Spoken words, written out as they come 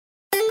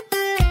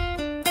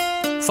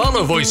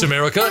Follow Voice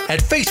America at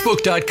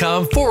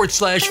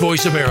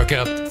facebook.com/Voice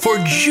America for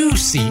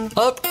juicy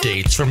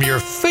updates from your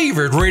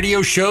favorite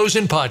radio shows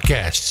and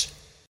podcasts.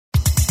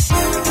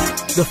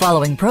 The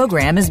following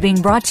program is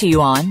being brought to you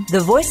on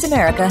the Voice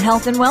America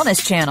Health and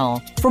Wellness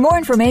Channel. For more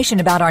information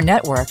about our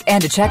network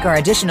and to check our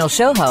additional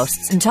show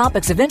hosts and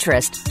topics of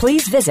interest,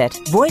 please visit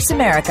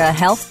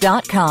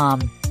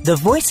voiceamericahealth.com. The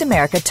Voice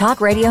America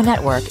Talk Radio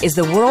Network is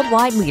the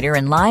worldwide leader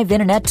in live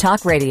Internet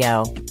talk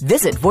radio.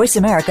 Visit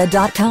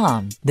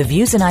voiceamerica.com. The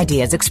views and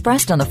ideas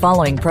expressed on the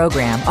following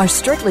program are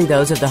strictly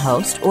those of the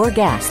host or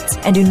guests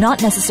and do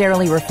not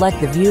necessarily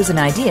reflect the views and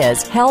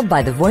ideas held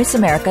by the Voice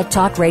America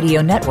Talk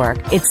Radio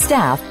Network, its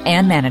staff,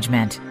 and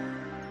management.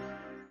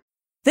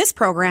 This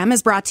program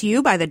is brought to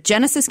you by the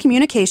Genesis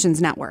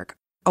Communications Network,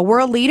 a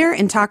world leader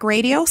in talk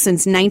radio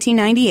since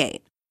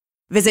 1998.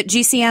 Visit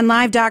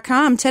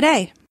GCNlive.com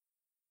today.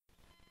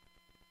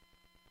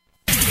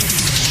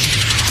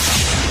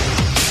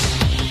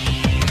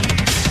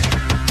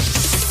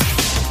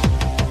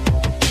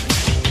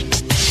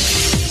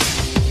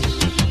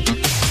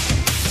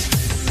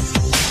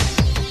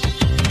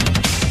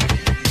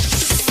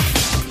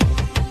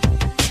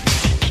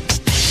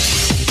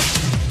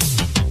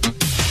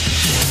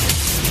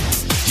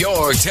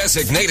 Your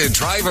designated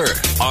driver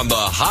on the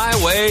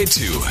highway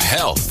to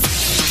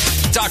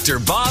health. Dr.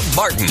 Bob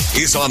Martin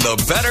is on the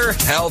Better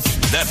Health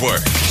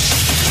Network.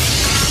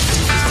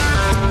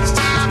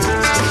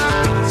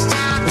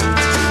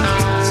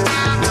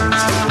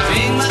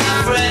 Being my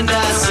friend,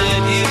 I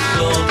said you'd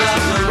call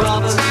Dr.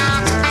 Robert.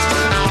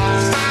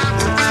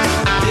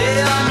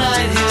 Day or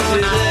night, he'll be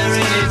there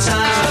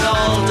anytime at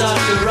all.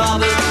 Dr.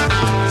 Robert.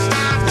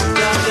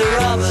 Dr.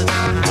 Robert.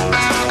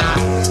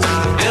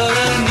 You're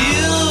a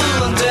new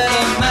and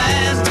better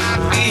man.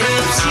 He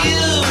helps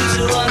you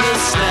to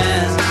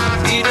understand.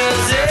 He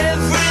does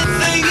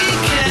everything he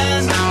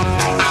can.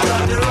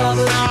 Dr.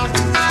 Robert.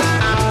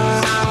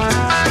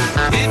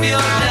 If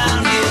you're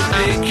down, he'll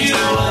pick you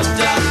up.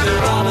 Dr.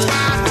 Robert.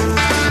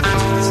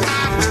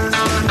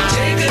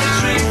 Take a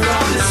drink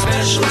from his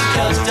special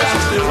cup.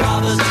 Dr.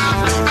 Robert.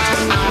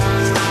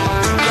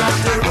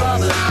 Dr.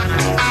 Robert.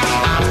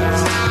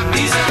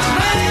 He's a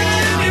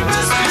man you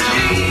must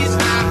believe,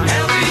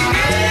 helping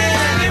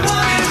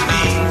anyone in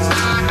need.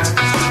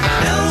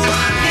 No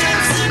one can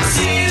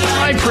succeed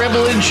My like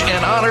privilege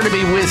and honor to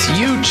be with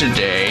you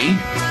today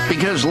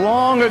because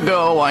long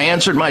ago I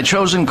answered my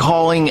chosen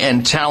calling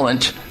and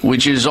talent,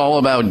 which is all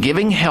about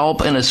giving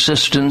help and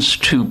assistance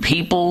to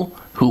people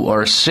who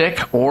are sick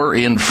or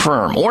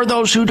infirm, or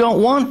those who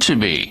don't want to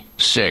be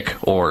sick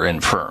or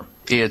infirm.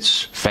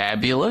 It's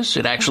fabulous.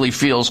 It actually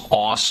feels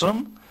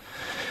awesome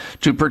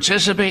to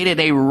participate in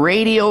a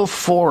radio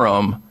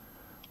forum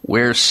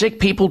where sick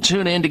people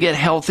tune in to get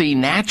healthy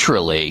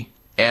naturally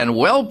and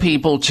well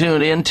people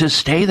tune in to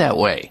stay that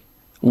way.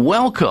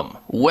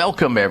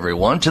 Welcome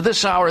everyone to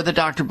this hour of the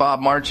Dr. Bob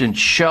Martin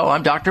Show.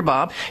 I'm Dr.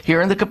 Bob,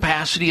 here in the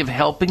capacity of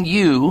helping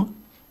you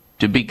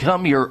to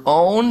become your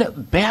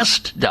own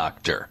best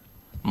doctor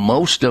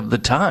most of the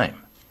time.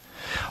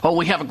 Oh,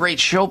 we have a great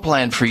show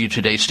planned for you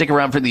today. Stick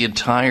around for the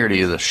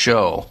entirety of the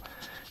show.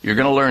 You're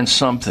going to learn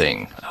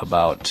something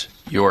about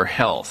your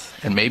health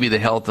and maybe the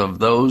health of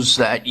those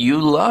that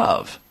you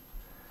love.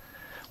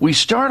 We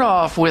start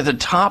off with a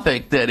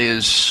topic that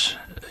is,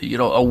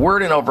 a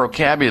word in our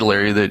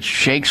vocabulary that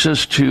shakes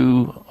us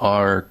to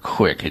our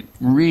quick. It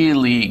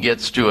really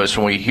gets to us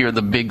when we hear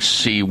the big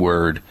C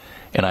word,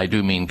 and I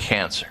do mean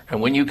cancer. And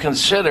when you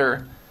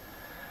consider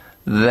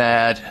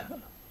that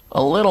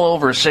a little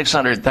over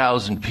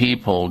 600,000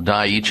 people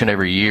die each and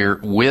every year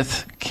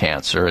with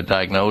cancer, a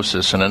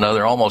diagnosis, and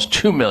another almost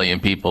 2 million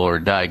people are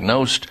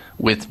diagnosed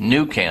with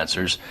new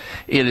cancers,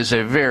 it is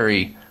a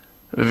very,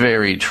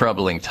 very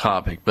troubling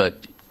topic,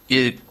 but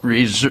it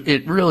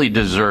really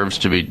deserves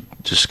to be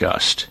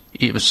discussed.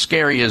 As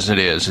scary as it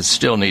is, it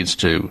still needs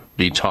to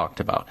be talked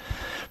about,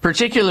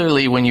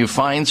 particularly when you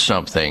find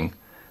something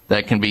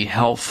that can be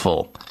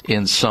helpful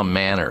in some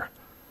manner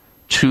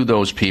to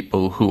those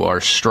people who are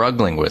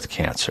struggling with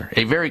cancer.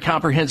 A very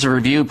comprehensive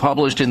review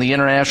published in the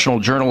International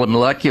Journal of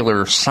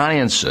Molecular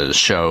Sciences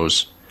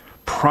shows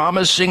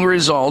promising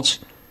results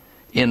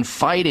in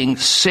fighting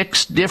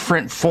 6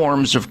 different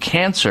forms of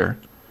cancer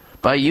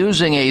by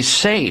using a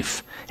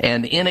safe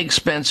and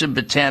inexpensive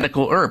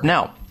botanical herb.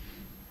 Now,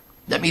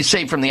 let me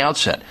say from the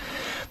outset,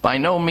 by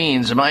no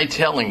means am I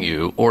telling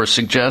you or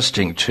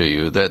suggesting to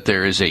you that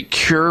there is a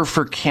cure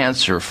for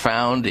cancer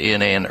found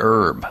in an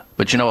herb.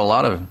 But a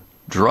lot of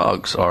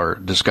drugs are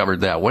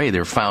discovered that way.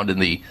 They're found in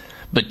the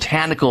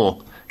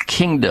botanical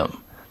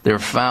kingdom. They're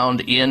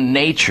found in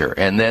nature,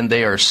 and then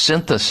they are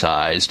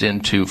synthesized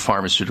into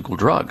pharmaceutical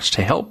drugs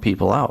to help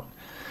people out.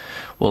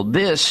 Well,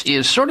 this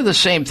is sort of the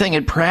same thing,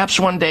 and perhaps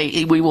one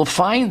day we will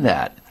find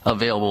that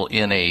available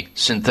in a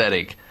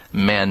synthetic,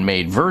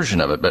 man-made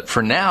version of it. But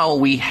for now,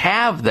 we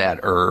have that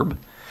herb.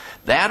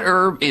 That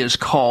herb is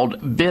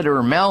called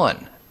bitter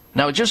melon.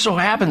 Now, it just so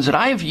happens that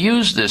I have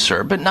used this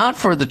herb, but not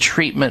for the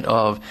treatment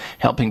of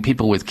helping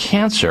people with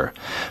cancer,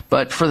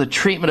 but for the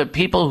treatment of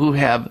people who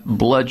have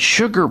blood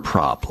sugar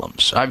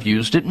problems. I've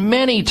used it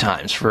many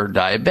times for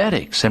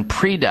diabetics and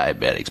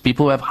pre-diabetics,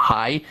 people who have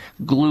high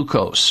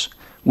glucose,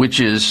 which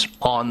is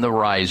on the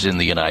rise in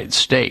the United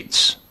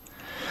States.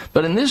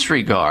 But in this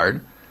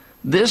regard,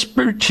 this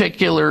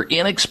particular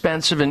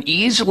inexpensive and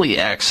easily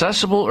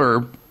accessible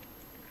herb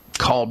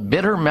called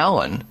bitter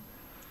melon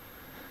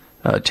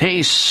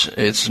tastes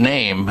its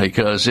name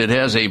because it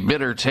has a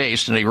bitter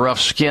taste and a rough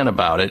skin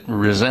about it,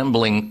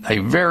 resembling a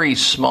very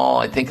small,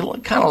 I think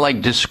kind of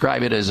like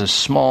describe it as a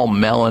small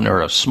melon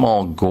or a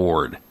small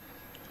gourd.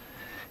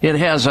 It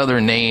has other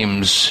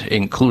names,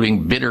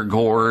 including bitter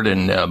gourd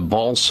and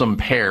balsam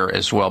pear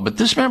as well. But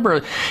this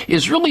member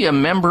is really a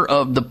member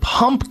of the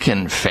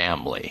pumpkin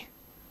family.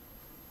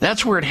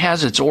 That's where it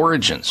has its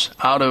origins,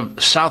 out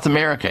of South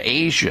America,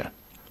 Asia,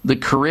 the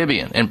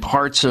Caribbean, and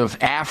parts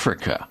of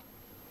Africa.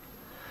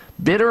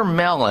 Bitter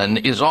melon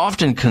is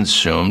often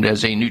consumed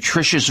as a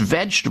nutritious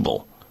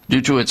vegetable due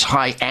to its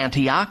high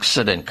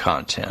antioxidant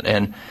content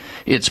and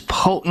its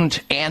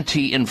potent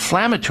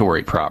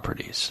anti-inflammatory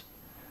properties.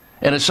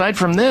 And aside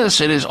from this,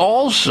 it is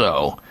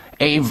also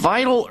a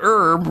vital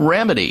herb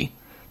remedy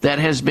that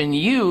has been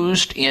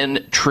used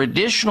in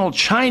traditional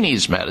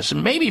Chinese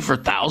medicine, maybe for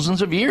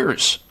thousands of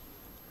years.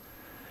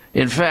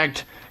 In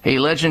fact, a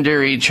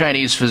legendary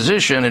Chinese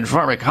physician and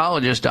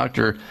pharmacologist,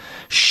 Dr.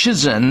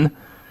 Shizhen,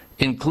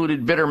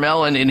 included bitter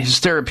melon in his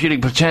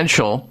therapeutic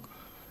potential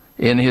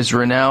in his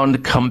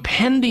renowned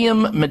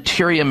Compendium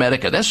Materia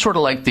Medica. That's sort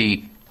of like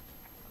the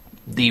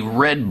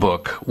red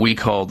book we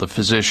call the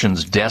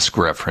physician's desk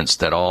reference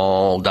that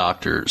all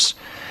doctors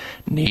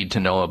need to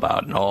know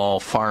about and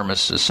all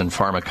pharmacists and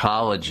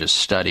pharmacologists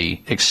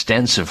study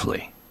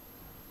extensively.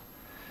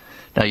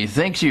 Now you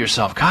think to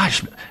yourself,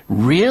 gosh,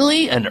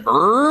 really? An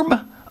herb?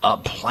 A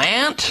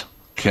plant?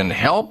 Can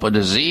help a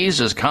disease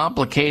as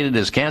complicated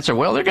as cancer?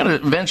 Well, they're going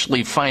to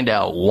eventually find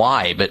out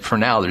why, but for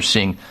now they're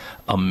seeing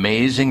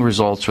amazing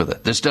results with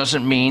it. This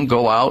doesn't mean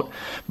go out,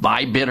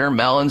 buy bitter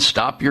melon,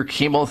 stop your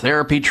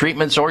chemotherapy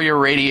treatments or your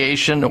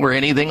radiation or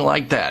anything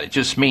like that. It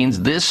just means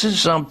this is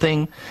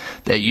something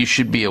that you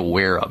should be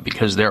aware of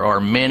because there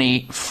are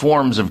many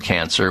forms of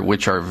cancer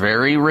which are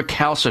very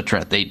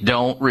recalcitrant. They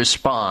don't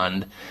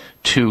respond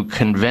to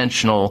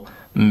conventional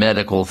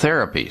medical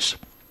therapies.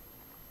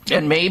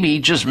 And maybe,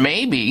 just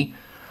maybe,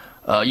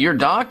 your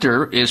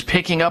doctor is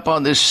picking up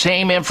on this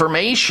same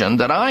information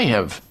that I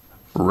have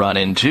run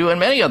into, and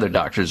many other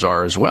doctors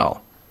are as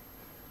well.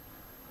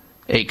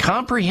 A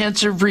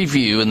comprehensive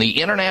review in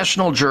the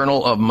International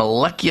Journal of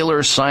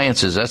Molecular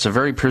Sciences, that's a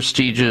very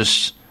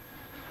prestigious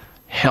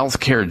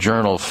healthcare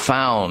journal,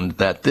 found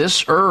that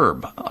this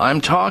herb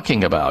I'm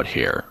talking about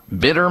here,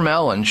 bitter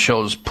melon,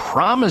 shows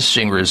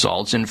promising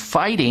results in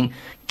fighting,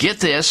 get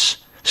this,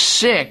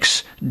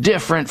 6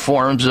 different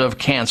forms of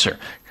cancer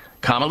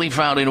commonly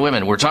found in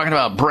women. We're talking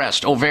about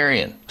breast,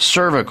 ovarian,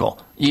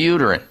 cervical,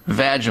 uterine,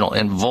 vaginal,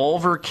 and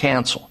vulvar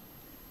cancer.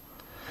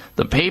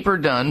 The paper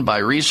done by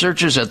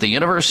researchers at the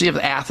University of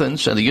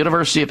Athens and the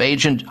University of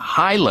Agen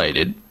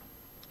highlighted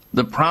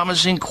the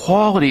promising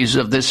qualities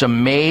of this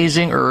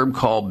amazing herb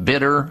called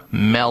bitter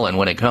melon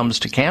when it comes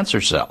to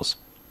cancer cells.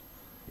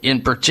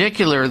 In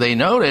particular, they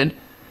noted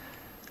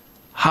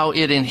how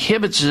it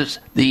inhibits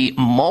the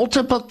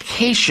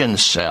multiplication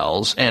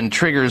cells and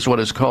triggers what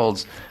is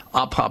called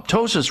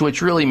apoptosis,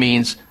 which really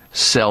means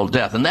cell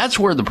death. And that's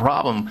where the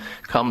problem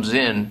comes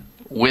in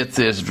with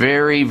this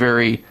very,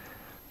 very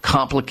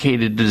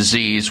complicated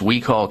disease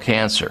we call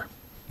cancer.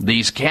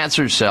 These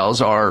cancer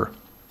cells are,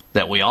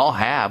 that we all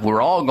have,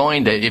 we're all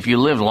going to, if you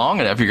live long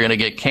enough, you're going to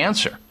get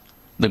cancer.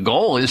 The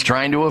goal is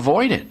trying to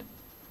avoid it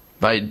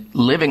by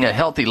living a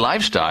healthy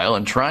lifestyle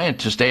and trying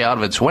to stay out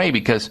of its way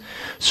because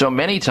so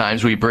many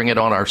times we bring it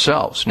on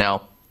ourselves.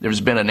 Now, there's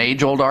been an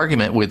age-old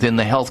argument within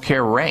the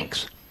healthcare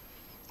ranks.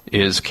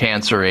 Is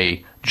cancer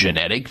a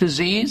genetic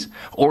disease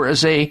or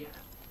is it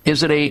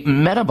a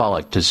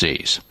metabolic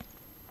disease?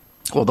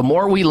 Well, the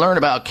more we learn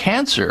about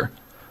cancer,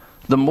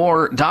 the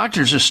more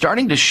doctors are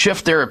starting to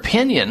shift their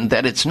opinion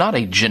that it's not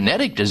a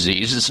genetic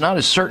disease. It's not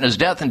as certain as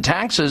death and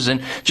taxes.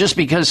 And just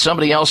because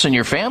somebody else in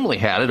your family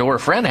had it or a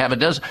friend had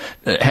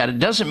it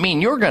doesn't mean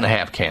you're going to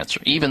have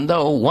cancer. Even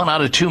though 1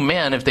 out of 2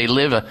 men, if they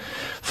live a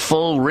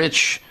full,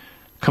 rich,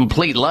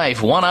 complete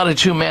life, 1 out of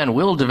 2 men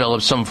will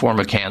develop some form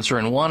of cancer,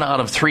 and 1 out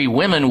of 3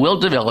 women will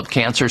develop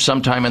cancer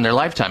sometime in their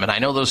lifetime. And I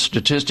know those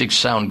statistics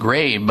sound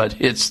grave, but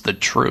it's the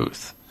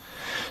truth.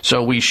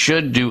 So we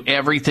should do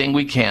everything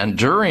we can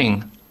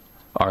during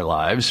our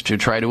lives to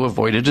try to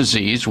avoid a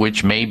disease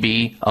which may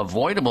be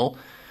avoidable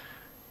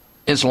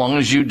as long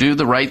as you do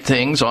the right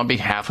things on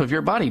behalf of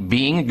your body,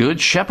 being a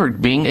good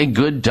shepherd, being a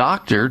good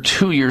doctor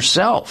to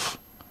yourself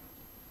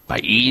by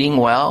eating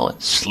well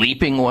and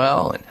sleeping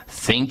well and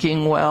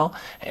thinking well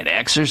and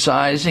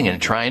exercising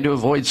and trying to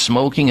avoid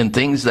smoking and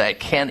things that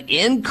can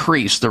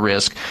increase the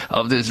risk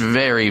of this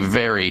very,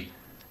 very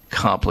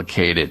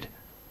complicated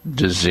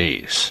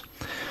disease.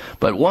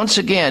 But once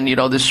again,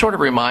 this sort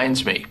of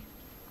reminds me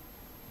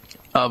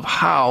of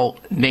how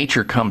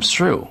nature comes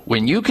through.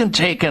 When you can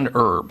take an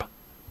herb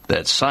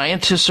that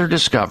scientists are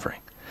discovering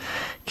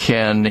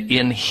can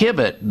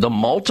inhibit the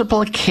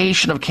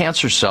multiplication of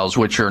cancer cells,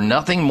 which are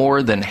nothing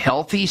more than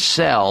healthy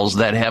cells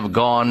that have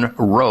gone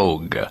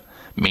rogue.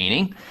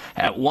 Meaning,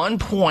 at one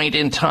point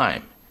in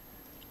time,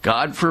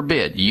 God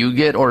forbid, you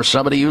get or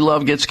somebody you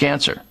love gets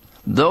cancer.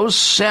 Those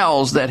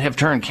cells that have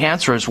turned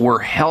cancerous were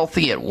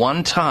healthy at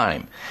one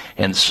time,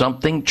 and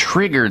something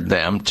triggered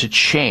them to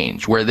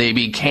change, where they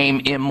became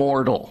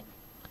immortal.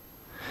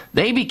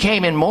 They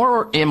became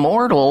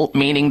immortal,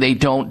 meaning they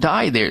don't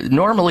die.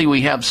 Normally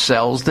we have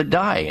cells that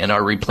die and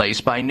are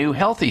replaced by new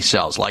healthy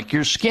cells, like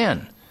your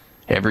skin.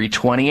 Every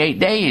 28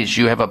 days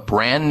you have a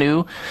brand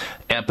new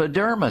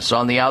epidermis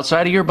on the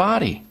outside of your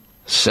body.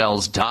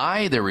 Cells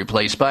die, they're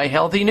replaced by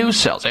healthy new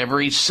cells.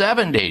 Every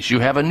 7 days you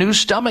have a new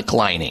stomach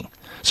lining.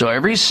 So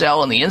every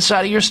cell on the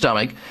inside of your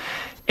stomach,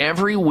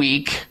 every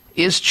week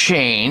is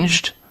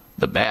changed.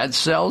 The bad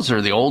cells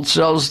or the old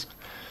cells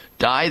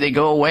die, they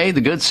go away,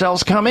 the good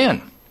cells come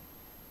in.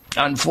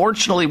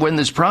 Unfortunately, when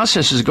this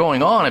process is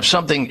going on, if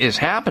something is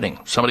happening,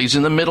 somebody's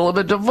in the middle of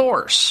a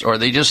divorce, or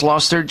they just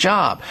lost their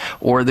job,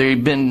 or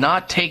they've been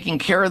not taking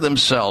care of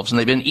themselves, and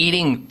they've been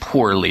eating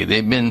poorly,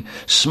 they've been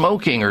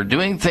smoking or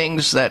doing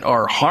things that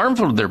are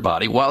harmful to their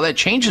body, while that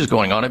change is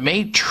going on, it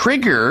may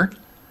trigger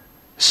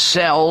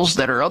cells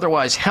that are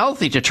otherwise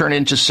healthy to turn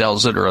into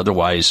cells that are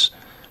otherwise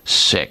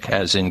sick,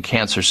 as in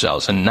cancer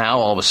cells. And now,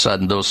 all of a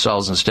sudden, those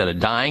cells, instead of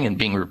dying and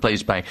being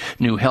replaced by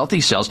new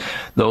healthy cells,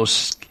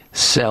 those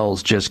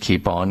cells just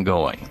keep on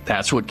going.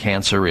 That's what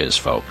cancer is,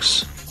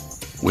 folks.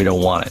 We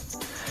don't want it.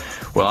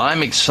 Well,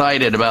 I'm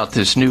excited about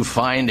this new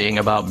finding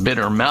about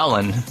bitter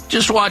melon.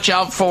 Just watch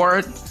out for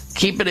it.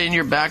 Keep it in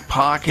your back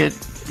pocket.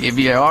 If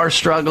you are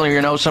struggling, or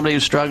you know somebody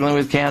who's struggling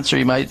with cancer,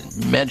 you might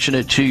mention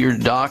it to your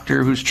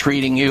doctor who's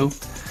treating you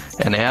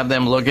and have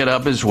them look it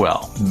up as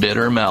well.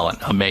 Bitter melon.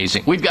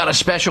 Amazing. We've got a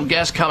special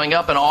guest coming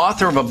up, an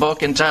author of a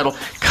book entitled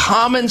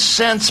Common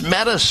Sense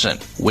Medicine.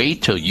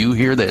 Wait till you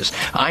hear this.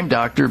 I'm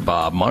Dr.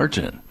 Bob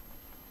Martin.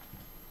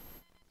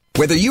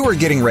 Whether you are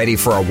getting ready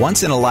for a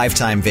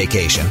once-in-a-lifetime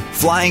vacation,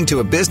 flying to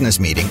a business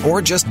meeting, or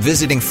just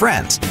visiting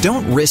friends,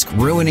 don't risk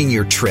ruining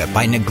your trip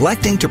by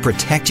neglecting to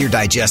protect your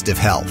digestive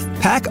health.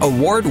 Pack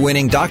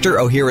award-winning Dr.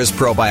 Ohhira's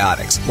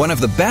Probiotics, one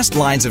of the best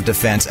lines of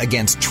defense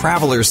against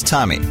traveler's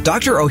tummy.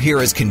 Dr.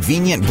 Ohhira's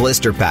convenient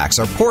blister packs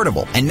are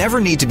portable and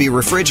never need to be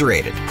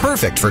refrigerated,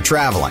 perfect for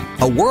traveling.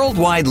 A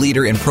worldwide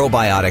leader in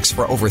probiotics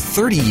for over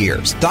 30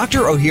 years, Dr.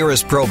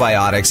 Ohhira's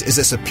Probiotics is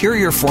a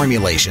superior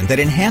formulation that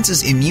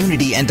enhances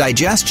immunity and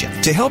digestion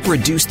to help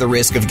reduce the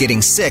risk of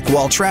getting sick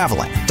while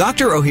traveling.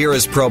 Dr.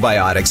 Ohhira's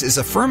Probiotics is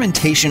a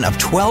fermentation of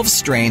 12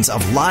 strains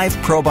of live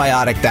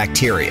probiotic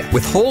bacteria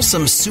with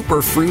wholesome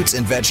super fruits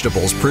and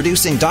vegetables,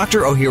 producing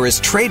Dr. Ohhira's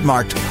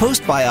trademarked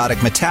postbiotic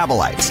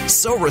metabolites,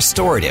 so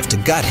restorative to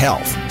gut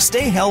health.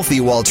 Stay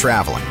healthy while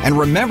traveling, and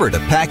remember to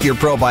pack your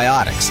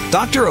probiotics.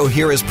 Dr.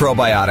 Ohhira's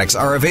Probiotics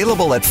are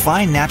available at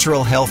fine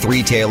natural health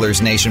retailers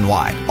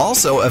nationwide,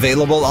 also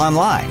available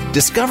online.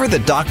 Discover the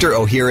Dr.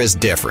 Ohhira's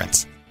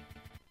difference.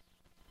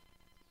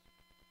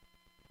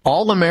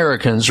 All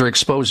Americans are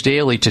exposed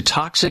daily to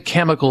toxic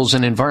chemicals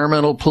and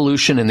environmental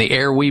pollution in the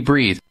air we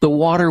breathe, the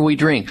water we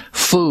drink,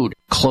 food,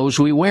 clothes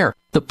we wear,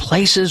 the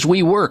places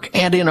we work,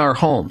 and in our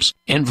homes.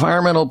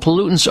 Environmental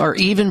pollutants are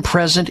even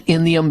present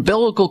in the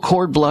umbilical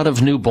cord blood of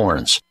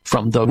newborns.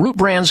 From the Root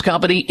Brands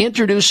Company,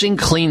 introducing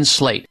Clean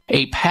Slate,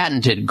 a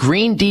patented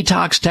green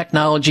detox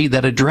technology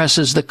that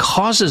addresses the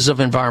causes of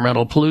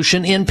environmental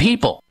pollution in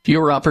people.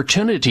 Your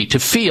opportunity to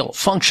feel,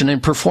 function,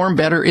 and perform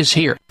better is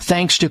here,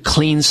 thanks to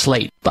Clean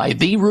Slate by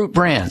The Root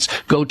Brands.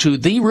 Go to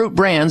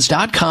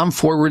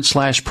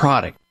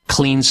therootbrands.com/product.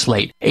 Clean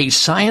Slate, a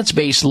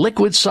science-based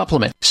liquid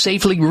supplement,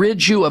 safely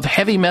rids you of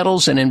heavy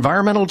metals and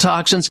environmental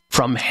toxins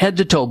from head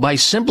to toe by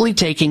simply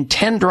taking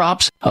 10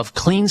 drops of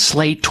Clean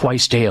Slate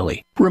twice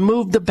daily.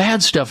 Remove the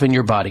bad stuff in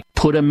your body,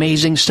 put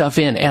amazing stuff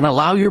in, and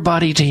allow your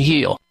body to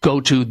heal.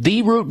 Go to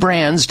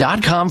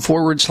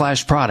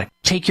therootbrands.com/product.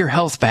 Take your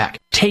health back.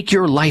 Take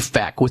your life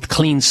back with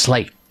Clean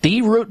Slate.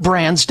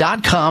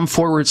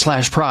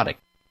 therootbrands.com/product.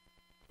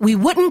 We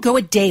wouldn't go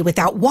a day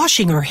without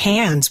washing our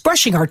hands,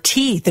 brushing our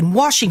teeth, and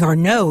washing our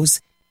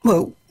nose.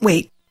 Whoa,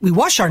 wait, we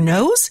wash our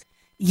nose?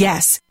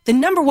 Yes, the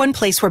number one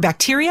place where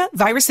bacteria,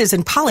 viruses,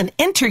 and pollen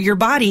enter your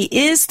body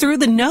is through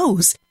the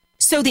nose.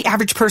 So the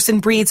average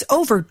person breathes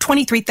over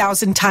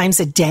 23,000 times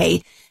a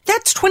day.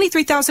 That's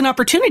 23,000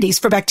 opportunities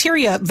for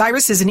bacteria,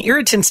 viruses, and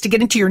irritants to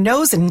get into your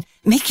nose and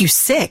make you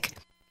sick.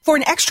 For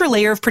an extra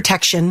layer of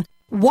protection,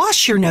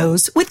 wash your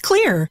nose with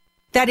Xlear.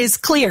 That is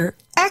Xlear,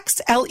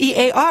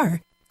 Xlear.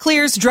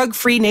 Xlear's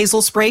drug-free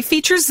nasal spray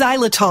features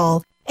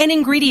xylitol, an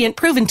ingredient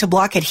proven to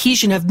block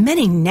adhesion of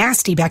many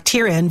nasty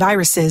bacteria and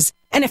viruses,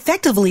 and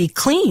effectively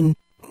clean.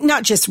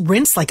 Not just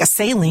rinse like a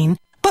saline,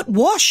 but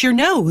wash your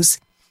nose.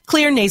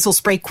 Xlear nasal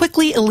spray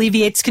quickly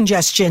alleviates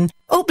congestion,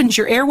 opens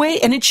your airway,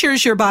 and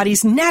ensures your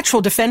body's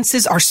natural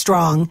defenses are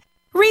strong.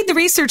 Read the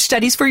research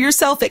studies for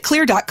yourself at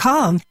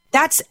Xlear.com.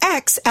 That's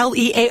xlear.com.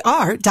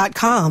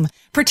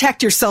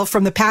 Protect yourself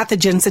from the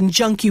pathogens and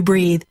junk you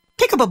breathe.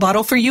 Pick up a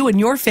bottle for you and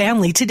your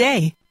family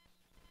today.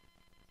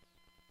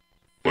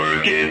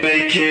 Work it,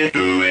 make it,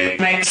 do it.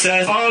 Makes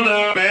us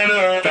harder,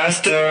 better,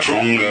 faster,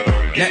 stronger.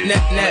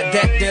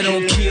 That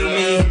don't kill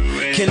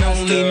me, can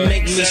only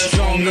make me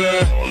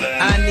stronger.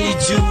 I need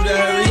you to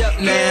hurry up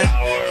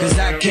now, cause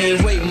I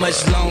can't wait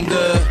much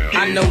longer.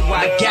 I know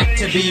I got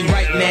to be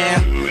right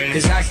now,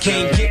 cause I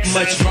can't get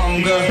much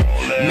longer.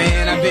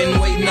 Man, I've been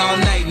waiting all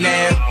night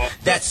now.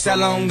 That's how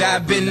long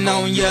I've been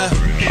on ya.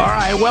 All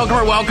right,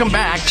 welcome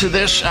back to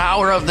this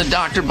hour of the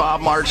Dr.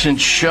 Bob Martin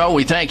Show.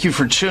 We thank you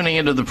for tuning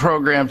into the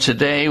program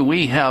today.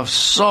 We have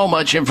so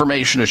much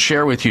information to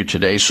share with you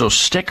today, so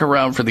stick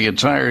around for the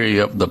entirety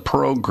of the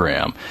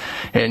program.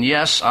 And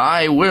yes,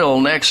 I will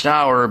next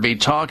hour be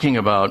talking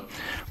about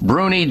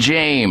Bruni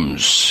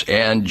James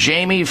and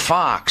Jamie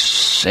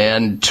Foxx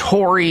and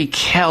Tori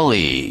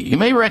Kelly. You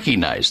may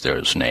recognize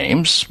those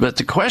names, but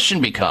the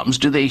question becomes,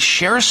 do they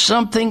share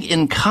something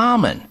in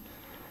common?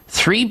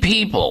 3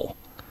 people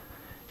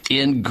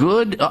in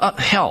good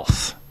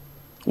health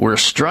were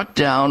struck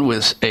down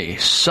with a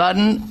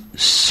sudden,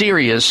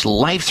 serious,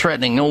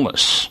 life-threatening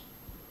illness.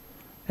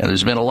 And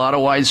there's been a lot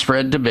of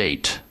widespread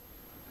debate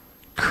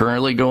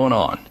currently going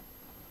on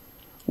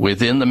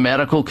within the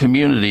medical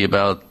community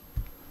about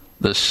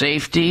the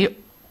safety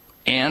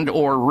and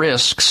or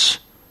risks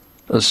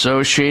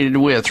associated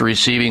with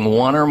receiving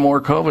 1 or more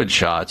COVID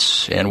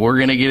shots. And we're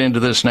going to get into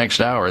this next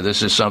hour.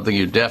 This is something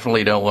you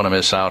definitely don't want to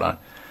miss out on.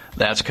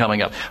 That's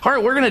coming up. All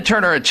right, we're going to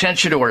turn our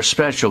attention to our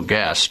special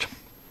guest,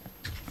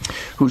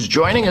 who's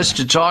joining us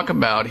to talk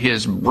about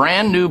his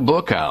brand new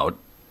book out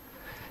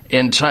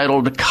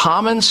entitled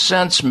Common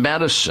Sense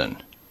Medicine,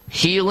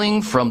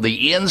 Healing from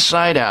the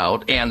Inside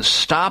Out and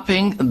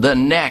Stopping the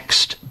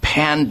Next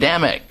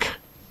Pandemic.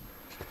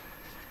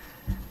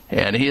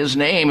 And his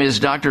name is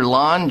Dr.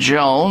 Lon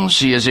Jones.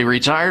 He is a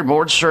retired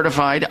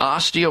board-certified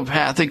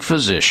osteopathic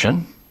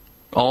physician.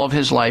 All of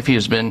his life he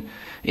has been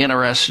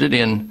interested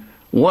in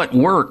what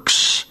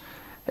works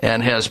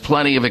and has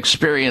plenty of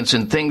experience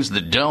in things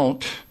that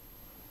don't.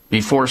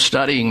 Before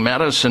studying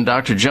medicine,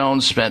 Dr.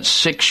 Jones spent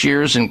 6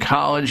 years in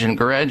college and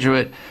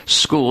graduate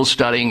school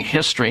studying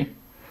history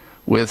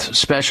with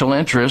special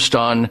interest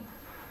on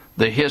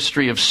the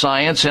history of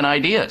science and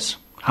ideas.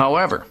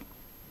 However,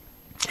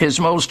 his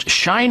most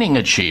shining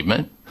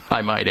achievement,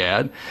 I might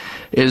add,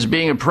 is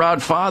being a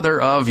proud father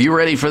of, you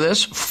ready for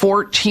this,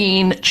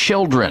 14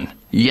 children.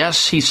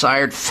 Yes, he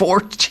sired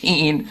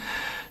 14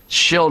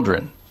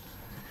 children.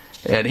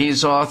 And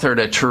he's authored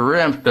a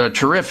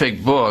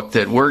terrific book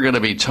that we're going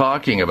to be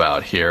talking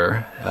about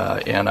here.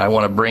 And I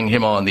want to bring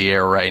him on the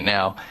air right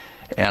now.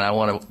 And I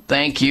want to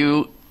thank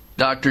you,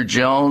 Dr.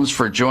 Jones,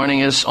 for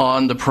joining us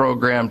on the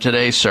program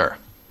today, sir.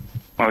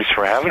 Thanks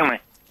for having me.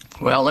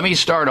 Well, let me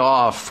start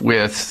off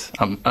with,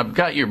 I've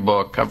got your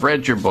book. I've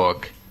read your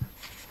book.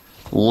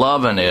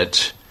 Loving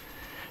it.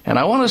 And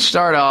I want to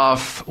start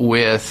off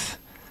with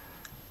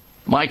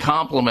my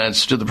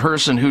compliments to the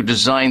person who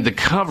designed the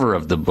cover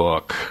of the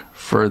book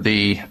for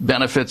the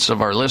benefits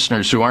of our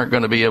listeners who aren't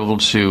going to be able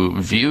to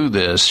view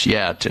this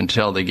yet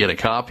until they get a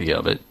copy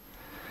of it.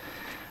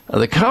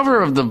 The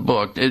cover of the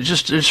book,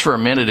 just for a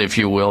minute, if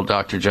you will,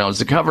 Dr. Jones,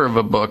 the cover of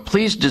a book,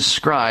 please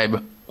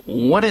describe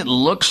what it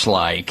looks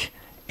like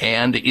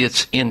and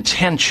its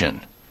intention.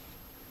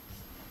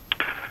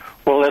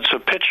 Well, it's a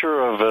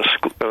picture of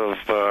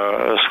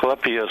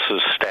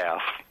Asclepius'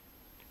 staff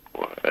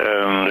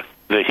and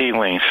the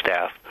healing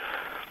staff,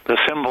 the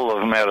symbol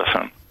of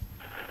medicine.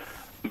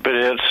 But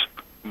it's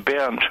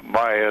bent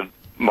by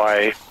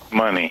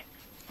money,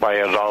 by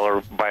a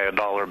dollar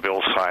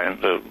bill sign,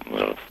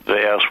 the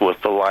S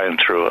with the lines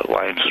through it.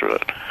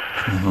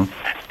 Mm-hmm.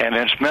 And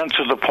it's bent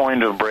to the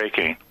point of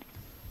breaking.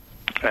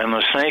 And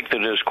the snake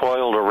that is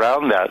coiled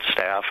around that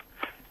staff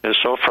is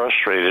so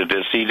frustrated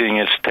it's eating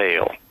its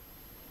tail.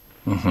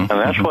 Mm-hmm. And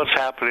that's what's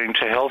happening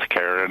to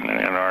healthcare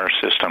in our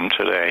system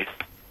today.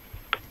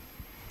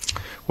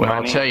 Well,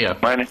 I'll tell you,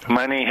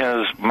 money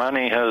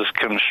has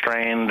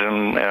constrained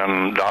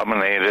and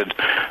dominated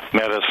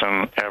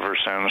medicine ever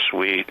since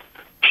we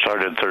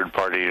started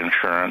third-party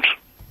insurance.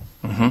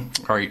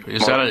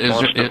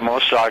 Mm-hmm.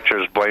 Most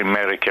doctors blame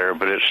Medicare,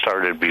 but it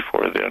started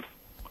before then.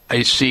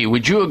 I see.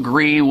 Would you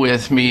agree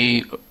with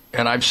me,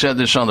 and I've said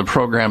this on the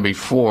program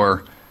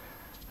before,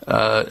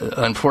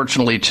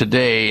 unfortunately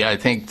today, I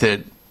think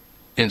that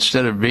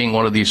instead of being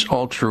one of these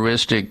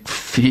altruistic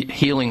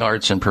healing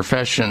arts and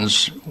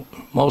professions,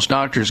 most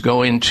doctors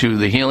go into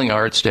the healing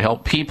arts to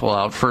help people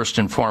out first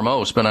and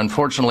foremost. But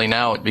unfortunately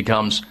now it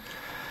becomes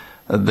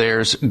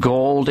there's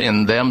gold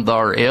in them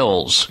thar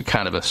ills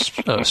kind of a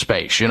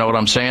space. You know what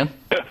I'm saying?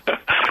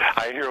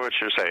 I hear what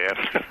you're saying.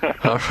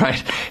 All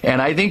right.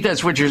 And I think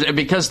that's what you're saying,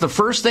 because the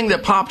first thing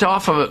that popped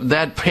off of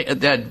that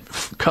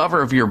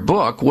cover of your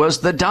book was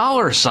the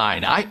dollar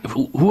sign.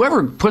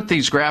 Whoever put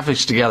these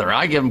graphics together,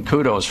 I give them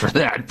kudos for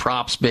that.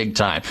 Props big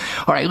time.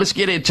 All right, let's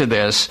get into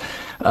this.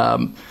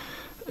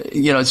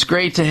 it's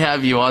great to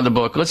have you on the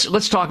book.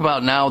 Let's talk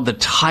about now the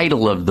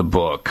title of the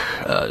book.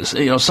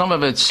 Some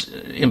of it's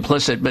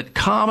implicit, but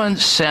Common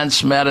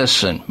Sense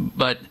Medicine.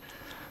 But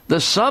the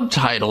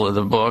subtitle of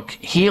the book,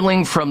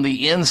 Healing from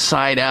the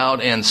Inside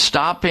Out and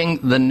Stopping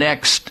the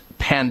Next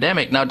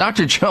Pandemic. Now,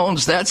 Dr.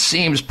 Jones, that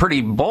seems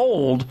pretty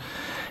bold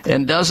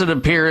and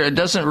it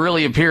doesn't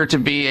really appear to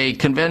be a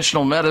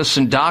conventional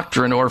medicine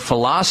doctrine or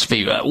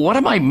philosophy. What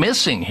am I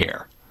missing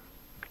here?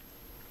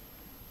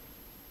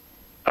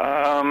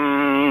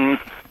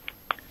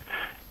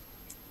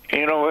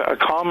 A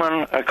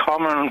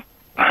common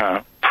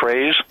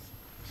phrase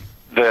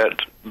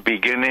that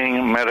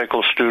beginning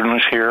medical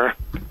students hear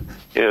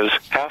is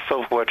half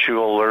of what you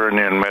will learn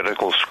in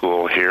medical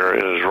school here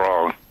is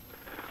wrong.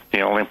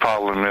 The only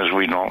problem is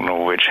we don't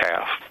know which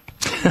half.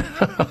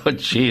 Oh,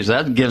 geez,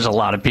 that gives a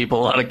lot of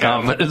people a lot of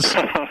confidence.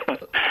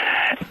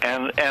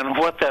 And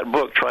what that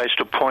book tries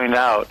to point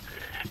out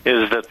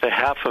is that the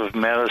half of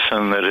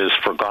medicine that is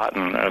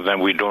forgotten or that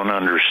we don't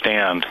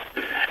understand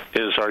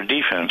is our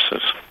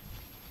defenses.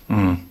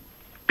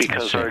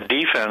 Because our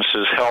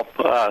defenses help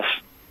us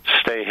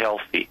stay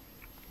healthy.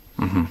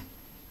 Mm-hmm.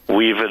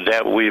 We've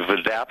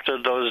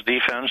adapted those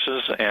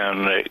defenses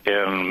and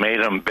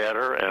made them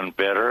better and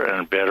better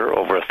and better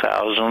over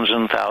thousands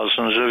and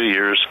thousands of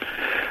years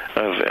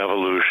of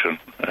evolution.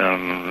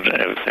 And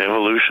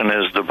evolution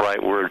is the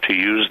right word to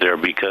use there,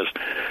 because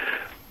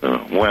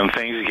when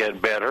things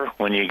get better,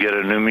 when you get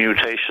a new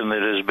mutation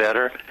that is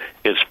better,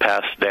 it's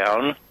passed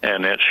down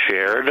and it's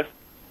shared,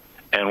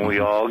 and we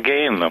all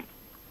gain them.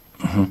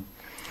 Mm-hmm.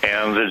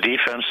 And the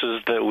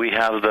defenses that we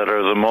have that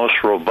are the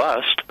most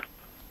robust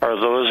are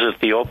those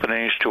at the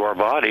openings to our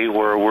body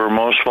where we're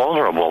most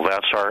vulnerable.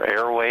 That's our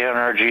airway and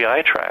our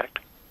GI tract.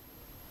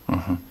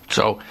 Mm-hmm.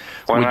 So,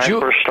 when I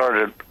first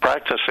started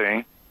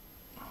practicing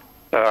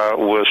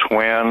was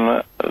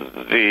when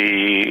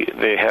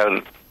they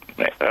had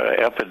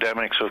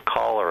epidemics of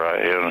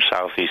cholera in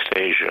Southeast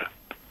Asia.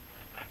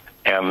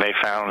 And they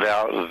found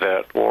out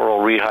that oral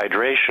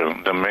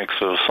rehydration, the mix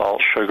of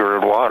salt, sugar,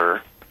 and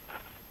water,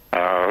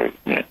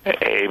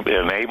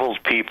 enabled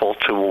people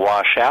to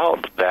wash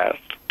out that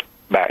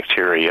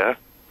bacteria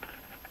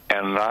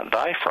and not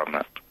die from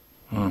it.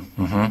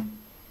 Mm-hmm.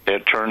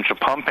 It turns a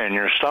pump in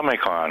your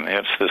stomach on.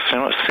 It's the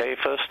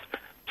safest,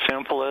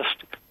 simplest,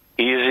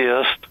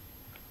 easiest,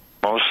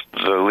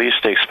 the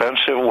least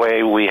expensive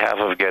way we have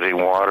of getting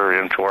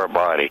water into our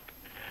body.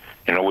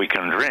 We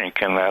can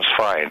drink, and that's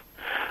fine.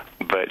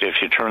 But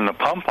if you turn the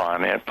pump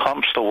on, it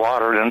pumps the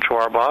water into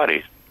our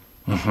bodies.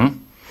 Mm-hmm.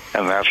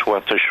 And that's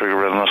what the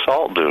sugar and the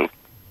salt do.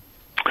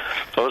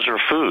 Those are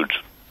foods.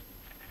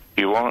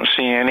 You won't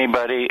see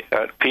anybody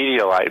at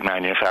Pedialyte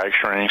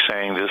manufacturing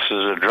saying this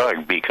is a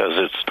drug because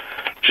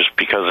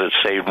it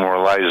saved more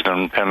lives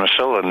than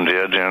penicillin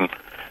did. And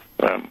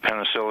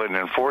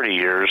penicillin in 40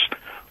 years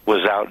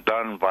was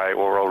outdone by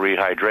oral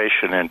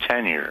rehydration in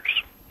 10 years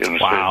in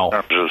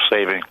terms of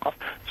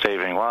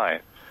saving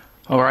lives.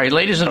 All right,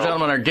 ladies and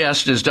gentlemen, our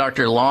guest is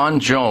Dr. Lon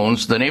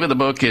Jones. The name of the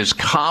book is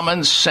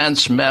Common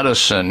Sense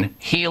Medicine,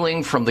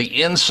 Healing from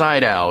the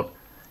Inside Out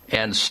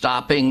and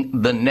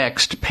Stopping the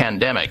Next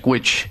Pandemic,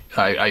 which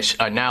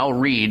I now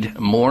read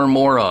more and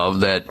more of,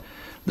 that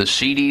the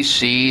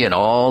CDC and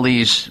all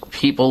these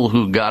people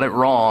who got it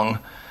wrong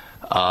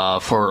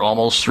for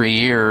almost 3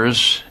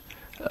 years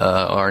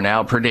are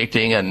now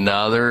predicting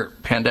another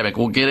pandemic.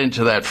 We'll get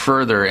into that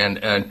further.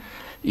 And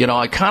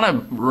it kind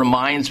of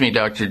reminds me,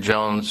 Dr.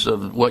 Jones,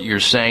 of what you're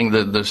saying,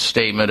 the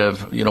statement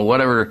of,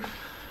 whatever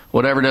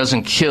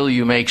doesn't kill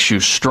you makes you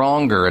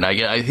stronger. And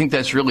I think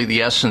that's really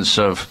the essence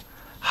of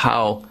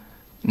how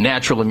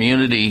natural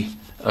immunity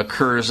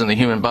occurs in the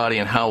human body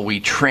and how we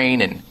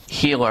train and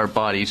heal our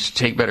bodies to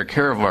take better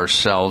care of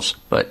ourselves.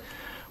 But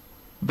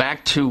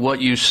back to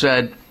what you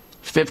said,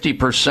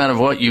 50% of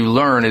what you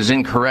learn is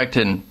incorrect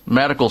in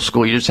medical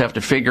school. You just have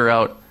to figure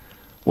out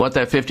what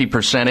that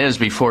 50% is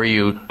before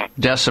you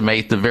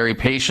decimate the very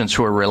patients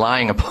who are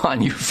relying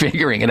upon you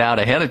figuring it out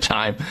ahead of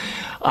time.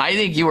 I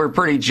think you were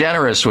pretty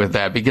generous with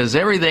that, because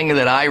everything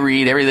that I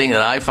read, everything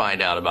that I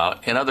find out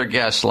about, and other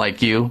guests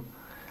like you,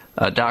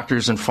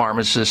 doctors and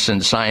pharmacists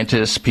and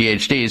scientists,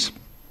 PhDs,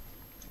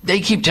 they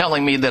keep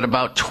telling me that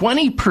about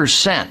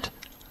 20%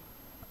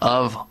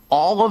 of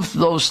all of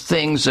those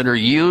things that are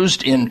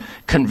used in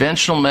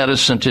conventional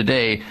medicine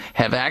today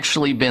have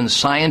actually been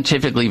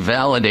scientifically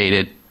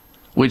validated,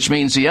 which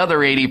means the other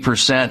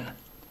 80%,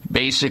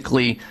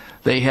 basically,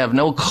 they have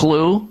no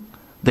clue,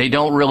 they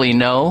don't really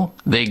know,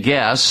 they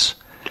guess,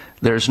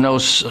 there's no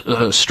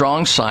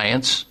strong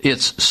science,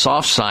 it's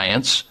soft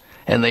science,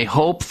 and they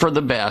hope for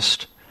the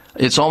best.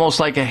 It's almost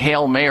like a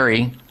Hail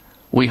Mary.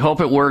 We hope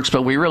it works,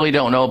 but we really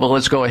don't know, but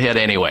let's go ahead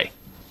anyway.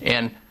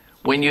 And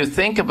when you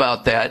think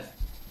about that,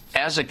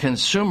 as a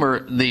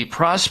consumer, the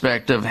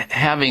prospect of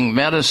having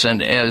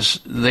medicine, as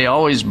they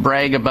always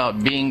brag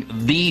about being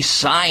the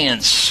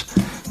science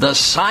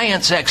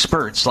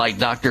experts like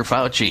Dr.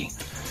 Fauci,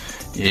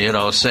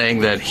 saying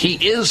that he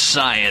is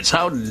science.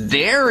 How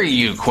dare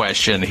you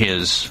question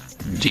his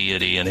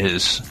deity and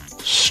his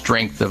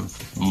strength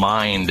of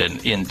mind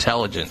and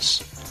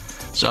intelligence?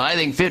 So I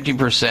think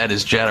 50%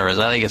 is generous.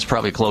 I think it's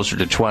probably closer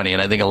to 20,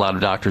 and I think a lot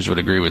of doctors would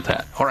agree with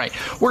that. All right,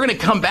 we're going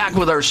to come back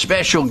with our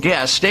special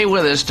guest. Stay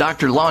with us.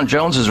 Dr. Lon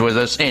Jones is with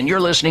us, and you're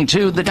listening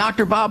to the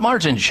Dr. Bob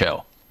Martin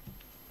Show.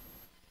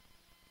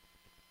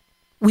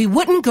 We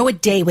wouldn't go a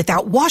day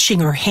without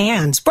washing our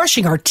hands,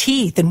 brushing our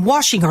teeth, and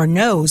washing our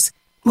nose.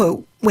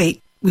 Whoa,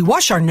 wait, we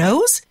wash our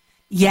nose?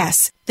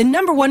 Yes, the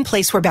number one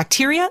place where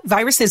bacteria,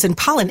 viruses, and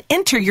pollen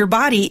enter your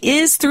body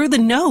is through the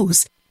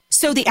nose.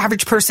 So the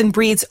average person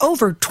breathes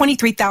over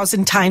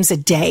 23,000 times a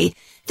day.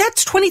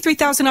 That's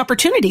 23,000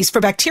 opportunities for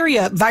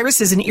bacteria,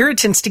 viruses, and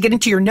irritants to get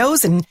into your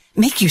nose and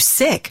make you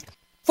sick.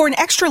 For an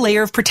extra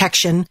layer of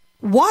protection,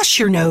 wash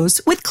your nose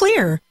with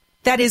Xlear.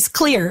 That is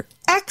Xlear,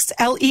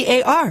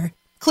 Xlear.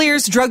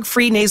 Xlear's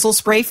drug-free nasal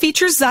spray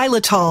features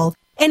xylitol,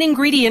 an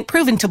ingredient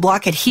proven to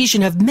block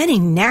adhesion of many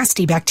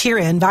nasty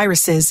bacteria and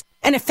viruses,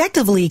 and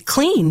effectively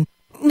clean.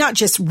 Not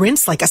just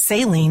rinse like a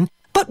saline,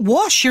 but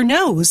wash your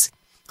nose.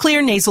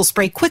 Xlear nasal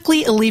spray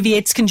quickly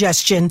alleviates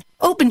congestion,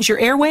 opens your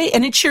airway,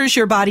 and ensures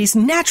your body's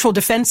natural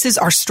defenses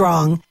are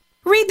strong.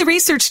 Read the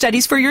research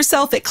studies for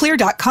yourself at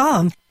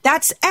Xlear.com.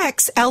 That's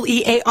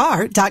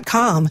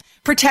Xlear.com.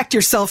 Protect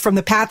yourself from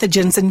the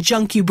pathogens and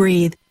junk you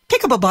breathe.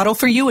 Pick up a bottle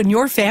for you and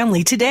your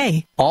family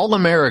today. All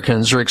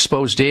Americans are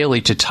exposed daily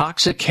to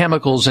toxic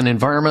chemicals and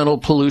environmental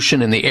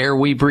pollution in the air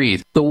we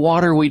breathe, the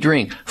water we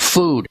drink,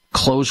 food,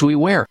 clothes we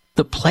wear,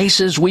 the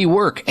places we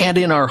work, and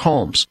in our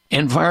homes.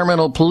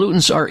 Environmental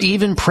pollutants are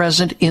even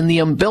present in the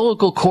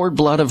umbilical cord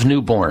blood of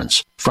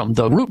newborns. From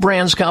the Root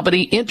Brands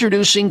Company,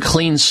 introducing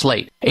Clean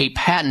Slate, a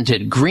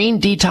patented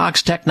green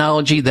detox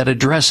technology that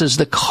addresses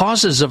the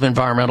causes of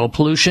environmental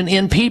pollution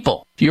in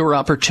people. Your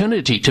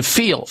opportunity to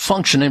feel,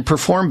 function, and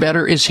perform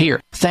better is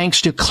here,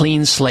 thanks to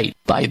Clean Slate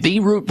by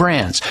The Root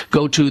Brands.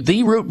 Go to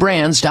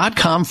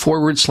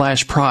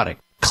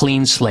therootbrands.com/product.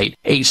 Clean Slate,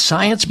 a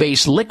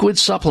science-based liquid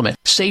supplement,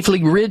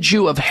 safely rids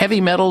you of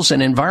heavy metals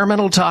and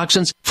environmental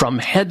toxins from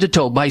head to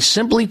toe by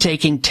simply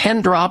taking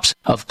 10 drops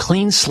of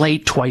Clean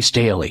Slate twice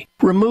daily.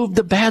 Remove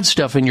the bad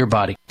stuff in your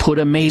body, put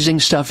amazing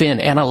stuff in,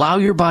 and allow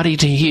your body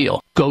to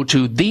heal. Go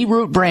to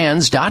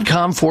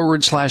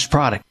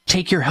therootbrands.com/product.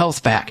 Take your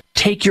health back.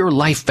 Take your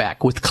life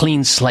back with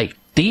Clean Slate.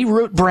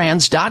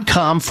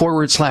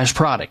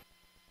 therootbrands.com/product.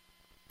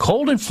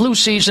 Cold and flu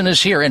season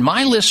is here, and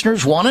my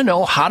listeners want to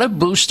know how to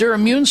boost their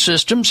immune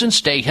systems and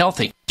stay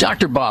healthy.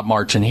 Dr. Bob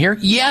Martin here.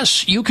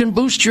 Yes, you can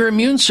boost your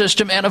immune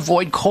system and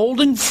avoid cold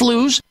and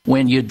flus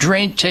when you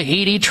drink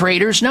Tahiti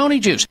Trader's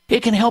Noni Juice.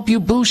 It can help you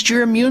boost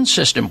your immune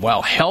system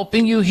while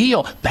helping you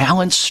heal,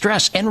 balance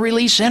stress, and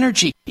release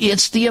energy.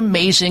 It's the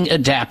amazing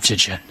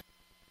adaptogen.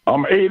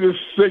 I'm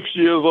 86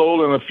 years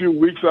old. In a few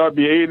weeks, I'll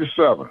be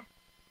 87.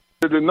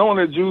 The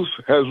Noni Juice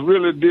has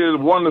really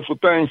did wonderful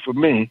things for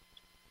me.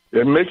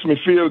 It makes me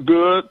feel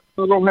good.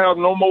 I don't have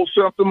no more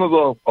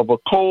symptoms of a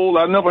cold.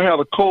 I never had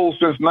a cold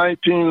since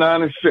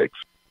 1996.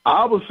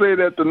 I would say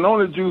that the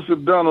Noni Juice has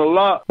done a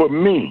lot for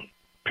me,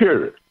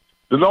 period.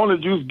 The Noni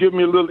Juice gives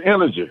me a little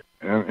energy,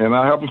 and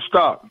I haven't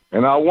stopped,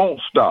 and I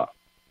won't stop.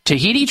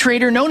 Tahiti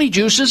Trader Noni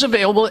Juice is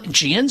available at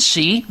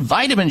GNC,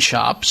 Vitamin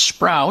Shop,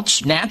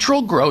 Sprouts,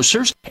 Natural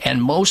Grocers,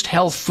 and most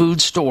health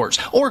food stores.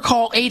 Or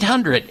call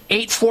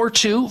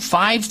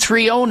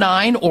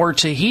 800-842-5309 or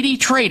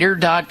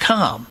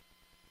TahitiTrader.com.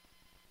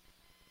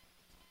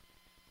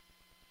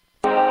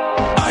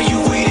 Are you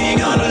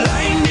waiting on a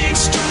lightning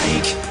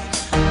strike?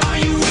 Are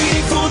you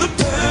waiting for the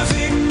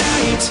perfect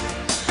night?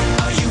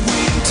 Are you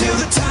waiting till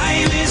the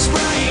time is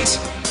right?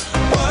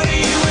 What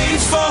are you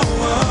waiting for?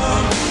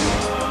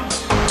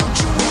 Don't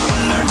you want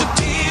to learn to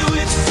deal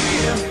with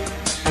fear?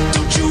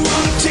 Don't you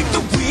want to take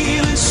the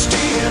wheel and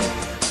steer?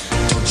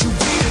 Don't you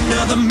wait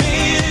another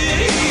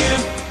minute here?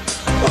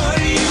 What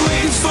are you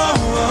waiting for?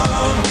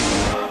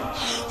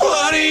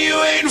 What are you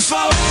waiting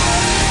for?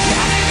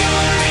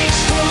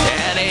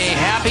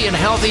 And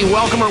healthy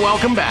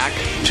welcome back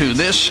to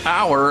this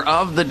hour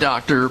of the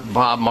Dr.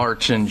 Bob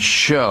Martin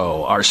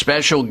Show. Our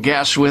special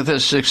guest with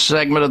us this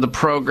segment of the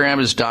program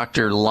is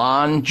Dr.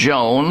 Lon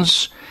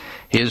Jones.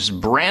 His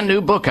brand new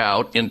book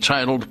out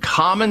entitled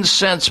Common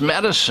Sense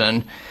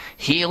Medicine,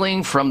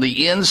 Healing from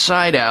the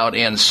Inside Out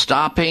and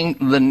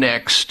Stopping the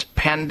Next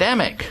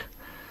Pandemic.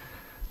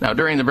 Now,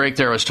 during the break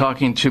there, I was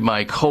talking to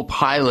my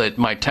co-pilot,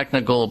 my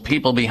technical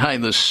people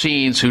behind the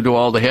scenes who do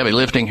all the heavy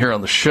lifting here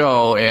on the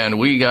show, and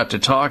we got to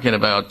talking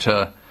about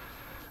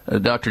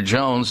Dr.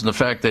 Jones and the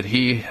fact that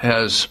he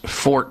has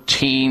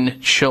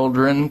 14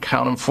 children,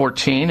 count them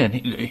 14,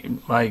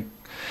 and my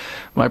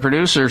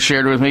producer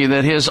shared with me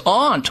that his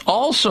aunt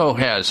also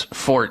has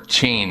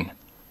 14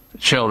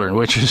 children,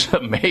 which is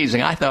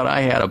amazing. I thought I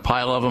had a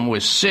pile of them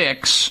with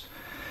 6.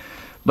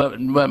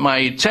 But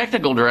my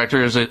technical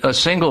director is a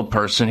single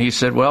person. He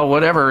said, well,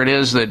 whatever it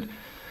is that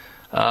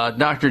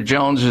Dr.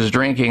 Jones is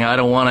drinking, I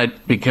don't want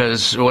it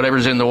because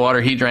whatever's in the water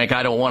he drank,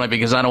 I don't want it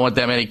because I don't want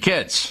that many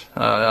kids.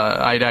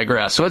 I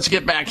digress. So let's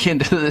get back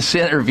into this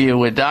interview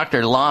with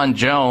Dr. Lon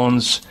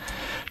Jones,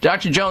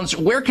 Dr. Jones,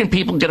 where can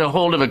people get a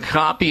hold of a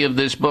copy of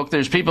this book?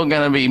 There's people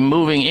going to be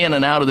moving in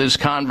and out of this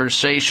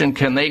conversation.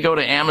 Can they go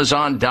to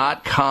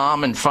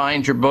Amazon.com and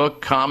find your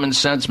book, Common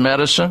Sense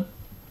Medicine?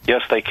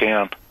 Yes, they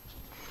can.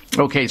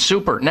 Okay,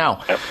 super.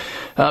 Now,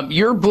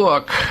 your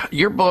book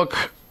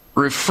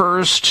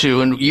refers to,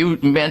 and you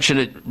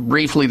mentioned it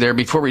briefly there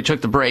before we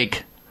took the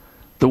break,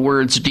 the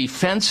words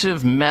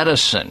defensive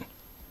medicine.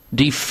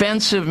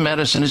 Defensive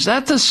medicine, is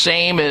that the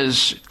same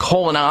as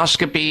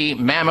colonoscopy,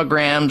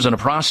 mammograms, and a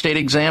prostate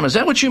exam? Is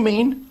that what you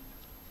mean?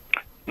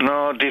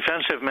 No,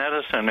 defensive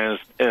medicine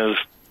is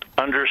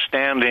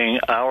understanding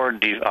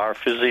our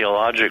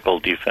physiological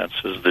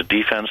defenses, the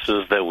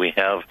defenses that we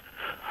have,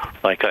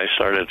 like I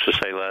started to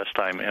say last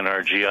time, in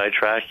our GI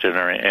tract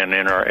and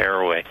in our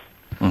airway.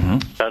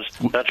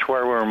 Mm-hmm. That's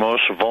where we're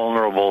most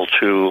vulnerable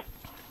to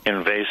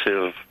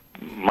invasive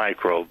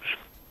microbes.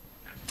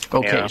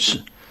 Okay.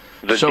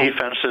 The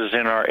defenses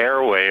in our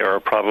airway are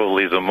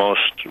probably the more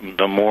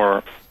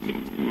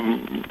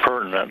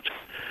pertinent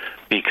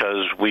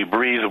because we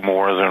breathe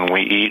more than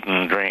we eat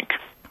and drink.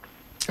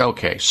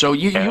 Okay, so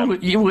would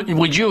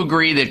you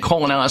agree that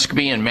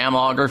colonoscopy and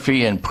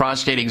mammography and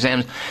prostate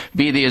exams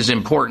be as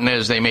important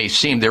as they may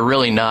seem? They're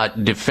really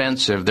not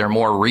defensive; they're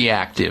more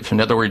reactive.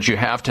 In other words, you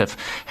have to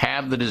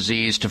have the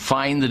disease to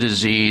find the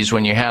disease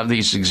when you have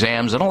these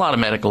exams, and a lot of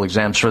medical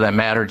exams for that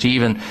matter. To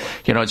even,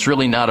 it's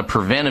really not a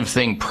preventive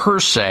thing per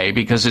se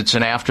because it's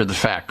an after the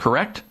fact.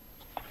 Correct?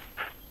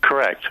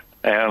 Correct,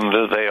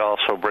 and they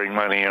also bring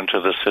money into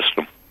the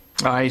system.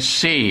 I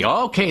see.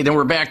 Okay, then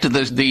we're back to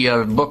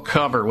the book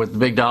cover with the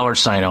big dollar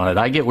sign on it.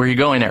 I get where you're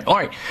going there. All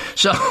right,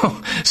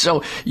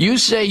 so you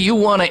say you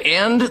want to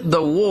end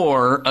the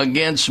war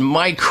against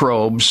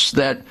microbes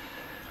that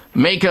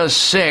make us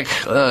sick,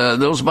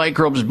 those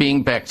microbes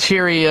being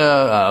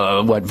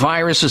bacteria,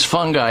 viruses,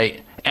 fungi.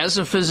 As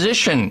a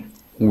physician,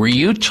 were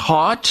you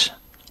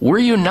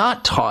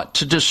not taught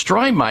to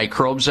destroy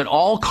microbes at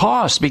all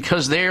costs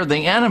because they're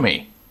the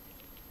enemy?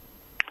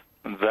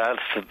 That's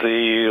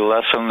the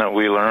lesson that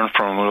we learned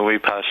from Louis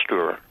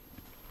Pasteur.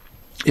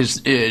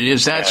 Is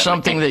that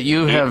something that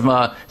you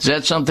have? Is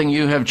that something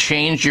you have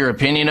changed your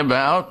opinion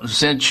about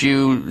since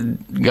you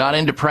got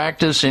into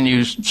practice and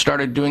you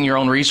started doing your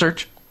own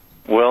research?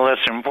 Well,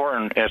 it's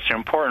important. It's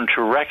important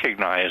to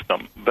recognize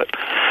them, but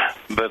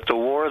the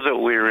war that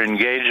we're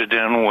engaged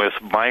in with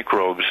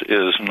microbes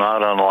is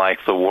not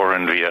unlike the war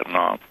in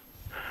Vietnam.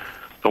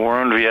 The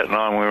war in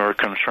Vietnam, we were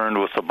concerned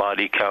with the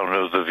body count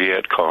of the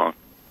Viet Cong.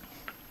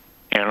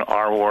 In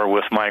our war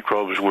with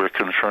microbes, we're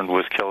concerned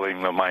with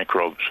killing the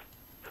microbes.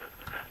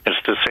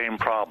 It's the same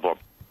problem.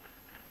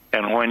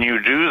 And when you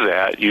do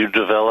that, you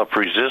develop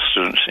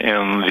resistance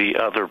in the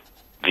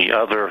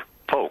other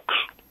folks.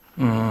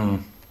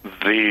 Mm.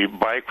 The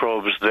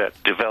microbes that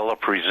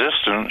develop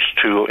resistance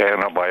to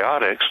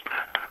antibiotics,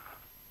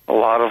 a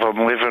lot of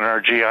them live in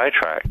our GI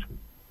tract.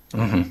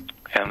 Mm-hmm.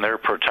 And they're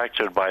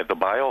protected by the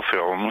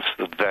biofilms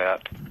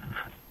that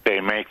they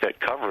make that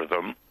cover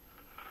them.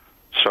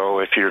 So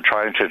if you're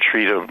trying to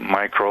treat a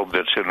microbe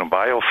that's in a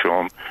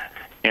biofilm,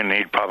 you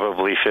need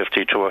probably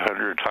 50 to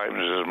 100 times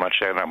as much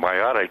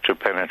antibiotic to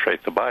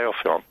penetrate the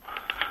biofilm.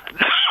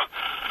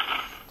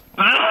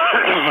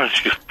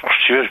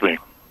 Excuse me.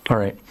 All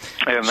right.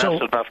 And that's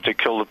enough to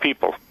kill the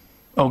people.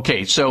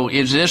 Okay, so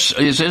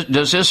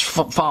does this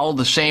follow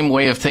the same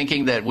way of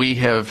thinking that we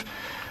have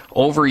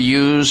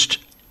overused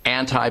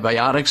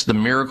antibiotics, the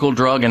miracle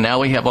drug, and now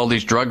we have all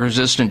these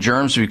drug-resistant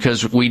germs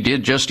because we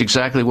did just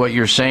exactly what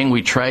you're saying.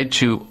 We tried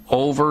to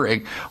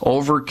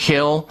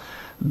overkill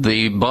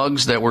the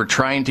bugs that were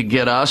trying to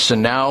get us,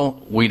 and now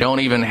we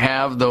don't even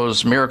have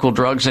those miracle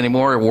drugs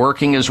anymore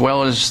working as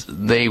well as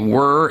they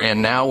were,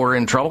 and now we're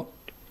in trouble?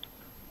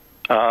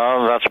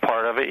 That's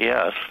part of it,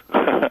 yes.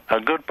 a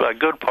good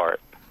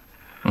part.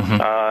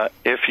 Mm-hmm.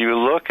 If you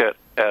look at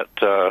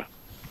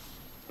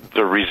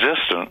the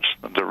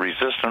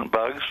resistant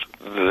bugs,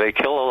 they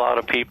kill a lot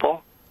of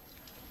people.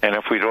 And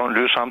if we don't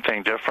do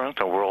something different,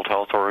 the World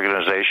Health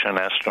Organization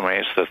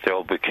estimates that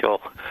they'll kill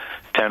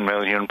 10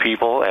 million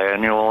people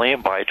annually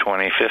by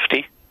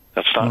 2050.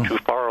 That's not too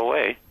far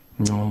away.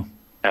 No.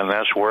 And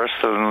that's worse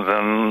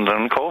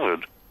than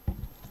COVID.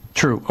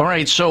 True. All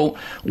right, so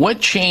what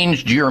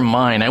changed your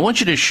mind? I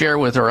want you to share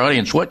with our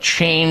audience what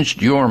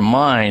changed your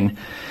mind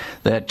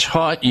that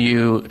taught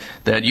you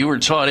that you were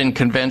taught in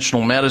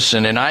conventional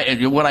medicine. And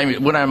what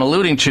I'm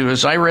alluding to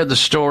is I read the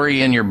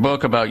story in your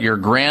book about your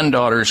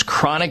granddaughter's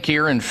chronic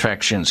ear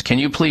infections. Can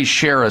you please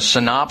share a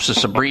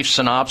brief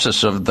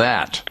synopsis of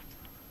that?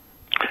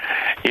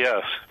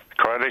 Yes.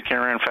 Chronic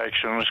ear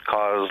infections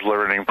cause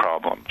learning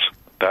problems.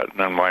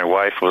 And my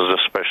wife was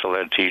a special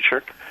ed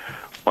teacher.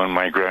 When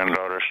my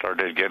granddaughter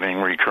started getting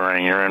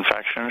recurring ear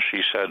infections,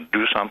 she said,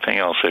 do something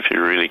else if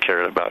you really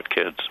cared about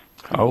kids.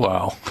 Oh,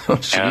 wow.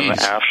 And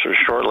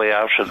shortly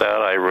after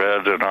that, I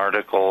read an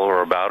article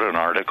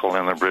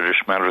in the British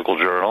Medical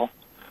Journal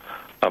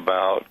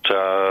about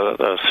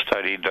a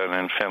study done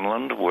in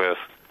Finland with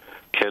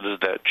kids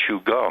that chew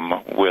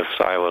gum with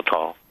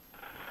xylitol.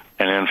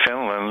 And in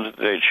Finland,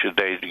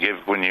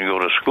 when you go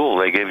to school,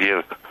 they give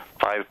you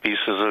 5 pieces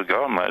of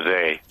gum a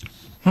day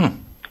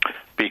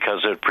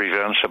because it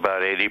prevents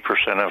about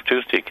 80% of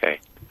tooth decay.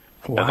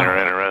 Wow. And they're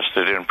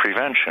interested in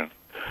prevention.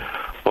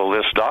 Well,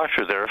 this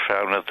doctor there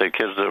found that the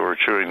kids that were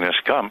chewing this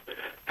gum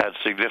had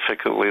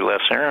significantly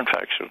less ear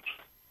infections.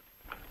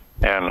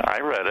 And I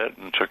read it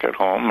and took it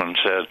home and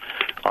said,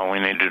 all we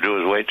need to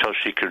do is wait till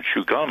she can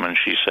chew gum. And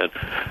she said,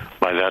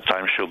 by that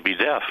time she'll be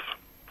deaf.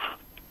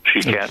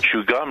 She can't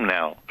chew gum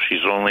now.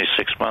 She's only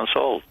 6 months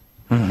old.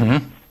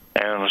 Mm-hmm.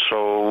 And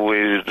so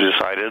we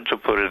decided to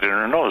put it in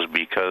her nose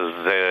because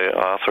the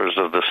authors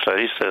of the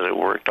study said it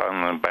worked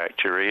on the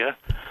bacteria.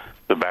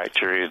 The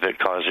bacteria that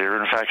cause ear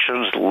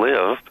infections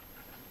live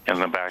in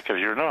the back of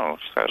your nose.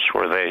 That's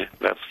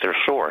their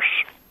source.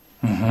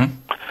 Mm-hmm.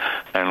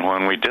 And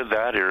when we did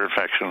that, ear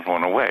infections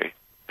went away.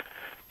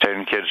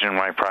 10 kids in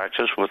my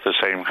practice with the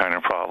same kind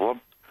of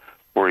problem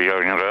were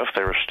young enough.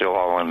 They were still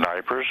all in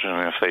diapers,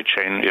 and if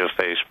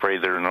they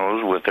sprayed their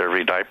nose with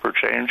every diaper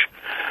change,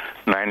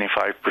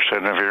 95%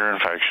 of ear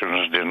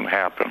infections didn't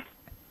happen.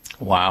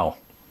 Wow.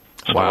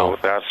 So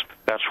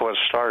that's what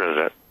started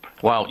it.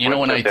 Wow. You know,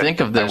 when I think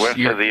of this... I went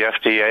to the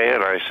FDA,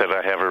 and I said,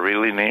 I have a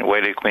really neat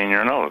way to clean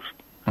your nose.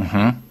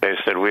 Mm-hmm. They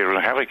said, we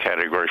don't have a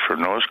category for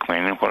nose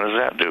cleaning. What does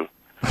that do?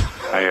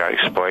 I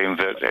explained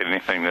that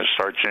anything that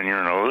starts in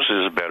your nose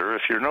is better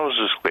if your nose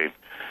is clean.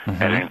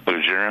 Mm-hmm. It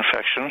includes ear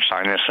infections,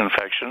 sinus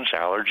infections,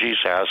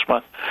 allergies,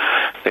 asthma.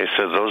 They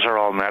said those are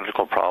all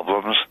medical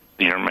problems.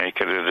 You're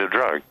making it a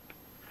drug.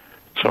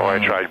 So I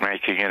tried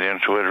making it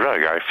into a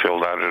drug. I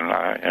filled out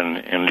an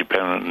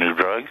independent new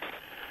drug,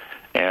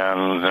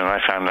 and then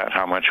I found out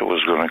how much it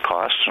was going to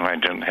cost, and I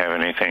didn't have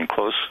anything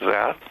close to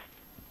that.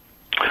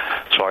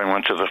 So I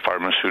went to the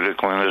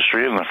pharmaceutical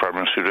industry, and the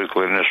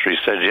pharmaceutical industry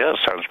said, yeah,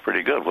 sounds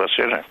pretty good. What's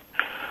in it?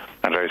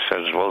 And I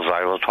said, well,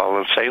 xylitol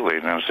and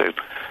saline. And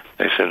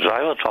they said,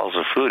 xylitol's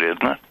a food,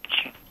 isn't it?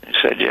 He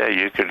said, yeah,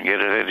 you can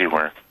get it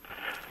anywhere.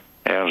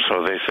 And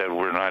so they said,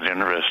 we're not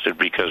interested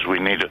because we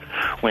need to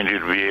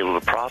be able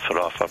to profit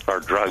off of our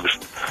drugs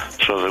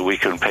so that we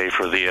can pay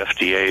for the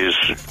FDA's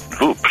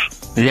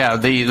hoops. Yeah,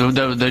 the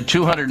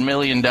 $200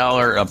 million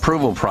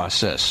approval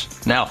process.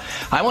 Now,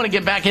 I want to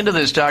get back into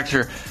this,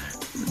 Dr.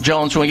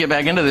 Jones, when we get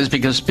back into this,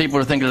 because people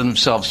are thinking to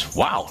themselves,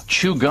 wow,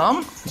 chew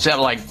gum? Is that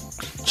like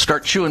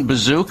start chewing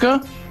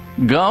bazooka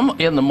gum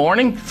in the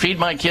morning? Feed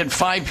my kid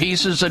 5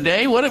 pieces a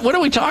day? What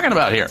are we talking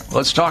about here?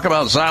 Let's talk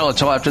about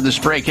xylitol after this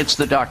break. It's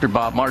the Dr.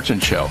 Bob Martin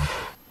Show.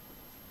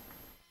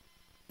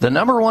 The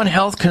number one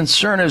health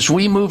concern as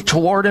we move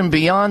toward and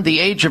beyond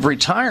the age of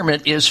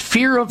retirement is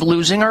fear of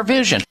losing our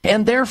vision,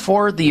 and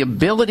therefore the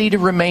ability to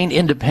remain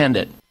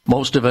independent.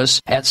 Most of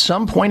us, at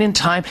some point in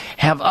time,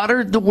 have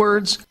uttered the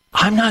words,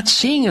 I'm not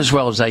seeing as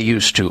well as I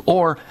used to,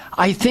 or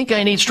I think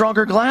I need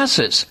stronger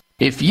glasses.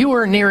 If you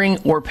are nearing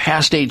or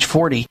past age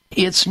 40,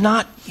 it's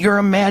not your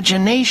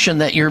imagination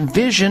that your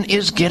vision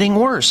is getting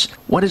worse.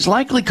 What is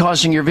likely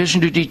causing your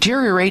vision to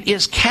deteriorate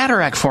is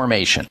cataract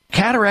formation.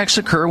 Cataracts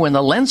occur when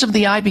the lens of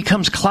the eye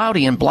becomes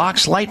cloudy and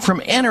blocks light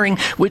from entering,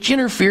 which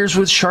interferes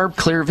with sharp,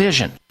 clear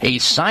vision. A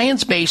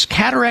science-based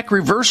cataract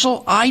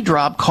reversal eye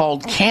drop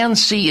called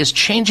CanC is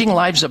changing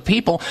lives of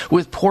people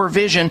with poor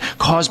vision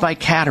caused by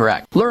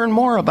cataract. Learn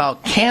more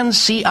about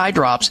CanC eye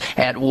drops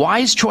at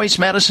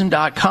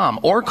wisechoicemedicine.com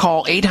or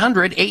call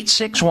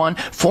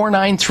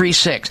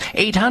 800-861-4936.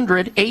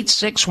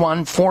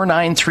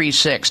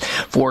 800-861-4936.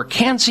 For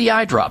CanC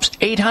eye drops,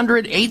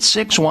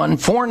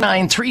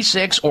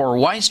 800-861-4936 or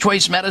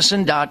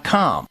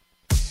wisechoicemedicine.com.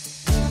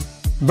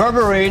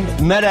 Berberine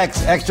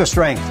MedX Extra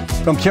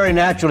Strength from Terry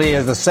Naturally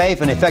is a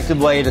safe and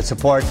effective way to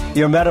support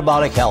your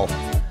metabolic health.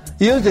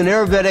 Used in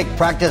Ayurvedic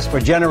practice for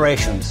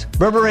generations,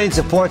 berberine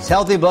supports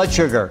healthy blood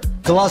sugar,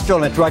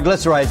 cholesterol, and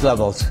triglycerides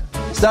levels.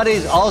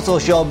 Studies also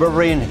show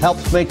berberine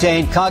helps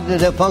maintain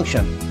cognitive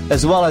function,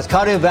 as well as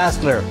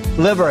cardiovascular,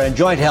 liver, and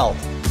joint health.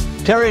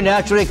 Terry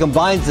Naturally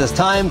combines this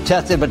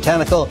time-tested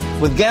botanical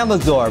with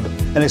Gamazorb,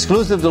 an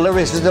exclusive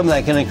delivery system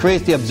that can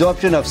increase the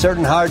absorption of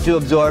certain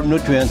hard-to-absorb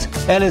nutrients,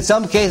 and in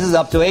some cases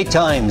up to 8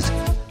 times.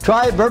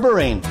 Try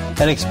berberine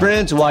and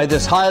experience why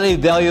this highly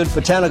valued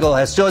botanical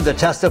has stood the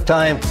test of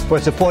time for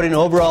supporting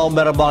overall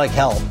metabolic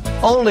health.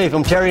 Only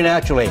from Terry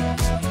Naturally.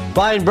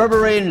 Find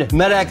Berberine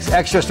MedX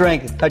Extra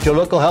Strength at your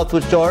local health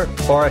food store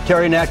or at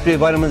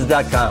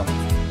terrynaturallyvitamins.com.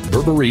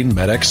 Berberine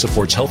MedX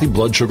supports healthy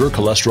blood sugar,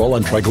 cholesterol,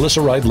 and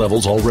triglyceride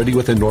levels already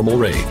within normal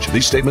range.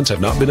 These statements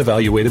have not been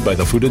evaluated by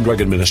the Food and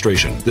Drug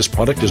Administration. This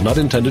product is not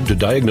intended to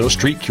diagnose,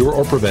 treat, cure,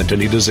 or prevent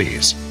any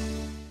disease.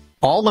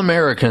 All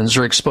Americans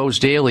are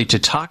exposed daily to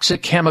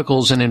toxic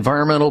chemicals and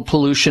environmental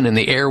pollution in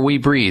the air we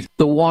breathe,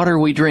 the water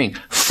we drink,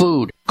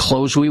 food,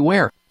 clothes we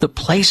wear, the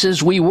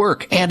places we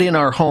work, and in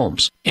our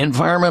homes.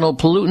 Environmental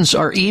pollutants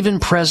are even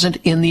present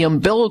in the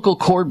umbilical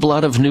cord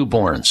blood of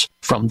newborns.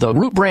 From the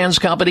Root Brands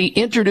Company,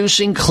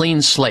 introducing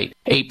Clean Slate,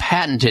 a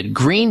patented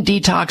green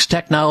detox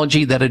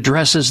technology that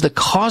addresses the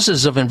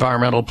causes of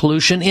environmental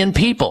pollution in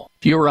people.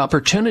 Your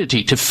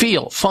opportunity to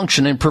feel,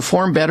 function, and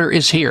perform better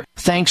is here,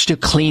 thanks to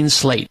Clean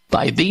Slate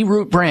by The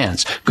Root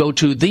Brands. Go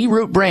to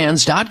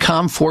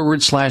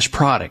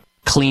therootbrands.com/product.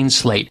 Clean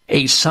Slate,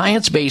 a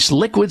science-based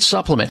liquid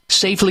supplement,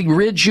 safely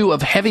rids you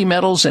of heavy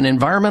metals and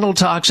environmental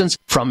toxins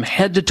from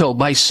head to toe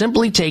by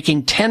simply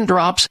taking 10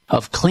 drops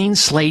of Clean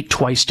Slate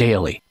twice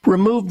daily.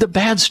 Remove the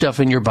bad stuff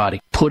in your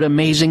body, put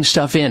amazing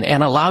stuff in,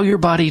 and allow your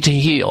body to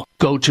heal.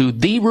 Go to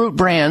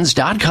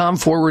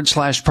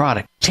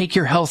therootbrands.com/product. Take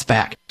your health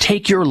back.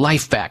 Take your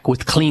life back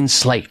with Clean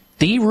Slate.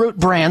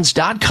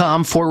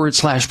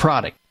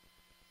 therootbrands.com/product.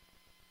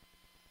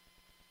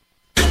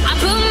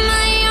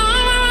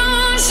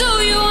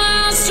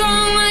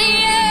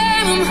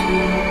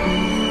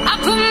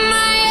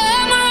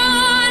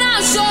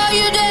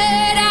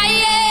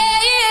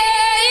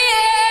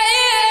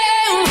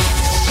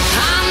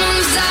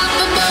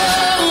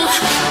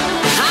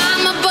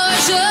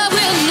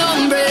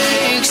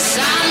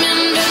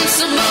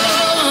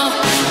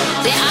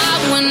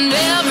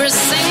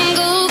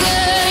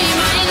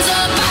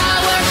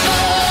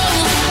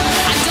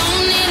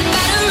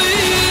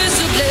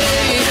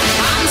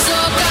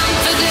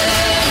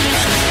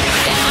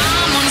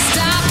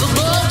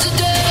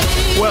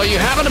 Well, you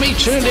happen to be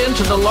tuned in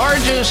to the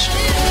largest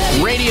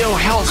radio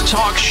health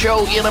talk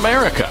show in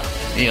America.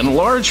 In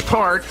large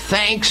part,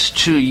 thanks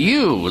to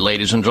you,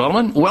 ladies and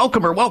gentlemen.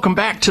 Welcome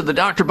back to the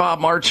Dr. Bob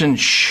Martin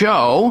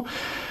Show.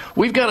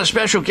 We've got a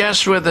special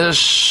guest with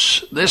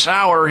us this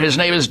hour. His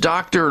name is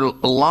Dr.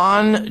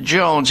 Lon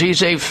Jones.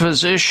 He's a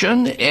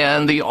physician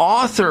and the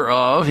author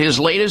of his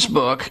latest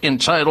book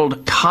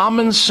entitled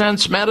Common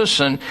Sense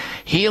Medicine,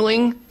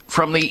 Healing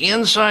from the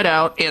Inside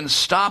Out and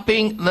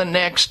Stopping the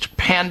Next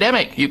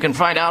Pandemic. You can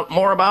find out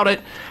more about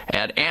it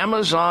at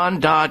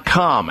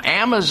Amazon.com.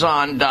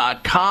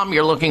 Amazon.com.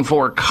 You're looking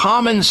for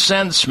Common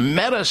Sense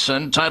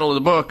Medicine, title of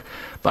the book,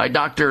 by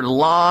Dr.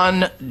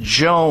 Lon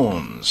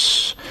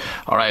Jones.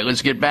 All right,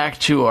 let's get back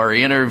to our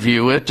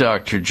interview with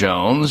Dr.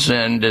 Jones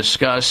and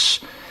discuss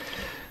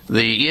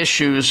the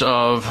issues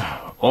of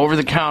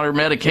over-the-counter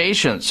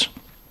medications.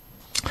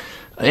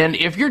 And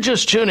if you're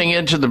just tuning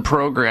into the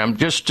program,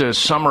 just to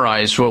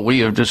summarize what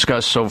we have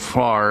discussed so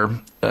far,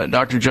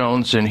 Dr.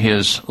 Jones, in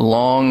his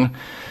long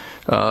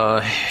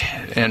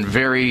and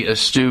very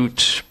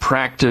astute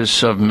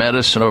practice of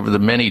medicine over the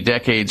many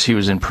decades he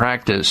was in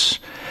practice,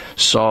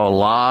 saw a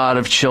lot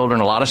of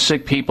children, a lot of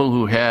sick people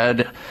who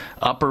had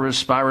upper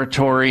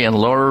respiratory and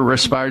lower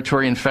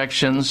respiratory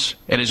infections.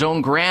 And his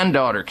own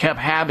granddaughter kept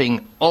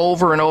having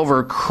over and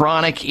over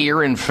chronic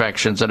ear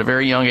infections at a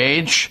very young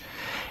age.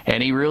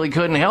 And he really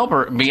couldn't help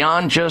her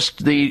beyond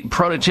just the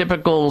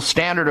prototypical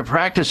standard of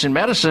practice in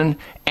medicine,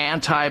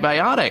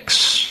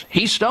 antibiotics.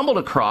 He stumbled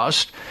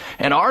across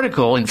an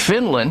article in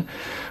Finland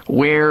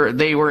where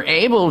they were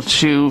able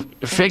to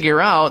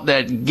figure out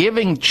that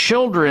giving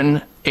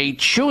children a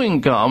chewing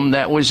gum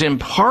that was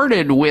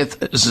imparted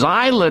with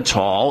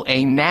xylitol,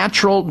 a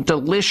natural,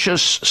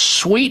 delicious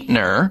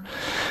sweetener,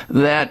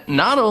 that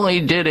not only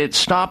did it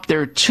stop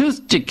their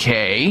tooth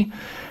decay,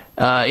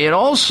 it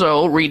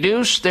also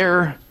reduced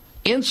their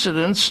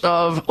incidence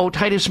of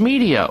otitis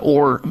media,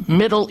 or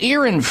middle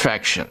ear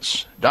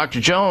infections. Dr.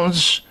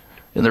 Jones,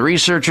 and the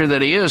researcher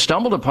that he is,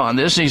 stumbled upon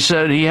this. He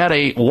said he had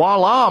a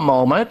voila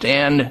moment,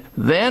 and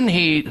then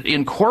he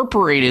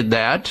incorporated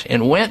that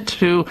and went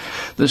to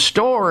the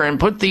store and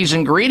put these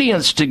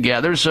ingredients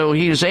together, so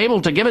he was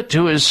able to give it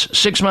to his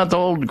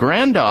 6-month-old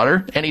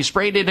granddaughter, and he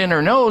sprayed it in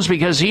her nose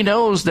because he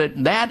knows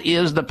that that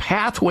is the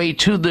pathway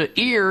to the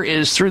ear,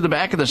 is through the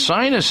back of the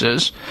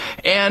sinuses,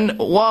 and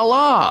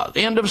voila,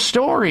 end of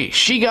story.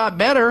 She got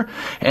better,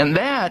 and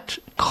that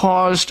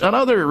caused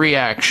another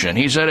reaction.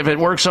 He said, if it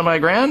works on my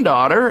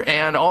granddaughter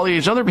and all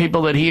these other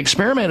people that he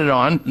experimented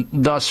on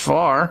thus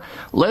far,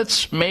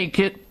 let's make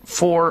it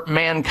for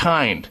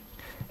mankind.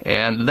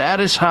 And that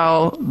is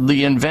how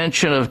the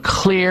invention of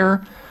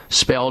Xlear,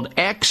 spelled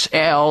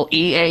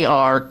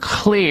Xlear,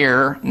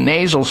 Xlear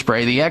nasal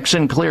spray. The X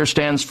in Xlear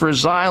stands for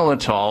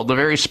xylitol, the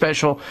very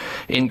special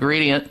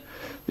ingredient,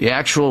 the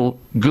actual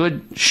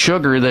good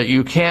sugar that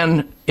you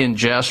can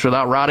ingest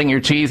without rotting your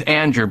teeth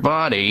and your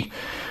body.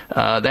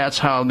 That's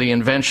how the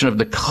invention of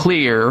the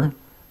Xlear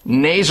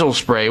nasal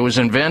spray was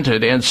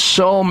invented, and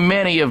so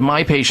many of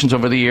my patients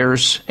over the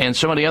years and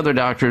so many other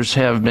doctors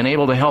have been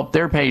able to help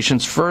their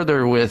patients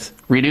further with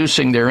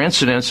reducing their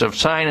incidence of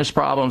sinus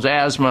problems,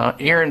 asthma,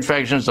 ear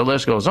infections, the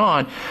list goes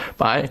on,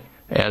 by,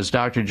 as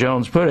Dr.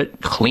 Jones put it,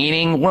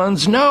 cleaning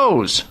one's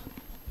nose.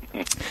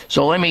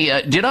 So let me,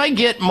 did I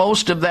get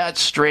most of that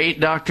straight,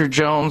 Dr.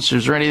 Jones?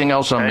 Is there anything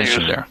else I'm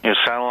missing there? You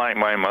sound like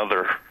my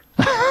mother.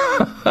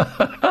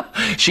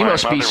 She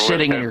must be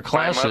sitting in your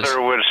classes. My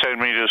mother would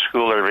send me to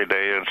school every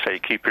day and say,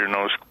 keep your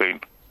nose clean.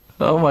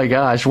 Oh, my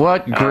gosh.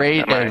 What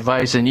great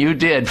advice. And you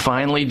did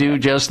finally do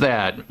just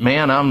that.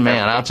 Man,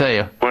 I'll tell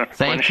you.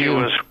 Thank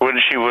you.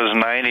 When she was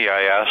 90,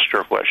 I asked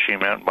her what she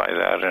meant by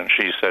that, and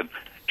she said,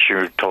 she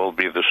told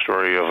me the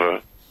story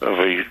of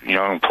a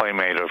young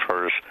playmate of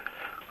hers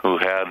who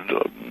had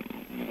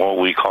what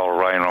we call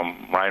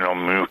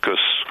rhinomucus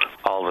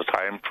all the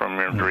time from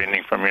your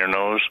draining from your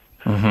nose.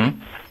 Mm-hmm.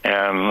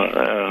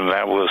 And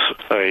that was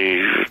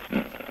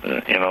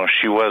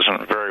she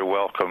wasn't very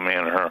welcome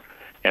in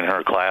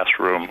her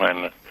classroom,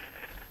 and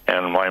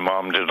And my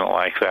mom didn't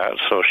like that,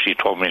 so she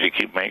told me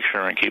to make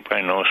sure and keep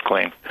my nose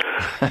clean.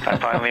 I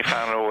finally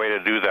found a way to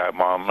do that,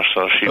 Mom,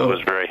 so she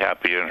was very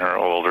happy in her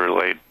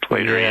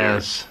later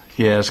years.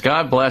 Yes,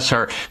 God bless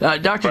her.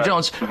 Dr.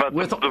 Jones, but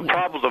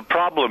the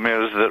problem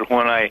is that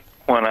when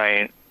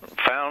I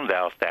found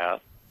out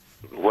that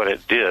what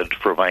it did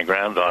for my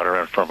granddaughter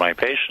and for my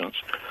patients,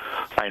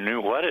 I knew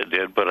what it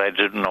did, but I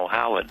didn't know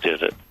how it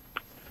did it.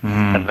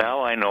 And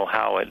now I know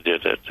how it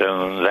did it,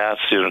 and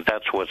that's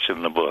what's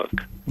in the book.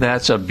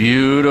 That's a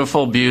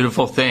beautiful,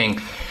 beautiful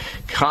thing.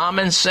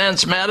 Common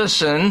Sense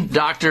Medicine,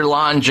 Dr.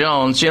 Lon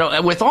Jones. You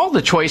know, with all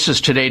the choices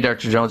today,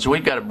 Dr. Jones,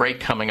 we've got a break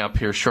coming up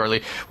here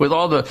shortly. With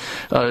all the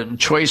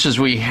choices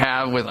we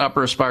have with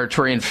upper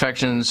respiratory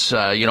infections,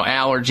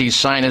 allergies,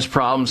 sinus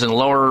problems, and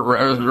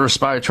lower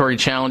respiratory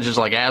challenges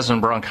like asthma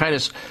and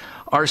bronchitis,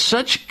 are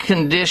such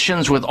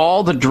conditions with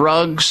all the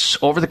drugs,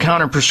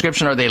 over-the-counter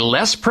prescription, are they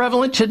less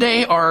prevalent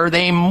today, or are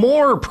they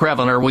more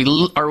prevalent?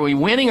 Are we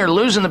winning or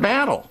losing the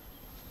battle?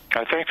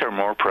 I think they're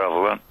more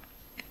prevalent.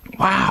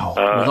 Wow,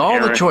 with all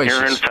the choices.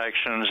 Ear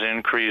infections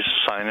increase,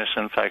 sinus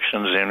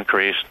infections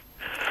increase.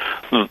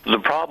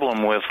 The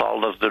problem with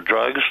all of the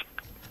drugs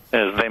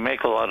is they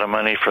make a lot of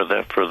money for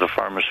the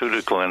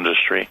pharmaceutical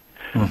industry,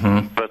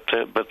 but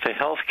the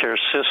healthcare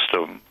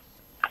system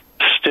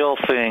still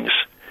thinks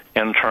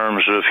in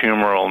terms of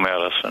humoral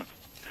medicine.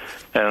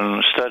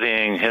 And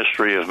studying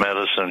history of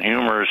medicine,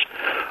 humors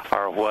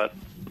are what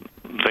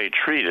they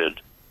treated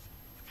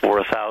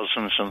for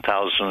thousands and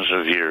thousands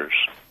of years.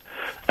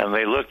 And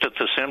they looked at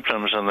the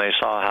symptoms and they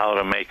saw how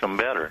to make them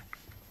better.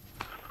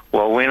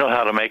 Well, we know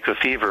how to make a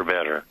fever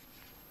better.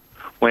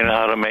 We know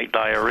how to make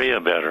diarrhea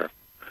better.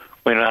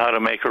 We know how to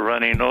make a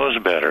runny nose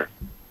better.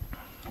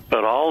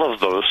 But all of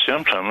those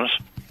symptoms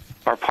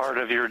are part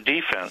of your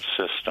defense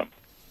system.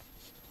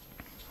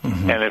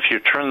 And if you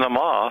turn them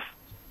off,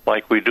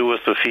 like we do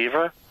with the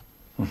fever,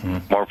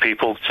 more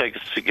people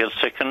get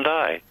sick and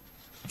die.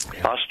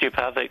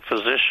 Osteopathic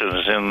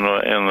physicians in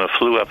the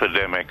flu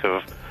epidemic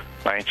of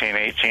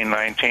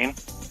 1918-19,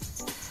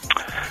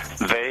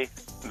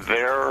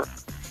 their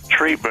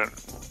treatment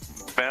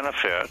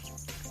benefit,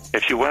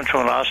 if you went to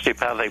an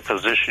osteopathic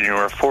physician, you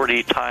were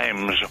 40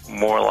 times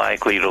more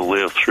likely to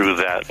live through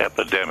that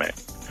epidemic.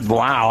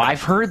 Wow,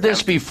 I've heard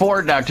this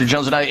before, Dr.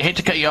 Jones, and I hate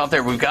to cut you off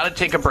there. We've got to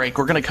take a break.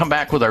 We're going to come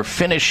back with our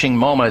finishing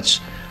moments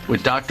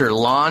with Dr.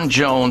 Lon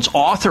Jones,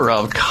 author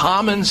of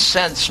Common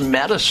Sense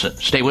Medicine.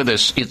 Stay with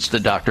us. It's the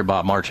Dr.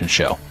 Bob Martin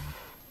Show.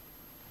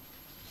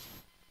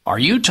 Are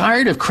you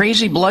tired of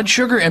crazy blood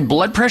sugar and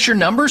blood pressure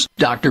numbers?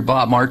 Dr.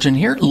 Bob Martin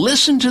here.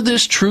 Listen to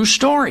this true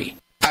story.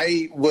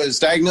 I was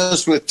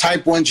diagnosed with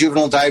type 1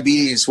 juvenile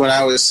diabetes when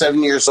I was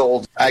 7 years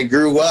old. I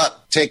grew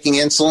up taking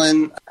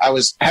insulin. I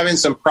was having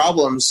some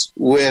problems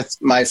with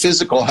my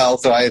physical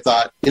health, so I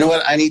thought, you know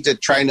what, I need to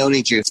try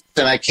Noni Juice.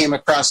 And I came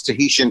across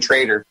Tahitian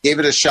Trader, gave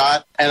it a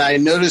shot, and I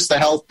noticed the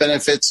health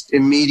benefits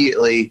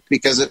immediately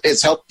because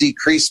it's helped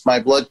decrease my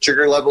blood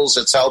sugar levels.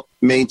 It's helped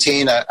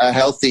maintain a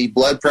healthy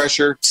blood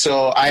pressure.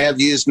 So I have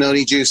used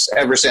Noni Juice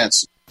ever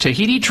since.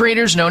 Tahiti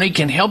Trader's Noni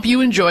can help you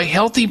enjoy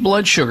healthy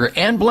blood sugar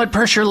and blood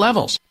pressure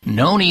levels.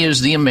 Noni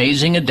is the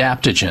amazing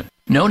adaptogen.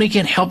 Noni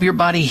can help your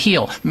body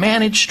heal,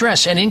 manage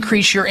stress, and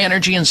increase your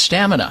energy and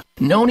stamina.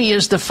 Noni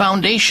is the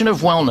foundation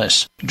of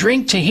wellness.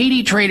 Drink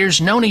Tahiti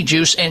Trader's Noni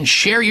Juice and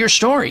share your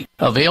story.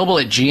 Available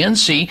at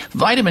GNC,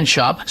 Vitamin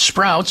Shop,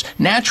 Sprouts,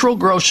 Natural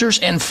Grocers,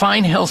 and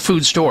fine health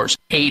food stores.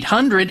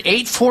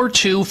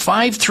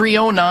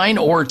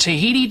 800-842-5309 or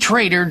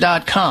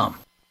TahitiTrader.com.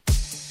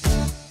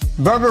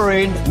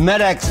 Berberine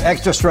Med-X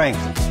Extra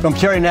Strength from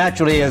Terry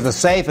Naturally is a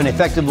safe and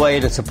effective way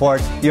to support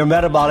your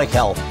metabolic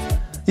health.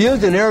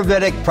 Used in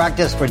Ayurvedic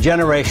practice for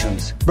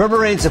generations,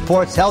 berberine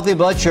supports healthy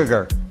blood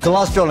sugar,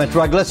 cholesterol, and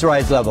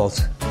triglycerides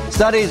levels.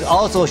 Studies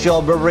also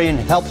show berberine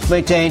helps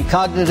maintain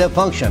cognitive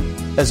function,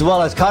 as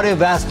well as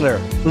cardiovascular,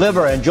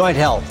 liver, and joint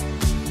health.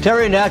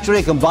 Terry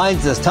Naturally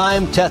combines this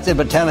time-tested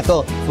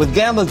botanical with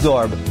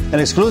Gamazorb, an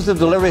exclusive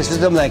delivery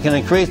system that can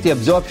increase the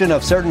absorption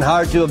of certain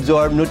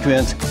hard-to-absorb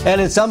nutrients,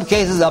 and in some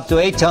cases up to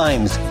 8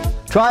 times.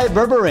 Try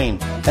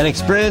berberine and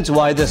experience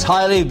why this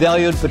highly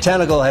valued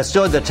botanical has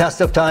stood the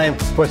test of time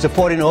for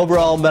supporting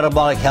overall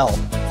metabolic health.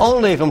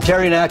 Only from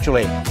Terry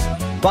Naturally.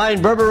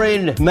 Find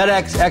Berberine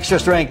Med-X Extra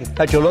Strength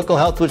at your local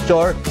health food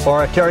store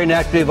or at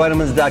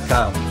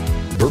terrynaturallyvitamins.com.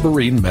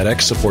 Berberine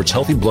Med-X supports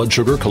healthy blood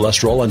sugar,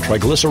 cholesterol, and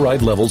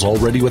triglyceride levels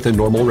already within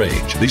normal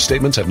range. These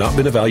statements have not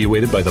been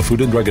evaluated by the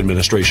Food and Drug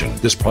Administration.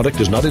 This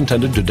product is not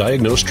intended to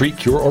diagnose, treat,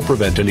 cure, or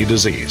prevent any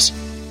disease.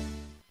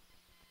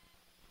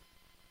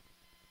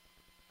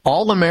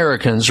 All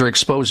Americans are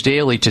exposed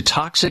daily to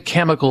toxic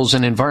chemicals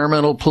and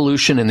environmental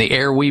pollution in the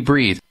air we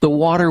breathe, the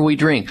water we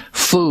drink,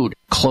 food,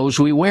 clothes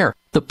we wear,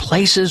 the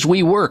places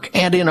we work,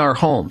 and in our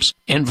homes.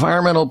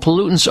 Environmental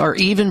pollutants are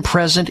even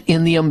present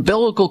in the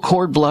umbilical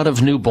cord blood of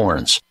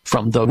newborns.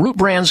 From the Root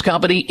Brands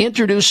Company,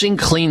 introducing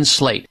Clean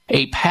Slate,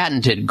 a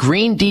patented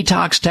green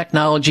detox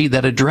technology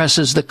that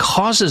addresses the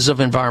causes of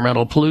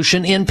environmental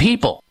pollution in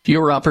people.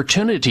 Your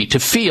opportunity to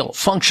feel,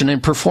 function,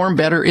 and perform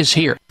better is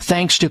here,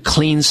 thanks to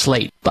Clean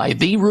Slate by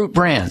The Root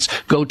Brands.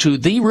 Go to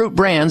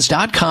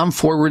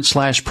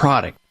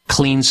therootbrands.com/product.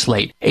 Clean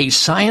Slate, a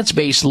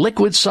science-based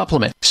liquid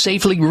supplement,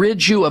 safely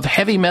rids you of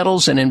heavy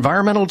metals and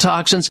environmental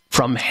toxins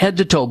from head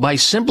to toe by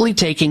simply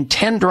taking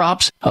 10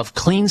 drops of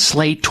Clean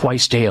Slate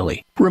twice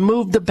daily.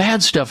 Remove the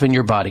bad stuff in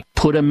your body,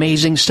 put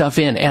amazing stuff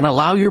in, and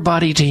allow your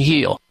body to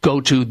heal.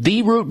 Go to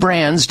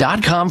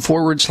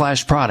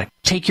therootbrands.com/product.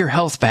 Take your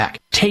health back.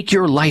 Take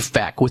your life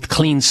back with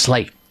Clean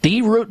Slate.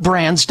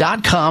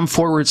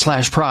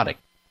 therootbrands.com/product.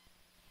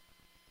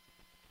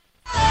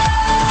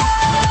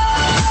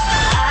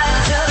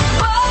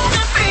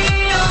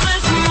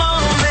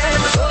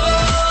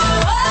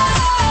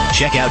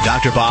 Check out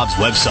Dr. Bob's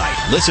website.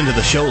 Listen to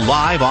the show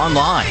live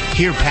online.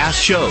 Hear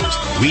past shows.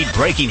 Read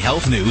breaking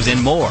health news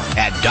and more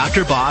at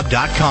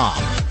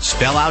drbob.com.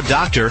 Spell out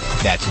doctor.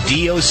 That's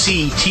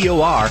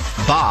DOCTOR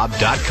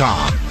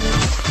Bob.com.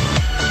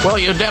 Well,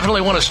 you definitely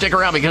want to stick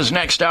around because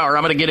next hour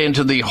I'm going to get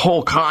into the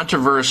whole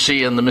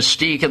controversy and the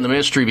mystique and the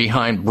mystery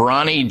behind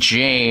Bronny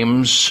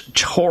James,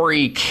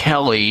 Tori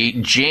Kelly,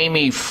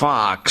 Jamie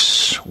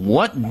Foxx.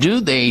 What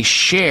do they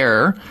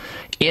share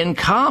in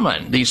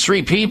common? These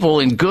three people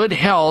in good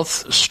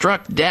health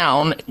struck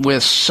down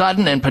with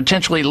sudden and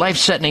potentially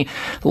life-threatening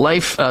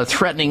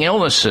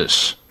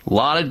illnesses. A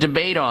lot of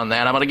debate on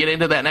that. I'm going to get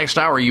into that next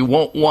hour. You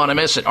won't want to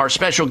miss it. Our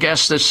special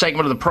guest this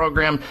segment of the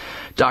program,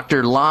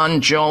 Dr.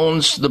 Lon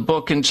Jones, the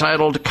book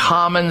entitled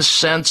Common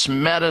Sense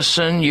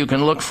Medicine. You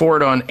can look for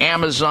it on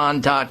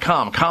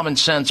Amazon.com. Common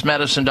Sense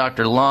Medicine,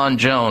 Dr. Lon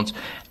Jones.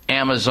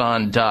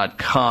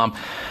 Amazon.com.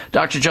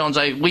 Dr. Jones,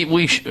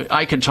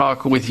 I could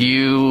talk with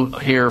you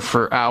here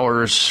for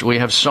hours. We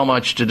have so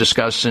much to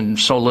discuss in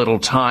so little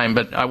time,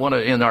 but I want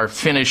to, in our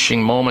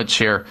finishing moments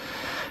here,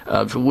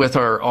 with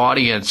our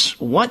audience,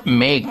 what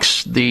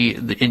makes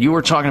and you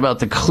were talking about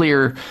the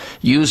Clear,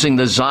 using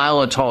the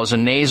xylitol as a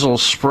nasal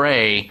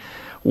spray,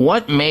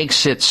 what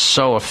makes it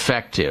so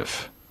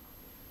effective?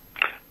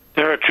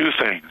 There are two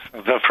things.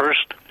 The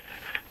first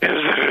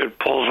is that it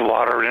pulls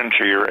water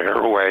into your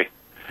airway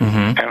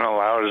and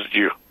allows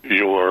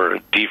your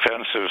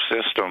defensive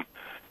system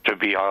to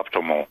be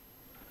optimal.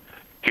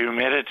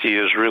 Humidity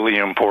is really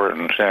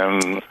important,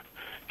 and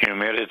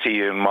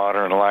humidity in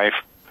modern life,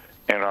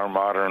 in our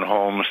modern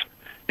homes,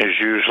 is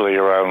usually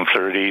around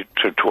 30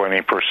 to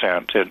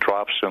 20%. It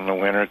drops in the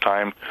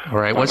wintertime. All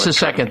right. What's the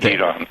second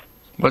thing?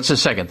 What's the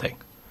second thing?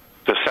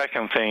 The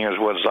second thing is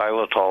what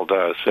xylitol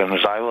does, and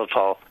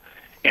xylitol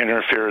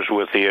interferes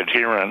with the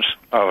adherence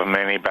of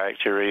many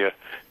bacteria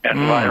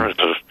and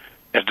viruses.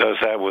 It does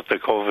that with the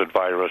COVID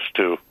virus,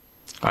 too.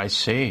 I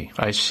see.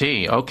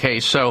 Okay,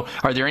 so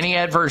are there any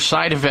adverse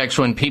side effects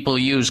when people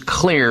use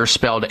Clear,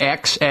 spelled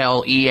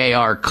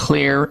Xlear,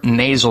 Clear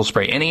nasal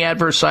spray? Any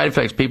adverse side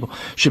effects people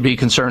should be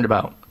concerned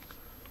about?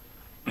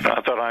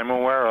 Not that I'm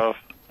aware of,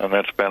 and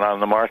it's been on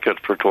the market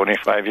for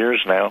 25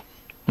 years now.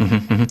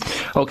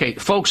 Okay,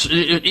 folks,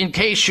 in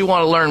case you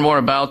want to learn more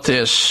about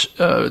this,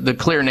 the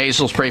Clear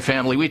nasal spray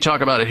family, we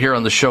talk about it here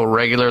on the show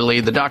regularly.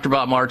 The Dr.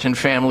 Bob Martin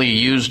family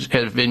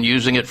has been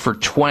using it for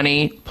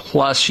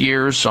 20-plus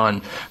years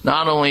on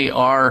not only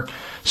our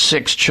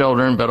 6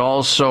 children, but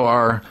also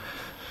our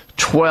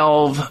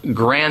 12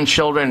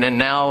 grandchildren, and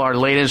now our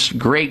latest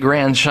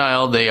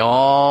great-grandchild. They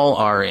all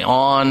are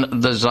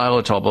on the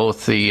xylitol,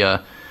 both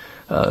the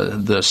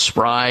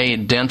Spry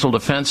Dental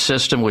Defense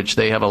System, which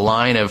they have a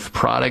line of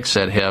products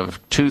that have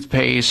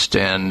toothpaste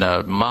and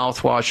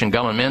mouthwash and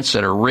gum and mints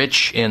that are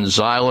rich in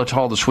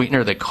xylitol, the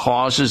sweetener that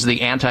causes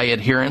the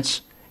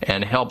anti-adherence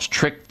and helps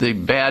trick the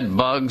bad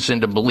bugs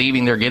into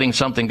believing they're getting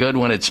something good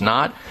when it's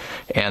not,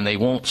 and they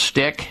won't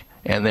stick.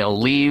 And they'll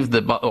leave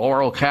the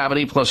oral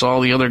cavity plus all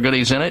the other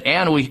goodies in it.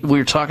 And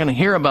we're talking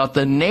here about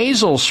the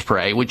nasal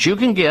spray, which you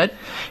can get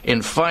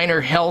in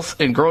finer health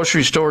and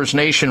grocery stores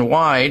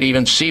nationwide,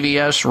 even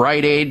CVS,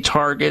 Rite Aid,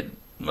 Target,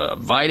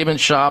 Vitamin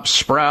Shoppe,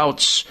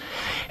 Sprouts.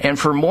 And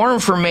for more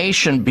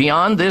information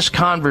beyond this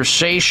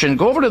conversation,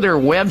 go over to their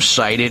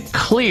website at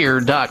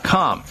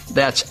Clear.com.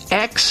 That's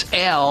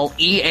Xlear.com,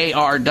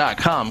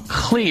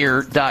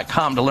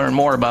 Clear.com, to learn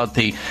more about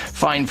the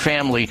fine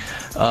family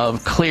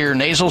of Clear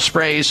nasal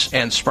sprays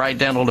and Spry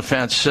Dental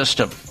Defense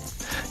System.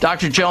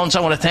 Dr. Jones,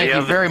 I want to thank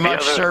you very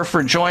much, sir,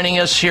 for joining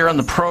us here on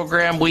the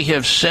program. We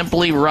have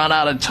simply run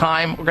out of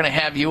time. We're going to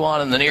have you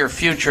on in the near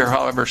future,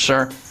 however,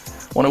 sir.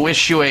 I want to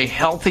wish you a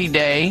healthy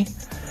day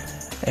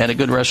and a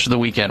good rest of the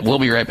weekend. We'll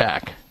be right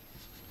back.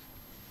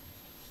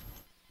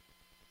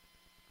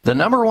 The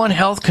number one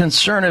health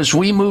concern as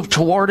we move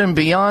toward and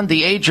beyond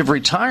the age of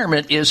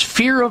retirement is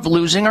fear of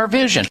losing our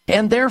vision,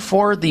 and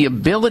therefore the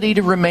ability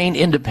to remain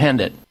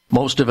independent.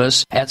 Most of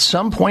us, at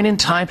some point in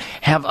time,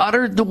 have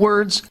uttered the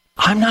words,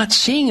 "I'm not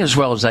seeing as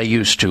well as I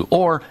used to,"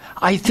 or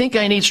 "I think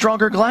I need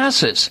stronger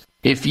glasses."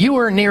 If you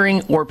are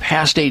nearing or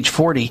past age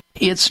 40,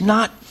 it's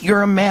not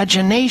your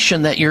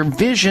imagination that your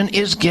vision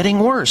is getting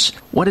worse.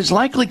 What is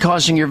likely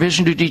causing your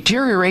vision to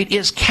deteriorate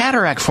is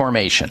cataract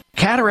formation.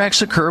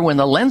 Cataracts occur when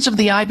the lens of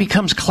the eye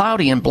becomes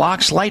cloudy and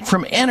blocks light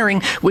from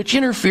entering, which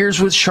interferes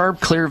with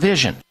sharp, clear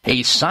vision.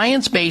 A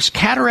science-based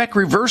cataract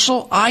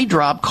reversal eye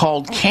drop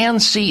called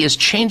Can-C is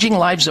changing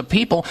lives of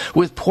people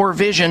with poor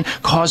vision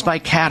caused by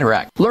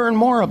cataract. Learn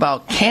more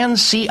about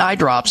Can-C eye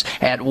drops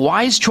at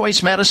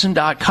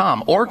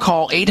wisechoicemedicine.com or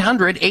call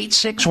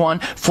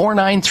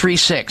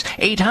 800-861-4936.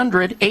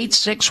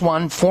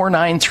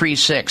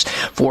 800-861-4936.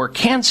 For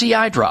Can-C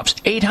eye drops,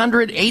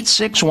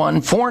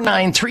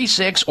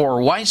 800-861-4936 or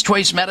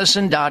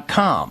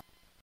wisechoicemedicine.com.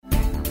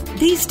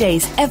 These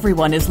days,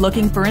 everyone is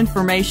looking for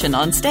information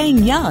on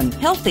staying young,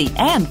 healthy,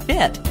 and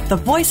fit. The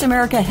Voice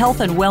America Health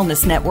and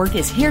Wellness Network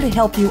is here to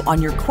help you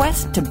on your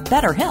quest to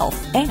better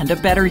health and a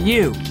better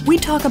you. We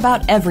talk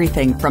about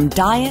everything from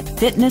diet,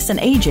 fitness,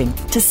 and aging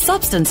to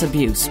substance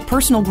abuse,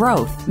 personal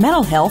growth,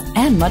 mental health,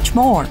 and much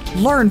more.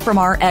 Learn from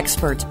our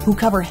experts who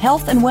cover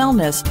health and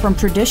wellness from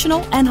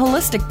traditional and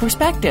holistic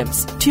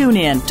perspectives. Tune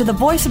in to the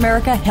Voice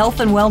America Health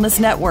and Wellness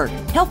Network.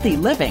 Healthy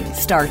living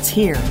starts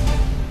here.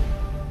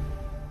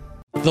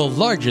 The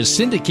largest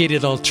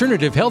syndicated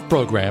alternative health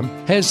program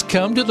has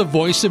come to the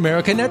Voice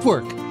America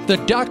Network. The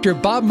Dr.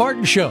 Bob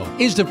Martin Show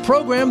is the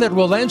program that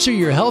will answer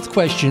your health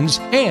questions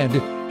and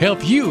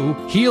help you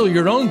heal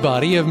your own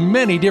body of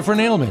many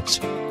different ailments.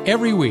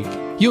 Every week,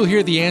 you'll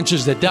hear the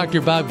answers that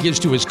Dr. Bob gives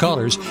to his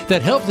callers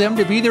that help them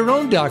to be their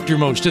own doctor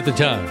most of the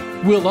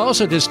time. We'll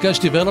also discuss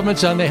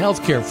developments on the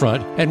healthcare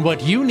front and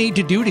what you need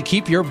to do to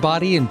keep your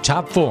body in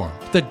top form.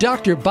 The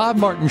Dr. Bob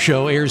Martin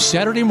Show airs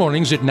Saturday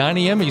mornings at 9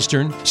 a.m.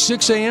 Eastern,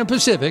 6 a.m.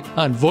 Pacific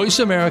on Voice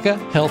America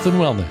Health and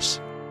Wellness.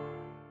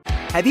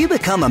 Have you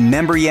become a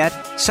member yet?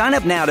 Sign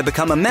up now to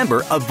become a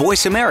member of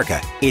Voice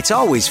America. It's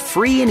always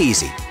free and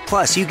easy.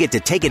 Plus, you get to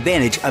take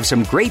advantage of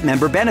some great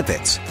member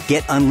benefits.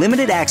 Get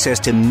unlimited access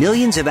to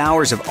millions of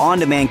hours of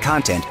on-demand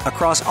content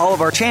across all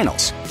of our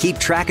channels. Keep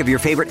track of your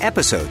favorite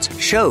episodes,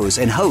 shows,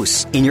 and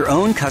hosts in your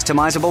own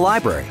customizable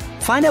library.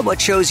 Find out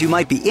what shows you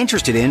might be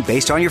interested in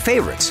based on your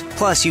favorites.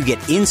 Plus, you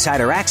get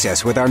insider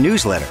access with our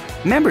newsletter.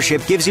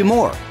 Membership gives you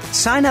more.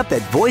 Sign up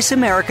at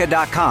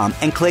voiceamerica.com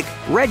and click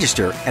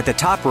register at the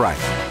top right.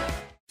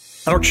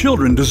 Our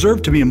children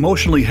deserve to be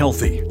emotionally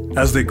healthy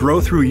as they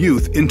grow through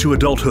youth into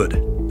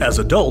adulthood. As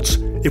adults,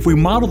 if we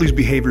model these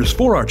behaviors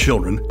for our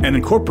children and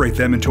incorporate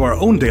them into our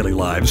own daily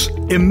lives,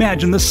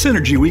 imagine the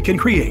synergy we can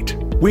create.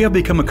 We have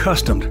become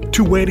accustomed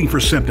to waiting for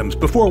symptoms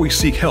before we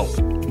seek help,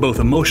 both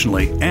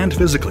emotionally and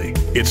physically.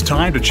 It's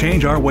time to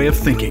change our way of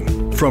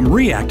thinking, from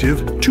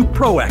reactive to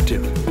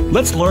proactive.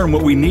 Let's learn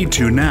what we need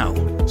to now,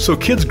 so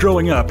kids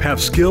growing up have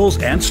skills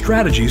and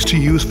strategies to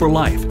use for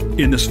life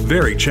in this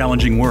very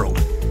challenging world.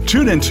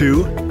 Tune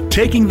into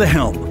Taking the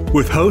Helm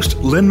with host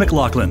Lynn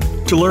McLaughlin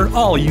to learn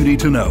all you need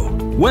to know.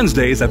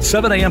 Wednesdays at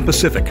 7 a.m.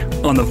 Pacific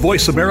on the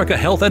Voice America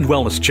Health and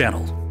Wellness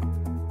Channel.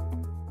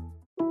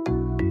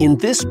 In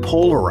this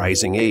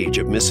polarizing age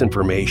of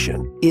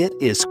misinformation, it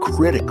is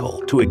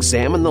critical to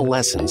examine the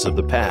lessons of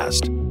the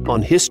past.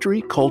 On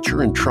history,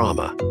 culture, and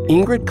trauma,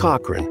 Ingrid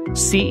Cochran,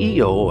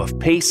 CEO of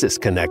PACES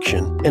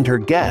Connection, and her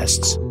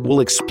guests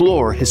will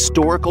explore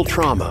historical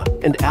trauma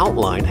and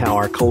outline how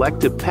our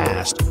collective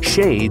past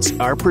shades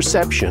our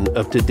perception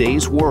of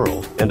today's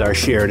world and our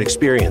shared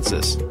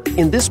experiences.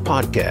 In this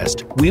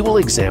podcast, we will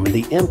examine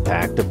the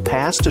impact of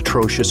past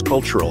atrocious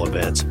cultural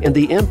events and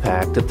the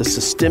impact of the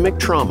systemic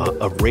trauma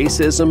of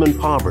racism and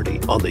poverty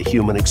on the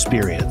human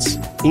experience.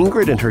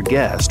 Ingrid and her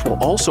guest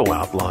will also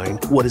outline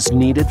what is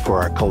needed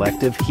for our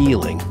collective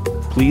healing.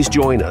 Please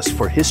join us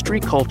for History,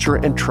 Culture,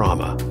 and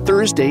Trauma,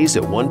 Thursdays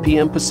at 1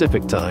 p.m.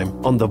 Pacific Time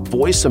on the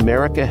Voice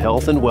America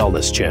Health and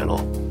Wellness Channel.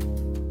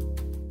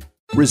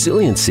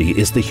 Resiliency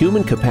is the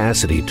human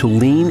capacity to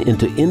lean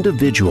into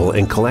individual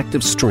and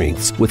collective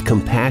strengths with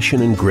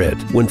compassion and grit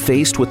when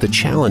faced with the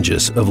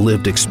challenges of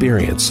lived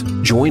experience.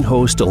 Join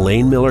host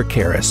Elaine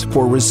Miller-Karras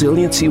for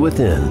Resiliency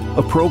Within,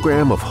 a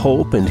program of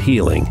hope and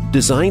healing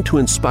designed to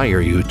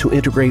inspire you to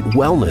integrate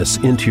wellness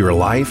into your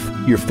life,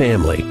 your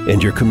family,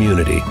 and your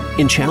community.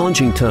 In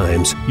challenging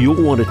times,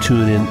 you'll want to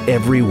tune in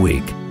every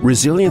week.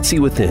 Resiliency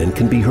Within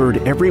can be heard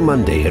every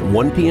Monday at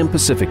 1 p.m.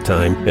 Pacific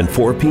Time and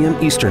 4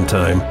 p.m. Eastern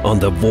Time on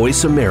the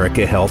Voice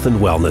America Health and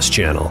Wellness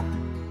Channel.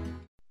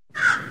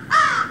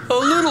 A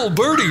little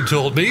birdie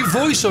told me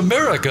Voice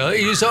America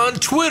is on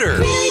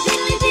Twitter.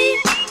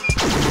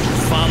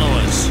 Follow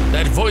us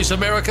at Voice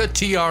America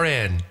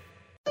TRN.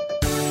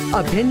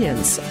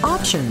 Opinions,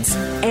 options,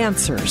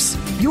 answers.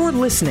 You're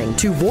listening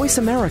to Voice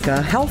America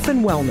Health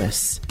and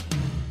Wellness.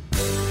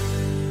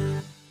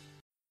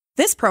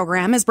 This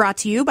program is brought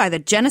to you by the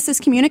Genesis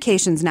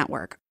Communications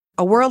Network,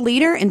 a world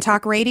leader in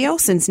talk radio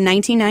since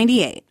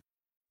 1998.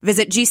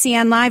 Visit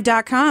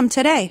GCNlive.com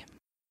today.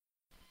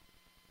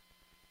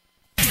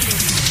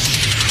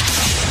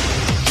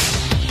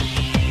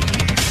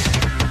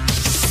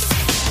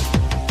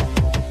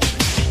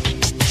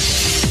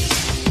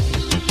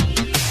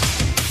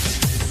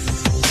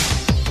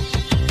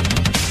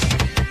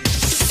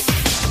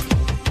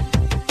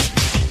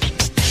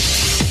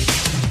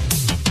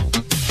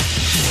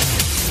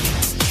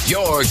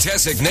 your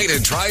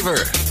designated driver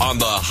on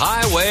the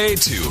highway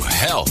to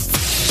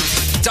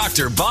health.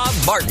 Dr. Bob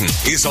Martin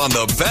is on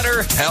the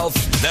Better Health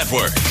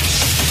Network.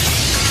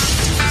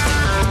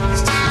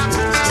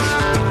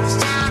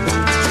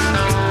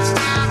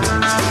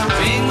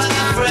 Being my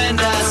friend,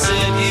 I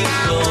said you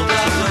called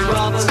Dr.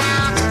 Robert.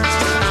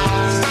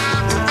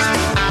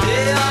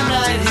 Day or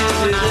night, he'll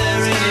be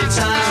there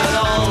anytime at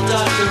all.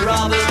 Dr.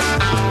 Robert,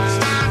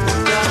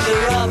 Dr.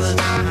 Robert.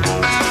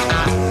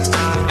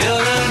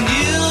 You're a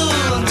new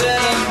and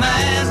better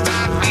man.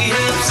 He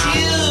helps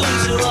you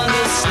to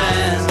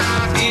understand.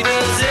 He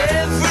does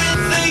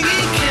everything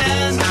he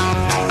can.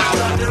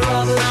 Dr.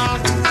 Robert.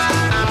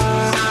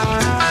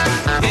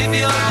 If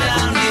you're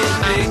down, he'll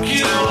pick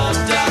you up.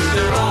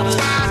 Dr.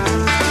 Robert.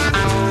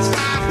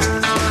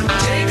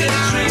 Take a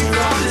drink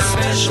from this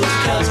special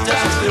cup.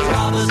 Dr.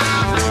 Robert.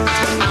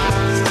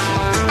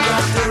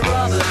 Dr.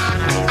 Robert.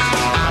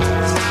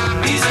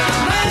 He's a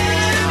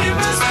man you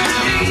must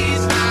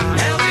believe,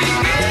 helping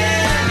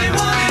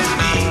anyone in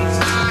need.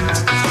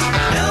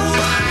 No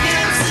one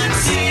can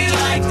succeed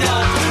like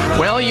Dr.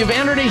 Well, you've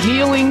entered a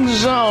healing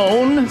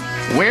zone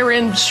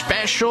wherein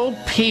special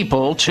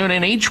people tune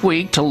in each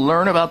week to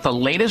learn about the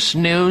latest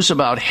news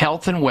about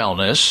health and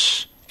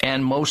wellness,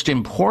 and most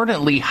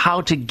importantly,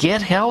 how to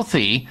get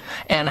healthy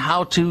and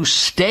how to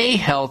stay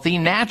healthy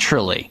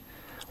naturally.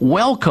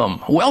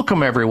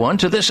 Welcome everyone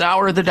to this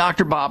hour of the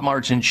Dr. Bob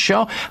Martin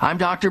Show. I'm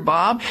Dr.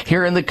 Bob,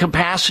 here in the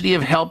capacity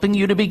of helping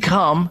you to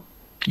become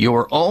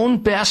your own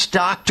best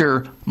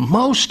doctor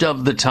most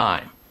of the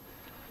time.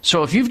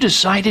 So if you've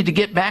decided to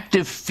get back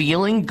to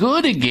feeling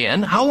good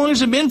again, how long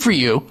has it been for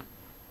you?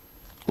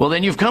 Well,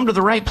 then you've come to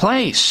the right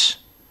place.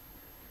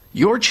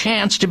 Your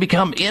chance to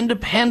become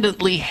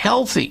independently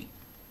healthy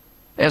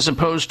as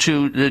opposed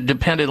to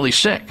dependently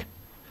sick.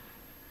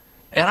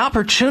 An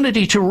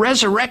opportunity to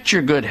resurrect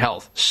your good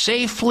health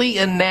safely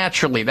and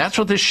naturally. That's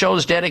what this show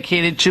is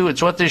dedicated to.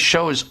 It's what this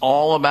show is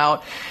all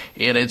about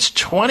in its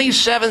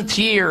 27th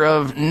year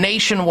of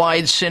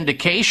nationwide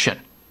syndication.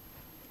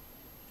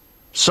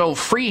 So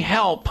free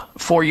help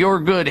for your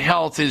good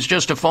health is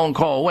just a phone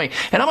call away.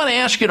 And I'm going to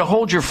ask you to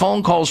hold your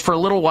phone calls for a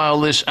little while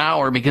this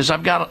hour because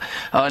I've got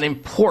an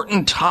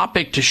important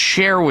topic to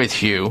share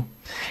with you.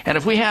 And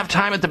if we have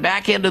time at the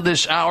back end of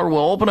this hour,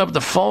 we'll open up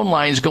the phone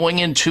lines going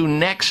into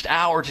next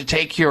hour to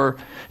take your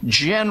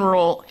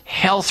general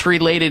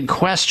health-related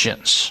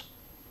questions.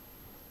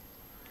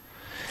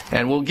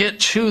 And we'll get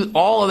to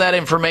all of that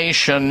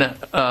information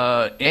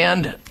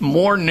and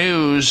more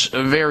news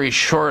very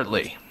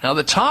shortly. Now,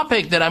 the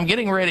topic that I'm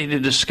getting ready to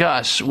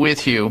discuss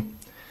with you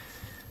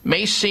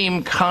may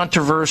seem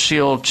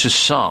controversial to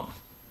some.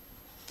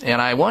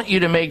 And I want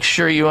you to make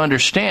sure you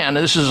understand,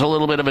 this is a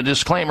little bit of a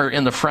disclaimer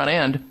in the front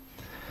end.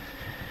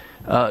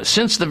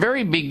 Since the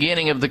very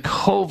beginning of the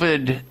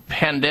COVID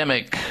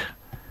pandemic,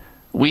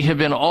 we have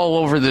been all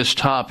over this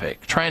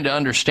topic, trying to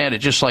understand it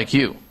just like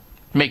you,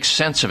 make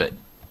sense of it,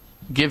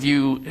 give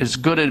you as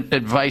good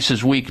advice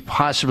as we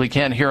possibly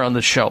can here on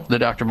the show, the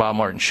Dr. Bob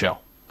Martin Show.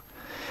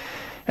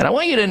 And I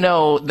want you to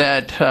know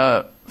that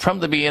from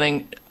the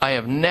beginning, I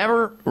have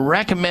never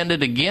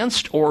recommended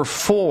against or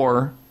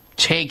for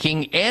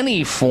taking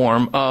any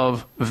form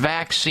of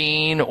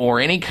vaccine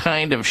or any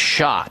kind of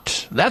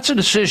shot. That's a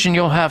decision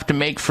you'll have to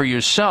make for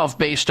yourself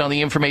based on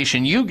the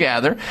information you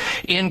gather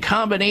in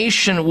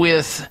combination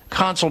with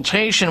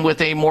consultation with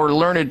a more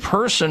learned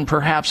person,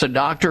 perhaps a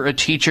doctor, a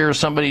teacher, or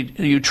somebody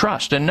you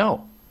trust and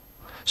know.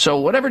 So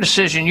whatever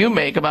decision you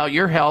make about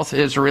your health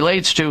as it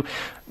relates to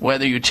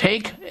whether you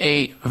take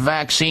a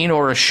vaccine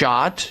or a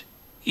shot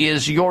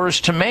is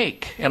yours to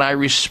make. And I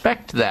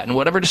respect that. And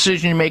whatever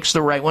decision you make is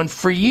the right one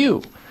for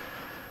you.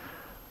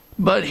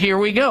 But here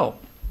we go.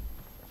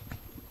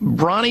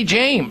 Bronny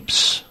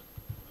James,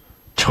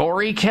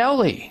 Tori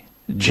Kelly,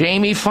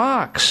 Jamie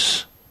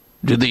Foxx.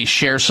 Do they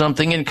share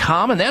something in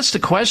common? That's the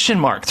question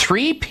mark.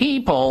 3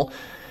 people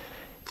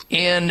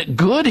in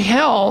good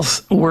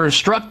health were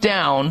struck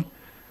down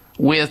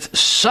with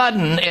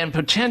sudden and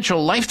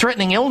potential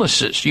life-threatening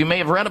illnesses. You may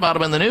have read about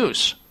them in the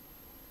news.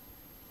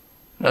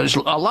 Now, there's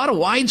a lot of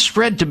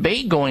widespread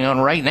debate going on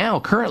right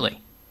now,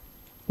 currently,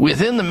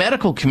 within the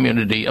medical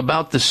community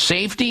about the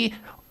safety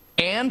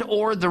and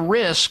or the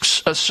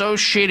risks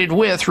associated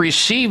with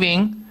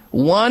receiving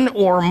one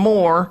or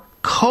more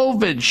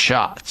COVID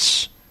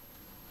shots.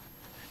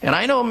 And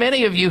I know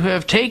many of you who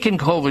have taken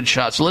COVID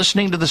shots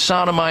listening to the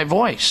sound of my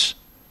voice.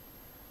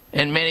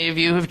 And many of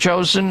you have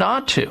chosen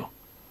not to.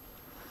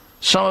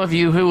 Some of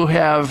you who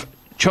have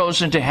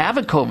chosen to have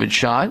a COVID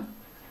shot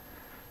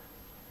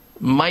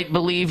might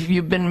believe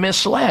you've been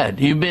misled.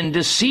 You've been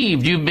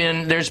deceived.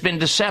 There's been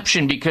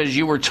deception because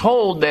you were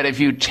told that if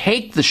you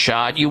take the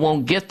shot, you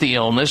won't get the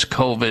illness,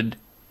 COVID,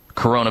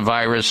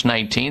 coronavirus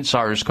 19,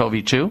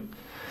 SARS-CoV-2.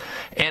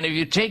 And if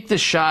you take the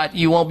shot,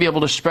 you won't be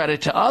able to spread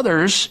it to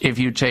others if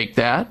you take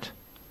that.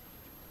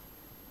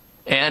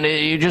 And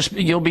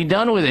you'll be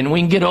done with it. And we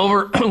can get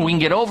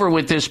over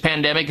with this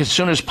pandemic as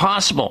soon as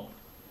possible.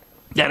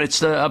 That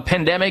it's a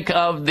pandemic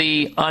of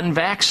the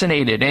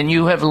unvaccinated. And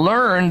you have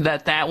learned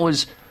that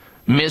was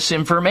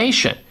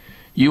misinformation.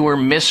 you were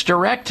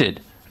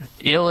misdirected,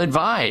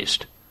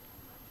 ill-advised.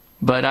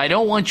 But I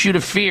don't want you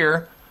to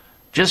fear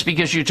just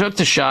because you took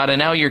the shot and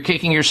now you're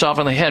kicking yourself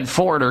in the head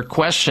for it or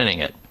questioning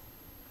it.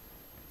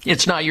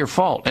 It's not your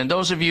fault. And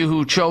those of you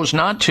who chose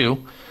not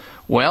to,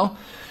 well,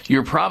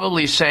 you're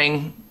probably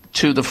saying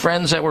to the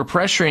friends that were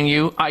pressuring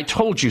you, I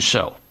told you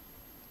so.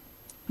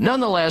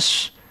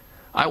 Nonetheless,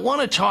 I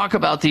want to talk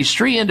about these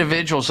three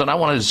individuals that I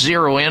want to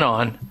zero in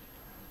on,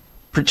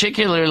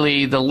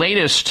 particularly the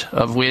latest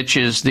of which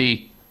is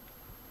the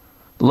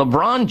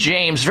LeBron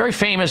James, very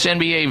famous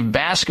NBA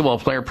basketball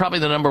player, probably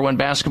the number one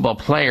basketball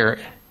player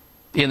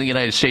in the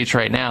United States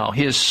right now.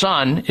 His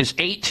son, his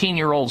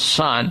 18-year-old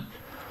son,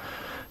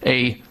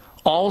 a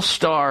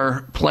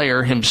all-star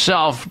player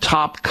himself,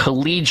 top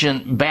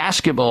collegiate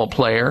basketball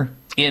player,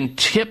 in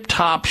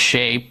tip-top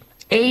shape,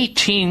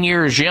 18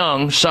 years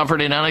young,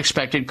 suffered an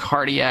unexpected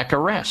cardiac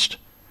arrest.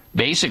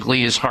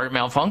 Basically, his heart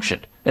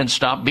malfunctioned and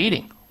stopped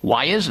beating.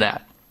 Why is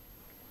that?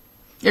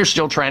 They're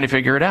still trying to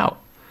figure it out.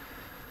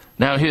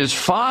 Now, his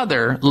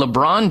father,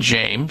 LeBron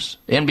James,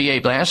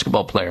 NBA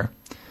basketball player,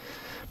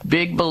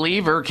 big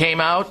believer, came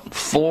out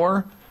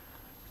for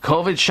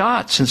COVID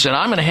shots and said,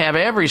 I'm going to have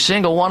every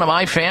single one of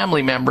my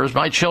family members,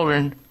 my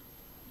children,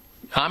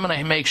 I'm going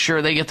to make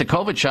sure they get the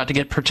COVID shot to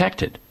get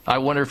protected. I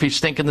wonder if he's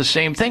thinking the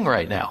same thing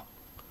right now.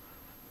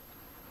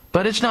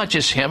 But it's not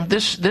just him.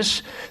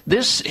 This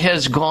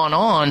has gone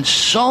on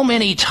so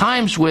many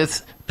times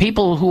with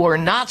people who are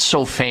not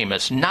so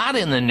famous, not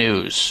in the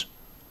news.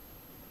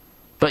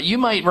 But you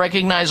might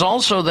recognize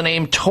also the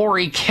name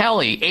Tori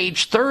Kelly,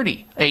 age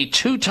 30, a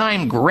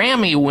two-time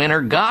Grammy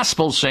winner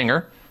gospel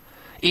singer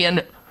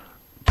in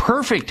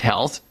perfect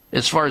health,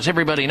 as far as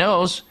everybody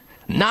knows,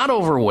 not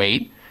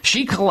overweight.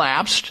 She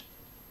collapsed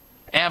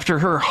after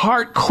her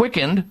heart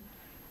quickened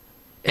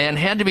and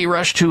had to be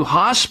rushed to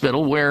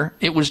hospital, where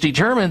it was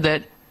determined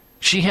that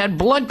she had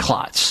blood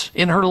clots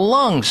in her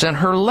lungs and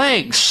her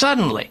legs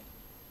suddenly.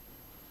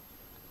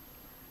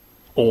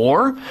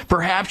 Or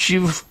perhaps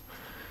you've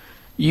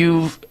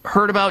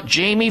heard about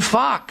Jamie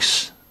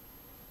Foxx,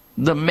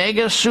 the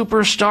mega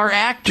superstar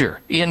actor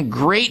in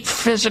great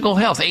physical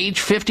health, age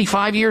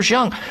 55 years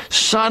young,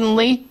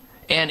 suddenly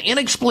and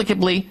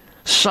inexplicably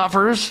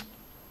suffers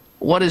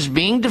what is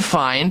being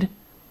defined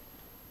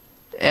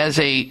as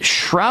a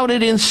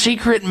shrouded in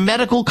secret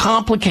medical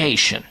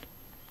complication.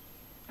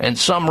 And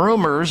some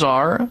rumors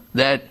are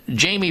that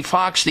Jamie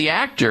Foxx, the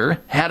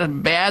actor, had a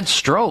bad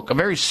stroke, a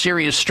very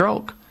serious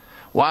stroke,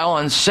 while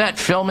on set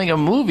filming a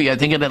movie, I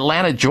think in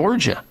Atlanta,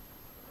 Georgia,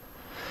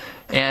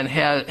 and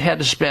had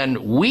to spend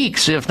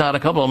weeks, if not a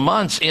couple of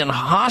months, in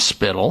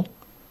hospital,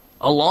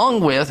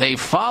 along with a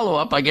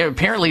follow-up,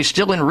 apparently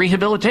still in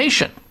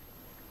rehabilitation.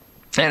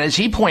 And as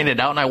he pointed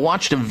out, and I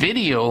watched a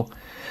video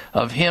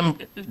of him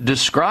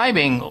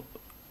describing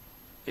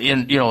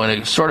in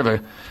a sort of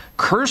a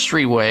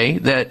cursory way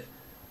that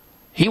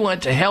he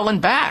went to hell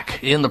and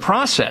back in the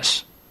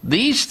process.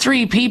 These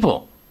three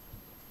people,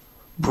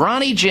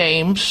 Bronny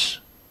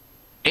James,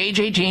 age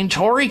 18,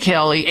 Tori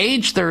Kelly,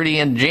 age 30,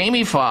 and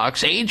Jamie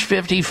Foxx, age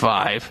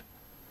 55,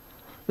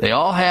 they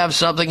all have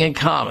something in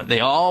common.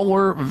 They all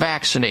were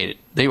vaccinated.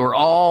 They were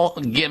all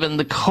given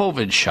the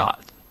COVID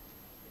shot.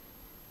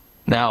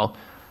 Now,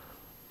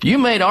 you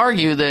might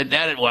argue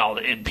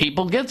that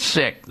people get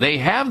sick. They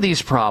have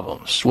these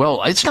problems.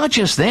 Well, it's not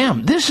just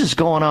them. This is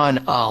going on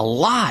a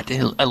lot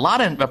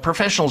in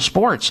professional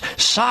sports,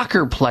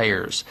 soccer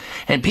players,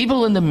 and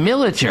people in the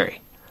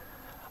military.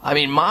 I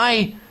mean,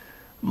 my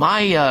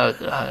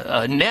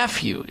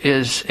nephew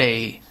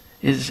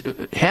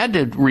had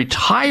to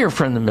retire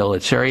from the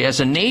military as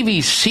a Navy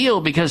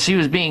SEAL because he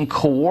was being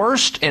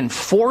coerced and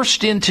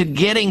forced into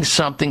getting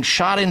something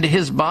shot into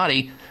his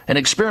body, an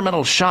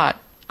experimental shot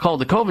called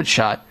the COVID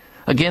shot,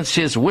 against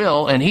his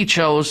will, and he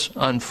chose,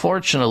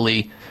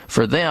 unfortunately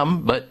for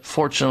them, but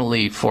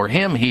fortunately for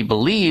him, he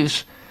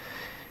believes,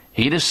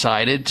 he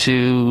decided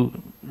to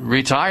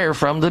retire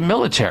from the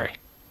military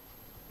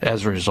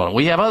as a result.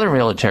 We have other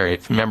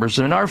military members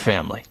in our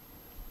family.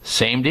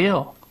 Same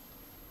deal.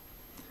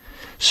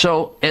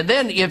 So, and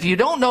then if you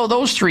don't know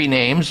those three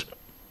names,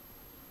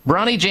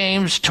 Bronny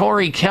James,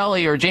 Tori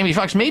Kelly, or Jamie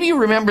Foxx, maybe you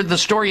remember the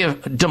story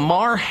of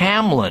Damar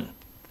Hamlin,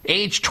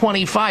 age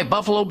 25,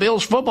 Buffalo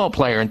Bills football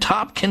player in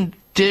top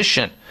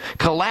condition,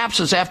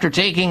 collapses after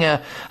taking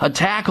a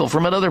tackle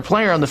from another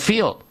player on the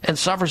field and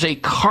suffers a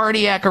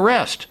cardiac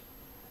arrest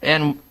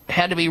and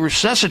had to be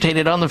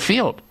resuscitated on the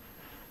field.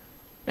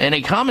 And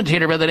a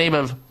commentator by the name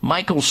of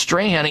Michael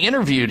Strahan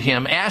interviewed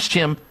him, asked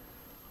him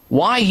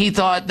why he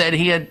thought that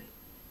he had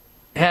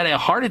a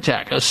heart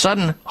attack, a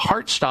sudden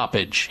heart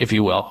stoppage, if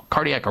you will,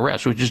 cardiac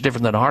arrest, which is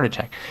different than a heart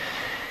attack.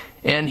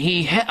 And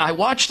I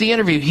watched the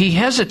interview. He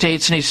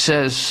hesitates and he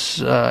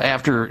says,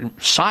 after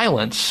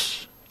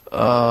silence,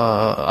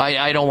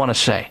 I don't want to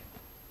say.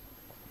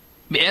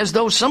 As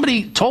though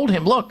somebody told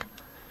him, look,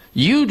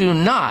 you do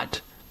not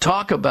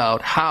talk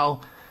about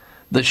how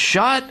the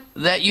shot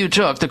that you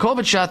took, the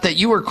COVID shot that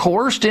you were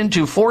coerced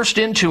into, forced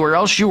into, or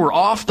else you were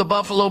off the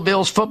Buffalo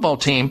Bills football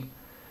team,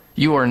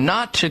 You are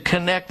not to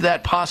connect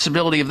that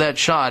possibility of that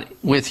shot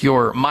with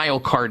your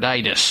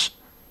myocarditis,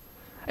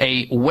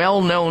 a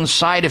well-known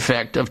side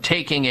effect of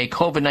taking a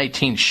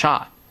COVID-19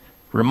 shot.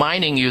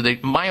 Reminding you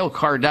that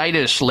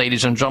myocarditis,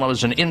 ladies and gentlemen,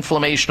 is an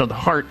inflammation of the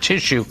heart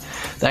tissue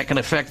that can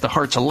affect the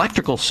heart's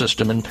electrical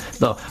system and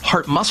the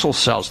heart muscle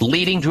cells,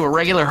 leading to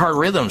irregular heart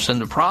rhythms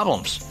and the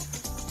problems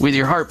with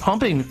your heart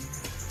pumping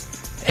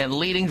and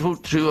leading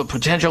to a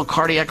potential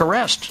cardiac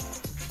arrest.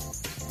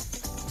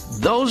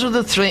 Those are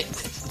the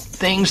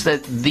things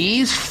that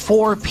these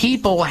four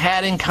people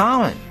had in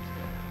common.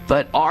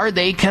 But are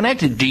they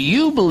connected? Do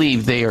you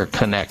believe they are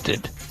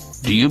connected?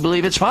 Do you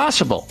believe it's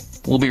possible?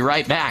 We'll be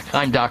right back.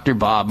 I'm Dr.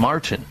 Bob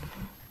Martin.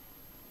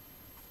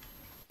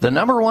 The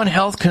number one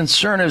health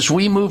concern as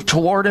we move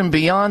toward and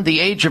beyond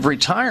the age of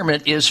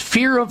retirement is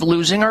fear of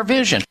losing our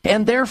vision,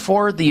 and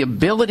therefore the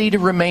ability to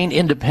remain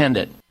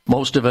independent.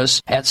 Most of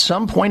us, at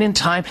some point in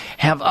time,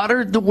 have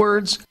uttered the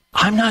words,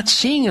 "I'm not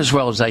seeing as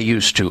well as I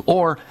used to,"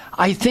 or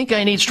 "I think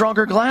I need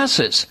stronger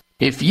glasses."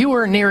 If you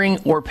are nearing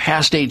or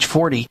past age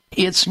 40,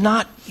 it's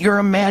not your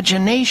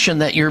imagination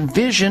that your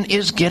vision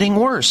is getting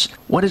worse.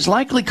 What is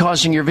likely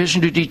causing your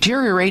vision to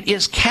deteriorate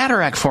is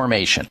cataract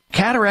formation.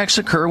 Cataracts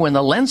occur when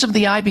the lens of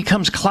the eye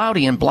becomes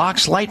cloudy and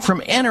blocks light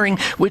from entering,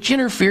 which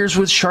interferes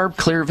with sharp,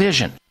 clear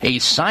vision. A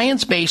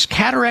science-based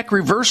cataract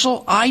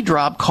reversal eye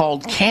drop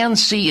called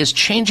Can-C is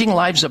changing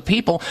lives of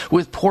people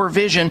with poor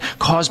vision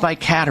caused by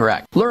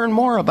cataract. Learn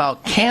more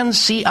about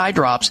Can-C eye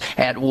drops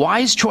at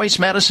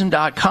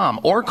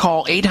wisechoicemedicine.com or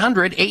call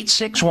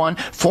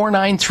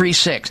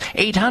 800-861-4936.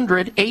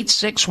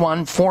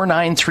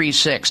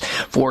 800-861-4936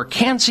 for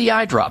Can-C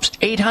eye drops.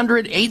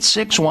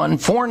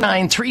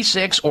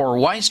 800-861-4936 or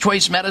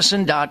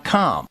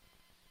wisechoicemedicine.com.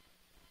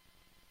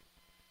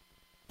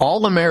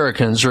 All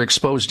Americans are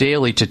exposed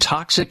daily to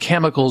toxic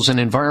chemicals and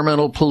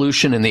environmental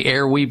pollution in the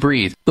air we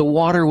breathe, the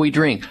water we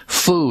drink,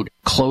 food,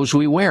 clothes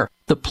we wear,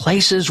 the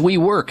places we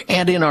work,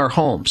 and in our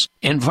homes.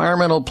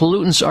 Environmental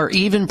pollutants are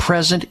even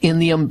present in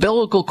the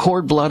umbilical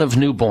cord blood of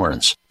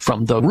newborns.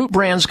 From the Root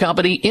Brands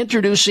Company,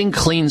 introducing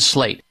Clean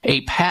Slate,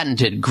 a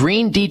patented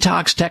green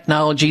detox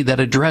technology that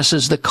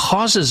addresses the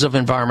causes of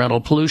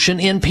environmental pollution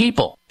in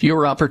people.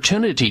 Your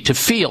opportunity to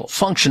feel,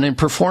 function, and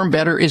perform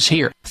better is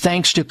here,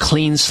 thanks to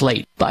Clean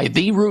Slate by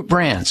The Root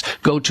Brands.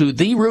 Go to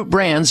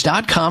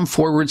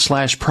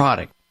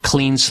therootbrands.com/product.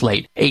 Clean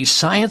Slate, a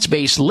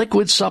science-based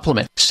liquid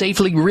supplement,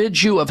 safely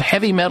rids you of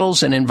heavy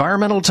metals and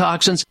environmental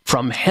toxins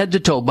from head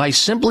to toe by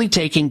simply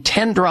taking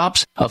 10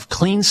 drops of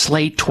Clean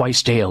Slate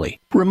twice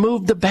daily.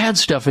 Remove the bad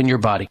stuff in your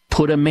body,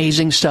 put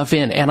amazing stuff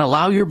in, and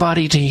allow your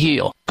body to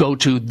heal. Go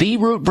to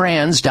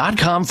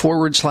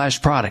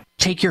therootbrands.com/product.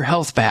 Take your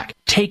health back.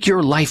 Take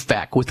your life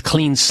back with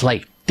Clean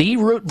Slate.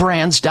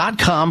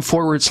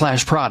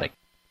 therootbrands.com/product.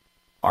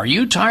 Are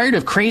you tired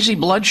of crazy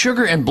blood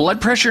sugar and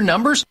blood pressure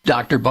numbers?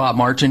 Dr. Bob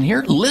Martin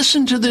here.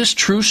 Listen to this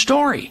true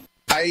story.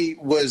 I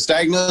was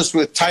diagnosed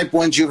with type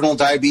 1 juvenile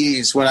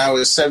diabetes when I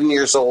was 7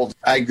 years old.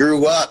 I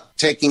grew up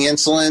taking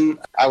insulin.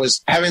 I was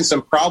having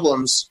some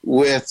problems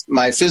with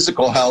my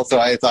physical health, so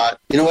I thought,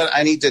 you know what,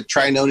 I need to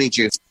try noni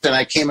juice. And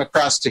I came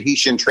across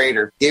Tahitian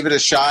Trader, gave it a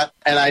shot,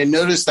 and I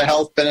noticed the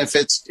health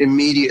benefits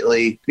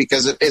immediately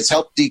because it's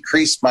helped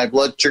decrease my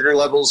blood sugar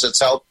levels.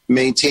 It's helped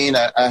maintain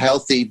a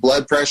healthy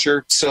blood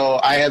pressure. So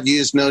I have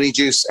used noni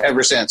juice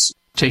ever since.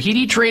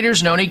 Tahiti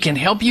Trader's Noni can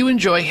help you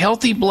enjoy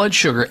healthy blood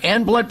sugar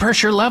and blood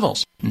pressure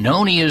levels.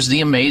 Noni is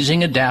the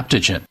amazing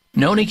adaptogen.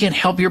 Noni can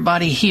help your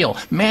body heal,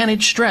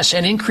 manage stress,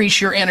 and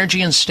increase your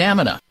energy and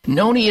stamina.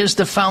 Noni is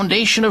the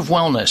foundation of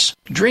wellness.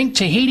 Drink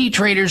Tahiti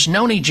Trader's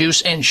Noni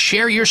juice and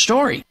share your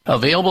story.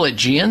 Available at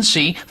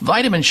GNC,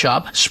 Vitamin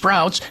Shop,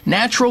 Sprouts,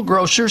 Natural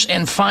Grocers,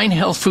 and fine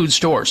health food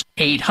stores.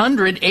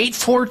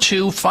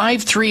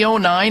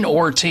 800-842-5309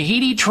 or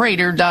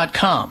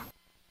TahitiTrader.com.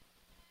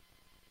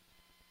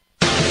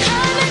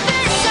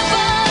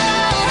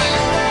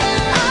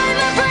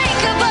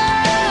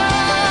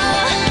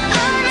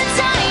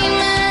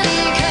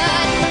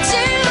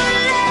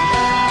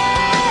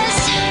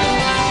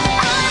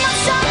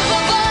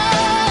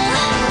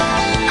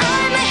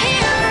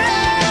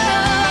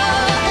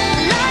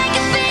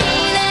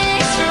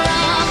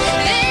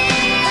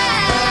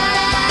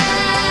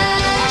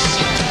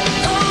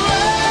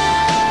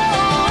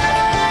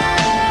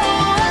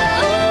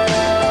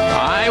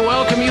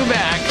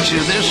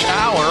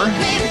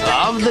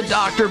 The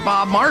Dr.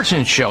 Bob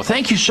Martin Show.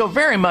 Thank you so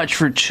very much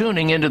for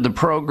tuning into the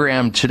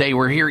program today.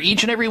 We're here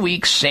each and every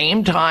week,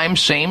 same time,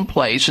 same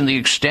place, and the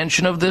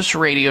extension of this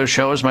radio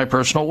show is my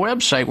personal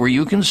website where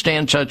you can stay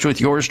in touch with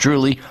yours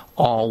truly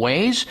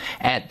always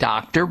at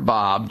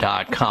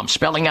drbob.com.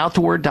 Spelling out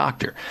the word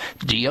doctor.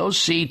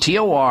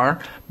 DOCTOR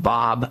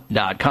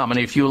drbob.com. And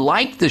if you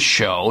like the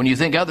show and you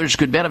think others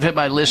could benefit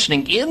by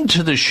listening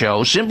into the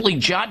show, simply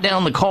jot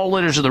down the call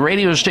letters of the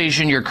radio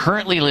station you're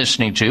currently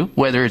listening to,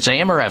 whether it's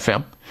AM or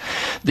FM,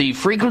 the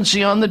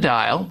frequency on the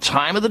dial,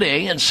 time of the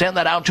day, and send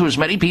that out to as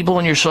many people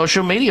on your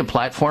social media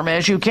platform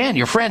as you can,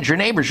 your friends, your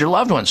neighbors, your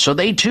loved ones, so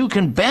they too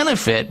can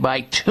benefit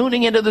by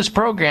tuning into this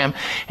program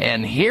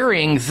and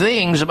hearing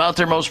things about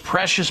their most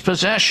precious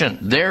possession,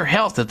 their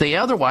health, that they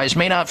otherwise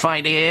may not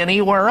find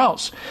anywhere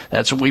else.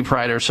 That's what we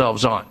pride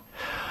ourselves on.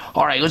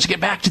 All right, let's get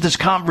back to this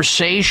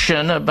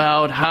conversation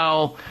about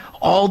how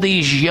all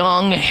these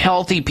young,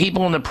 healthy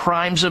people in the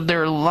primes of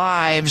their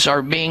lives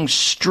are being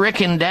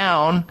stricken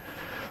down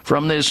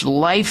from this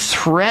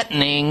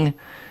life-threatening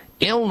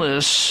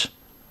illness,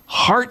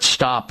 heart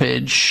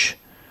stoppage,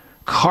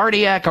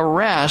 cardiac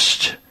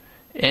arrest,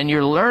 and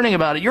you're learning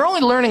about it. You're only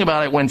learning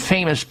about it when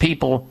famous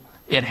people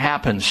it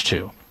happens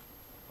to.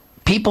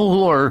 People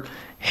who are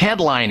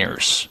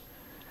headliners.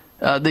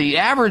 The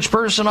average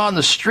person on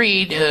the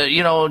street,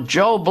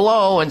 Joe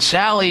Blow and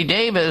Sally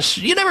Davis,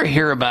 you never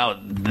hear about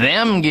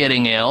them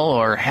getting ill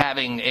or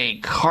having a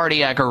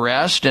cardiac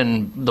arrest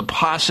and the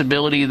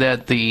possibility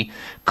that the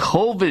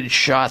COVID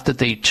shot that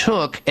they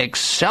took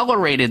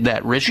accelerated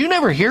that risk. You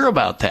never hear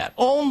about that.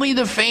 Only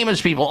the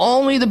famous people,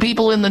 only the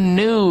people in the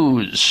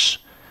news.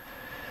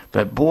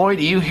 But boy,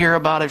 do you hear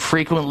about it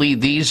frequently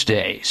these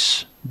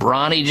days.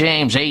 Bronny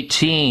James,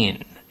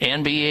 18,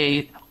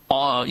 NBA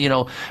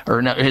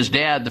his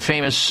dad, the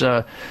famous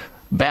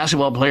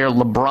basketball player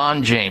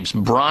LeBron James.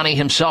 Bronny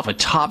himself, a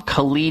top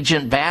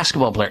collegiate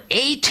basketball player.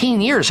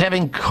 18 years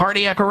having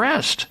cardiac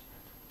arrest.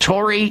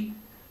 Tori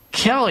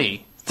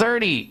Kelly,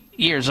 30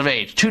 years of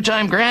age.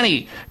 Two-time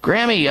Grammy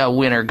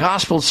winner,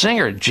 gospel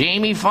singer.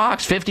 Jamie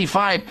Foxx,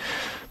 55,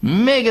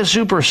 mega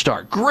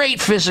superstar.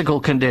 Great physical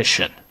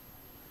condition.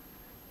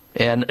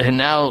 And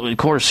now, of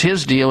course,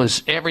 his deal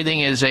is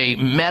everything is a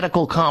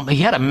medical he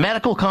had a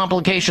medical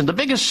complication. The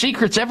biggest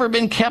secret's ever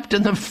been kept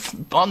on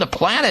the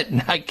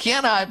planet. I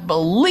cannot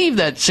believe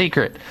that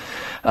secret.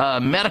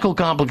 Medical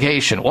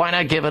complication. Why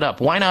not give it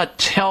up? Why not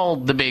tell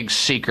the big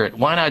secret?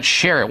 Why not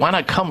share it? Why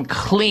not come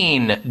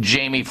clean,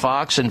 Jamie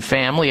Foxx and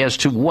family, as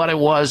to what it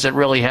was that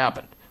really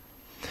happened?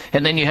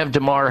 And then you have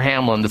Damar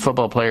Hamlin, the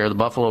football player, the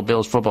Buffalo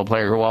Bills football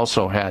player, who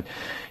also had,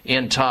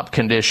 in top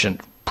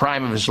condition,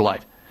 prime of his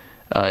life,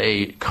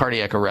 a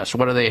cardiac arrest.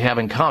 What do they have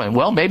in common?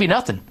 Well, maybe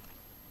nothing.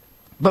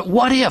 But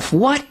what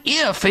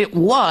if it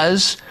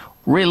was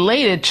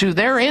related to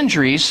their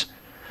injuries,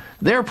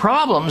 their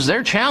problems,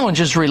 their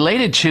challenges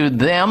related to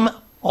them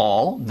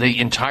all, the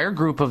entire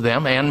group of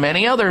them, and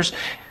many others,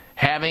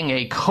 having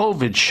a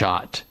COVID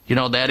shot?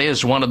 That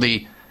is one of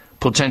the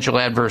potential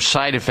adverse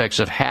side effects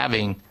of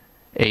having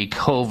a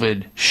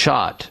COVID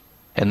shot,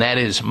 and that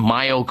is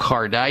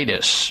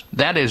myocarditis.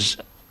 That is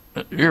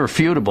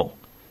irrefutable.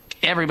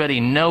 Everybody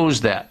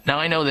knows that. Now,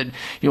 I know that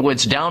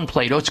it's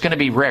downplayed. It's going to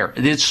be rare.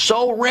 It's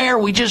so rare,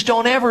 we just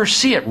don't ever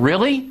see it.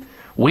 Really?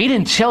 We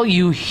didn't tell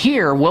you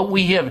here what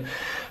we have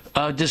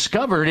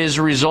discovered as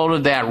a result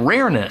of that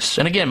rareness.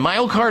 And again,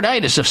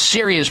 myocarditis, a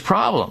serious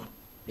problem.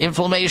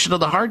 Inflammation of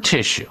the heart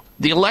tissue.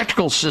 The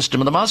electrical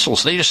system of the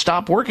muscles, they just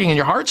stop working and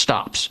your heart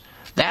stops.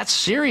 That's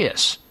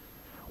serious.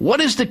 What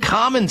is the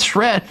common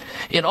thread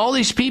in all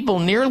these people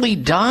nearly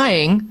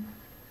dying?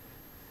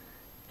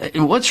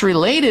 What's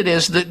related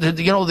is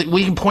that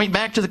we can point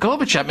back to the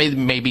COVID shot.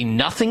 Maybe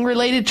nothing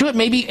related to it,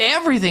 maybe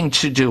everything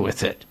to do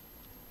with it.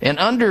 And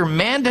under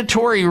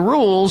mandatory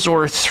rules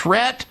or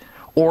threat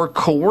or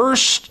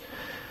coerced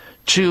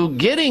to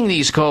getting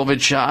these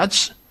COVID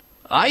shots,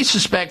 I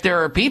suspect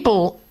there are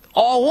people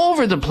all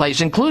over the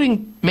place,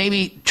 including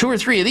maybe 2 or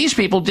 3 of these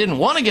people didn't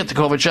want to get the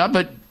COVID shot,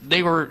 but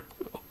they were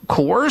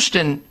coerced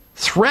and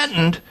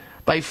threatened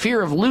by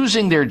fear of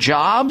losing their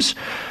jobs.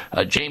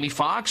 Jamie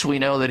Foxx, we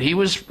know that he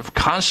was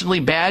constantly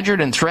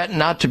badgered and threatened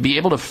not to be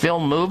able to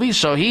film movies,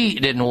 so he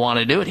didn't want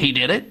to do it. He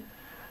did it.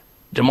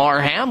 Damar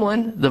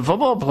Hamlin, the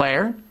football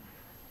player,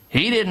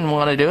 he didn't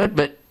want to do it,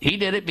 but he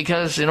did it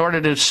because in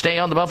order to stay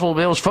on the Buffalo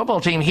Bills football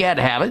team, he had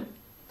to have it.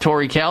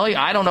 Tori Kelly,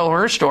 I don't know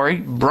her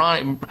story.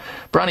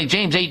 Bronny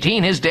James,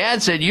 18, his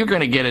dad said, "You're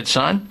going to get it,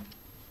 son."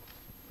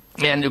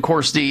 And, of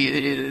course,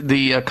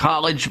 the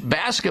college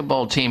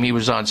basketball team he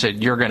was on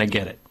said, "You're going to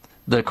get it."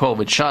 The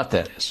COVID shot,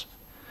 that is.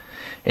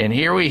 And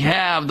here we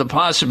have the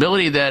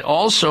possibility that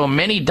also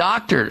many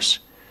doctors,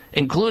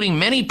 including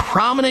many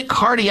prominent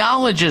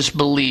cardiologists,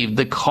 believe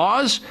the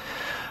cause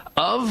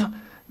of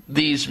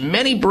these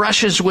many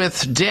brushes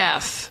with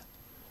death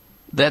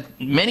that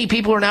many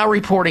people are now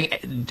reporting,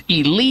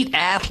 elite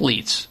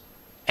athletes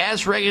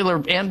as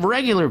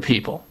regular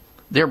people,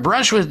 their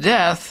brush with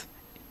death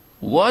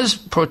was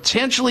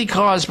potentially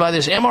caused by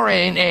this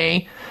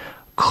mRNA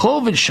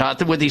COVID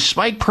shot with these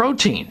spike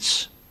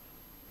proteins,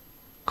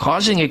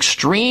 causing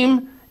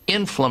extreme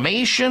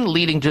inflammation,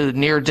 leading to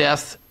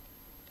near-death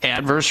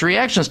adverse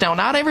reactions. Now,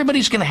 not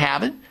everybody's going to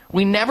have it.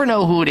 We never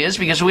know who it is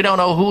because we don't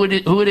know who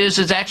it is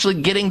that's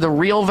actually getting the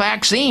real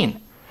vaccine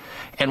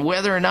and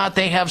whether or not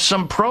they have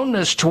some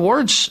proneness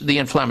towards the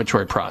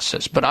inflammatory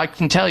process. But I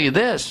can tell you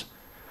this.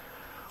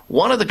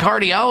 one of the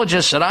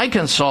cardiologists that I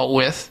consult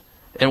with,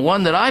 and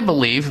one that I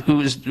believe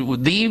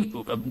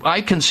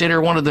I consider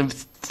one of the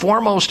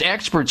foremost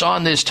experts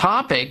on this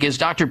topic, is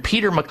Dr.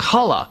 Peter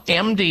McCullough,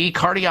 MD,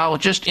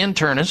 cardiologist,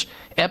 internist,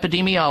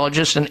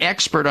 epidemiologist, and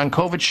expert on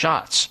COVID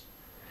shots.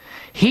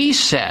 He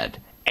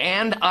said,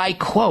 and I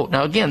quote,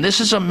 now again,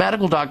 this is a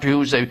medical doctor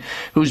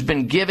who's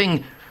been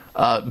giving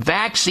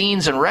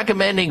vaccines and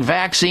recommending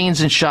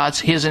vaccines and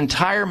shots his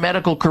entire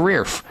medical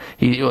career.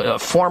 A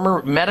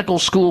former medical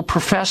school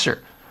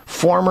professor,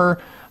 former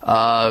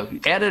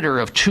editor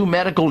of 2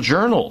 medical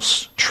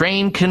journals,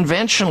 trained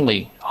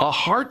conventionally, a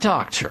heart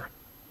doctor.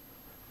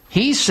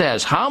 He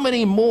says, how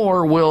many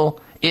more will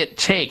it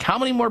take? How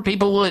many more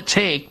people will it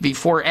take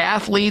before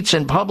athletes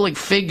and public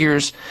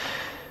figures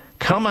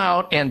come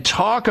out and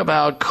talk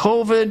about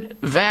COVID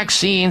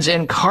vaccines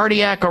and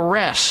cardiac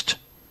arrest?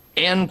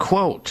 End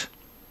quote.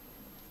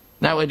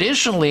 Now,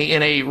 additionally,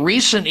 in a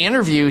recent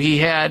interview, he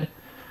had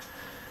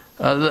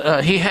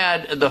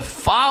the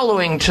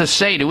following to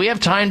say. Do we have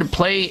time to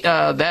play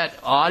that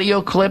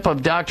audio clip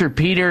of Dr.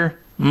 Peter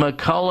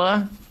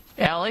McCullough,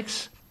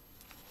 Alex?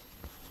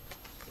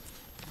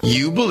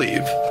 You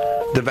believe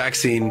the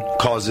vaccine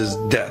causes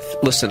death.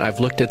 Listen, I've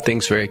looked at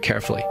things very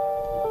carefully.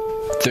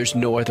 There's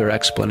no other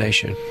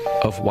explanation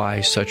of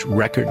why such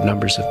record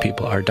numbers of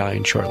people are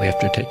dying shortly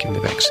after taking the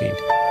vaccine.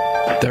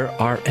 There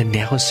are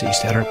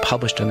analyses that are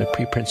published on the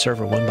preprint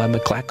server, one by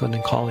McLachlan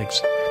and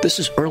colleagues. This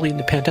is early in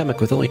the pandemic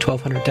with only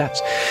 1,200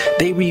 deaths.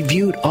 They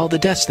reviewed all the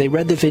deaths. They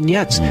read the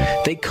vignettes.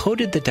 They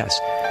coded the deaths.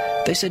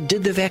 They said,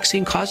 did the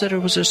vaccine cause it or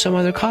was there some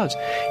other cause?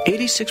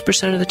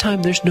 86% of the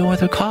time, there's no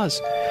other cause.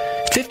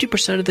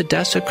 50% of the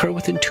deaths occur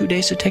within 2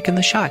 days of taking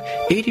the shot.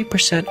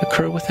 80%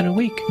 occur within a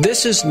week.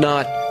 This is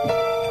not,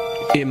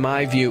 in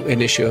my view, an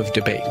issue of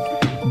debate.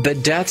 The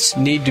deaths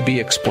need to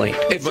be explained.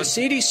 If the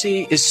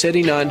CDC is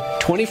sitting on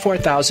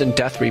 24,000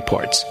 death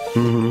reports,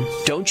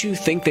 don't you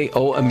think they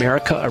owe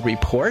America a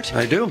report?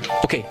 I do.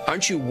 Okay,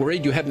 aren't you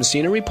worried you haven't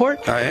seen a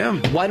report? I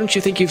am. Why don't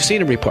you think you've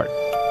seen a report?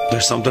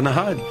 There's something to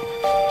hide.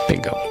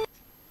 Bingo.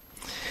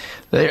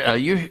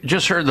 You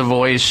just heard the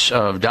voice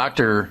of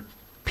Dr.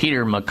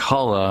 Peter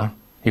McCullough.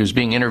 He was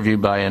being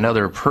interviewed by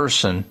another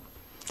person.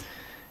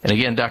 And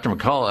again, Dr.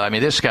 McCullough, I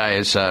mean, this guy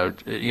is,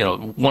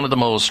 one of the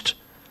most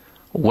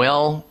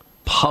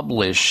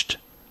well-published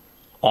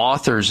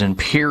authors in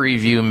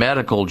peer-reviewed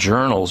medical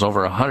journals,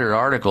 over 100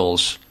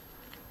 articles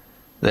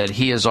that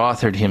he has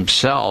authored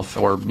himself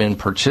or been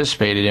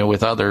participated in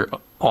with other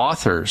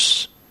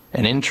authors.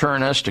 An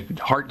internist, a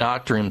heart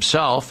doctor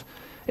himself,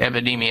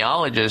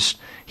 epidemiologist.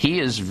 He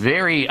is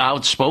very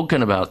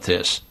outspoken about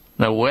this.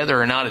 Now,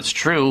 whether or not it's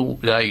true,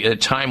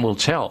 time will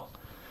tell.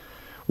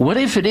 What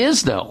if it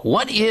is, though?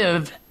 What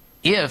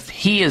if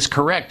he is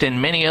correct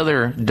and many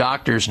other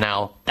doctors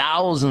now,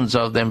 thousands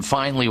of them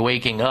finally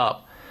waking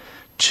up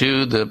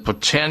to the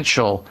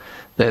potential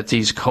that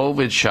these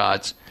COVID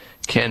shots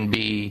can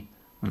be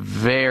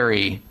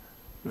very,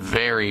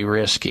 very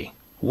risky?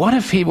 What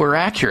if he were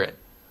accurate?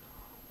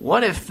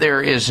 What if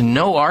there is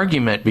no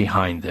argument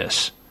behind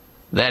this?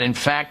 That, in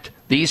fact,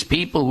 these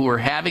people who are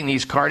having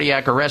these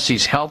cardiac arrests,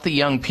 these healthy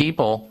young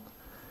people,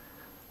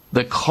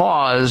 the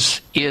cause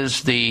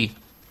is the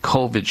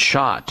COVID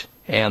shot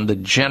and the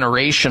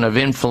generation of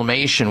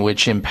inflammation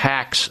which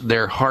impacts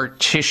their heart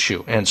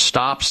tissue and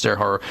stops their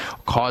heart,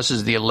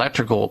 causes the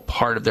electrical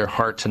part of their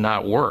heart to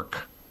not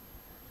work.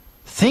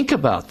 Think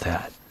about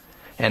that.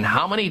 And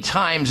how many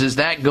times is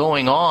that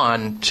going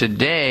on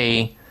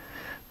today,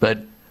 but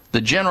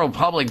the general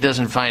public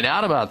doesn't find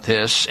out about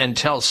this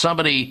until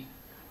somebody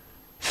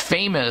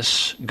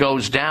famous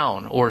goes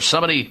down or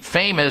somebody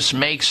famous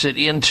makes it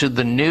into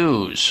the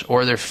news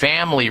or their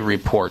family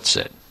reports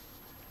it.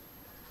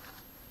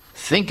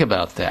 Think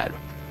about that.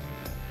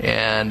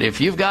 And if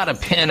you've got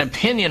an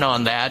opinion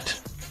on that,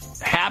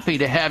 happy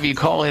to have you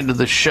call into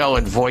the show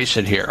and voice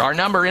it here. Our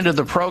number into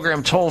the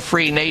program,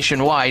 toll-free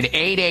nationwide,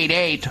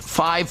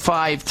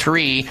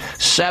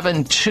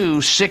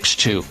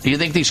 888-553-7262. Do you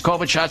think these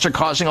COVID shots are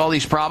causing all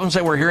these problems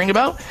that we're hearing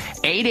about?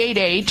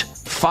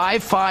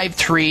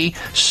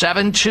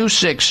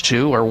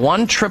 888-553-7262 or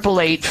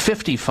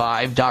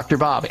 1-888-55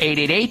 Bob.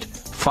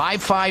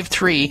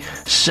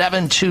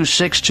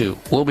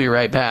 888-553-7262. We'll be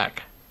right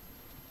back.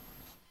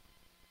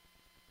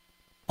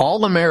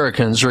 All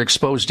Americans are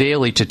exposed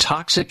daily to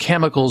toxic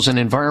chemicals and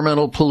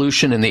environmental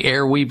pollution in the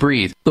air we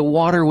breathe, the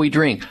water we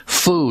drink,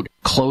 food,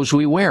 clothes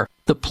we wear,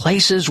 the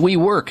places we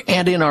work,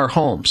 and in our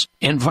homes.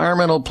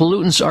 Environmental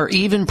pollutants are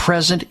even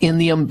present in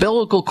the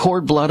umbilical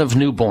cord blood of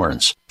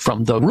newborns.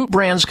 From the Root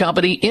Brands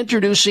Company,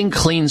 introducing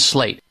Clean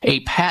Slate,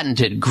 a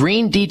patented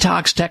green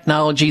detox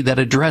technology that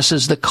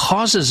addresses the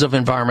causes of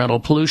environmental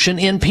pollution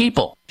in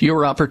people.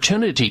 Your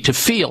opportunity to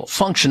feel,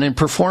 function, and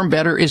perform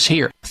better is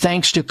here,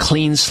 thanks to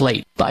Clean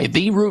Slate by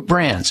The Root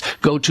Brands.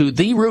 Go to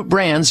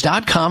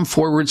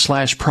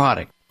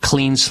therootbrands.com/product.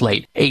 Clean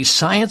Slate, a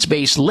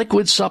science-based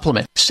liquid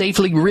supplement,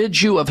 safely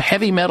rids you of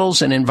heavy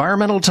metals and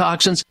environmental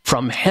toxins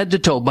from head to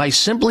toe by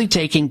simply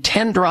taking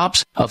 10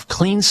 drops of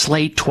Clean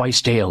Slate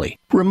twice daily.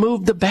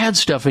 Remove the bad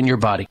stuff in your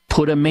body,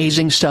 put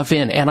amazing stuff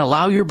in, and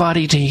allow your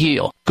body to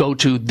heal. Go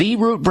to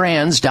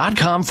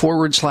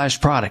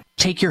therootbrands.com/product.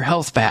 Take your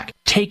health back.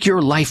 Take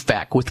your life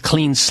back with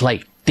Clean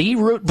Slate.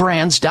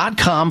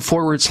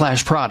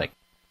 therootbrands.com/product.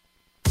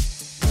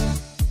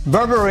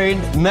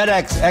 Berberine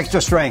Med-X Extra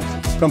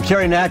Strength from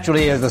Terry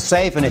Naturally is a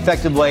safe and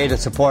effective way to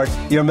support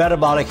your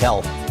metabolic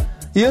health.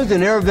 Used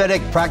in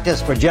Ayurvedic practice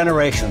for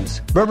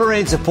generations,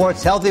 berberine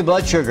supports healthy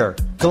blood sugar,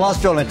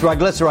 cholesterol, and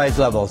triglycerides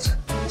levels.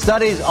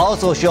 Studies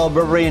also show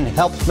berberine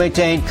helps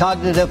maintain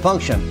cognitive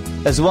function,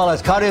 as well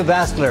as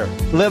cardiovascular,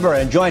 liver,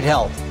 and joint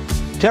health.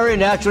 Terry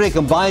Naturally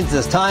combines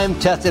this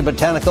time-tested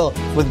botanical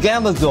with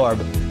Gamazorb,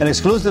 an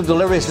exclusive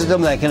delivery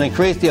system that can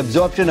increase the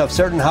absorption of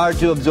certain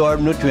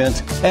hard-to-absorb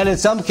nutrients, and in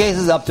some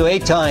cases up to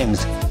 8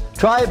 times.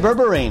 Try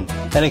berberine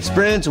and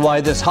experience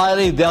why this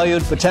highly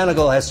valued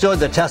botanical has stood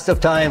the test of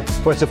time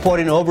for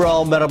supporting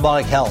overall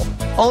metabolic health.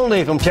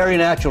 Only from Terry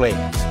Naturally.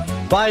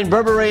 Find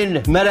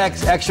Berberine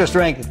Med-X Extra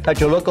Strength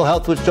at your local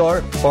health food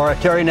store or at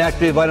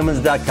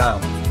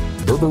terrynaturallyvitamins.com.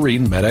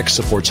 Berberine Med-X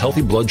supports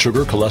healthy blood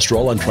sugar,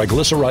 cholesterol, and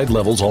triglyceride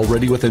levels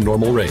already within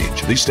normal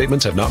range. These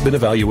statements have not been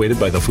evaluated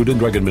by the Food and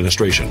Drug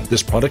Administration.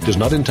 This product is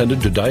not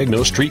intended to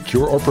diagnose, treat,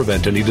 cure, or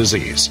prevent any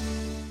disease.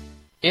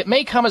 It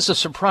may come as a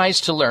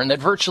surprise to learn that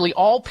virtually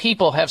all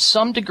people have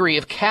some degree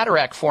of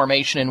cataract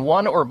formation in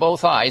one or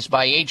both eyes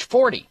by age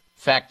 40.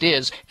 Fact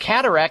is,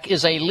 cataract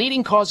is a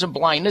leading cause of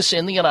blindness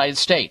in the United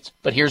States.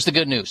 But here's the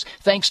good news.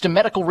 Thanks to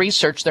medical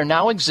research, there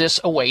now exists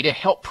a way to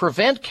help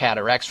prevent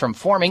cataracts from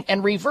forming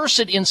and reverse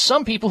it in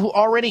some people who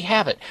already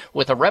have it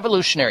with a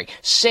revolutionary,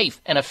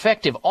 safe, and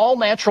effective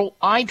all-natural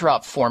eye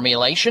drop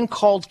formulation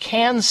called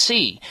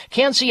Can-C.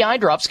 Can-C eye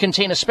drops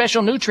contain a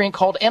special nutrient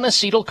called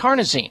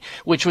N-acetylcarnosine,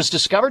 which was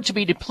discovered to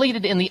be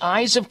depleted in the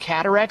eyes of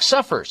cataract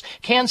sufferers.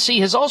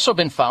 Can-C has also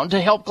been found to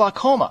help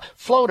glaucoma,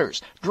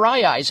 floaters,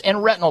 dry eyes,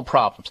 and retinal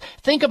problems.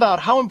 Think about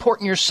how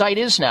important your sight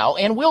is now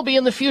and will be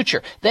in the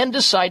future. Then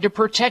decide to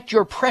protect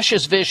your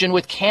precious vision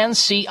with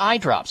Can-C eye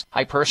drops.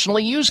 I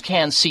personally use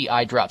Can-C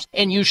eye drops,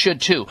 and you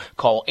should too.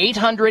 Call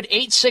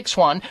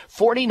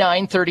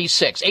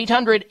 800-861-4936.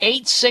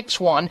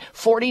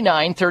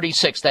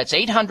 800-861-4936. That's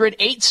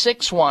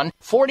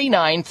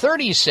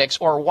 800-861-4936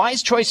 or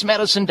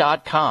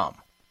wisechoicemedicine.com.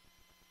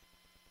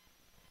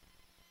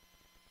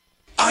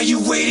 Are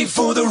you waiting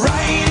for the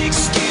right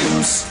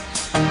excuse?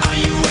 Are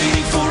you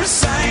waiting for a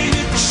sign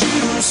to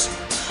choose?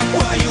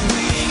 While you're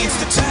waiting, it's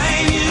the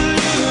time you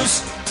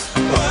lose.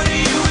 What are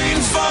you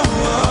waiting for? Don't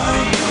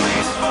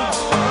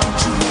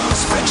you want to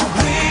spread your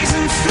wings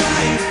and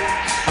fly?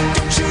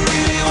 Don't you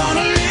really want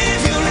to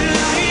live your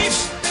life?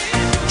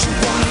 Don't you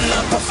want to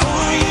love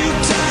before you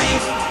die?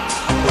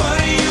 What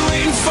are you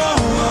waiting for?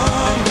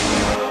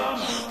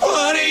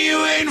 What are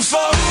you waiting for?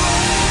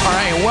 All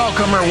right,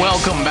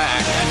 welcome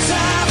back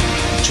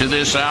to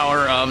this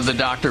hour of the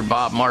Dr.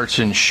 Bob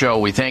Martin Show.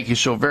 We thank you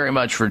so very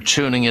much for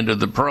tuning into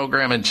the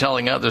program and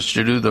telling others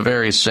to do the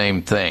very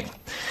same thing.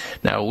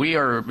 Now, we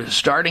are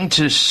starting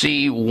to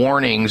see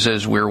warnings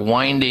as we're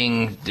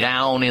winding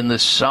down in the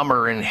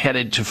summer and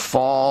headed to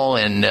fall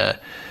and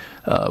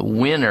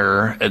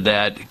winter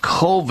that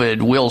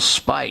COVID will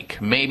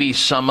spike. Maybe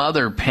some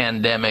other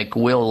pandemic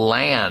will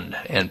land,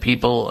 and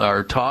people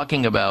are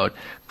talking about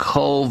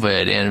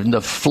COVID and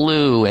the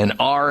flu and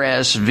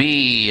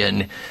RSV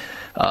and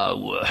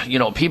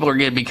people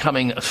are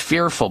becoming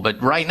fearful.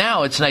 But right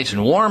now it's nice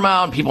and warm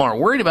out and people aren't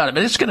worried about it,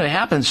 but it's going to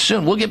happen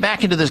soon. We'll get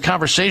back into this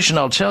conversation.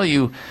 I'll tell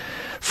you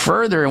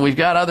further, and we've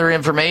got other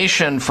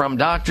information from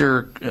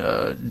Dr.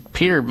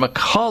 Peter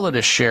McCullough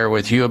to share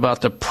with you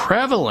about the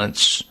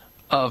prevalence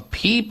of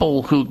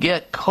people who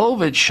get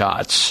COVID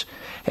shots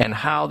and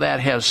how that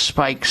has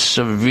spiked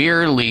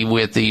severely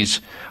with these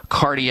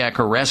cardiac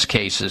arrest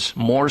cases,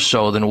 more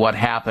so than what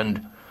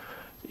happened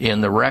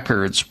in the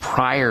records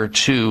prior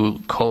to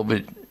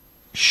COVID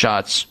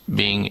shots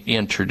being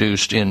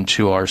introduced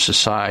into our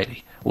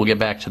society. We'll get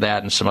back to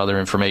that and some other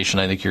information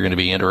I think you're going to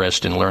be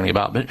interested in learning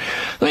about. But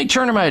let me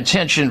turn my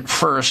attention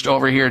first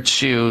over here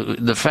to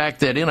the fact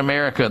that in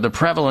America, the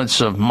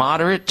prevalence of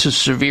moderate to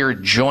severe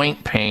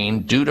joint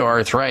pain due to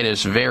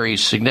arthritis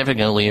varies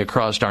significantly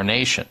across our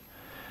nation.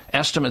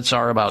 Estimates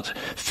are about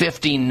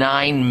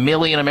 59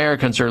 million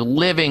Americans are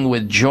living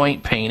with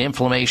joint pain,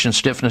 inflammation,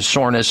 stiffness,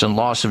 soreness, and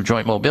loss of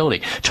joint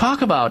mobility.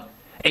 Talk about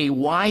a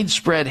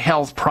widespread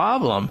health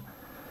problem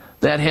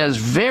that has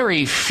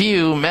very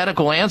few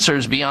medical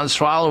answers beyond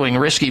swallowing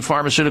risky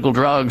pharmaceutical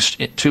drugs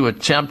to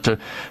attempt to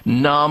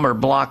numb or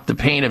block the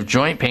pain of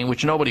joint pain,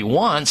 which nobody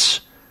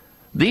wants.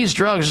 These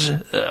drugs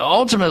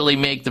ultimately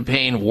make the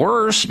pain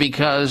worse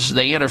because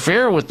they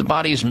interfere with the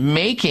body's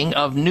making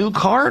of new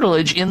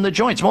cartilage in the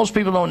joints. Most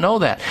people don't know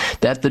that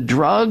the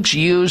drugs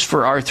used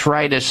for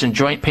arthritis and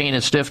joint pain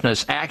and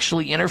stiffness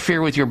actually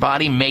interfere with your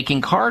body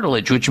making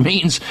cartilage, which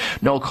means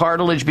no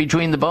cartilage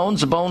between the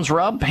bones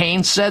rub,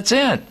 pain sets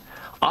in.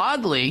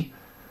 Oddly,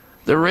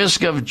 the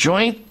risk of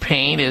joint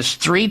pain is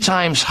 3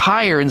 times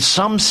higher in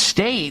some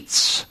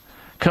states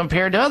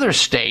compared to other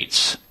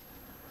states.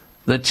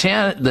 The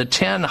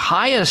 10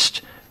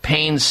 highest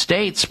pain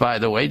states, by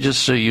the way,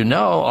 just so you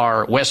know,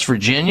 are West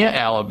Virginia,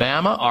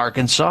 Alabama,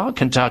 Arkansas,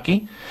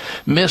 Kentucky,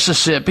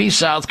 Mississippi,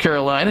 South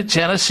Carolina,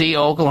 Tennessee,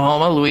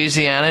 Oklahoma,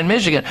 Louisiana, and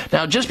Michigan.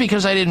 Now, just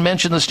because I didn't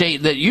mention the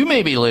state that you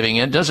may be living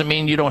in doesn't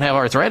mean you don't have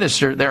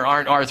arthritis or there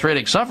aren't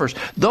arthritic sufferers.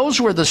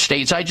 Those were the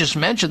states I just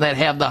mentioned that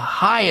have the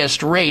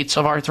highest rates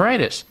of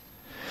arthritis.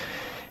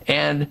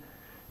 And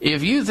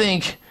if you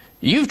think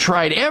you've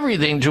tried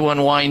everything to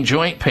unwind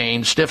joint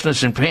pain,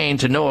 stiffness, and pain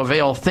to no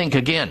avail, think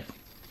again.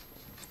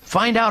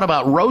 Find out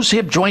about Rose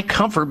Hip Joint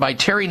Comfort by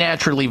Terry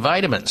Naturally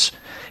Vitamins.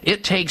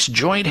 It takes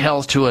joint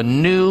health to a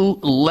new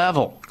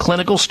level.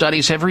 Clinical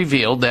studies have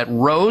revealed that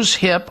Rose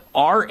Hip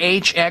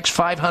RHX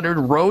 500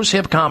 Rose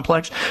Hip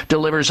Complex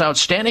delivers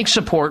outstanding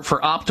support for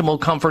optimal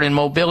comfort and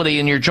mobility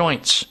in your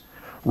joints.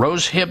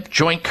 Rose Hip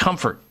Joint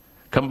Comfort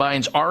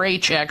combines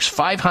RHX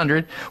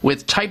 500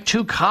 with type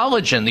 2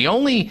 collagen, the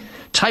only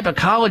type of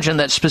collagen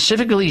that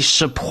specifically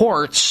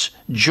supports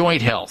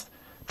joint health.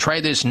 Try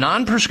this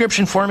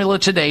non-prescription formula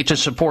today to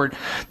support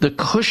the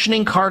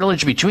cushioning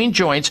cartilage between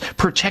joints,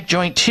 protect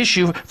joint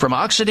tissue from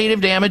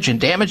oxidative damage, and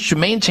damage to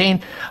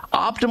maintain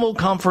optimal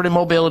comfort and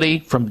mobility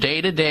from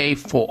day to day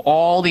for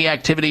all the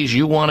activities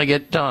you want to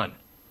get done.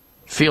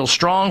 Feel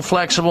strong,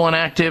 flexible, and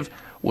active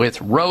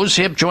with Rose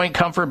Hip Joint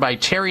Comfort by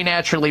Terry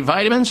Naturally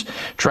Vitamins.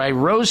 Try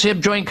Rose Hip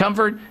Joint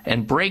Comfort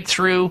and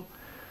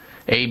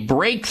a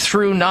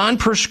breakthrough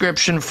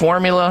non-prescription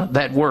formula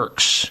that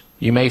works.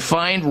 You may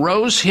find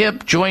Rose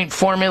Hip Joint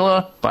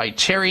Formula by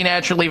Terry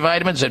Naturally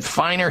Vitamins at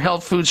finer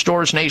health food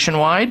stores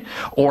nationwide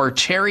or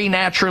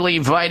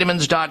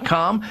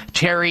terrynaturallyvitamins.com,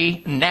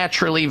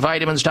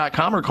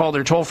 terrynaturallyvitamins.com, or call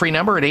their toll-free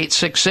number at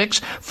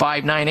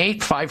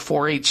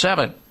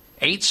 866-598-5487.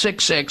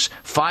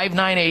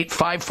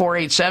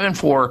 866-598-5487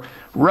 for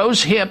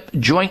Rose Hip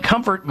Joint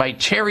Comfort by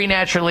Terry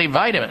Naturally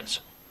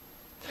Vitamins.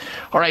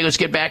 All right, let's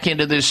get back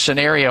into this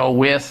scenario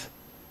with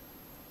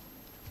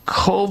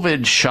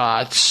COVID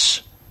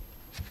shots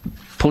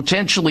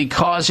potentially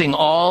causing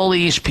all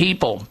these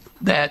people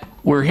that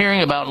we're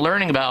hearing about,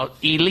 learning about,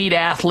 elite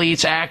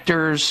athletes,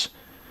 actors,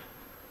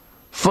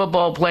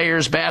 football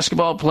players,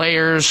 basketball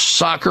players,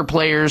 soccer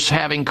players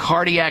having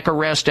cardiac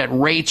arrest at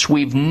rates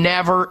we've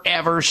never,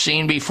 ever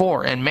seen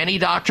before. And many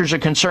doctors are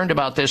concerned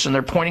about this, and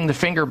they're pointing the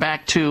finger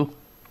back to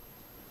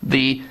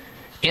the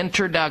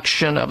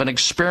introduction of an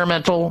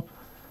experimental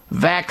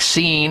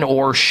vaccine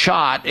or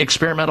shot,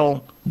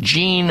 experimental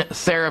gene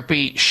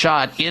therapy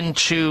shot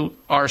into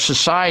our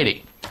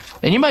society.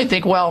 And you might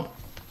think, well,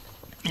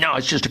 no,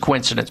 it's just a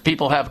coincidence.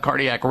 People have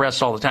cardiac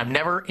arrests all the time.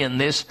 Never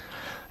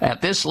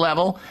at this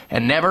level,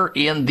 and never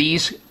in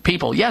these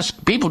people. Yes,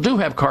 people do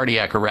have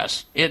cardiac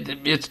arrests.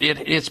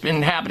 It's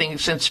been happening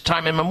since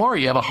time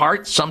immemorial. You have a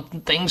heart, some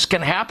things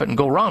can happen,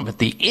 go wrong, but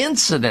the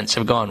incidents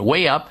have gone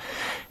way up,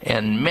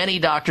 and many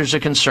doctors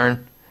are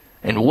concerned.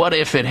 And what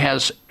if it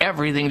has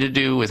everything to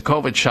do with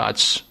COVID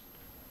shots?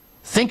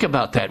 Think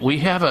about that. We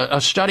have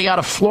a study out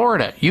of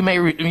Florida. You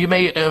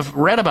may have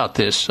read about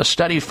this, a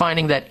study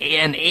finding that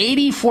an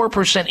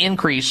 84%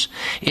 increase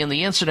in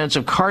the incidence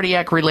of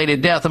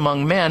cardiac-related death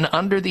among men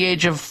under the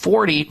age of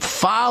 40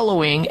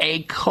 following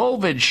a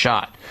COVID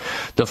shot.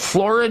 The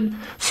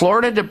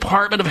Florida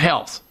Department of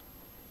Health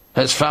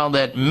has found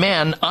that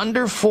men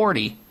under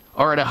 40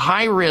 are at a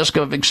high risk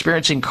of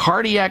experiencing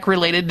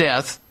cardiac-related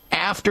death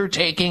after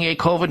taking a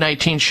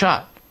COVID-19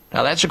 shot.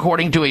 Now, that's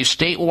according to a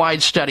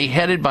statewide study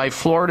headed by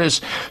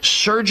Florida's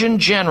Surgeon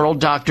General,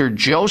 Dr.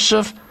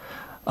 Joseph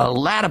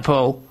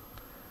Ladapo.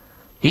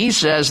 He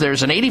says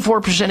there's an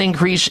 84%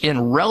 increase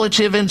in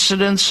relative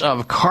incidence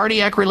of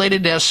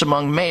cardiac-related deaths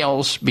among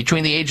males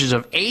between the ages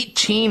of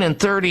 18 and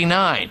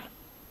 39.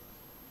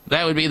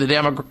 That would be the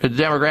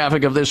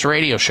demographic of this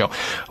radio show.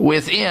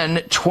 Within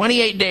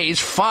 28 days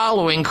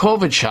following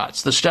COVID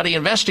shots, the study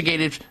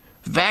investigated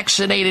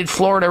vaccinated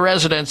Florida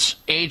residents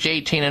age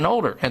 18 and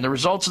older. And the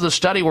results of the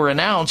study were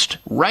announced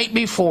right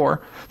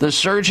before the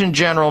Surgeon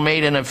General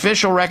made an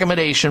official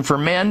recommendation for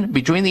men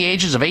between the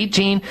ages of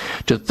 18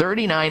 to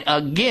 39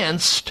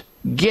 against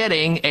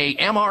getting a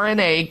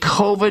mRNA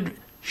COVID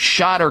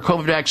shot or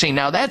COVID vaccine.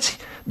 Now, that's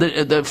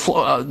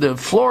the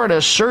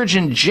Florida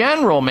Surgeon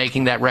General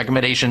making that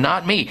recommendation,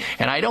 not me.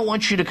 And I don't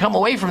want you to come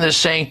away from this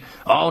saying,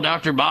 oh,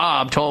 Dr.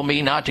 Bob told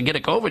me not to get a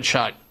COVID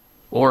shot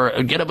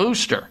or get a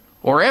booster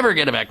or ever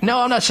get it back. No,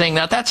 I'm not saying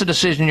that. That's a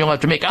decision you'll have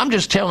to make. I'm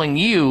just telling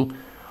you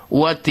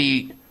what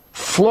the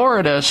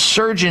Florida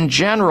Surgeon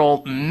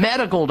General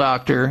medical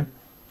doctor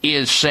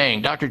is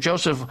saying. Dr.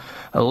 Joseph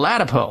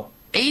Ladapo,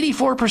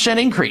 84%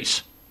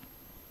 increase.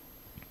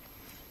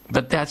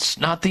 But that's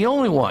not the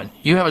only one.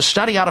 You have a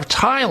study out of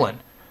Thailand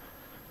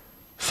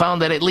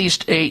found that at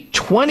least a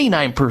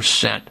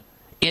 29%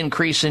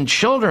 increase in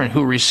children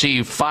who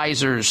receive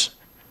Pfizer's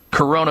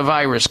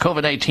coronavirus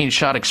COVID-19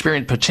 shot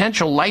experienced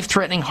potential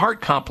life-threatening heart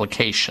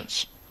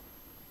complications.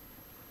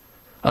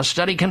 A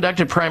study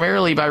conducted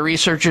primarily by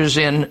researchers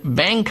in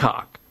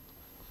Bangkok.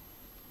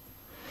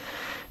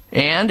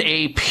 And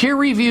a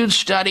peer-reviewed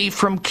study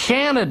from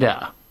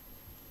Canada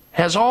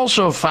has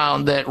also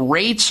found that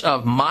rates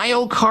of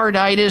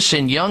myocarditis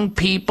in young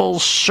people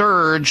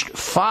surged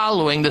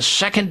following the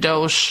second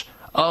dose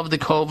of the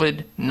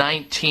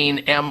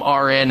COVID-19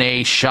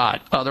 mRNA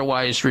shot,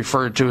 otherwise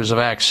referred to as a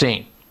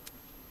vaccine.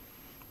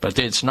 But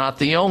it's not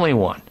the only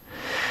one.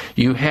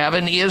 You have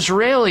an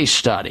Israeli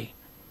study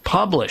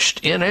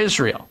published in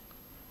Israel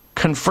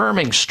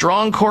confirming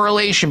strong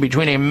correlation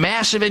between a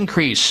massive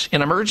increase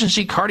in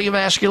emergency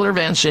cardiovascular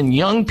events in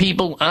young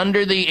people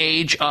under the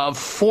age of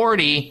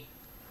 40.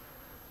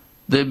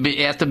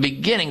 At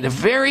the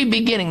very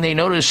beginning, they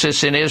noticed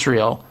this in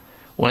Israel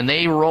when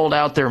they rolled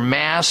out their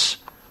mass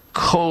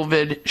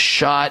COVID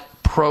shot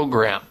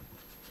program.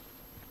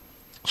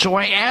 So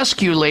I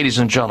ask you, ladies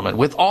and gentlemen,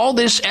 with all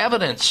this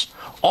evidence,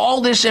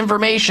 all this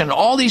information,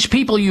 all these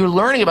people you're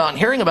learning about and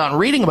hearing about and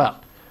reading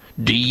about,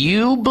 do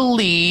you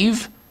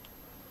believe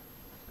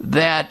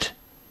that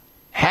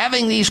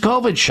having these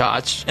COVID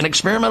shots and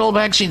experimental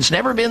vaccines,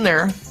 never been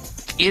there,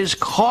 is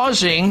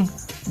causing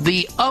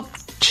the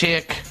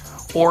uptick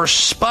or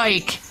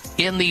spike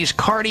in these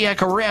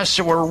cardiac arrests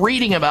that we're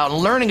reading about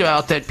and learning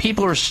about, that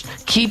people are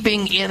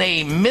keeping in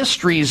a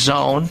mystery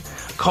zone,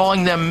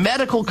 calling them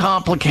medical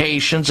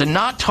complications and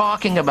not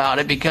talking about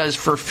it because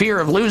for fear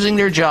of losing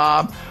their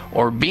job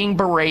or being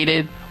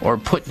berated or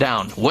put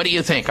down? What do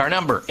you think? Our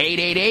number,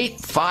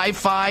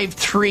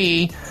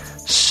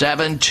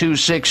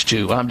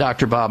 888-553-7262. I'm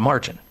Dr. Bob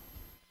Martin.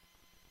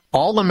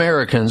 All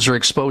Americans are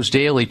exposed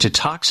daily to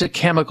toxic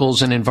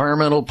chemicals and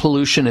environmental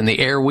pollution in the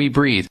air we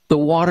breathe, the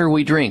water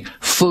we drink,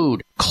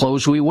 food,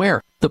 clothes we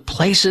wear, the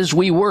places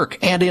we work,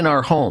 and in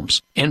our homes.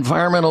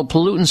 Environmental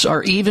pollutants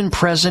are even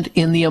present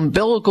in the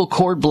umbilical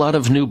cord blood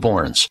of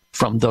newborns.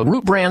 From the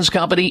Root Brands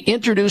Company,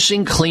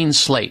 introducing Clean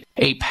Slate,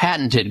 a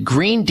patented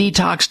green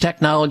detox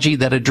technology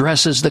that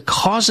addresses the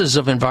causes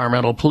of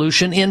environmental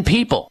pollution in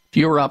people.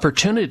 Your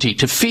opportunity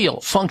to feel,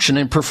 function,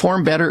 and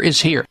perform better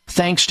is here,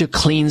 thanks to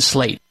Clean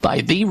Slate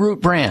by The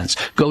Root Brands.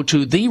 Go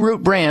to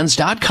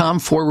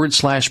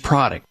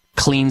therootbrands.com/product.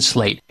 Clean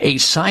Slate, a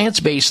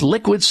science-based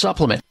liquid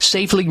supplement,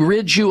 safely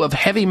rids you of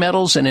heavy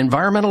metals and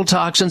environmental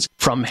toxins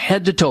from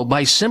head to toe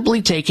by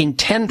simply taking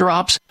 10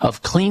 drops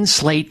of Clean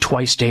Slate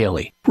twice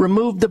daily.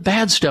 Remove the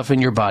bad stuff in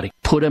your body,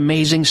 put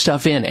amazing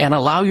stuff in, and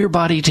allow your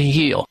body to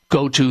heal.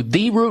 Go to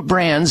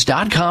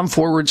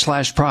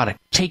therootbrands.com/product.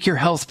 Take your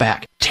health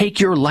back. Take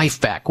your life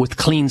back with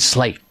Clean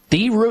Slate.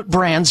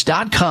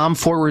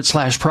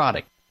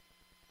 therootbrands.com/product.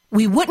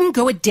 We wouldn't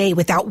go a day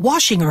without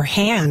washing our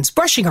hands,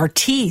 brushing our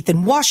teeth,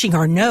 and washing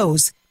our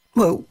nose.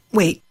 Whoa,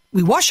 wait,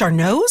 we wash our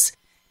nose?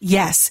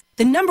 Yes,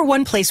 the number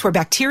one place where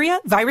bacteria,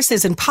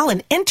 viruses, and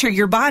pollen enter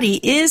your body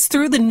is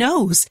through the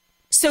nose.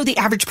 So the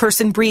average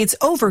person breathes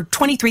over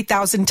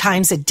 23,000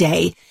 times a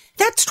day.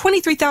 That's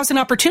 23,000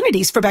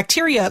 opportunities for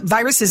bacteria,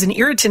 viruses, and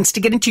irritants to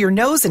get into your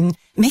nose and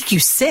make you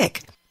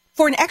sick.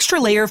 For an extra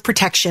layer of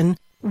protection,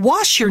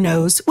 wash your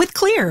nose with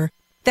Xlear.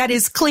 That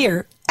is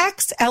Xlear,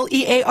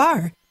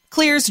 Xlear.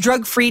 Xlear's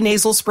drug-free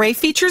nasal spray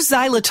features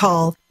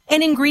xylitol,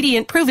 an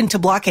ingredient proven to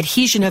block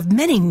adhesion of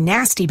many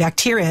nasty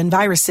bacteria and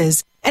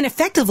viruses, and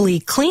effectively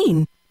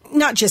clean.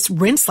 Not just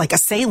rinse like a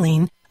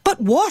saline,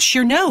 but wash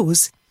your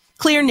nose.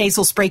 Xlear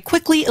nasal spray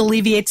quickly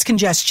alleviates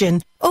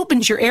congestion,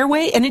 opens your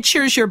airway, and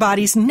ensures your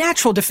body's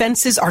natural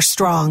defenses are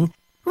strong.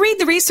 Read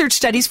the research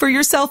studies for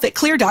yourself at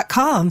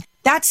Xlear.com.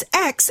 That's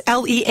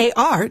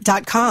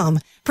Xlear.com.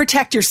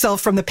 Protect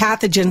yourself from the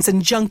pathogens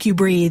and junk you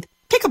breathe.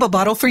 Pick up a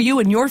bottle for you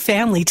and your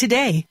family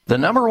today. The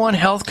number one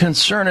health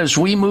concern as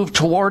we move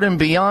toward and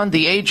beyond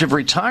the age of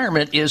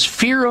retirement is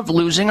fear of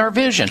losing our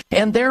vision,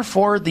 and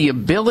therefore the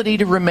ability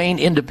to remain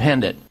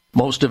independent.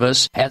 Most of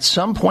us, at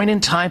some point in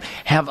time,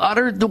 have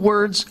uttered the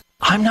words,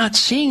 "I'm not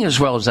seeing as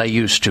well as I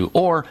used to,"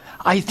 or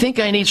 "I think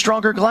I need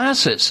stronger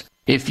glasses."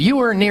 If you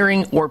are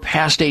nearing or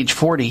past age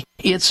 40,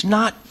 it's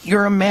not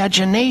your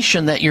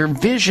imagination that your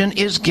vision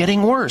is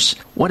getting worse.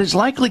 What is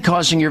likely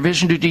causing your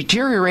vision to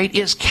deteriorate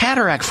is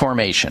cataract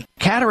formation.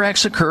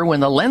 Cataracts occur when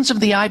the lens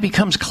of the eye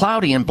becomes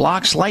cloudy and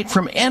blocks light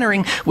from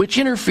entering, which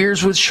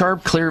interferes with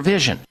sharp, clear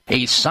vision.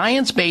 A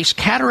science-based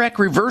cataract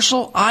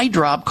reversal eye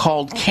drop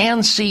called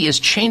Can-C is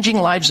changing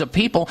lives of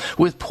people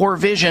with poor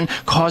vision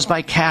caused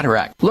by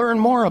cataract. Learn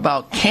more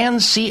about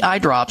Can-C eye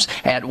drops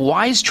at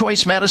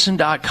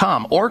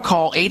wisechoicemedicine.com or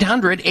call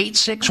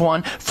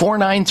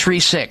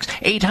 800-861-4936.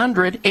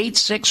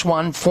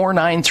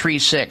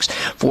 800-861-4936.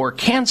 For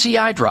Can-C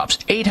eye drops,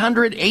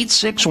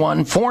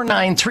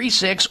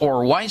 800-861-4936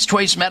 or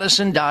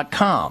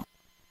wisechoicemedicine.com.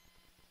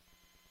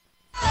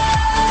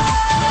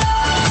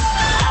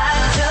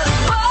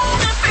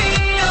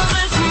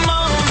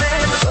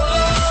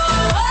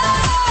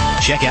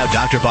 Check out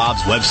Dr.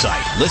 Bob's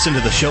website. Listen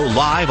to the show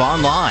live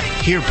online.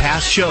 Hear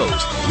past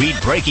shows. Read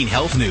breaking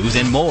health news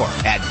and more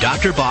at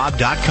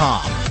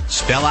drbob.com.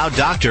 Spell out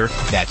doctor,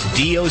 that's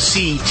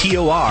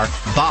DOCTOR,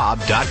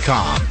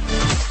 Bob.com.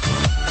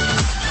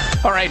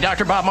 All right,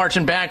 Dr. Bob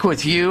Martin back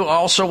with you.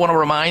 Also want to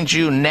remind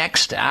you,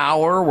 next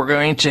hour we're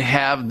going to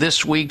have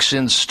this week's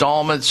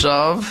installments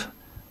of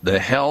the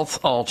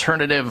health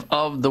alternative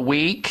of the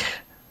week,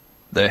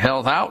 the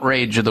health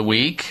outrage of the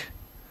week.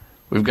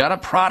 We've got a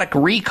product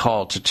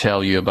recall to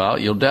tell you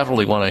about. You'll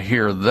definitely want to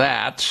hear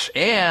that.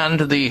 And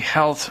the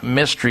health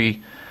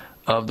mystery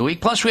of the week.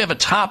 Plus, we have a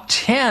top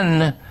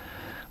 10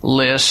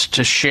 list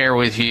to share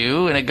with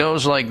you, and it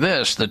goes like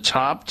this: the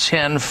top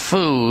 10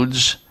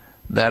 foods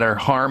that are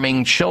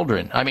harming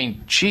children. I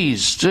mean,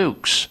 geez,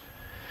 Dukes.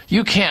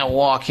 You can't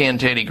walk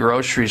into any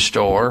grocery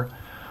store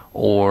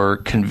or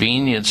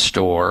convenience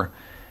store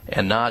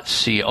and not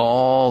see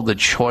all the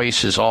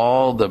choices,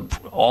 all the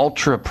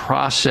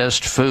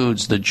ultra-processed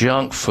foods, the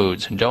junk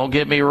foods. And don't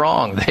get me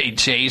wrong, they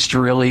taste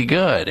really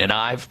good, and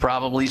I've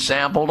probably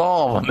sampled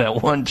all of them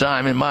at one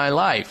time in my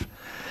life.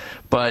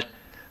 But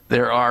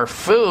there are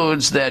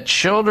foods that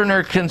children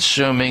are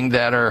consuming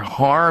that are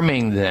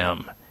harming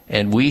them,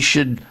 and we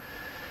should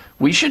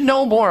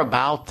know more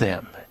about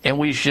them, and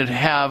we should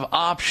have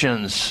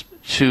options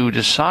to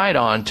decide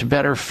on to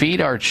better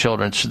feed our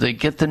children so they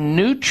get the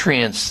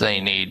nutrients they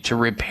need to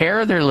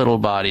repair their little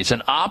bodies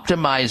and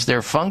optimize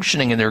their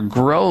functioning and their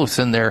growth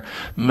and their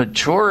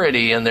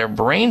maturity and their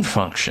brain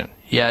function.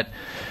 Yet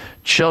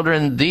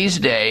children these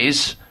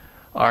days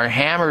are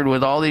hammered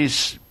with all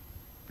these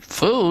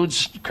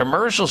foods,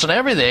 commercials and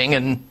everything,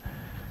 and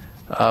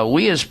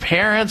we as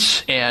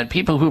parents and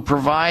people who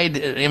provide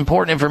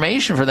important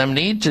information for them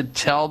need to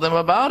tell them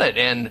about it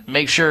and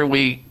make sure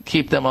we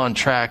keep them on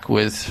track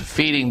with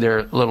feeding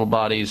their little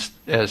bodies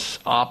as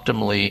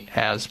optimally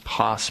as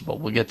possible.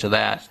 We'll get to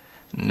that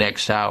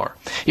next hour.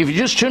 If you're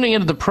just tuning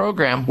into the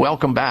program,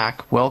 welcome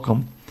back.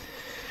 Welcome.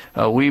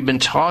 We've been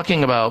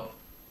talking about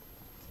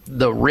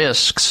the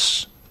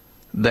risks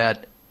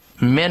that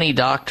many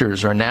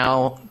doctors are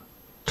now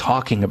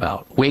talking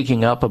about,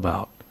 waking up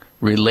about,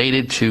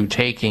 related to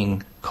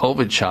taking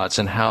COVID shots,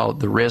 and how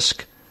the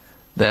risk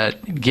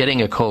that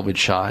getting a COVID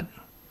shot,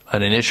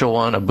 an initial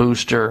one, a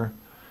booster,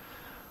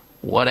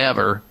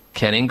 whatever,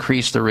 can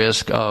increase the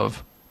risk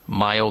of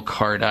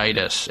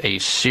myocarditis, a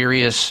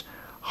serious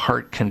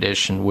heart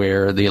condition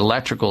where the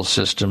electrical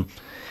system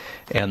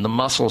and the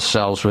muscle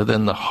cells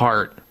within the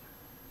heart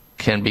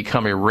can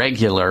become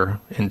irregular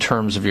in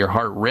terms of your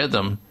heart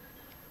rhythm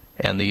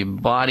and the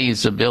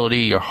body's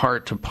ability, your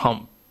heart, to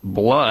pump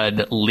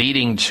blood,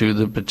 leading to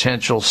the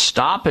potential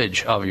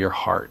stoppage of your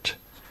heart.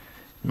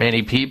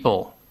 Many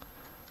people,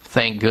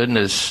 thank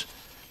goodness,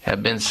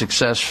 have been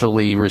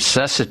successfully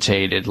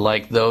resuscitated,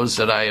 like those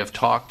that I have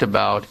talked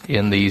about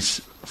in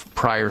these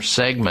prior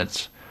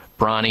segments.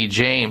 Bronny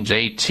James,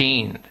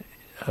 18,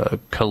 a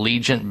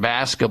collegiate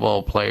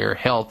basketball player,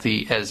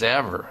 healthy as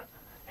ever,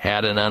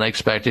 had an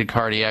unexpected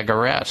cardiac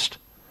arrest.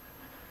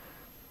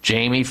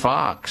 Jamie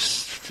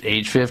Foxx,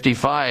 age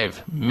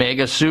 55,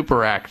 mega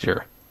super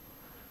actor,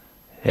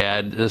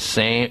 had the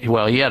same,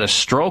 well, he had a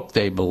stroke,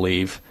 they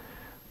believe,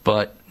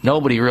 but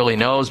nobody really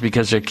knows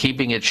because they're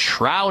keeping it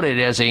shrouded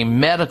as a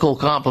medical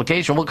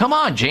complication. Well, come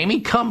on, Jamie,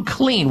 come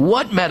clean.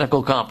 What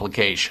medical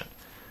complication?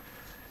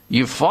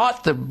 You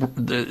fought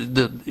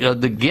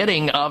the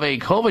getting of a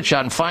COVID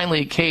shot and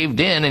finally caved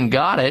in and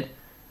got it.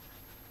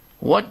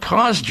 What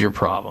caused your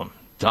problem?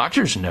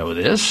 Doctors know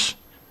this.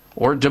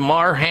 Or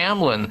Damar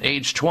Hamlin,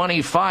 age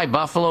 25,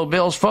 Buffalo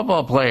Bills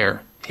football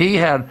player. He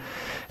had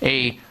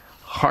a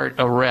heart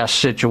arrest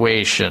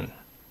situation.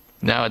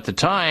 Now, at the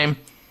time,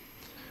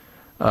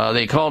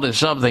 they called it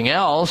something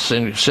else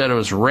and said it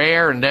was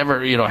rare and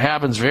never,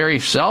 happens very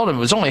seldom. It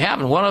was only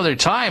happened one other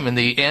time in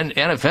the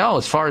NFL,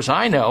 as far as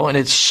I know, and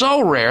it's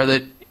so rare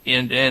that,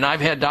 and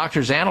I've had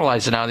doctors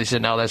analyze it now. They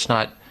said, no, that's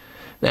not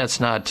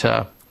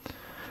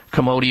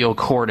commodio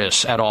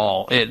cordis at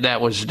all. That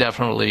was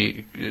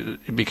definitely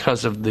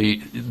because of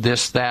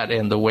that,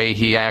 and the way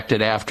he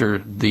acted after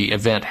the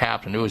event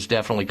happened. It was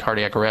definitely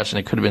cardiac arrest, and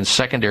it could have been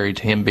secondary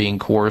to him being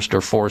coerced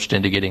or forced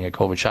into getting a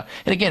COVID shot.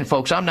 And again,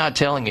 folks, I'm not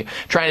trying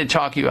to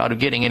talk you out of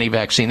getting any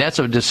vaccine. That's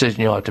a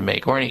decision you'll have to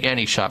make, or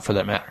any shot for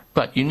that matter.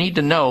 But you need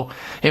to know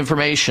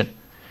information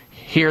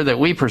here that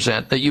we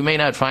present that you may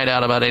not find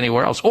out about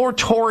anywhere else. Or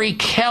Tori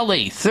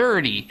Kelly,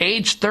 30,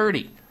 age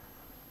 30.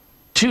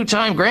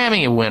 Two-time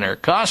Grammy winner,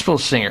 gospel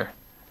singer,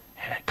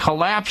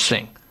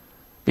 collapsing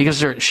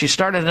because she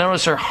started to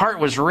notice her heart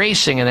was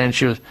racing, and then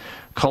she was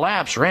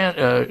collapsed,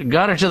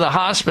 got her to the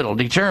hospital,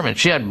 determined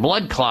she had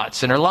blood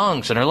clots in her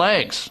lungs and her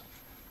legs.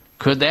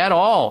 Could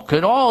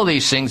all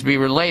these things be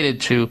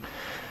related to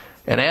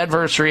an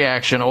adverse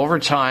reaction over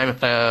time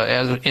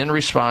in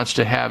response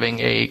to having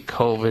a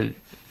COVID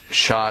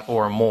shot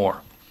or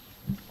more?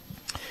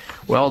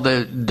 Well,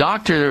 the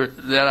doctor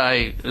that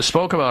I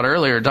spoke about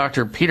earlier,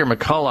 Dr. Peter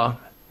McCullough,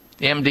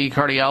 MD,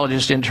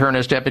 cardiologist,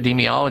 internist,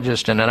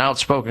 epidemiologist, and an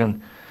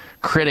outspoken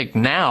critic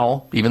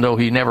now, even though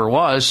he never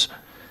was,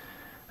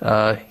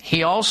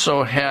 he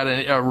also had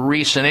a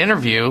recent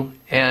interview,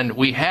 and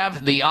we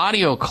have the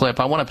audio clip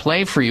I want to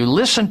play for you.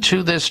 Listen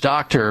to this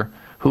doctor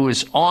who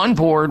is on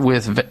board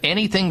with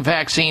anything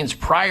vaccines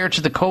prior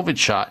to the COVID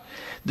shot.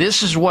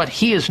 This is what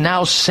he is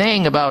now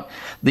saying about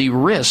the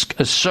risk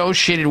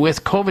associated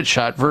with COVID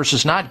shot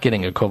versus not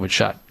getting a COVID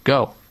shot.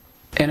 Go.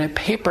 In a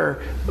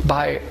paper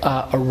by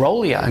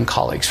Arolia and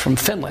colleagues from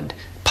Finland,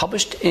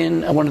 published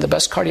in one of the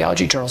best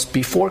cardiology journals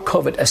before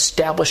COVID,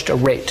 established a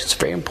rate. It's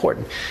very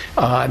important.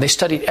 They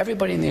studied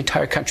everybody in the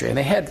entire country, and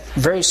they had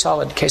very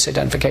solid case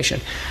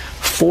identification.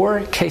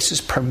 4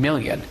 cases per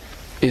million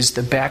is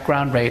the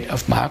background rate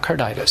of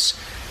myocarditis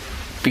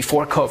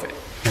before COVID.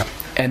 Yep.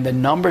 And the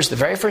numbers, the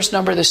very first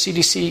number the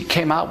CDC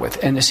came out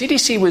with, and the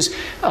CDC was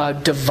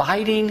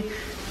dividing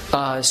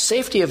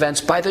safety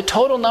events by the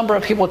total number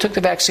of people who took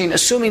the vaccine,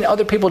 assuming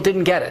other people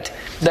didn't get it.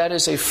 That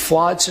is a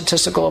flawed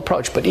statistical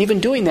approach. But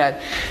even doing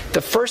that, the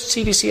first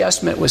CDC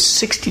estimate was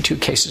 62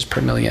 cases per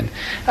million.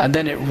 And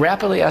then it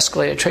rapidly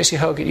escalated. Tracy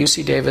Hogue at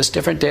UC Davis,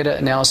 different data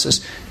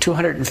analysis,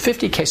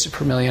 250 cases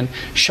per million.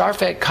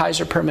 Scharf at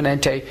Kaiser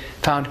Permanente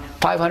found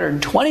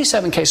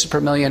 527 cases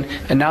per million.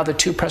 And now the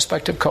 2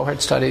 prospective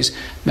cohort studies,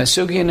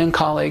 Masugian and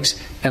colleagues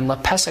and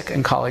Lepesic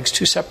and colleagues,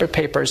 2 separate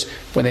papers,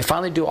 when they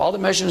finally do all the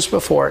measurements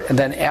before and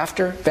then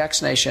after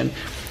vaccination.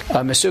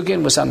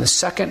 Masugian was on the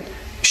second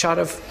shot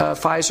of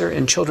Pfizer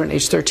in children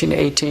aged 13 to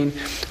 18.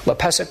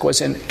 Lepesic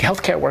was in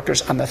healthcare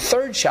workers on the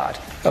 3rd shot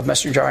of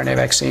messenger RNA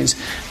vaccines.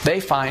 They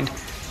find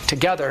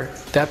together,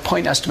 that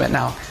point estimate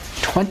now,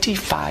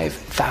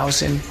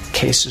 25,000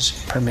 cases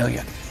per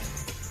million.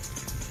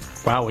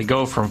 Wow, we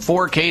go from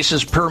 4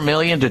 cases per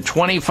million to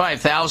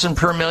 25,000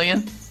 per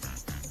million?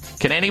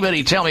 Can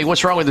anybody tell me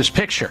what's wrong with this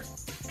picture?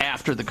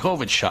 After the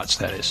COVID shots,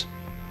 that is.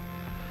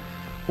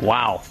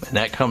 Wow, and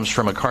that comes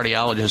from a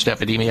cardiologist,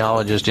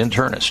 epidemiologist,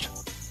 internist.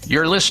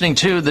 You're listening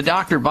to the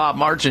Dr. Bob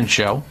Martin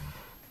Show.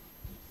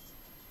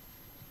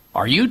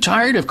 Are you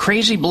tired of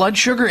crazy blood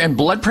sugar and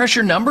blood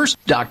pressure numbers?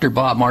 Dr.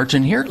 Bob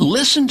Martin here.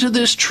 Listen to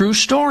this true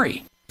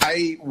story.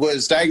 I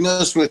was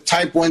diagnosed with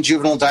type 1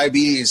 juvenile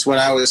diabetes when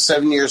I was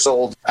 7 years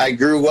old. I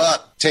grew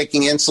up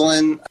taking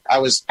insulin. I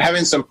was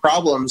having some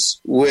problems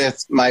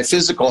with my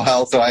physical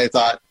health, so I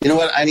thought, you know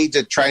what, I need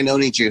to try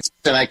Noni Juice.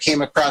 And I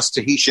came across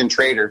Tahitian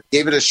Trader,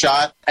 gave it a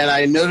shot, and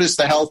I noticed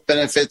the health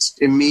benefits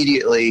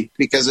immediately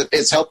because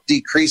it's helped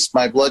decrease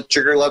my blood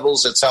sugar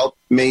levels. It's helped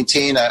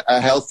maintain a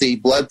healthy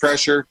blood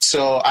pressure.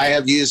 So I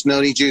have used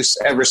Noni Juice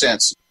ever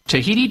since.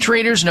 Tahiti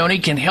Trader's Noni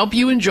can help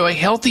you enjoy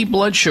healthy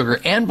blood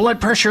sugar and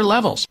blood pressure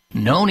levels.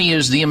 Noni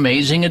is the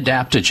amazing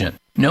adaptogen.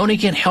 Noni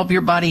can help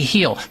your body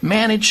heal,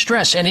 manage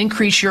stress, and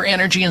increase your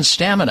energy and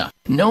stamina.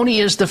 Noni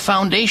is the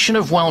foundation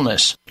of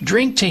wellness.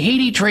 Drink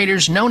Tahiti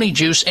Trader's Noni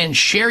Juice and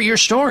share your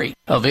story.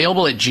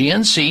 Available at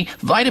GNC,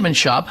 Vitamin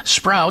Shop,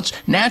 Sprouts,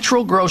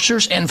 Natural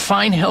Grocers, and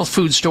fine health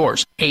food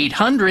stores.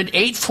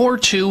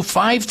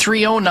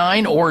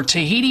 800-842-5309 or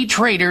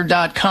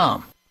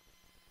TahitiTrader.com.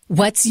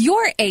 What's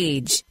your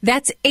age?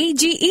 That's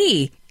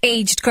AGE,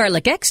 aged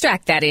garlic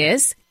extract, that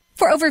is.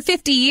 For over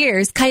 50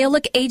 years,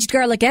 Kyolic Aged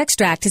Garlic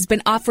Extract has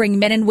been offering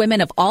men and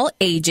women of all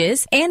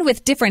ages and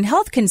with different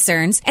health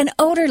concerns an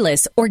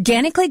odorless,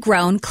 organically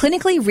grown,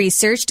 clinically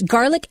researched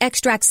garlic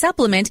extract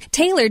supplement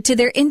tailored to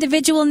their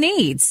individual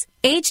needs.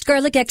 Aged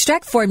garlic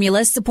extract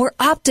formulas support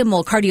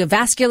optimal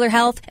cardiovascular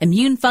health,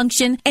 immune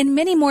function, and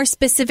many more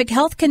specific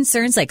health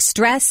concerns like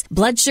stress,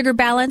 blood sugar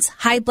balance,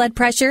 high blood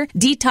pressure,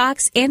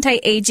 detox,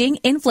 anti-aging,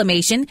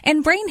 inflammation,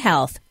 and brain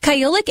health.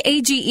 Kyolic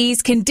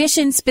AGE's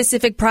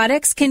condition-specific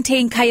products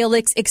contain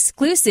Kyolic's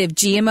exclusive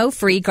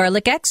GMO-free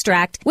garlic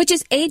extract, which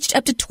is aged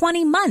up to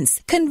 20 months,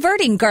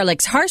 converting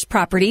garlic's harsh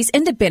properties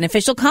into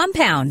beneficial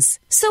compounds.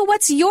 So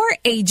what's your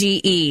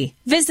AGE?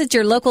 Visit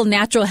your local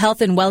natural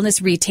health and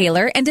wellness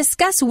retailer and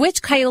discuss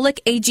which Kyolic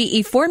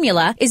AGE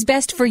formula is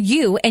best for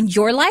you and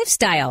your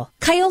lifestyle.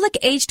 Kyolic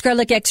Aged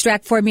Garlic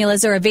Extract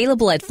formulas are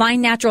available at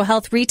fine natural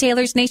health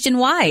retailers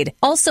nationwide,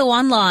 also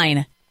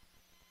online.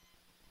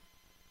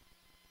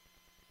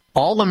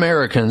 All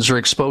Americans are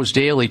exposed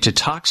daily to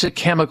toxic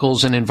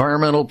chemicals and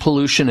environmental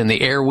pollution in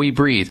the air we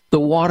breathe, the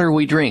water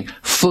we drink,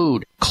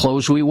 food,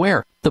 clothes we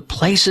wear, the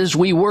places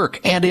we work,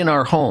 and in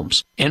our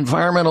homes.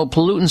 Environmental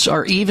pollutants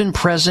are even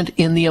present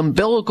in the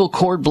umbilical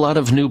cord blood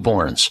of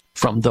newborns.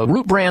 From the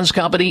Root Brands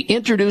Company,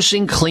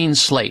 introducing Clean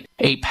Slate,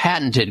 a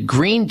patented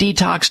green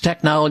detox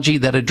technology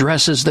that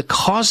addresses the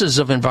causes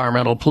of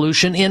environmental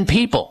pollution in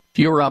people.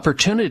 Your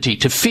opportunity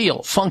to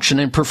feel, function,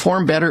 and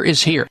perform better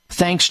is here,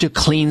 thanks to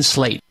Clean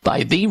Slate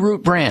by The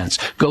Root Brands.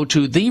 Go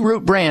to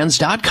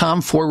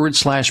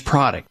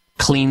therootbrands.com/product.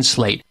 Clean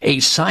Slate, a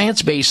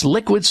science-based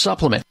liquid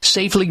supplement,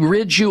 safely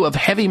rids you of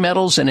heavy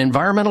metals and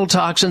environmental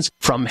toxins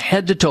from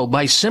head to toe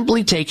by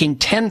simply taking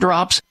 10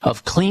 drops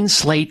of Clean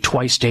Slate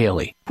twice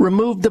daily.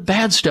 Remove the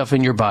bad stuff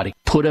in your body,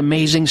 put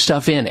amazing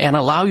stuff in, and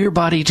allow your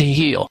body to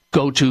heal.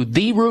 Go to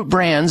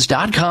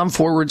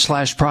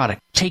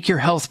therootbrands.com/product. Take your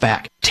health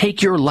back.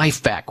 Take your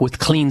life back with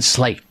Clean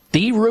Slate.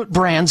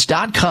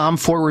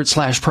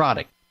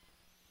 therootbrands.com/product.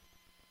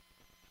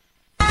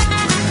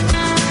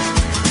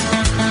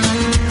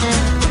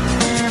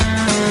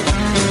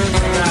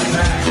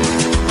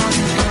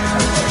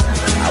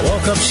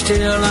 Up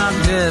still not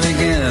dead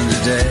again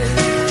today.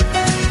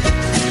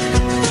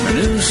 The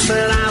news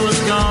said I was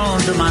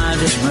gone to my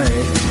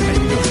dismay.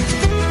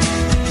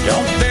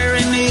 Don't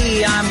bury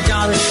me, I've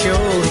got a show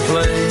to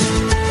play.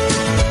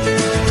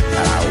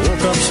 And I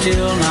woke up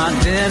still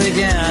not dead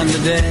again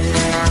today.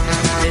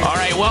 All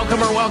right, welcome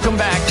Welcome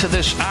back to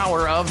this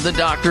hour of the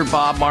Dr.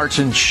 Bob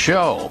Martin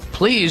Show.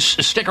 Please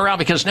stick around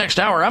because next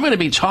hour I'm going to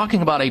be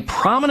talking about a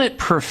prominent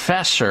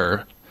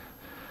professor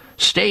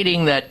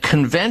stating that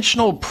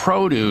conventional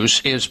produce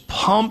is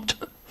pumped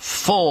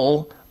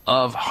full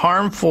of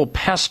harmful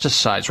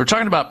pesticides. We're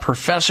talking about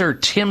Professor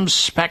Tim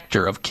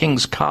Spector of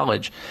King's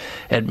College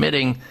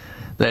admitting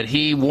that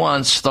he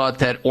once thought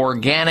that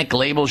organic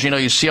labels,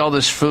 you see all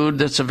this food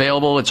that's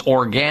available, it's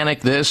organic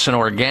this and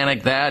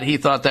organic that. He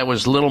thought that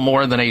was little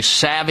more than a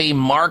savvy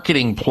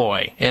marketing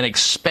ploy, and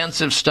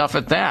expensive stuff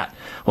at that.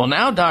 Well,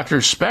 now Dr.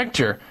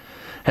 Spector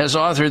has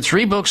authored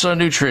 3 books on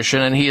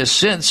nutrition, and he has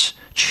since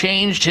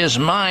changed his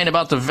mind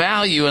about the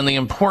value and the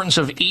importance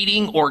of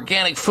eating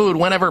organic food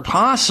whenever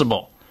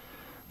possible.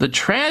 The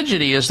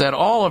tragedy is that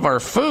all of our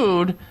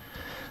food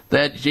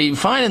that you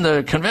find in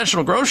the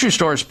conventional grocery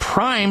store is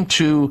primed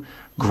to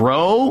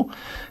grow,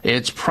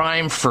 it's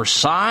primed for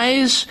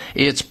size,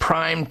 it's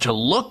primed to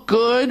look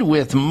good,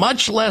 with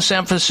much less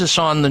emphasis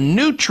on the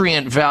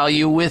nutrient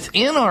value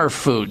within our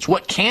foods.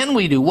 What can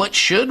we do? What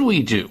should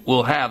we do?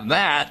 We'll have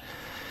that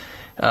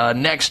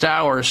next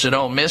hour, so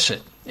don't miss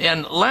it.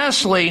 And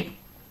lastly,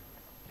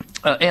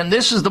 and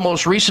this is the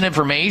most recent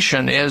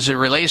information as it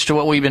relates to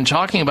what we've been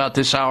talking about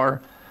this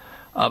hour,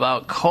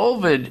 about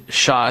COVID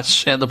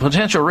shots and the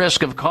potential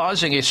risk of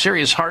causing a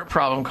serious heart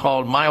problem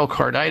called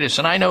myocarditis.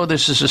 And I know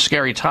this is a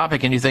scary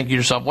topic, and you think to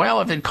yourself,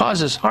 well, if it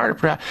causes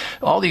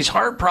all these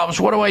heart problems,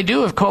 what do I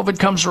do if COVID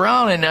comes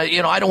around and,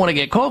 I don't want to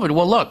get COVID?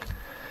 Well, look,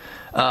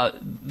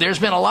 there's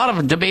been a lot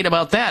of debate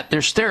about that.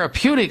 There's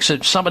therapeutics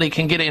that somebody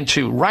can get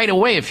into right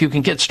away if you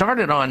can get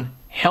started on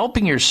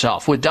helping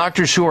yourself with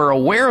doctors who are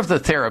aware of the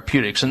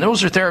therapeutics. And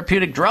those are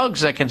therapeutic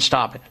drugs that can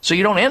stop it, so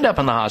you don't end up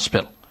in the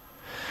hospital.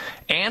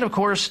 And, of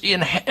course,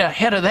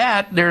 ahead of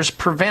that, there's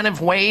preventive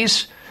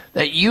ways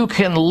that you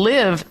can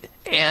live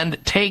and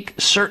take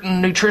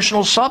certain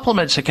nutritional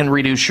supplements that can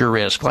reduce your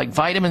risk, like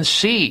vitamin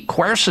C,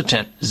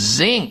 quercetin,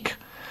 zinc,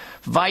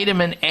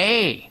 vitamin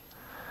A,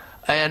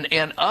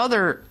 and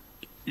other,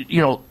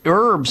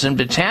 herbs and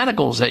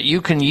botanicals that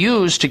you can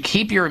use to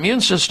keep your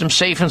immune system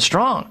safe and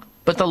strong.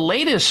 But the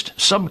latest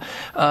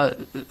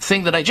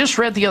thing that I just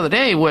read the other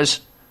day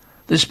was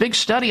this big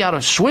study out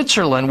of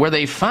Switzerland where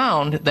they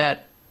found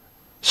that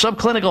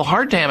subclinical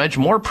heart damage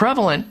more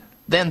prevalent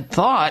than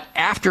thought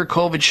after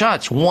COVID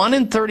shots. 1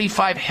 in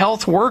 35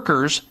 health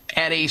workers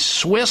at a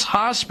Swiss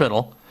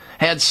hospital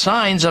had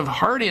signs of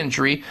heart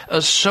injury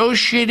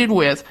associated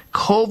with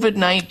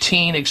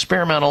COVID-19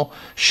 experimental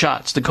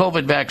shots, the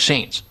COVID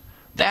vaccines.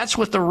 That's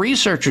what the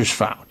researchers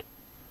found.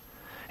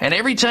 And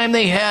every time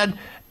they had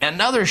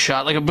another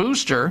shot, like a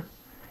booster,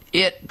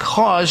 it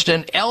caused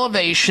an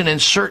elevation in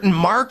certain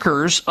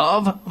markers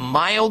of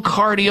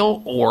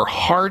myocardial or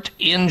heart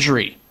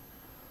injury.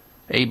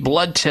 A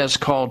blood test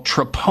called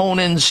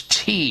troponins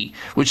T,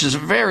 which is a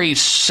very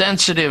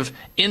sensitive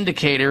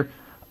indicator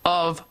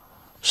of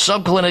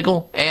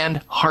subclinical and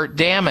heart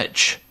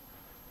damage.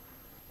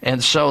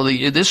 And so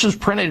this was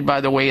printed,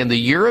 by the way, in the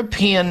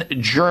European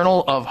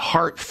Journal of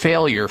Heart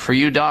Failure. For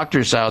you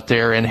doctors out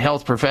there and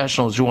health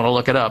professionals who want to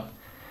look it up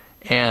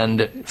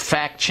and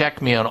fact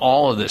check me on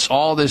all of this.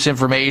 All this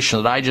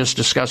information that I just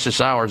discussed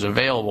this hour is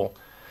available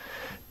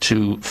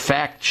to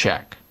fact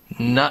check.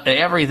 Not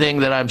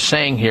everything that I'm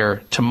saying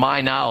here, to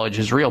my knowledge,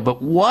 is real.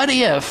 But what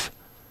if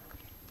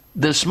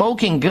the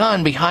smoking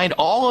gun behind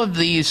all of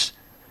these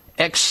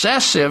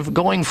excessive,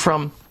 going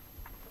from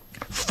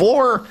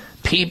 4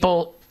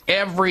 people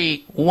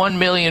every 1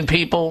 million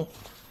people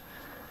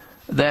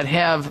that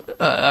have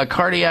a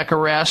cardiac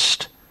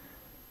arrest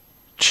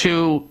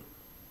to,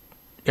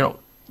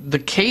 the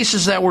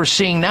cases that we're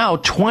seeing now,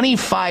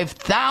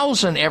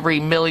 25,000 every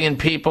million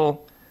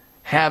people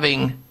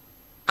having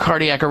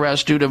cardiac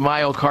arrest due to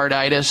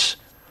myocarditis?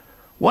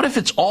 What if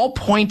it's all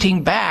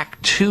pointing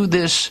back to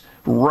this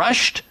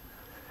rushed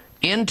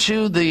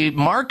into the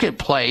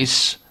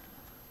marketplace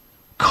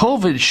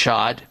COVID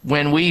shot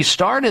when we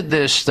started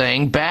this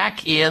thing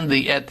back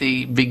at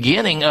the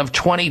beginning of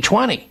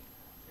 2020,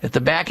 at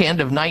the back end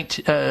of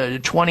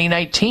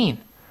 2019?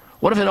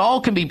 What if it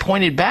all can be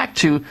pointed back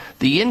to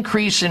the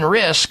increase in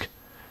risk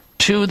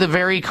to the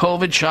very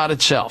COVID shot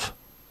itself?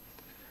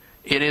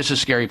 It is a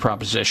scary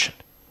proposition.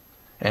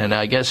 And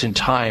I guess in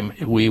time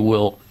we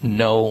will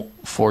know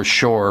for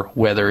sure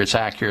whether it's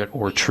accurate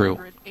or true.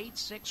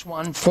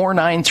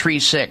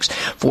 861-4936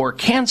 for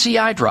Can-C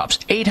eye drops.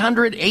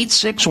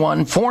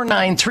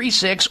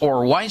 800-861-4936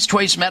 or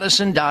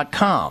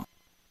wisechoicemedicine.com.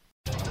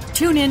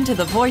 Tune in to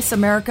the Voice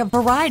America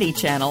Variety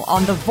channel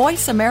on the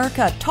Voice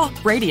America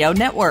Talk Radio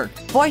Network.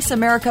 Voice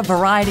America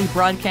Variety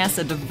broadcasts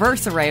a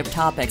diverse array of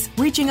topics,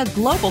 reaching a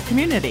global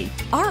community.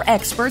 Our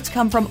experts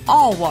come from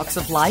all walks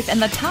of life,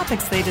 and the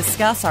topics they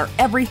discuss are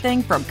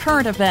everything from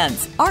current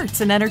events,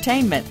 arts and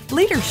entertainment,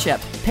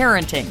 leadership,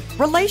 parenting,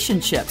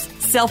 relationships,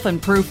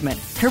 self-improvement,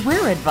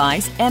 career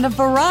advice, and a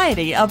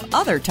variety of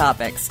other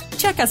topics.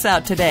 Check us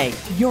out today.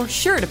 You're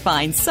sure to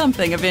find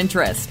something of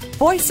interest.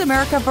 Voice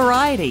America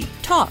Variety.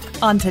 Talk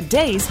on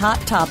today's hot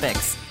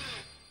topics.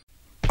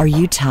 Are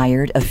you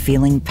tired of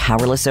feeling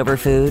powerless over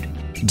food?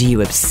 Do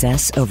you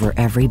obsess over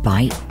every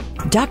bite?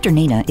 Dr.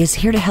 Nina is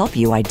here to help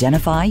you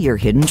identify your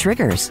hidden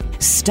triggers,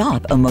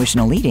 stop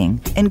emotional eating,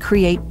 and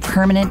create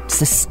permanent,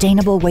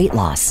 sustainable weight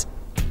loss.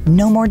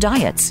 No more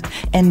diets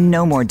and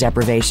no more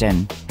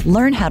deprivation.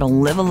 Learn how to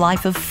live a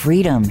life of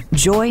freedom,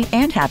 joy,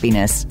 and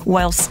happiness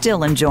while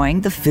still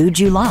enjoying the food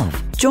you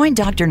love. Join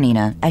Dr.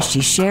 Nina as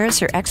she shares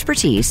her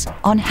expertise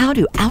on how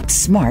to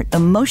outsmart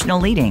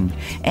emotional eating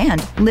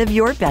and live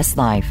your best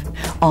life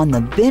on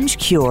The Binge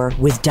Cure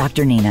with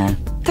Dr. Nina.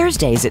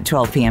 Thursdays at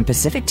 12 p.m.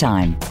 Pacific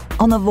Time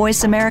on the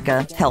Voice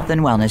America Health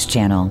and Wellness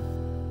Channel.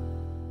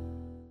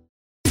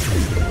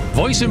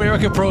 Voice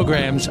America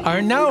programs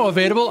are now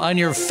available on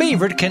your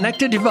favorite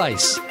connected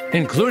device,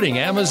 including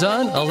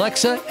Amazon,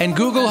 Alexa, and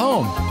Google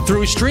Home.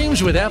 Through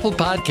streams with Apple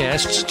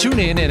Podcasts,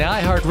 TuneIn, and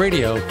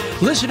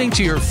iHeartRadio, listening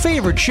to your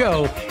favorite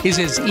show is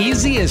as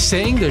easy as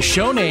saying the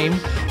show name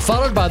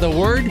followed by the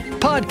word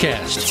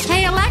podcast.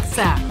 Hey,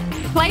 Alexa,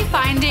 play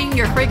Finding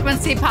Your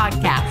Frequency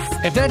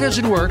podcast. If that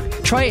doesn't work,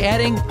 try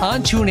adding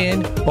on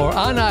TuneIn or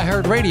on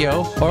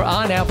iHeartRadio or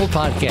on Apple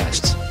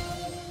Podcasts.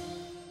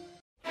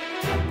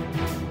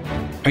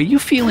 Are you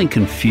feeling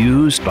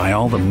confused by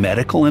all the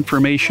medical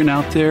information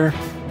out there?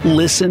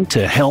 Listen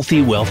to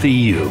Healthy Wealthy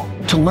You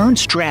to learn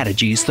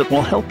strategies that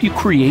will help you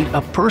create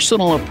a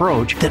personal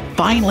approach that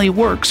finally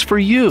works for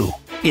you.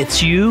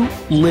 It's you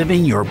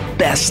living your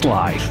best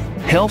life.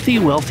 Healthy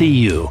Wealthy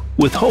You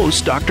with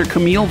host Dr.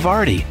 Camille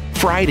Vardy.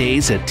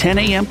 Fridays at 10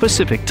 a.m.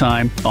 Pacific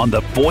Time on the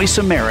Voice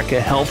America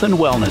Health and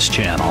Wellness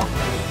Channel.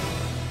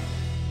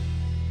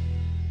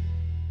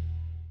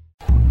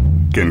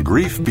 Can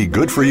grief be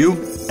good for you?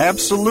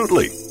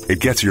 Absolutely. It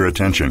gets your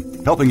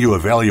attention, helping you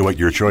evaluate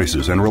your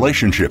choices and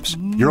relationships.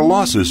 Your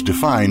losses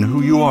define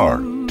who you are.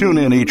 Tune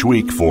in each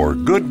week for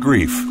Good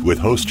Grief with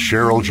host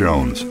Cheryl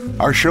Jones.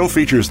 Our show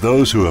features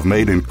those who have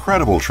made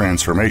incredible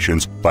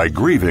transformations by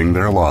grieving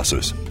their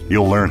losses.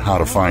 You'll learn how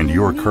to find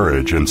your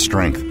courage and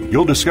strength.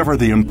 You'll discover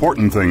the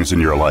important things in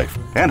your life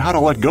and how to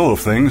let go of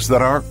things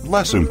that are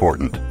less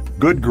important.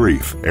 Good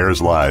Grief airs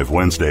live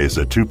Wednesdays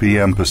at 2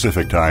 p.m.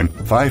 Pacific Time,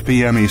 5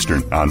 p.m.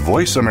 Eastern on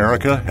Voice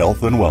America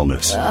Health and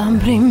Wellness.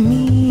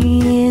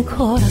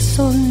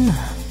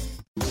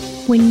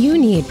 When you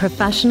need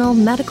professional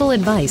medical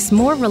advice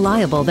more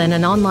reliable than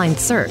an online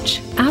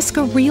search, ask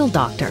a real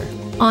doctor.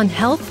 On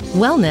health,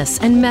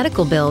 wellness, and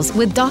medical bills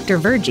with Dr.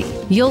 Virgie,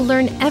 you'll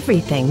learn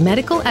everything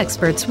medical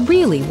experts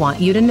really want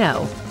you to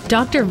know.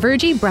 Dr.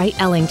 Virgie Bright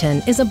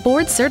Ellington is a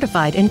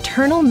board-certified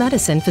internal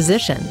medicine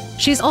physician.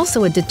 She's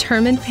also a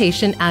determined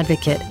patient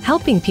advocate,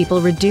 helping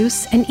people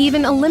reduce and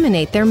even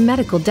eliminate their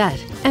medical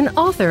debt, and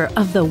author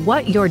of the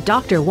What Your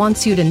Doctor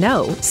Wants You to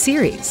Know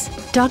series.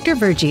 Dr.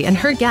 Virgie and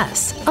her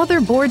guests, other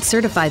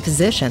board-certified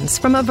physicians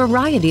from a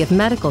variety of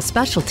medical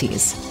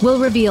specialties, will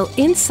reveal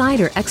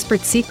insider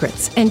expert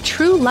secrets and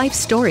true life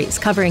stories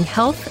covering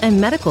health and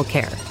medical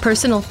care,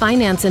 personal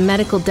finance and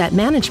medical debt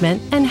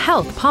management, and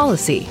health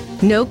policy.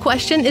 No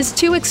question is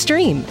too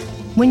extreme.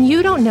 When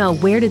you don't know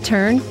where to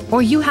turn,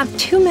 or you have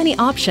too many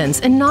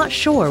options and not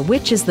sure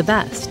which is the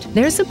best,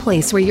 there's a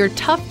place where your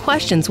tough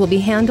questions will be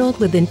handled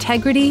with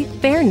integrity,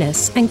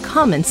 fairness, and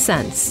common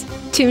sense.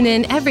 Tune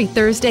in every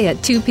Thursday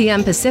at 2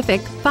 p.m.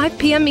 Pacific, 5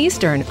 p.m.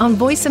 Eastern on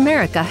Voice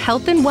America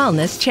Health and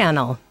Wellness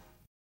Channel.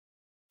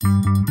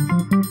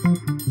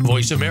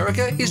 Voice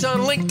America is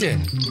on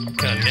LinkedIn.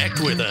 Connect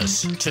with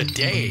us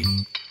today.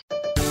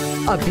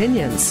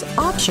 Opinions,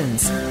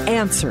 options,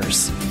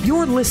 answers.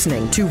 You're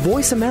listening to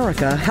Voice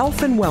America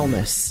Health and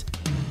Wellness.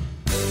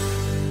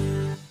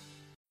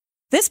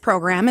 This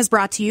program is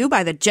brought to you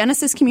by the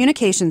Genesis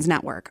Communications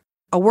Network,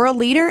 a world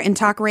leader in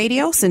talk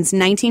radio since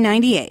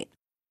 1998.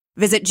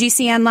 Visit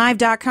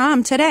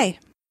GCNlive.com today.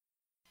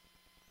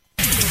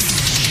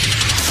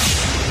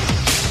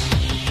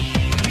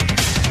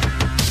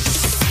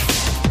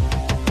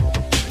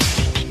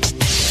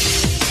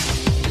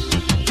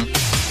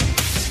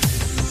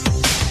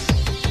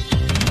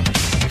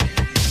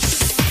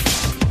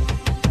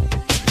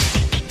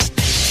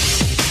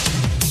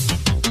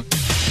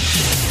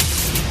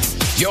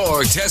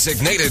 Your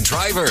designated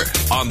driver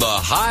on the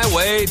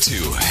highway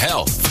to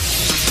health.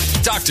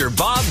 Dr.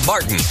 Bob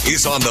Martin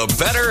is on the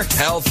Better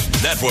Health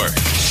Network.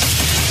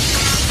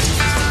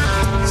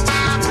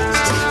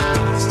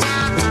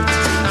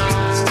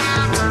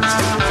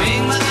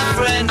 Being my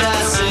friend,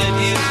 I said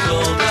you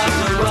called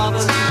Dr.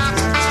 Robert.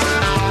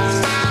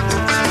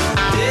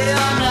 Day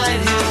or night,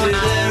 he'll be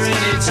there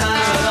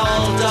anytime at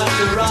all.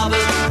 Dr.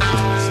 Robert,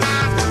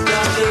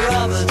 Dr.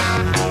 Robert.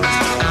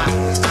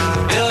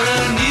 You're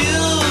a new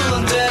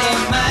and better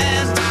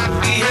man.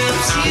 He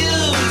helps you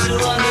to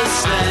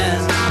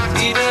understand.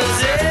 He does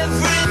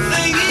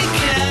everything he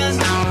can.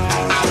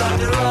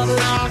 Dr.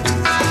 Robert.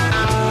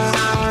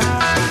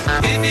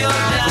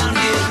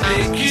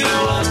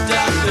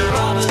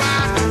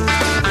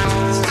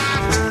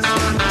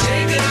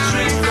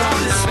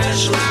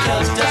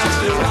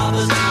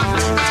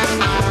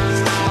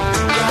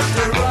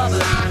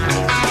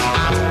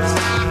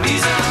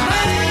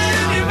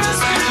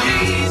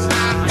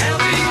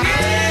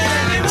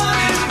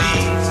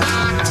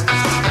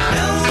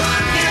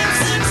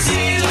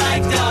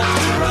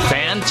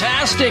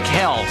 fantastic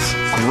health,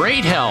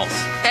 great health,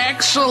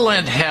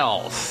 excellent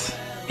health.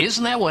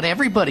 Isn't that what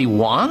everybody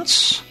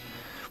wants?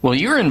 Well,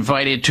 you're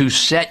invited to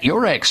set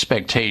your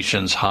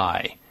expectations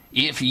high.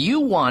 If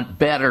you want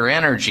better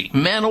energy,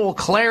 mental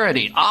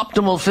clarity,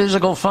 optimal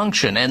physical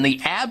function, and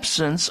the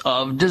absence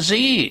of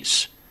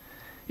disease,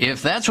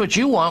 if that's what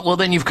you want, well,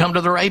 then you've come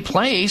to the right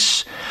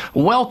place.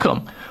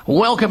 Welcome.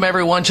 Welcome,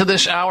 everyone, to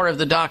this hour of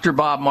the Dr.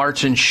 Bob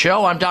Martin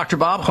Show. I'm Dr.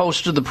 Bob,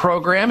 host of the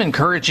program,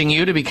 encouraging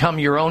you to become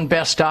your own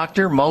best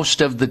doctor most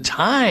of the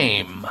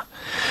time.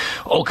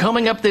 Oh,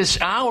 coming up this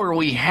hour,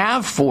 we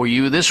have for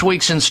you this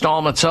week's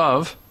installments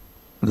of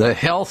the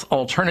Health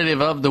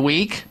Alternative of the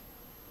Week.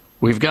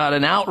 We've got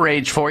an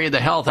outrage for you,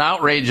 the Health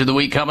Outrage of the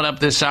Week, coming up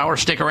this hour.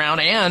 Stick around.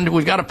 And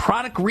we've got a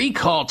product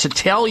recall to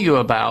tell you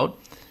about.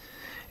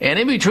 And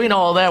in between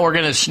all that, we're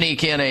going to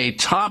sneak in a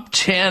top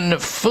 10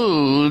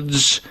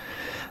 foods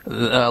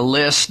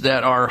list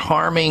that are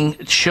harming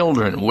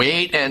children.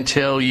 Wait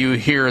until you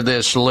hear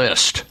this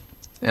list.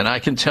 And I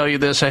can tell you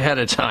this ahead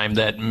of time,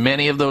 that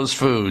many of those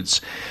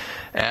foods,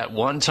 at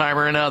one time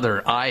or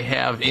another, I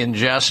have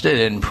ingested,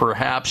 and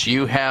perhaps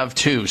you have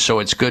too. So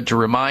it's good to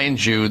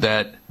remind you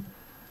that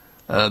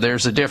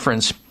there's a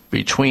difference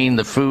between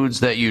the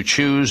foods that you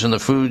choose and the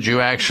foods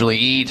you actually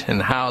eat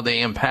and how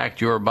they impact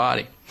your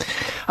body.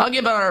 I'll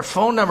give out our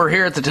phone number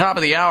here at the top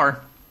of the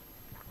hour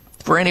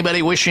for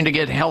anybody wishing to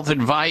get health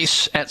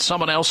advice at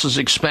someone else's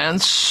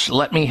expense.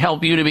 Let me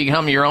help you to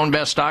become your own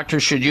best doctor.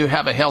 Should you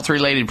have a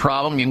health-related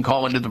problem, you can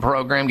call into the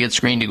program, get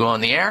screened to go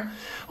on the air.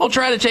 We'll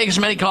try to take as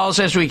many calls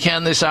as we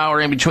can this hour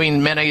in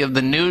between many of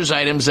the news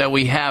items that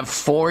we have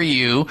for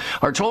you.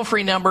 Our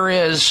toll-free number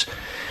is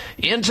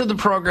into the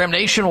program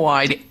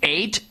nationwide,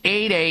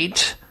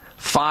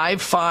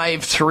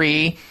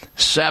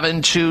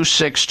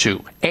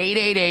 888-553-7262.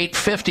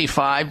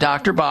 888-55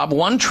 Dr. Bob,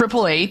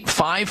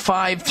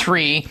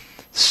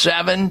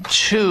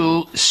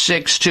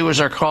 1-888-553-7262 is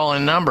our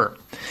call-in number.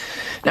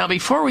 Now,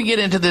 before we get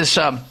into this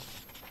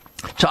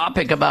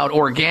topic about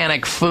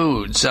organic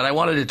foods that I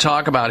wanted to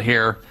talk about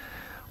here,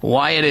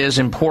 why it is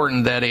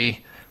important that a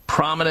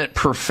prominent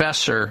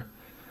professor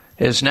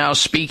is now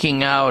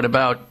speaking out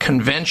about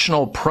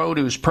conventional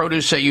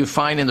produce that you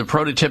find in the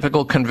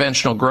prototypical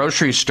conventional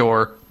grocery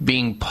store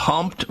being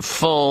pumped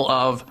full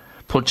of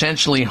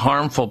potentially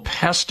harmful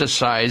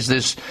pesticides.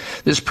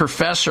 This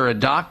professor, a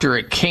doctor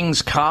at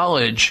King's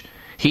College,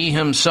 he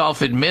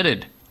himself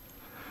admitted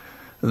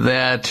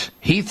that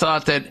he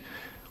thought that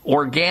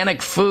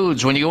organic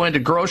foods, when you go into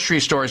grocery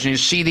stores and you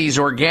see these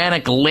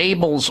organic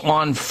labels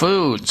on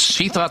foods,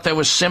 he thought that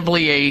was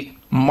simply a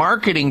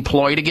marketing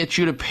ploy to get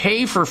you to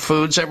pay for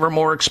foods that were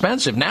more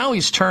expensive. Now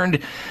he's turned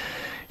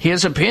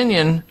his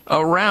opinion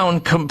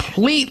around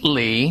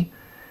completely,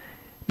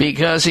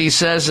 because he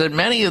says that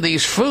many of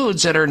these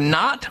foods that are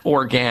not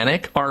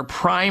organic are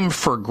primed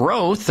for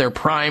growth, they're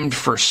primed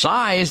for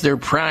size, they're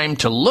primed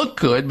to look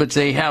good, but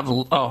they have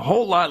a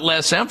whole lot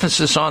less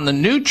emphasis on the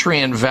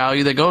nutrient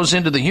value that goes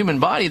into the human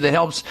body that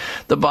helps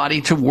the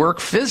body to work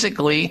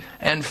physically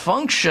and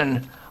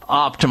function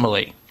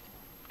optimally.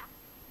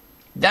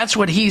 That's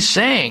what he's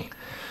saying.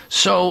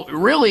 So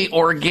really,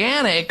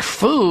 organic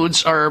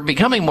foods are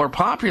becoming more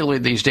popular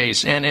these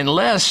days, and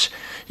unless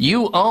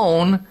you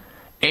own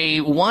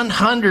a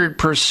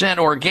 100%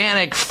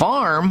 organic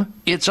farm,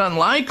 it's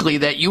unlikely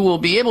that you will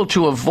be able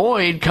to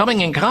avoid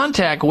coming in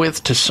contact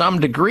with, to some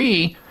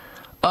degree,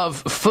 of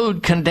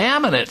food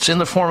contaminants in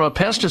the form of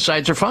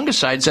pesticides or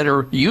fungicides that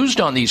are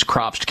used on these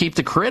crops to keep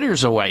the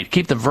critters away, to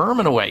keep the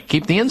vermin away,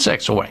 keep the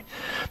insects away.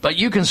 But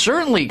you can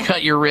certainly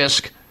cut your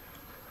risk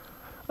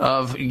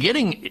of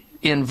getting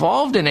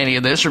involved in any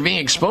of this or being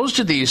exposed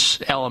to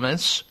these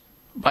elements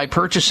by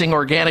purchasing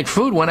organic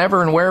food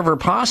whenever and wherever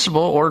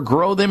possible, or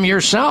grow them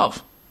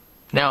yourself.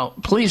 Now,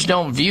 please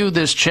don't view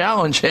this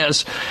challenge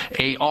as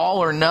a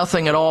all or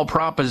nothing at all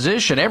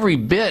proposition. Every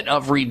bit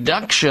of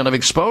reduction of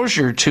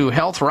exposure to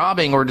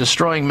health-robbing or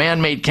destroying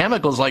man-made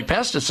chemicals like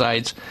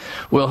pesticides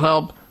will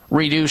help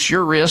reduce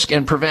your risk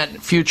and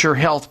prevent future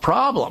health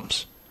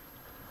problems.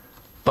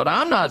 But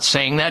I'm not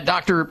saying that.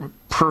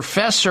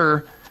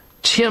 Professor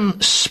Tim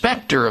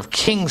Spector of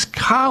King's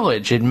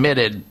College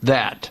admitted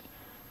that.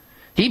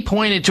 He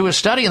pointed to a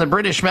study in the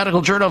British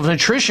Medical Journal of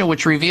Nutrition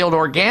which revealed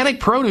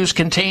organic produce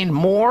contained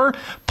more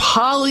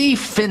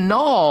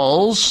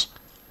polyphenols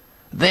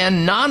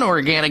than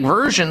non-organic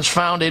versions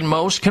found in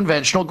most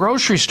conventional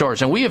grocery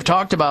stores. And we have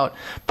talked about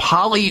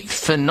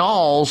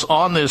polyphenols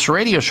on this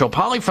radio show.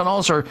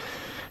 Polyphenols are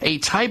a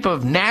type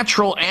of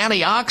natural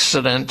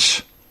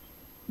antioxidant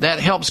that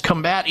helps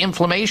combat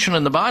inflammation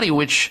in the body,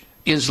 which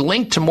is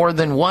linked to more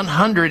than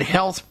 100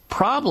 health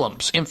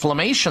problems,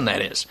 inflammation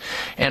that is.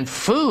 And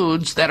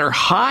foods that are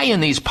high in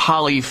these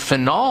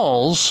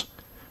polyphenols,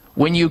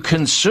 when you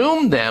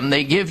consume them,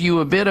 they give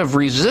you a bit of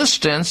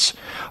resistance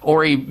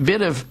or a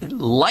bit of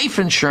life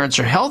insurance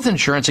or health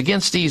insurance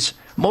against these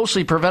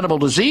mostly preventable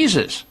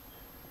diseases.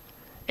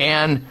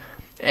 And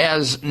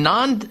as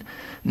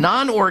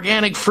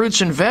non-organic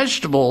fruits and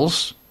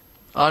vegetables,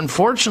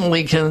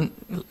 unfortunately, can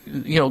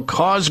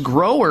cause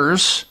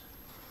growers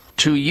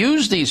to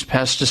use these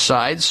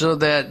pesticides so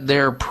that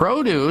their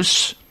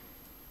produce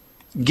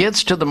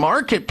gets to the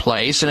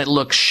marketplace and it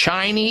looks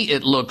shiny,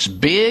 it looks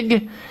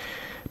big.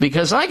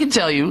 Because I can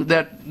tell you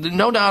that,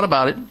 no doubt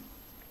about it,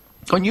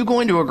 when you go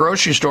into a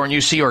grocery store and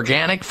you see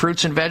organic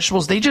fruits and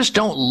vegetables, they just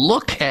don't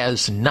look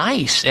as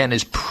nice and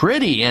as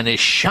pretty and as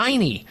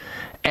shiny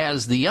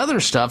as the other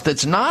stuff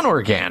that's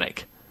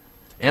non-organic.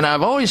 And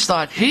I've always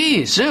thought,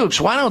 gee, Zooks,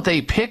 why don't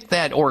they pick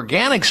that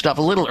organic stuff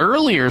a little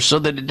earlier so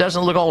that it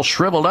doesn't look all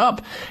shriveled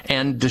up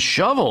and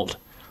disheveled?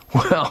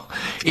 Well,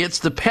 it's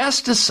the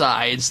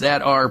pesticides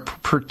that are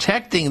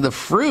protecting the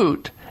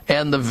fruit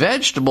and the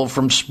vegetable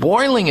from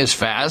spoiling as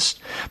fast.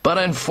 But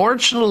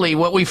unfortunately,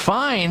 what we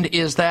find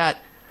is that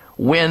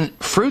when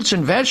fruits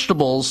and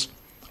vegetables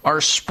are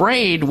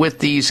sprayed with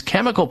these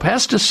chemical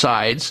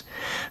pesticides,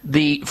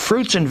 the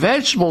fruits and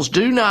vegetables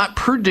do not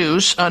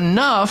produce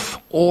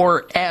enough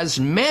or as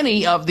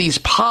many of these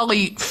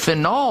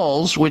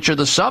polyphenols, which are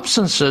the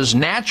substances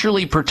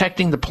naturally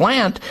protecting the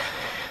plant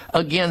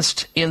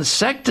against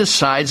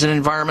insecticides and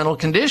environmental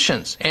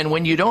conditions. And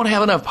when you don't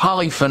have enough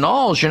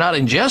polyphenols, you're not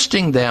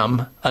ingesting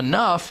them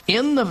enough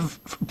in the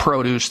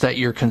produce that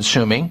you're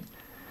consuming.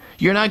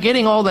 You're not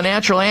getting all the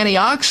natural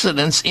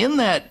antioxidants in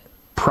that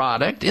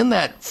product, in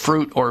that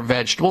fruit or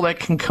vegetable that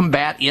can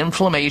combat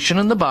inflammation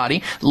in the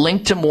body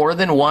linked to more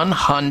than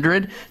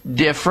 100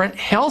 different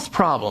health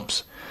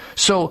problems.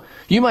 So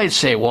you might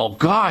say, well,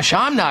 gosh,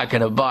 I'm not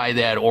going to buy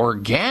that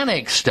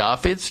organic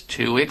stuff. It's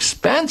too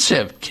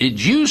expensive.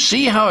 Did you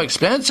see how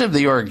expensive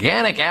the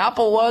organic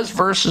apple was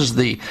versus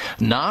the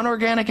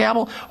non-organic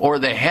apple? Or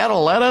the head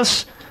of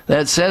lettuce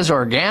that says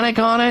organic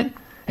on it,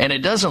 and it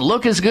doesn't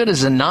look as good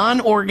as a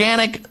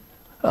non-organic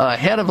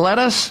head of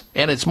lettuce,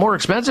 and it's more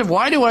expensive?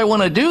 Why do I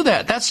want to do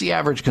that? That's the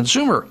average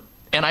consumer.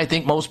 And I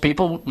think most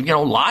people,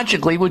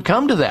 logically would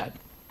come to that.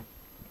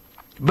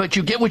 But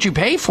you get what you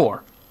pay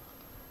for.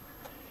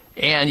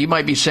 And you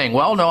might be saying,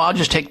 well, no, I'll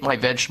just take my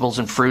vegetables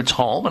and fruits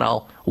home and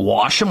I'll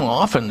wash them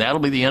off and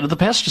that'll be the end of the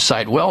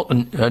pesticide. Well,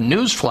 a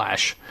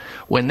newsflash.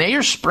 When they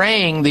are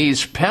spraying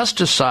these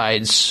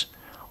pesticides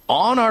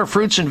on our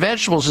fruits and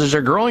vegetables as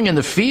they're growing in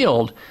the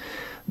field,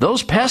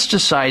 those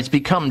pesticides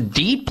become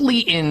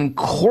deeply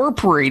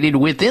incorporated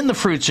within the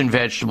fruits and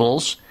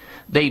vegetables.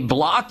 They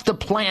block the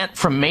plant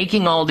from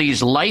making all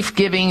these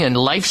life-giving and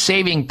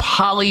life-saving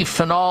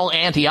polyphenol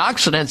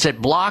antioxidants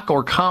that block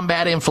or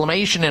combat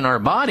inflammation in our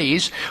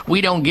bodies.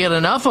 We don't get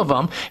enough of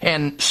them,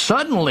 and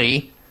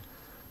suddenly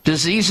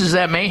diseases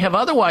that may have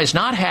otherwise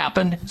not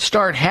happened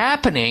start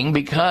happening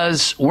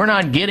because we're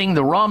not getting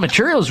the raw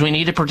materials we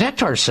need to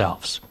protect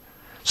ourselves.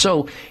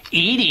 So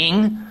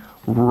eating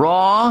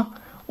raw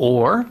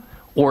or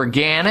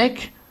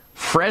organic,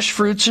 fresh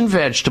fruits and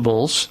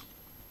vegetables,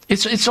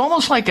 it's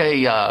almost like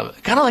a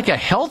kind of like a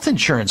health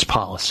insurance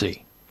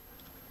policy.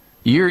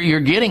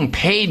 You're getting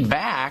paid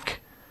back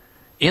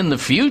in the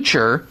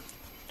future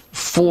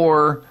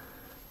for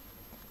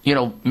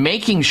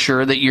making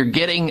sure that you're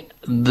getting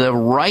the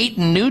right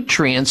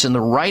nutrients and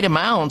the right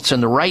amounts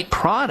and the right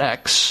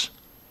products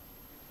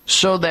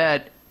so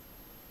that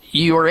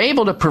you are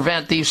able to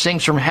prevent these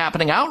things from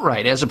happening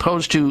outright, as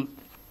opposed to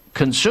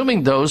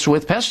consuming those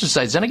with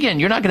pesticides. And again,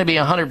 you're not going to be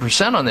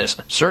 100% on this,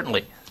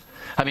 certainly.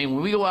 I mean,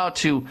 when we go out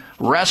to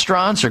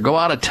restaurants or go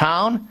out of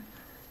town,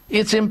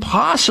 it's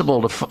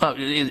impossible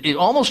to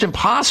almost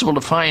impossible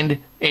to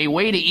find a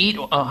way to eat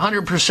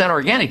 100%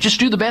 organic. Just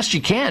do the best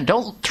you can.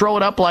 Don't throw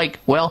it up like,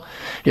 well,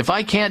 if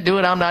I can't do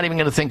it, I'm not even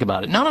going to think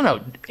about it.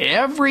 No.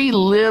 Every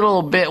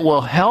little bit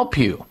will help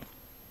you.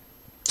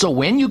 So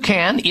when you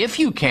can, if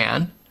you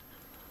can,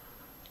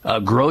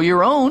 grow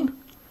your own.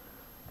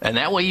 And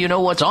that way you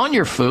know what's on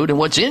your food and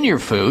what's in your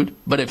food.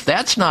 But if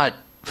that's not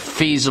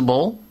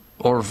feasible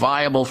or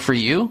viable for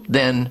you,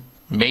 then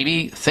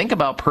maybe think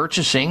about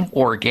purchasing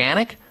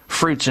organic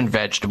fruits and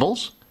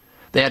vegetables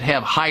that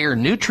have higher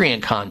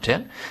nutrient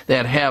content,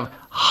 that have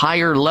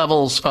higher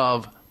levels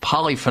of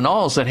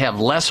polyphenols, that have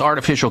less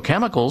artificial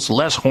chemicals,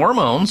 less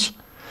hormones,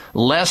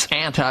 less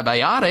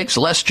antibiotics,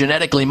 less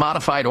genetically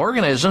modified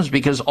organisms,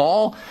 because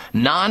all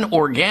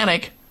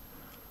non-organic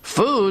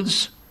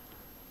foods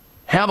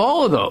have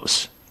all of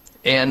those.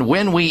 And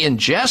when we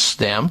ingest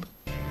them,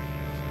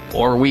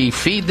 or we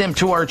feed them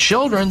to our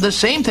children, the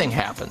same thing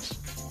happens.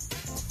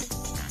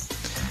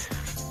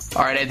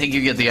 All right, I think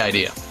you get the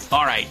idea.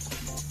 All right.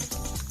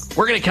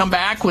 We're going to come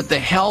back with the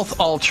health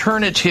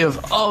alternative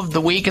of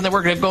the week, and then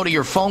we're going to go to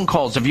your phone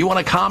calls. If you want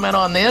to comment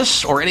on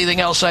this or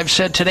anything else I've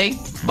said today,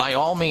 by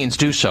all means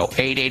do so.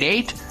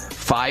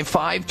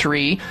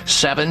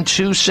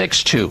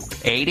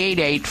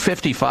 888-553-7262.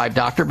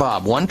 888-55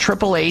 Bob.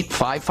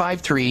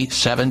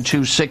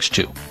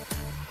 1-888-553-7262.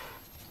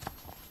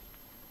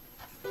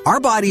 Our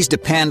bodies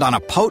depend on a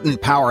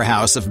potent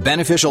powerhouse of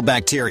beneficial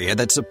bacteria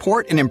that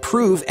support and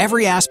improve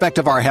every aspect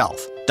of our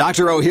health.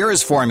 Dr.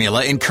 Ohhira's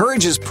formula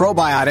encourages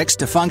probiotics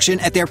to function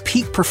at their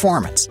peak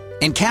performance.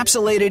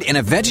 Encapsulated in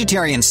a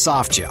vegetarian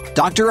soft gel,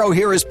 Dr.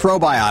 Ohhira's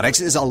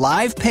Probiotics is a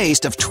live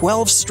paste of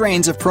 12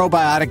 strains of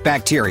probiotic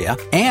bacteria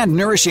and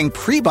nourishing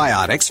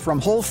prebiotics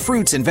from whole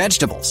fruits and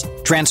vegetables.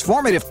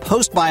 Transformative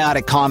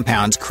postbiotic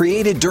compounds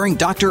created during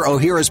Dr.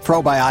 Ohhira's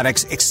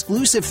Probiotics'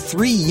 exclusive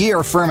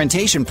 3-year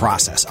fermentation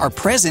process are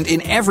present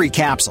in every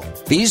capsule.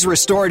 These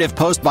restorative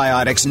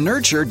postbiotics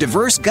nurture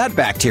diverse gut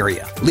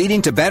bacteria,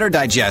 leading to better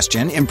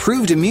digestion,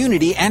 improved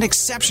immunity, and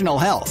exceptional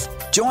health.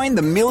 Join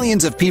the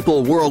millions of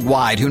people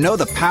worldwide who know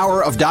the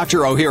power of Dr.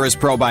 Ohhira's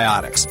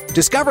Probiotics.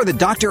 Discover the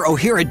Dr.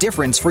 Ohhira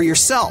difference for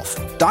yourself.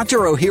 Dr.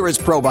 Ohhira's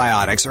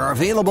Probiotics are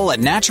available at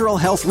natural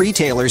health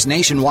retailers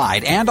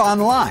nationwide and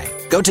online.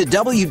 Go to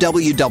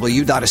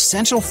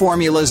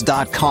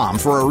www.essentialformulas.com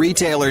for a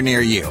retailer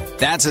near you.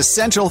 That's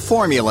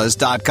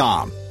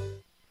essentialformulas.com.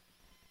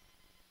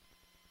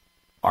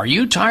 Are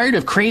you tired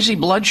of crazy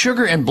blood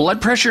sugar and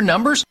blood pressure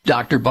numbers?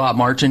 Dr. Bob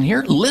Martin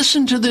here.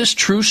 Listen to this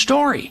true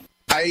story.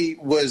 I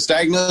was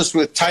diagnosed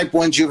with type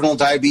 1 juvenile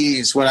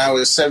diabetes when I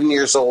was 7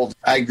 years old.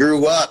 I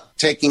grew up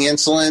taking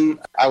insulin.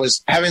 I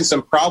was having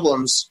some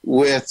problems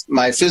with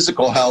my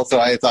physical health,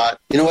 so I thought,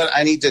 you know what,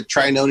 I need to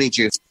try Noni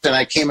Juice. And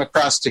I came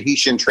across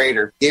Tahitian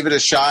Trader, gave it a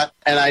shot,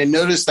 and I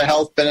noticed the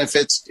health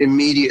benefits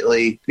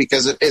immediately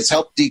because it's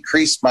helped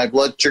decrease my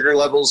blood sugar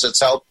levels.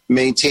 It's helped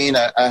maintain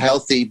a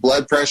healthy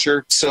blood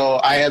pressure. So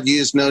I have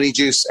used Noni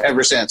Juice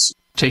ever since.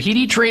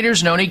 Tahiti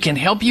Trader's Noni can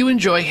help you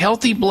enjoy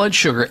healthy blood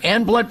sugar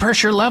and blood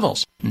pressure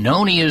levels.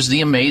 Noni is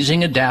the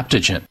amazing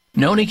adaptogen.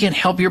 Noni can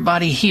help your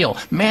body heal,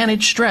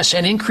 manage stress,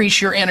 and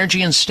increase your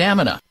energy and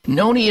stamina.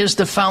 Noni is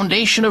the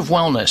foundation of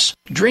wellness.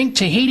 Drink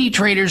Tahiti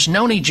Trader's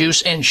Noni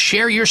Juice and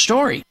share your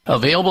story.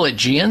 Available at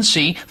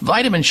GNC,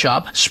 Vitamin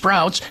Shop,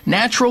 Sprouts,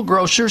 Natural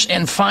Grocers,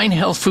 and Fine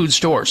Health Food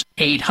Stores.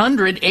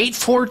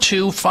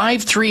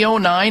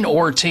 800-842-5309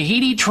 or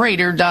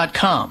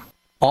TahitiTrader.com.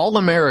 All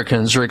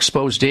Americans are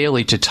exposed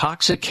daily to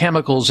toxic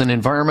chemicals and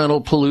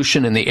environmental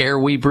pollution in the air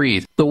we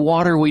breathe, the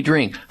water we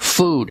drink,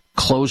 food,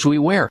 clothes we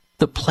wear,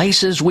 the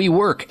places we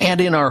work, and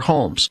in our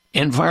homes.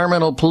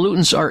 Environmental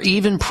pollutants are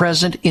even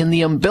present in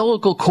the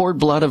umbilical cord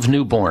blood of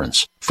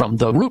newborns. From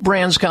the Root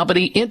Brands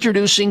Company,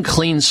 introducing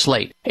Clean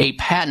Slate, a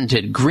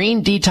patented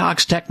green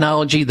detox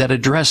technology that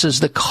addresses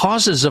the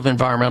causes of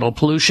environmental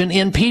pollution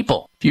in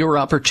people. Your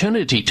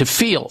opportunity to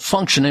feel,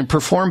 function, and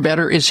perform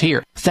better is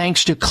here,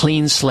 thanks to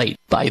Clean Slate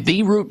by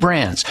The Root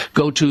Brands.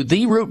 Go to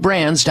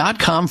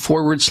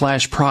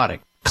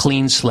therootbrands.com/product.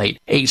 Clean Slate,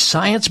 a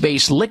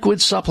science-based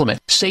liquid supplement,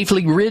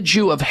 safely rids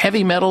you of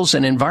heavy metals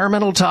and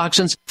environmental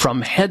toxins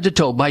from head to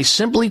toe by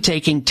simply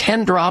taking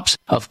 10 drops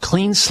of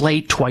Clean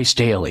Slate twice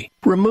daily.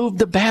 Remove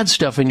the bad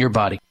stuff in your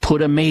body,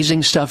 put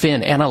amazing stuff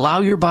in, and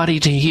allow your body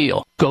to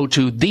heal. Go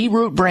to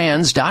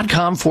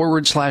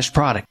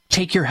therootbrands.com/product.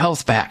 Take your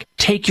health back.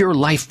 Take your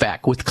life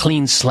back with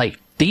Clean Slate.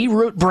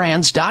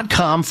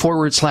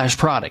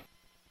 therootbrands.com/product.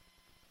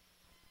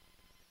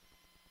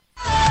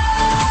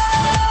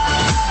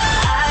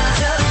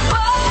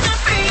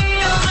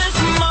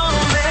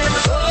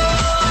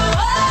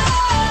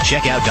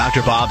 Check out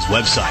Dr. Bob's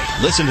website.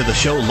 Listen to the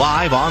show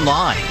live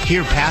online.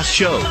 Hear past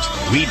shows.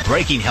 Read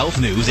breaking health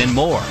news and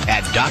more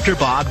at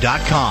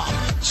drbob.com.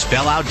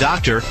 Spell out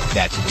doctor.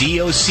 That's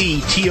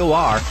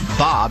DOCTOR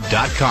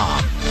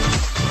Bob.com.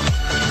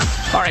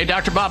 All right,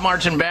 Dr. Bob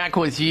Martin back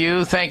with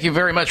you. Thank you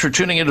very much for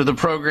tuning into the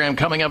program.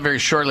 Coming up very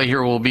shortly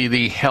here will be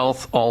the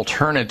health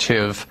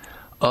alternative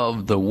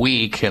of the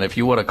week. And if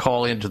you want to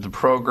call into the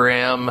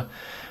program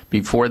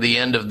before the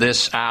end of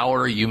this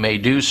hour, you may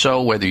do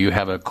so, whether you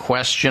have a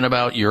question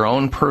about your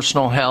own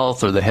personal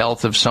health or the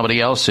health of somebody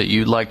else that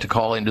you'd like to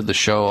call into the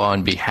show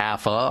on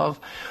behalf of,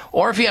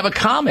 or if you have a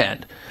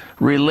comment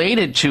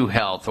related to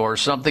health or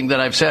something that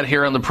I've said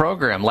here on the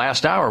program.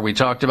 Last hour, we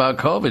talked about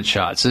COVID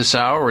shots. This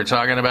hour, we're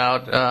talking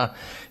about,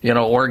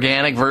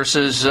 organic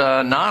versus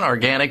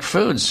non-organic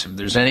foods. If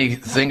there's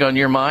anything on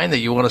your mind that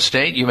you want to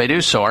state, you may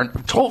do so. Our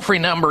toll-free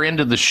number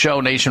into the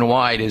show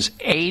nationwide is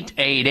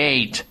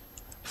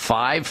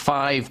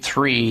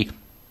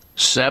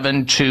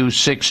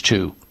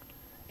 888-553-7262.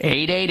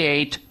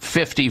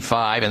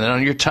 888-55, and then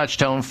on your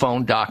touch-tone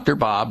phone, Dr.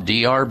 Bob,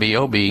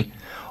 D-R-B-O-B,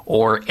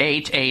 or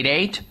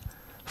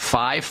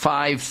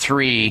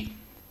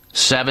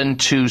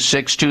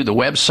 888-553-7262. The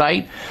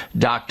website,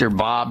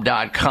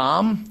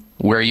 drbob.com,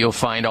 where you'll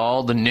find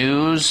all the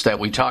news that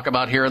we talk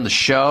about here on the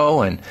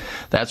show, and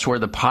that's where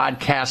the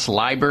podcast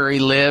library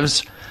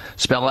lives.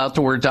 Spell out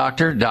the word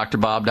doctor,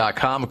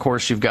 drbob.com. Of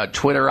course, you've got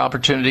Twitter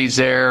opportunities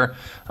there,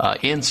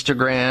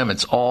 Instagram.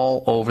 It's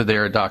all over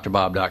there at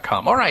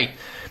drbob.com. All right.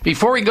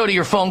 Before we go to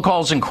your phone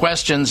calls and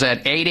questions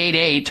at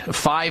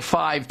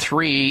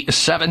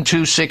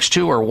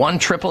 888-553-7262 or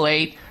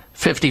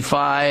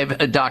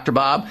 1-888-55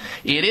 Bob,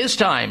 it is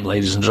time,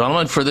 ladies and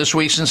gentlemen, for this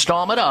week's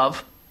installment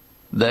of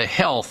the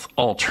Health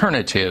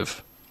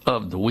Alternative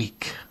of the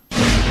Week.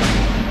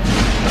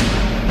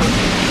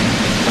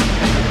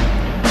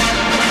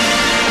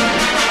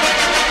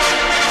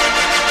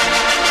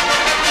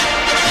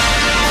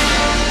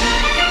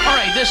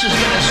 This is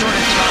going to sort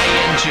of tie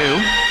into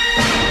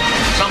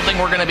something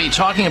we're going to be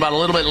talking about a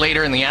little bit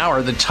later in the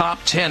hour, the top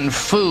 10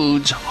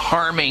 foods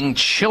harming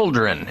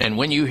children. And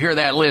when you hear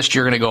that list,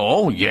 you're going to go,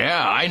 oh,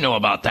 yeah, I know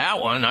about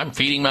that one. I'm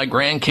feeding my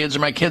grandkids or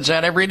my kids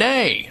that every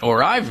day,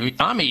 or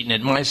I'm eating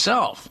it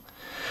myself.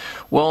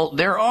 Well,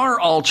 there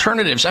are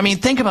alternatives. I mean,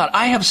 think about it.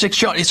 I have 6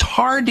 children. It's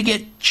hard to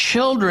get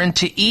children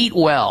to eat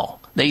well.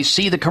 They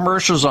see the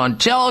commercials on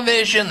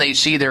television. They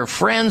see their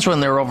friends when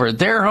they're over at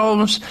their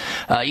homes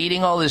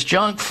eating all this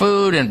junk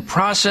food and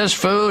processed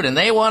food, and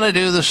they want to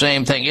do the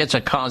same thing. It's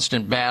a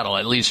constant battle.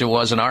 At least it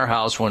was in our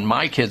house when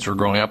my kids were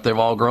growing up. They've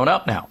all grown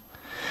up now.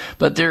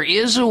 But there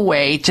is a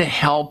way to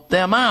help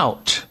them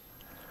out.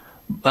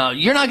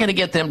 You're not going to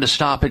get them to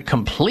stop it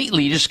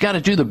completely. You just got to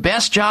do the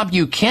best job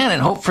you can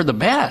and hope for the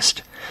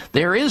best.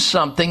 There is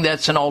something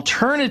that's an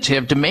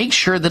alternative to make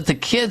sure that the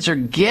kids are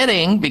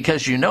getting,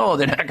 because they're not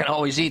going to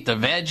always eat the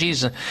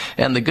veggies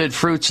and the good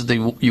fruits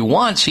that you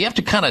want. So you have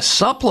to kind of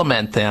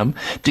supplement them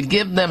to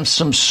give them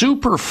some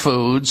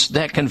superfoods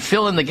that can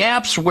fill in the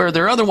gaps where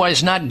they're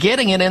otherwise not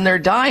getting it in their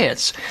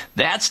diets.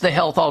 That's the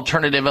health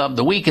alternative of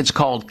the week. It's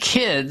called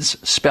Kids,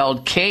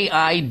 spelled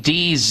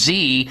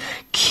K-I-D-Z,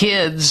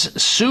 Kids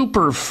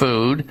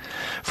Superfood,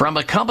 from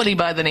a company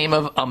by the name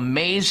of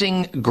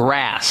Amazing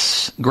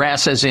Grass.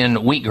 Grass as in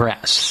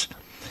wheatgrass.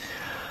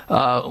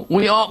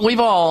 We've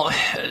all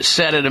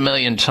said it a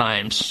million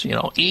times,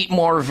 eat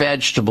more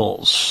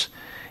vegetables.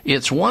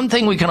 It's one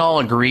thing we can all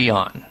agree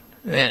on,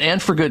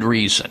 and for good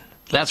reason.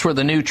 That's where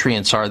the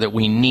nutrients are that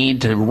we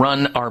need to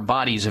run our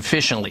bodies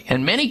efficiently.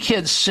 And many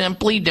kids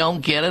simply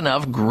don't get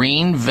enough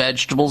green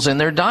vegetables in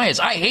their diets.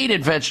 I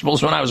hated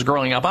vegetables when I was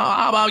growing up.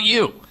 How about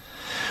you?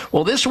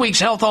 Well, this week's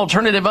health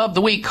alternative of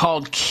the week,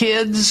 called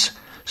Kids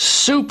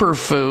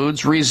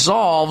Superfoods,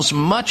 resolves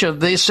much of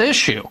this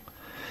issue.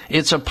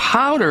 It's a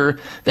powder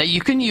that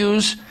you can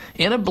use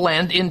in a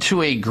blend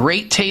into a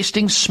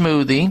great-tasting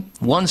smoothie.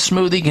 One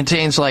smoothie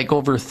contains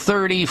over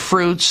 30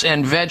 fruits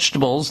and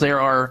vegetables.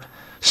 There are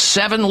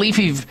 7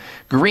 leafy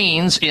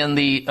greens in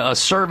the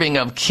serving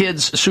of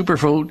Kids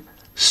Superfood.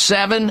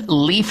 7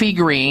 leafy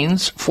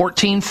greens,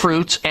 14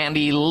 fruits, and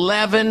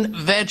 11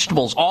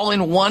 vegetables, all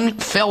in one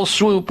fell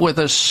swoop, with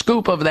a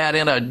scoop of that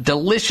in a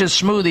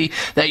delicious smoothie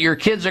that your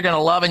kids are going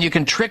to love, and you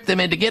can trick them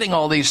into getting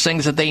all these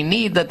things that they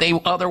need that they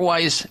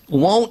otherwise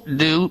won't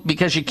do,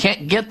 because you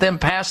can't get them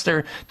past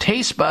their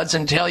taste buds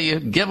until you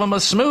give them a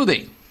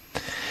smoothie.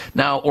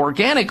 Now,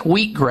 organic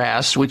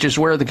wheatgrass, which is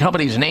where the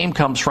company's name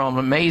comes from,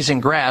 Amazing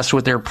Grass,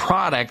 with their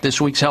product,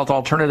 this week's health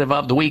alternative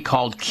of the week,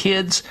 called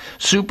Kids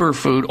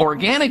Superfood.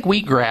 Organic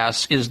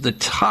wheatgrass is at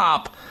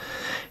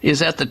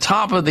the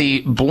top of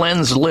the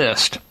blends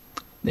list.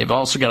 They've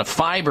also got a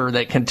fiber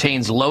that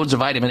contains loads of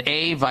vitamin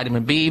A,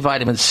 vitamin B,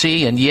 vitamin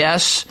C, and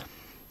yes,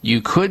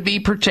 you could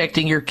be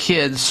protecting your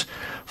kids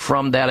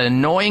from that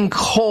annoying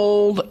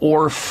cold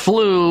or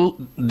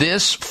flu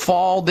this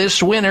fall,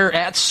 this winter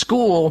at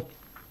school,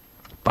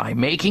 by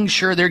making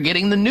sure they're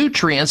getting the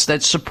nutrients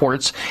that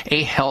supports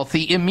a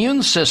healthy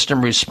immune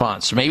system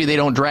response. Maybe they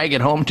don't drag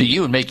it home to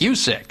you and make you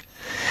sick.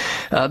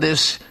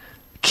 This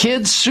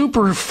Kids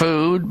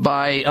Superfood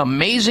by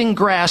Amazing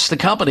Grass, the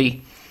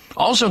company,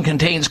 also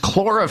contains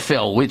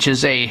chlorophyll, which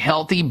is a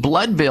healthy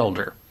blood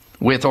builder,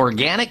 with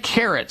organic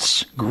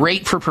carrots,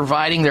 great for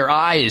providing their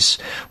eyes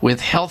with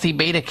healthy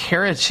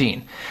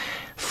beta-carotene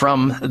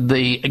from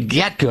the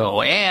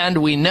get-go.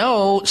 And we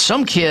know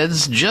some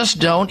kids just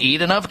don't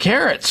eat enough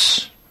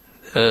carrots.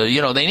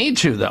 They need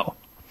to, though.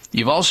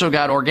 You've also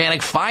got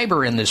organic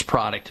fiber in this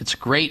product. It's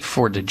great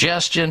for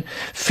digestion,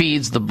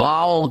 feeds the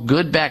bowel,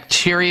 good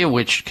bacteria,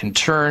 which in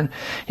turn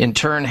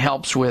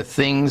helps with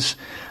things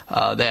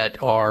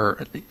that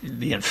are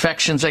the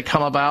infections that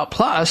come about.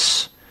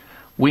 Plus,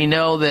 we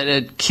know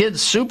that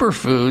Kids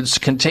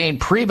Superfoods contain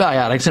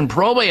prebiotics and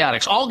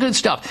probiotics, all good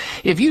stuff.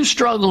 If you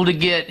struggle to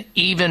get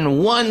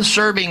even one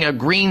serving of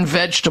green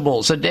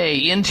vegetables a day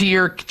into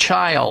your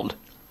child,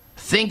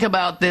 think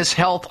about this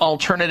health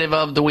alternative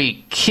of the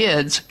week.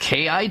 Kids,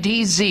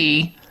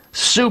 K-I-D-Z,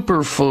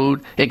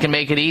 Superfood. It can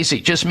make it easy.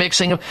 Just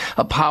mixing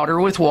a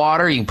powder with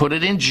water. You can put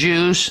it in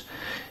juice.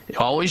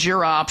 Always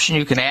your option.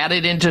 You can add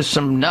it into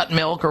some nut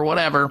milk or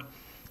whatever.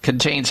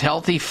 Contains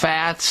healthy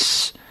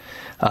fats.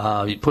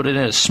 You put it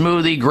in a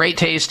smoothie. Great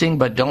tasting,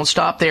 but don't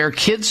stop there.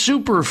 Kids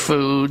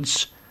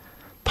Superfoods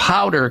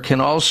powder can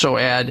also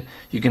add.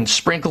 You can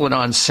sprinkle it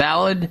on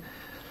salad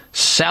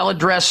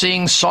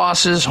dressing,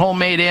 sauces,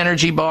 homemade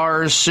energy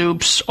bars,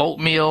 soups,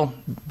 oatmeal,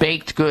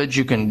 baked goods.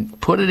 You can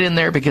put it in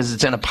there because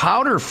it's in a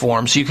powder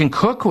form, so you can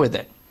cook with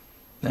it.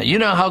 Now, you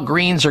know how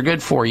greens are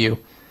good for you,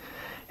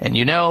 and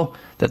you know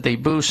that they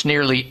boost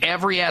nearly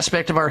every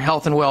aspect of our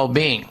health and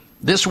well-being.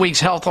 This week's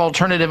health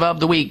alternative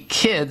of the week,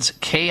 Kids,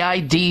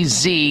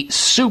 K-I-D-Z,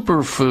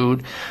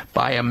 Superfood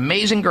by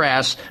Amazing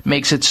Grass,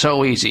 makes it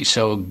so easy.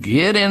 So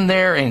get in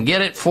there and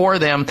get it for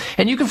them.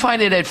 And you can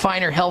find it at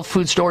finer health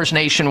food stores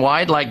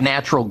nationwide, like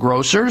Natural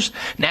Grocers,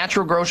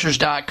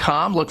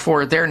 naturalgrocers.com. Look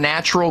for it there,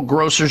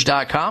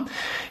 naturalgrocers.com.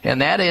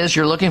 And that is,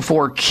 you're looking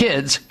for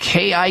Kids,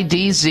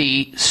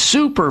 K-I-D-Z,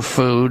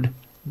 Superfood,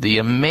 the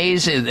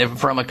amazing,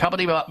 from a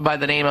company by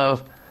the name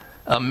of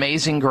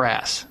Amazing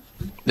Grass.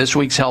 This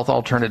week's health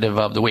alternative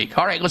of the week.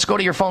 All right, let's go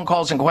to your phone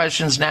calls and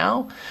questions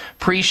now.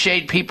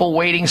 Appreciate people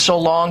waiting so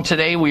long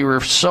today. We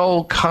were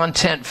so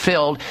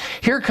content-filled.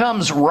 Here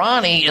comes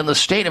Ronnie in the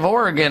state of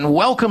Oregon.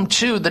 Welcome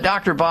to the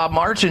Dr. Bob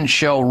Martin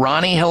Show.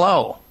 Ronnie,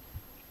 hello.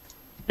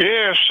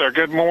 Yes,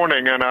 good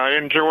morning, and I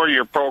enjoy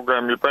your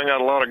program. You bring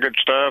out a lot of good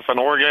stuff, and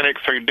organic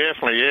food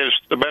definitely is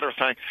the better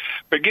thing.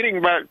 But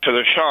getting back to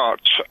the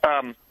shots,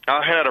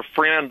 I had a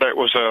friend that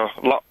was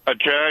a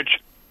judge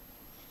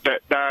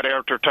that died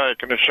after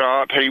taking a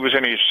shot. He was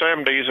in his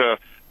 70s,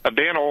 a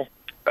dental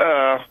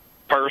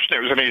person.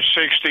 It was in his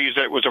 60s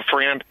that was a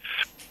friend.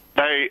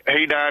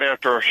 He died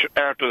after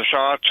the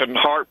shots and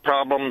heart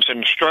problems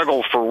and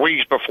struggled for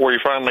weeks before he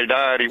finally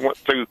died. He went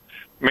through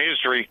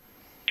misery.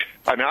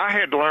 And I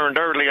had learned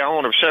early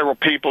on of several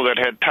people that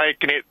had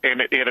taken it,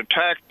 and it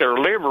attacked their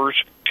livers,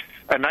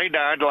 and they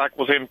died like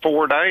within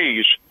 4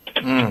 days.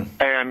 And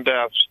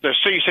the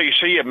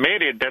CCC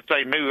admitted that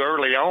they knew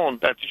early on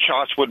that the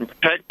shots wouldn't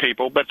protect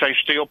people, but they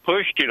still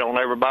pushed it on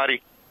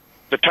everybody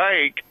to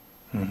take.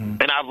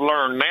 And I've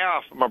learned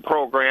now from a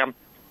program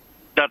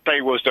that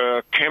there was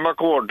a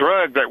chemical or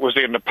drug that was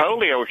in the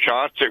polio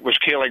shots that was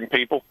killing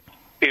people,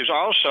 is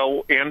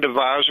also in the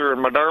Pfizer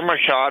and Moderna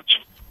shots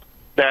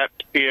that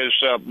is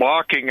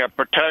blocking a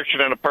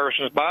protection in a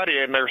person's body,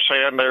 and they're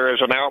saying there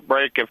is an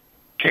outbreak of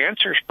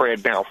cancer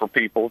spread now for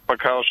people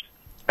because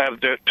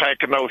of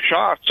taking those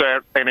shots,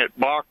 and it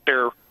blocked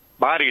their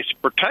body's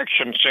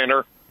protection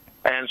center,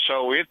 and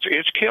so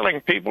it's killing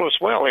people as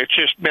well. It's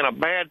just been a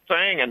bad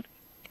thing, and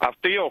I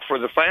feel for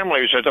the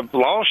families that have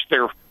lost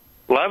their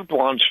loved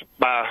ones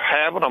by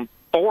having them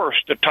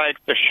forced to take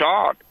the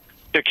shot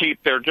to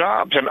keep their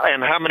jobs,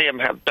 and how many of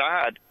them have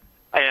died.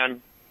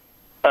 And,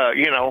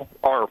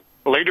 our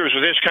leaders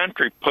of this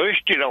country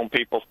pushed it on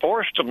people,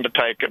 forced them to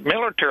take it,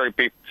 military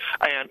people,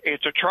 and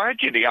it's a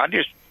tragedy.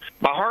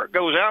 My heart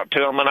goes out to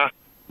them,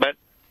 but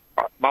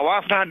my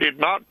wife and I did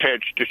not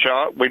touch the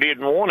shot. We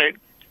didn't want it,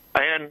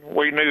 and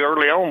we knew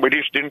early on we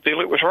just didn't feel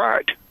it was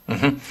right.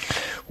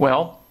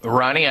 Well,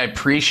 Ronnie, I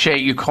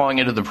appreciate you calling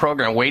into the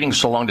program, waiting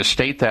so long to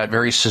state that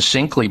very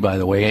succinctly, by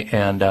the way.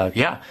 And,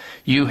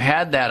 you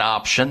had that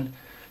option.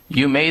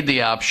 You made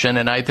the option,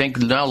 and I think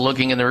now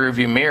looking in the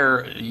rearview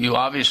mirror, you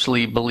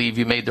obviously believe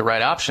you made the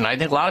right option. I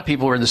think a lot of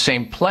people were in the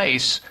same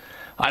place.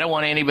 I don't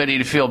want anybody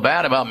to feel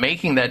bad about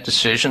making that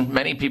decision.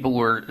 Many people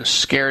were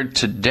scared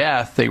to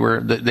death.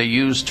 They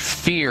used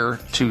fear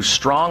to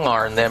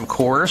strong-arm them,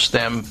 coerce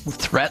them,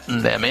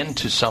 threaten them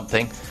into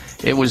something.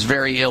 It was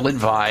very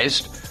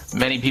ill-advised.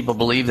 Many people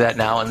believe that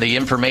now, and the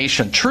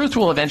truth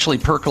will eventually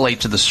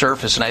percolate to the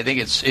surface, and I think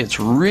it's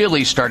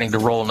really starting to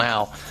roll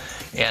now.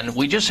 And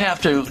we just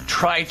have to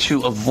try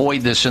to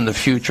avoid this in the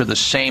future, the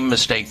same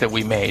mistake that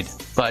we made.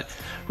 But,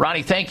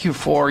 Ronnie, thank you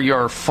for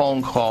your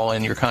phone call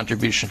and your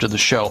contribution to the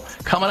show.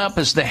 Coming up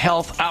is the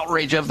health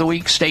outrage of the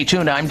week. Stay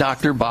tuned. I'm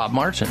Dr. Bob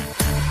Martin.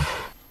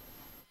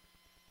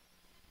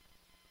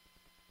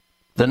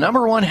 The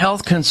number one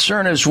health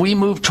concern as we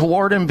move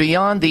toward and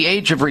beyond the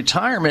age of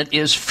retirement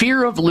is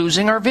fear of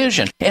losing our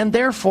vision, and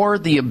therefore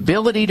the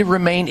ability to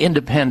remain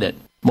independent.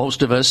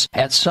 Most of us,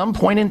 at some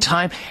point in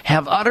time,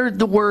 have uttered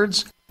the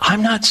words,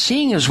 "I'm not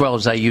seeing as well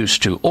as I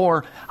used to,"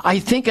 or "I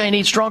think I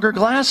need stronger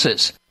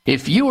glasses."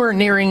 If you are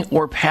nearing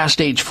or past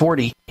age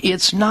 40,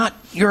 it's not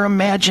your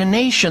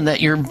imagination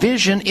that your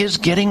vision is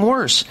getting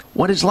worse.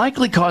 What is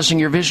likely causing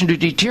your vision to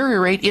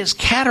deteriorate is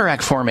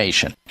cataract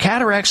formation.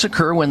 Cataracts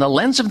occur when the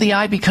lens of the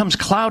eye becomes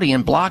cloudy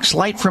and blocks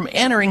light from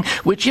entering,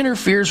 which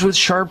interferes with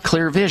sharp,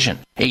 clear vision.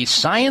 A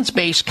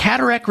science-based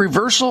cataract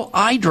reversal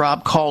eye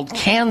drop called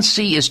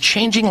Can-C is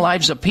changing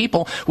lives of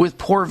people with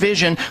poor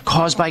vision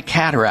caused by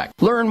cataract.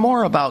 Learn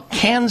more about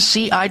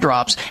Can-C eye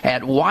drops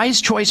at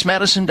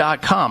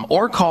wisechoicemedicine.com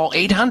or call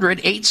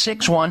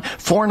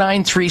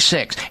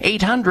 800-861-4936.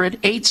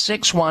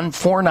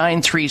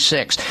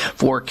 800-861-4936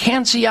 for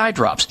Can-C eye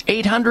drops.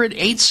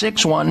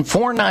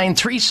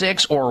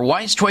 800-861-4936 or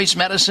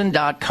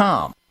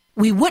wisechoicemedicine.com.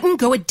 We wouldn't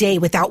go a day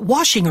without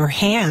washing our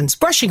hands,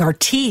 brushing our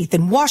teeth,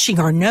 and washing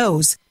our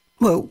nose.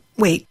 Whoa,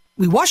 wait,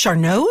 we wash our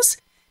nose?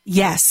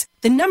 Yes,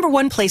 the number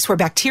one place where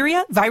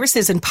bacteria,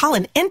 viruses, and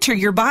pollen enter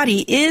your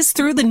body is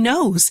through the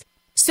nose.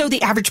 So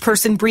the average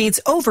person breathes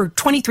over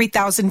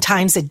 23,000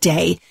 times a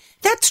day.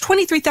 That's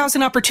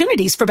 23,000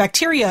 opportunities for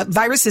bacteria,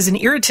 viruses, and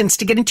irritants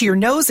to get into your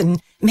nose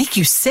and make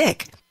you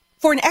sick.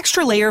 For an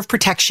extra layer of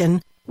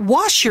protection,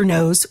 wash your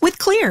nose with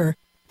Xlear.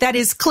 That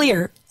is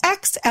Xlear,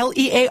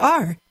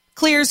 Xlear.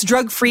 Xlear's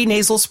drug-free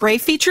nasal spray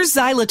features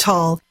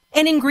xylitol,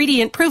 an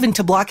ingredient proven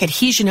to block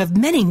adhesion of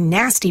many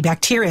nasty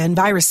bacteria and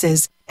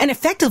viruses, and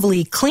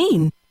effectively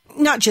clean.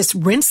 Not just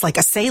rinse like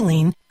a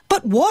saline,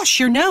 but wash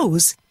your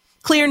nose.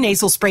 Xlear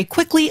nasal spray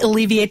quickly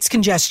alleviates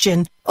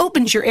congestion,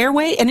 opens your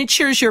airway, and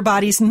ensures your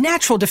body's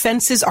natural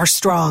defenses are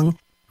strong.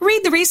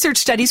 Read the research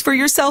studies for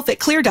yourself at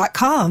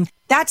Xlear.com.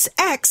 That's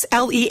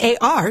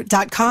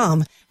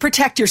Xlear.com.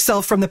 Protect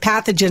yourself from the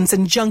pathogens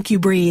and junk you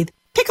breathe.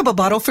 Pick up a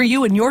bottle for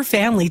you and your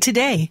family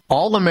today.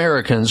 All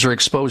Americans are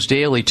exposed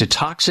daily to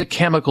toxic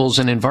chemicals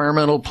and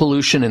environmental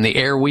pollution in the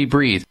air we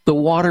breathe, the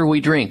water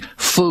we drink,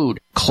 food,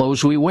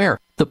 clothes we wear,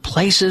 the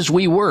places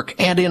we work,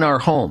 and in our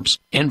homes.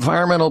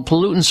 Environmental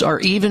pollutants are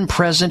even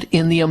present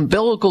in the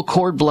umbilical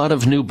cord blood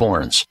of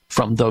newborns.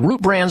 From the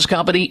Root Brands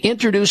Company,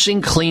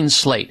 introducing Clean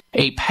Slate,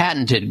 a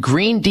patented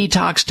green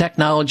detox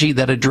technology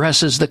that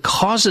addresses the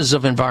causes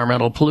of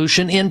environmental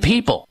pollution in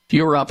people.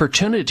 Your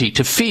opportunity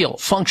to feel,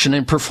 function,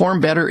 and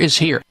perform better is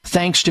here,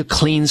 thanks to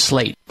Clean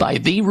Slate by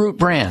The Root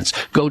Brands.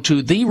 Go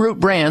to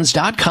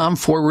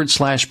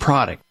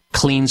therootbrands.com/product.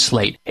 Clean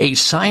Slate, a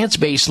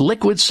science-based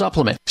liquid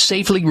supplement,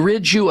 safely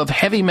rids you of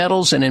heavy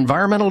metals and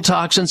environmental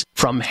toxins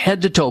from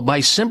head to toe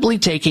by simply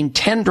taking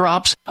 10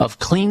 drops of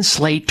Clean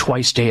Slate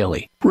twice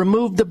daily.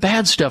 Remove the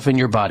bad stuff in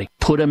your body,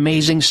 put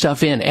amazing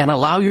stuff in, and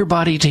allow your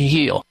body to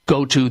heal.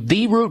 Go to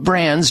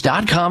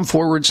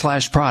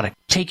therootbrands.com/product.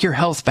 Take your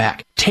health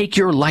back. Take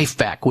your life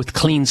back with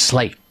Clean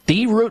Slate.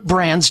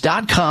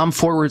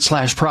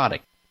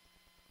 therootbrands.com/product.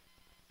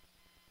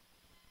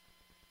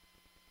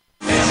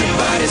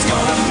 Everybody's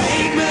gonna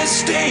make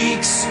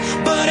mistakes,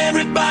 but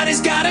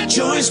everybody's got a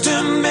choice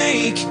to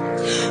make.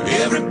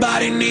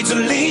 Everybody needs a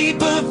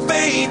leap of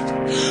faith.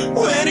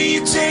 When are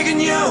you taking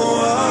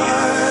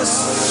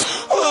yours?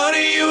 What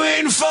are you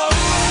waiting for?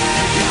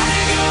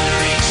 Gotta go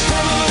and reach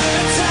for the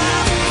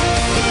top,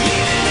 believe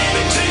in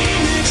everything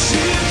that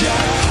you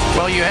got.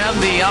 Well, you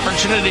have the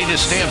opportunity to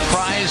stay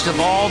apprised of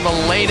all the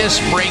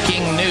latest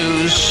breaking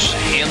news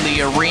in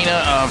the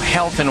arena of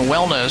health and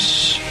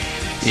wellness.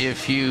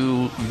 If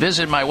you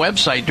visit my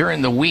website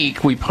during the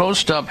week, we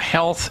post up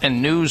health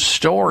and news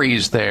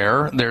stories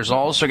there. There's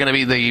also going to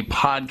be the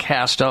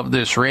podcast of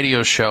this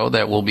radio show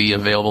that will be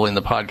available in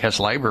the podcast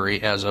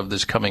library as of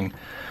this coming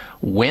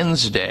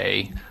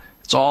Wednesday.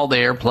 It's all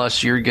there.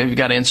 Plus, you've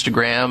got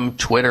Instagram,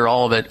 Twitter,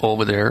 all of it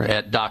over there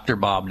at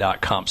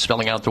drbob.com.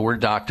 Spelling out the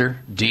word doctor,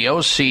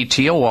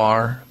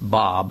 DOCTOR,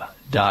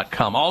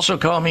 Bob.com. Also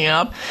coming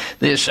up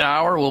this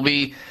hour will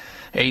be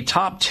a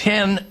top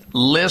 10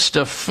 list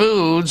of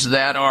foods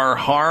that are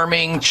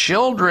harming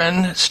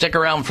children. Stick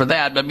around for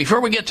that. But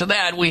before we get to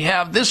that, we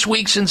have this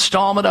week's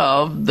installment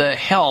of the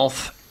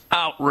Health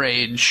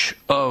Outrage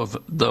of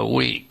the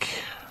Week.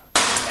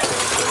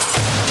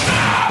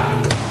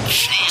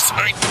 Jeez,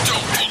 I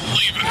don't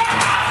believe it.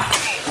 Oh,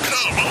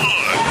 come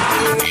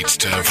on. It's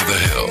time for the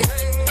Health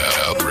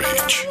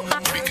Outrage,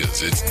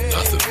 because it's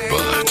nothing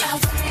but...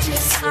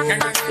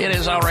 It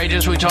is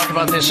outrageous. We talked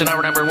about this in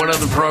our number one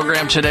of the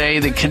program today.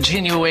 The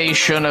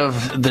continuation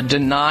of the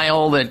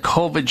denial that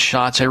COVID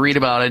shots, I read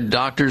about it,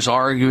 doctors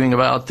arguing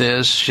about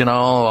this,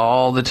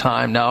 all the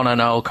time.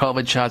 No,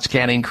 COVID shots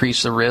can't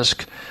increase the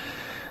risk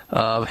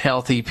of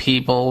healthy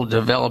people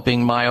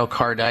developing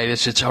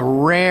myocarditis. It's a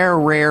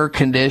rare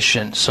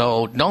condition.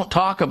 So don't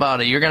talk about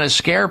it. You're going to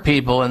scare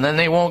people, and then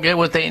they won't get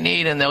what they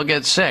need, and they'll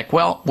get sick.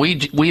 Well,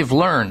 we've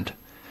learned,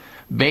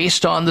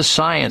 based on the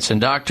science,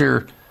 and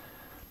Dr.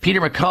 Peter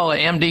McCullough,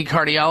 MD,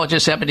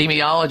 cardiologist,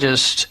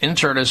 epidemiologist,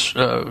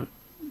 internist,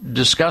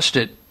 discussed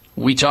it.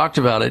 We talked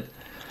about it.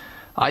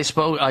 I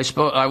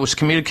was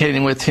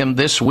communicating with him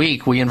this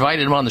week. We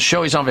invited him on the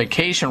show. He's on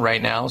vacation right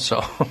now,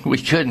 so we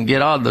couldn't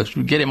get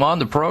him on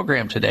the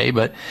program today.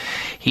 But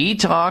he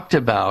talked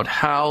about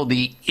how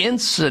the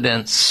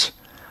incidence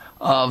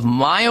of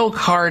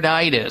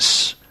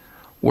myocarditis,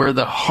 where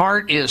the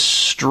heart is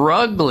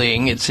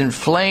struggling, it's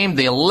inflamed,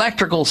 the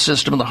electrical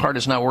system of the heart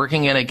is not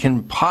working, and it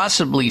can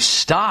possibly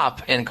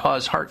stop and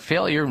cause heart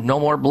failure, no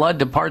more blood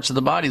to parts of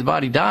the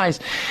body dies.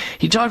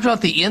 He talked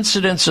about the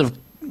incidence of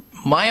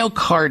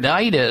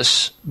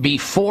myocarditis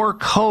before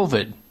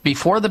COVID,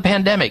 before the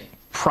pandemic,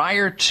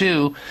 prior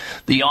to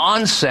the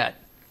onset,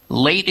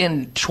 late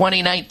in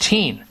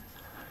 2019.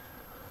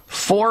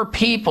 4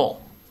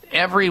 people,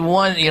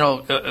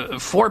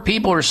 four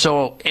people or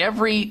so,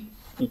 every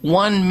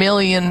 1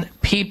 million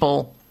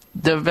people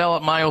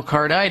develop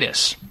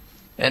myocarditis.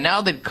 And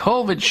now that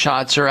COVID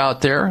shots are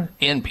out there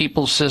in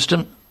people's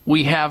system,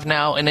 we have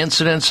now an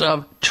incidence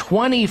of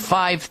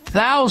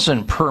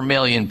 25,000 per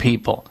million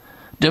people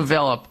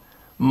develop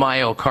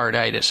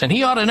myocarditis. And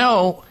he ought to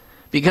know,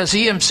 because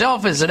he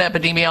himself is an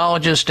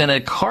epidemiologist and a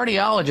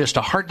cardiologist,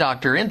 a heart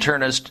doctor,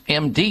 internist,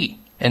 MD,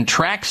 and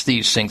tracks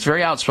these things,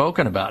 very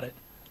outspoken about it.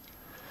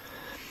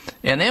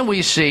 And then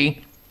we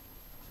see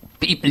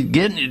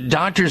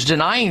doctors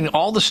denying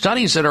all the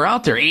studies that are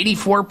out there.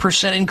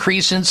 84%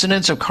 increased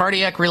incidence of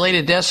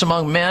cardiac-related deaths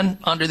among men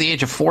under the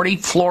age of 40.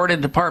 Florida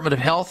Department of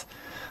Health,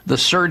 the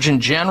Surgeon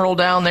General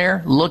down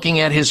there, looking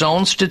at his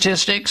own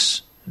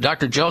statistics,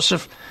 Dr.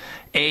 Joseph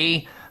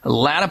A.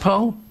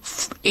 Ladapo,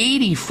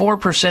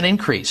 84%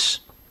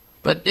 increase.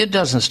 But it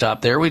doesn't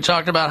stop there. We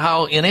talked about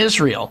how in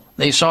Israel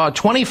they saw a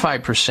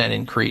 25%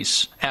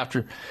 increase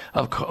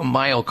of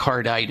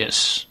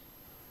myocarditis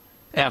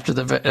after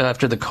the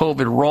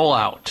COVID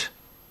rollout,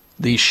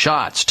 these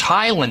shots.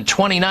 Thailand,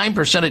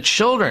 29% of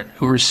children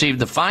who received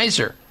the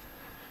Pfizer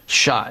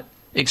shot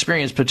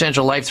experienced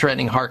potential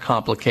life-threatening heart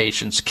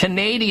complications.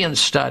 Canadian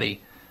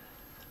study,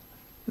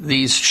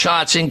 These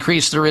shots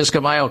increase the risk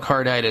of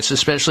myocarditis,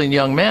 especially in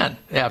young men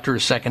after a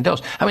second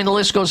dose. I mean, the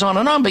list goes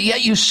on, but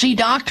yet you see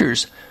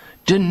doctors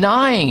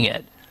denying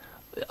it.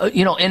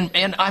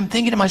 And I'm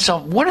thinking to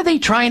myself, what are they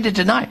trying to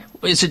deny?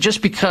 Is it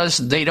just because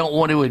they don't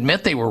want to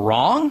admit they were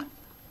wrong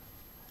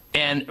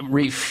and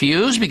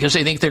refuse because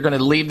they think they're going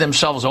to leave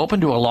themselves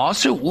open to a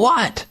lawsuit?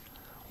 What?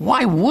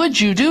 Why would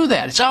you do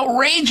that? It's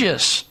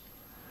outrageous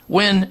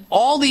when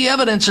all the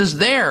evidence is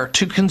there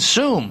to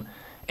consume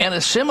and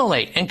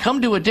assimilate and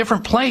come to a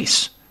different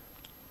place.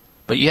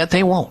 But yet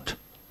they won't,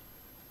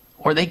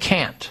 or they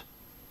can't.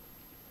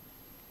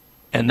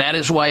 And that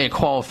is why it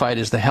qualified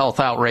as the health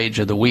outrage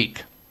of the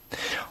week.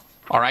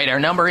 All right, our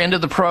number into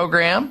the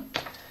program.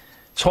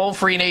 It's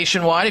toll-free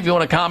nationwide if you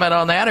want to comment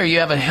on that or you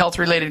have a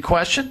health-related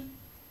question.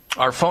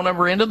 Our phone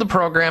number into the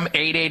program,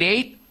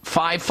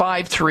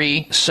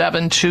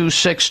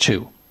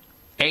 888-553-7262.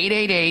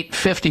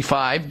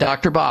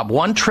 888-55-Dr. Bob.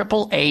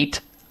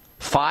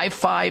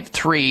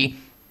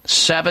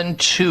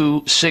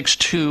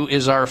 1-888-553-7262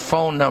 is our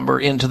phone number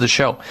into the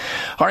show.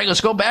 All right,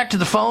 let's go back to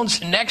the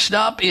phones. Next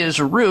up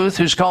is Ruth,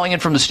 who's calling in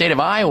from the state of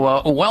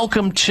Iowa.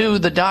 Welcome to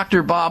the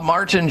Dr. Bob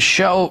Martin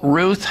Show.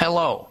 Ruth,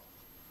 hello.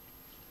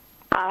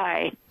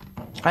 Hi.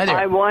 Hi there.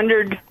 I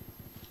wondered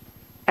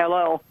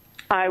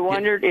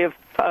if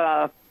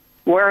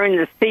wearing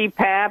the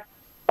CPAP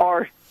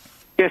or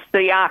just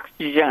the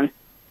oxygen,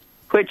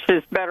 which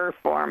is better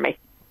for me.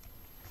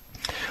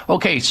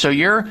 Okay, so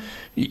your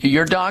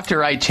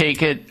doctor, I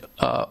take it,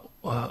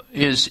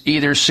 is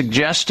either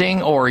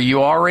suggesting or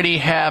you already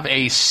have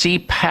a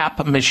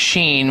CPAP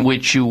machine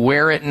which you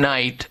wear at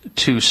night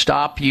to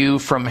stop you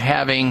from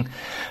having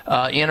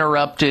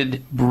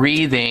interrupted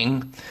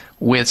breathing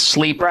with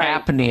sleep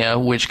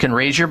apnea, which can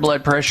raise your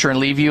blood pressure and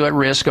leave you at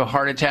risk of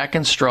heart attack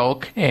and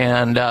stroke.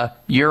 And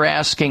you're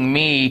asking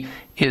me,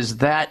 is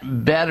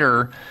that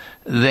better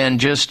than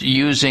just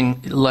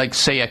using, like,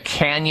 say, a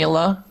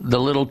cannula, the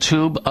little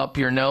tube up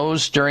your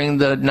nose during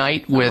the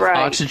night with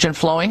oxygen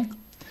flowing?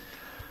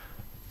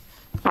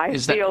 I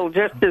feel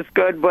just as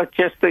good with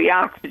just the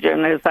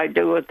oxygen as I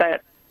do with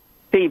that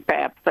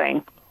CPAP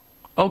thing.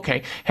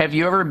 Okay. Have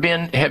you ever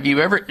been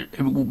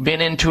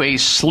into a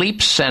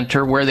sleep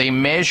center where they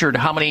measured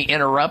how many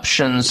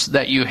interruptions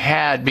that you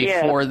had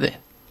before the?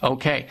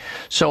 Okay.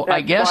 So that's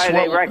I guess why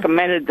they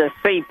recommended the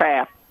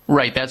CPAP.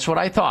 Right. That's what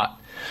I thought.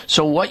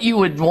 So what you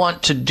would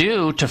want to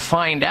do to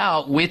find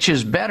out which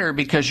is better,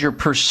 because your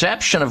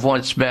perception of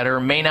what's better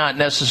may not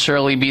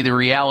necessarily be the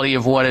reality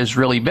of what is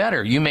really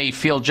better. You may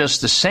feel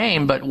just the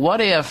same, but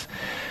what if,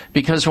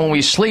 because when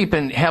we sleep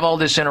and have all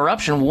this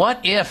interruption,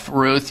 what if,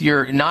 Ruth,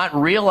 you're not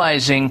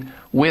realizing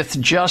with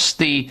just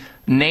the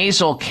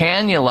nasal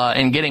cannula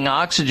and getting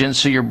oxygen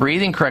so you're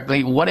breathing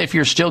correctly, what if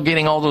you're still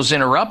getting all those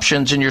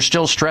interruptions and you're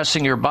still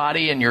stressing your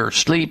body and your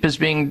sleep is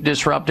being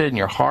disrupted and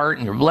your heart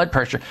and your blood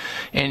pressure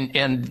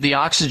and the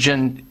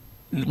oxygen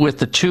with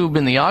the tube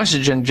and the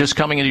oxygen just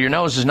coming into your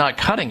nose is not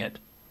cutting it?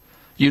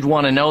 You'd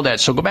want to know that.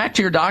 So go back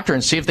to your doctor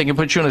and see if they can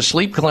put you in a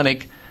sleep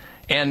clinic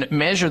and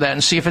measure that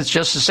and see if it's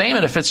just the same.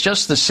 And if it's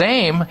just the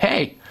same,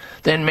 hey,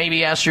 then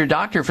maybe ask your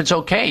doctor if it's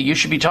okay. You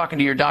should be talking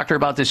to your doctor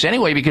about this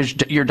anyway, because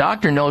your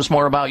doctor knows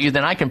more about you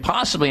than I can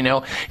possibly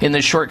know in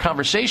this short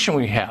conversation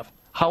we have.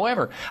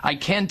 However, I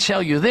can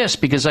tell you this,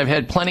 because I've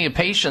had plenty of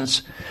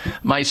patients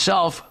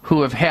myself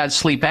who have had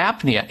sleep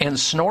apnea and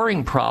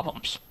snoring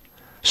problems.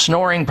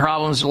 Snoring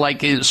problems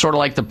is sort of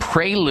like the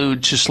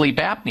prelude to sleep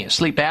apnea.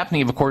 Sleep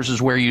apnea, of course,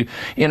 is where you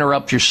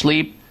interrupt your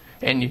sleep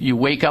and you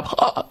wake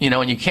up,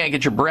 and you can't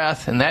get your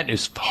breath, and that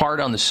is hard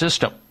on the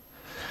system.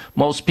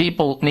 Most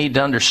people need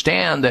to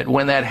understand that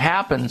when that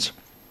happens,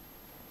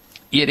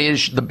 it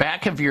is the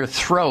back of your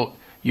throat,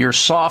 your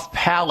soft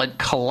palate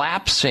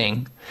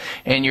collapsing,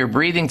 and you're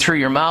breathing through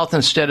your mouth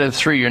instead of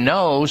through your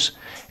nose,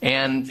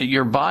 and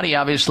your body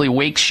obviously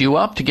wakes you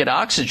up to get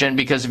oxygen,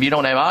 because if you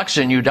don't have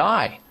oxygen, you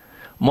die.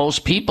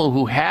 Most people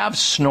who have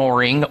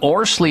snoring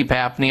or sleep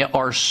apnea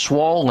are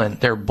swollen.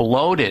 They're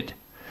bloated.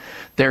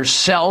 Their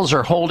cells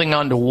are holding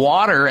on to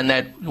water, and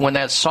that when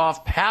that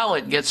soft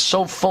palate gets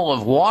so full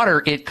of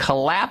water, it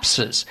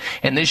collapses.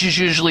 And this is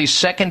usually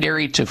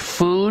secondary to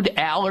food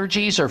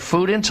allergies or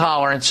food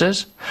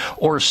intolerances,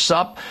 or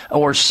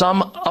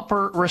some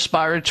upper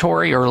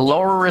respiratory or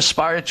lower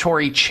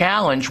respiratory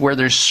challenge where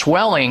there's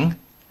swelling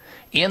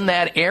in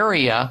that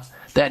area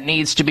that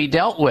needs to be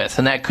dealt with.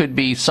 And that could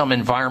be some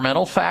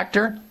environmental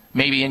factor,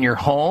 maybe in your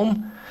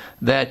home,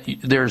 that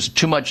there's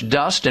too much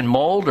dust and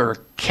mold or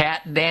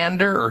cat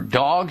dander or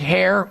dog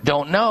hair,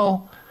 don't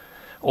know.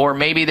 Or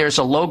maybe there's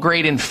a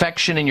low-grade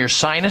infection in your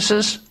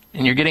sinuses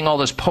and you're getting all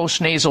this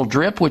postnasal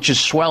drip, which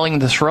is swelling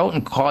the throat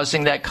and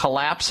causing that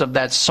collapse of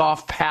that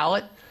soft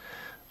palate,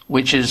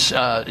 which is,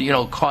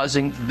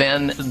 causing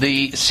then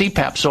the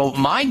CPAP. So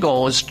my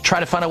goal is to try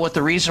to find out what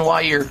the reason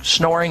why you're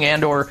snoring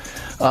and or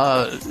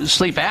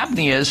sleep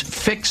apnea is,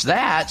 fix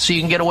that so you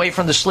can get away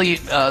from the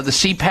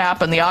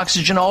CPAP and the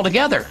oxygen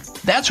altogether.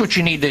 That's what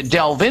you need to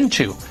delve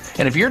into.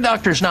 And if your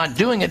doctor's not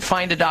doing it,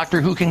 find a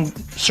doctor who can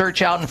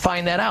search out and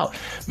find that out.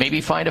 Maybe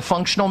find a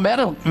functional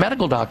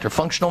medical doctor,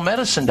 functional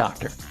medicine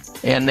doctor.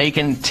 and they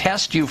can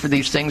test you for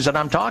these things that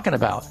I'm talking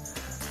about.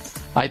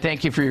 I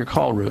thank you for your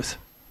call, Ruth.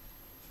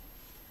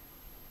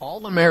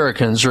 All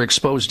Americans are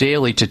exposed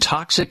daily to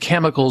toxic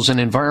chemicals and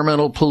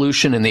environmental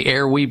pollution in the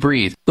air we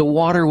breathe, the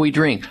water we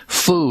drink,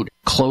 food,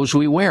 clothes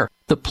we wear,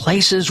 the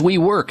places we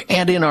work,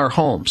 and in our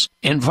homes.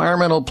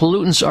 Environmental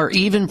pollutants are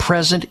even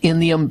present in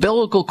the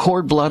umbilical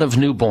cord blood of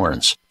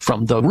newborns.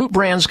 From the Root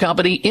Brands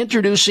Company,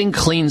 introducing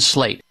Clean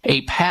Slate,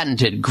 a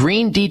patented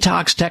green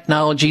detox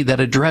technology that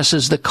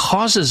addresses the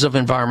causes of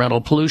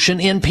environmental pollution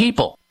in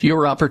people.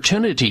 Your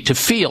opportunity to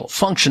feel,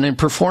 function, and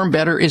perform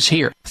better is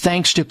here,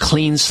 thanks to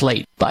Clean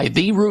Slate by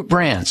The Root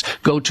Brands.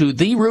 Go to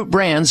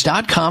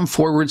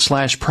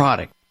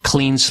therootbrands.com/product.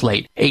 Clean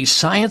Slate, a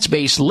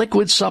science-based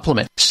liquid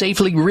supplement,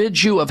 safely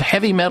rids you of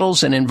heavy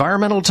metals and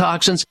environmental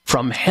toxins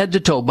from head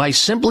to toe by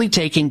simply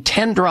taking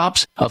 10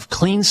 drops of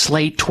Clean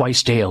Slate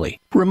twice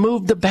daily.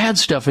 Remove the bad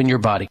stuff in your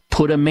body,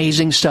 put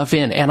amazing stuff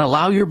in, and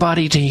allow your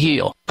body to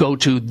heal. Go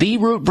to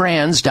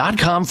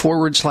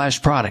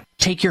therootbrands.com/product.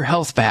 Take your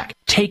health back.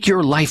 Take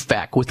your life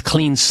back with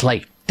Clean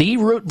Slate.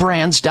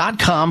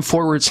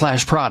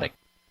 therootbrands.com/product.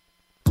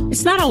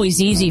 It's not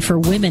always easy for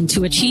women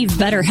to achieve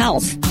better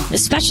health,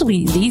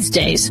 especially these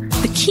days.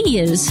 The key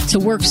is to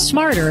work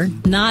smarter,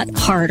 not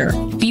harder.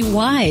 Be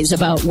wise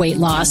about weight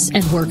loss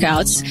and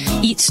workouts.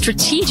 Eat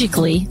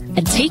strategically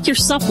and take your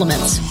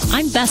supplements.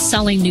 I'm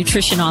best-selling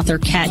nutrition author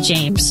Kat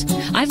James.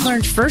 I've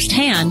learned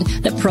firsthand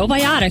that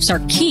probiotics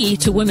are key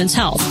to women's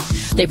health.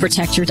 They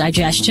protect your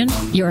digestion,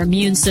 your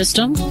immune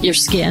system, your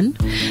skin.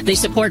 They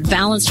support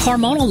balanced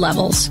hormonal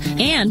levels.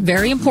 And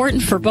very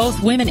important for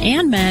both women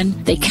and men,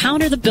 they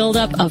counter the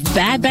buildup of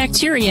bad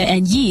bacteria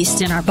and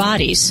yeast in our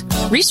bodies.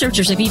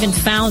 Researchers have even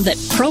found that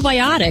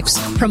probiotics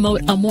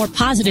promote a more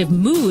positive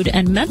mood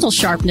and mental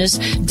sharpness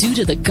due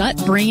to the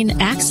gut-brain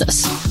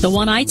axis. The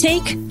one I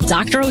take,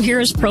 Dr.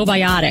 Ohhira's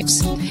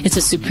Probiotics. It's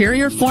a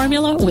superior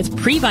formula with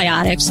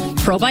prebiotics,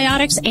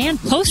 probiotics, and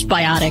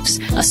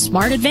postbiotics, a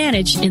smart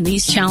advantage in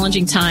these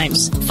challenging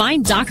times.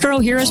 Find Dr.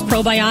 Ohhira's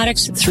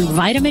Probiotics through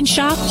Vitamin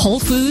Shop, Whole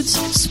Foods,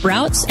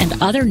 Sprouts, and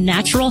other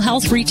natural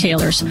health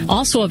retailers.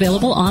 Also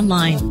available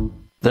online.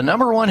 The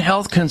number one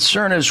health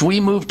concern as we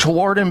move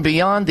toward and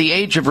beyond the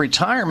age of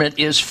retirement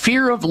is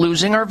fear of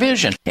losing our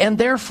vision, and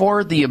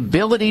therefore the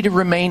ability to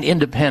remain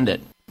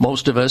independent.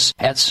 Most of us,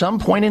 at some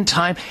point in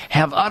time,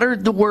 have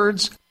uttered the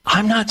words,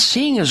 "I'm not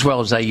seeing as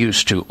well as I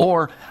used to,"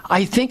 or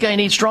 "I think I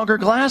need stronger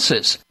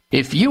glasses."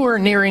 If you are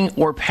nearing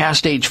or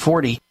past age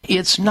 40,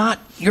 it's not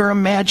your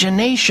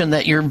imagination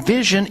that your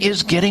vision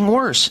is getting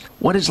worse.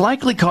 What is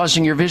likely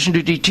causing your vision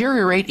to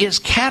deteriorate is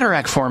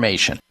cataract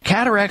formation.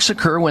 Cataracts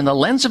occur when the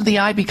lens of the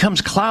eye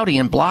becomes cloudy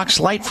and blocks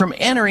light from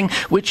entering,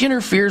 which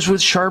interferes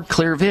with sharp,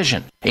 clear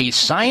vision. A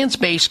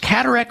science-based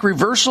cataract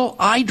reversal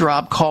eye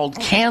drop called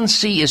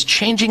Can-C is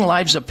changing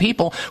lives of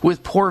people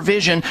with poor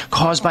vision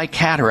caused by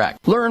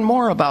cataract. Learn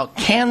more about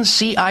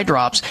Can-C eye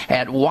drops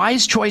at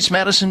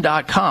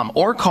wisechoicemedicine.com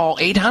or call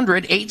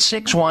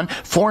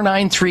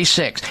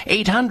 800-861-4936.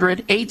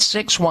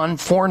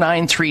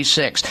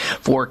 800-861-4936.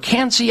 For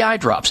Can-C eye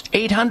drops,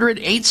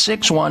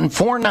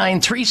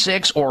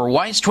 800-861-4936 or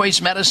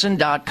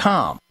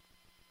wisechoicemedicine.com.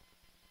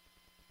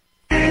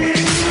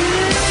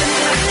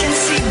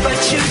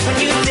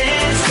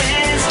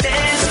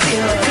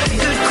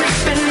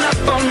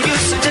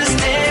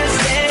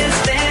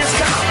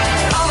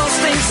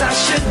 I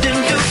shouldn't do,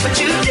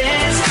 but you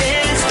dance,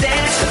 dance,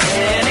 dance.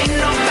 And ain't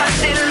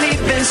nobody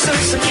leaving, so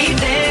keep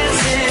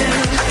dancing.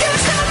 I can't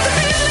stop the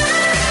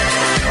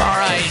feeling. All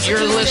right,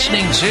 you're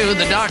listening to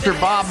the Dr.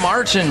 Bob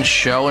Martin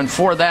Show, and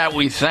for that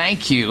we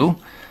thank you.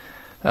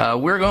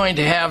 We're going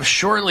to have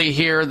shortly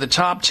here the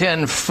top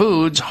 10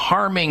 foods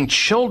harming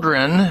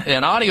children,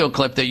 an audio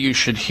clip that you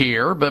should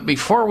hear. But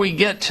before we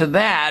get to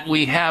that,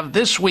 we have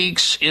this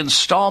week's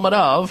installment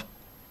of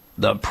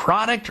the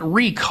Product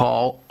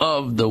Recall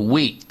of the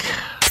Week.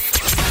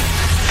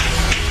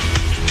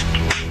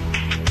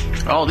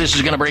 Oh, this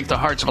is going to break the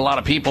hearts of a lot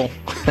of people.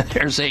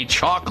 There's a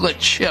chocolate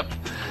chip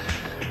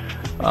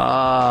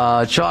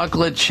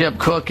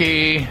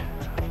cookie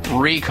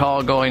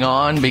recall going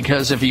on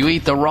because if you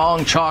eat the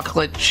wrong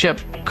chocolate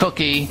chip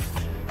cookie,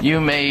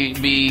 you may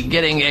be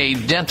getting a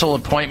dental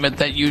appointment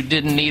that you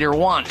didn't need or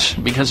want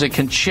because it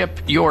can chip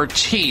your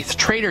teeth.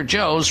 Trader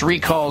Joe's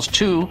recalls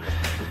 2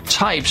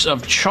 types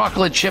of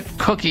chocolate chip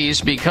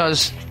cookies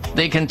because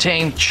they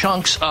contain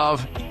chunks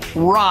of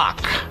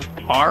rock.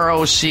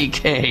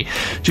 R-O-C-K.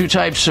 2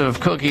 types of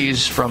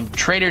cookies from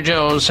Trader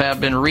Joe's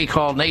have been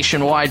recalled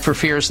nationwide for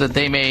fears that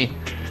they may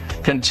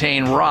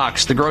contain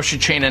rocks. The grocery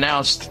chain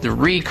announced the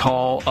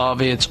recall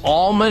of its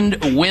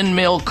almond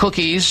windmill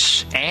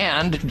cookies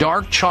and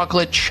dark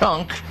chocolate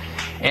chunk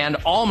and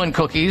almond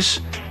cookies,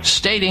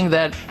 stating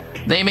that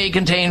they may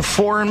contain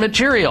foreign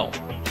material,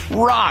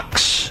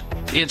 rocks.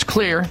 It's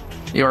clear,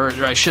 or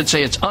I should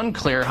say it's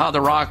unclear, how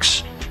the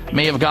rocks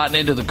may have gotten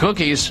into the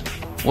cookies.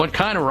 what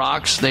kind of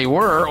rocks they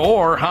were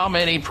or how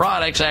many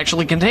products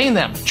actually contain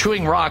them.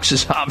 Chewing rocks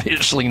is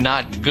obviously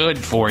not good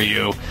for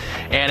you,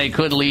 and it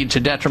could lead to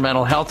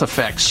detrimental health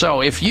effects.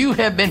 So if you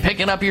have been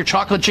picking up your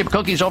chocolate chip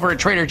cookies over at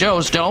Trader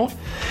Joe's, don't.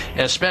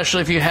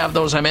 Especially if you have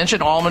those I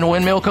mentioned, almond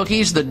windmill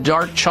cookies, the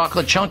dark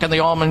chocolate chunk, and the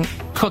almond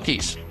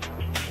cookies.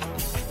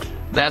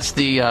 That's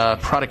the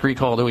product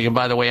recall that we can.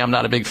 By the way, I'm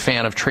not a big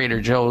fan of Trader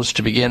Joe's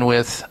to begin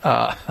with.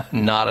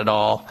 Not at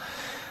all.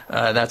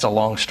 That's a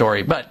long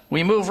story. But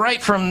we move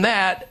right from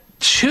that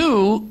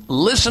to,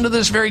 listen to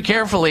this very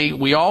carefully.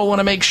 We all want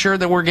to make sure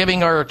that we're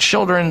giving our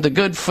children the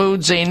good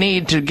foods they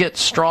need to get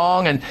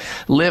strong and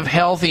live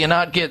healthy and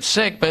not get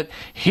sick. But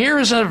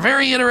here's a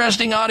very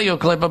interesting audio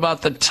clip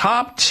about the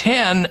top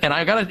 10, and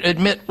I got to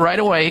admit right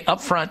away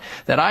up front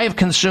that I have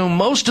consumed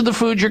most of the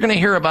food you're going to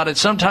hear about at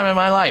some time in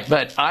my life,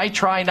 but I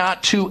try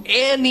not to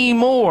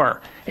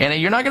anymore.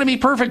 And you're not going to be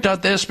perfect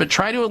at this, but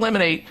try to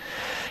eliminate.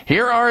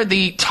 Here are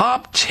the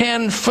top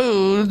 10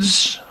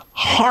 foods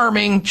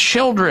harming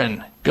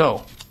children.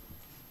 Go.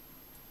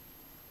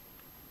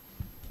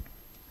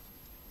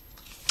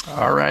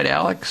 All right,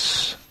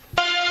 Alex.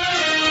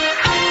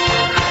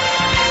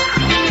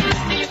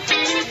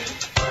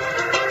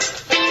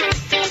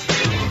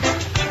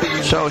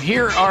 So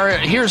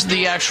here's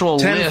the actual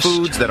 10 list.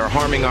 foods that are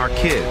harming our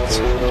kids.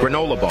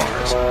 Granola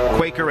bars,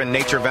 Quaker and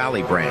Nature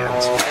Valley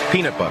brands,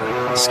 peanut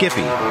butter,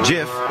 Skippy,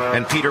 Jif,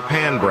 and Peter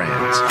Pan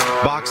brands,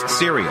 boxed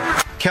cereal,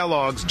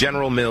 Kellogg's,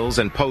 General Mills,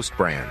 and Post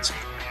brands,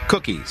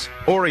 cookies,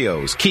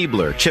 Oreos,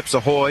 Keebler, Chips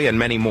Ahoy, and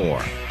many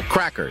more,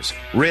 crackers,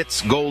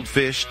 Ritz,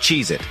 Goldfish,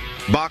 Cheez-It,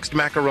 boxed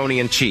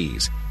macaroni and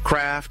cheese,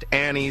 Kraft,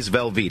 Annie's,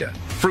 Velveeta,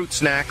 fruit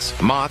snacks,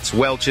 Mott's,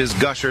 Welch's,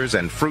 Gushers,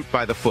 and Fruit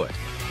by the Foot,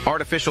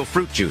 artificial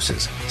fruit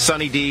juices,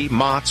 Sunny D,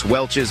 Mott's,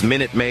 Welch's,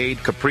 Minute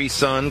Maid, Capri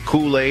Sun,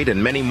 Kool-Aid,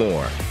 and many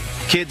more.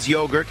 Kids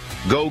yogurt,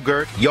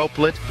 Go-Gurt,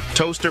 Yoplait,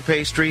 toaster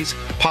pastries,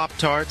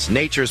 Pop-Tarts,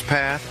 Nature's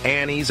Path,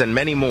 Annie's, and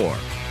many more.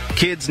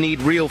 Kids need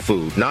real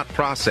food, not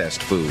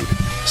processed food.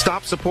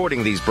 Stop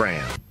supporting these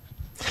brands.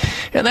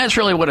 And that's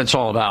really what it's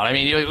all about. I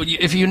mean,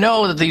 if you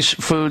know that these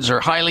foods are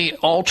highly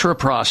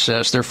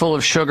ultra-processed, they're full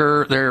of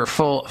sugar, they're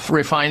full of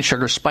refined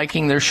sugar,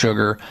 spiking their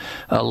sugar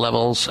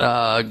levels,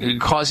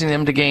 causing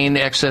them to gain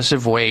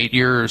excessive weight.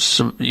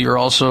 You're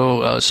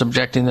also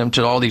subjecting them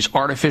to all these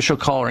artificial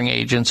coloring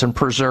agents and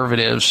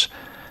preservatives.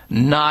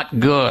 Not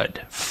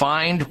good.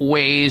 Find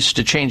ways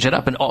to change it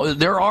up. And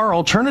there are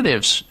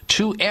alternatives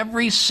to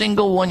every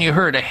single one you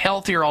heard, a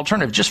healthier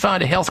alternative. Just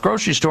find a health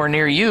grocery store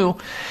near you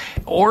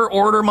or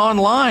order them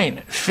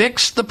online.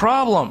 Fix the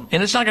problem.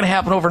 And it's not going to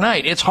happen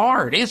overnight. It's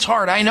hard. It's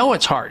hard. I know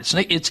it's hard.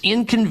 It's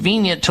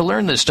inconvenient to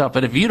learn this stuff.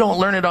 But if you don't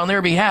learn it on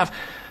their behalf,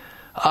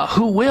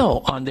 who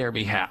will on their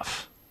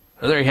behalf?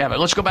 There you have it.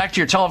 Let's go back to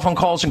your telephone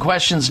calls and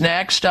questions.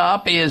 Next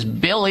up is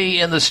Billy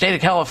in the state of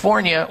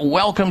California.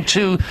 Welcome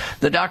to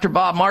the Dr.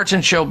 Bob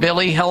Martin Show.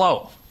 Billy,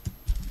 hello.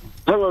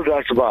 Hello,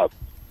 Dr. Bob.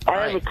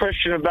 I have a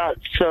question about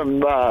some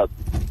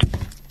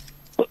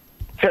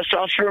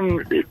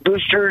testosterone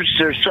boosters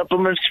or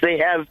supplements they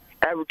have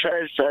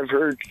advertised. I've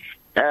heard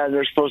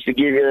they're supposed to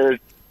give you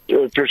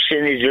a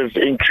percentage of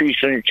increase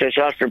on your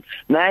testosterone.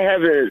 And I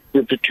have a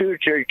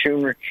pituitary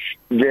tumor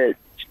that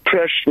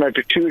crushed my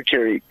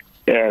pituitary.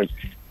 And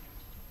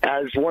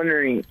I was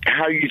wondering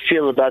how you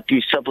feel about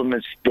these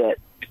supplements that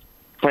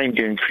claim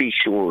to increase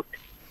your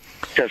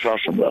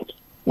testosterone levels.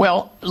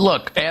 Well,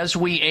 look, as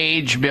we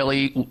age,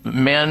 Billy,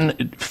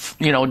 men,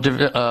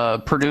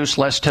 produce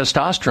less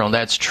testosterone.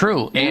 That's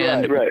true.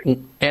 And, right.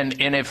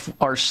 And if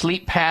our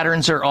sleep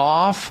patterns are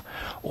off,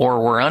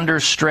 or we're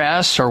under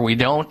stress, or we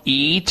don't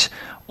eat,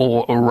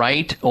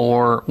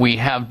 or we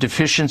have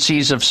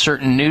deficiencies of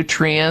certain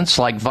nutrients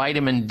like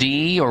vitamin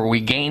D, or we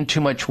gain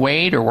too much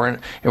weight, or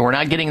we're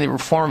not getting the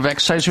form of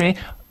exercise we need,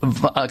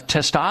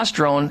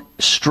 testosterone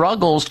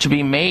struggles to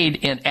be made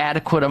in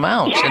adequate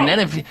amounts. And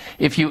then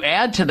if you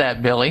add to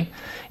that, Billy,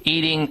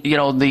 eating,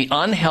 the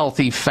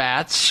unhealthy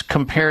fats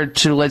compared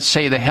to, let's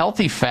say, the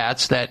healthy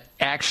fats that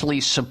actually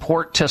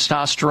support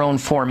testosterone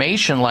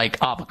formation, like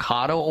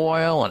avocado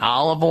oil and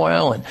olive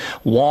oil and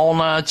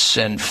walnuts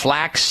and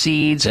flax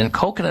seeds and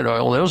coconut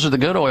oil. Those are the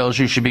good oils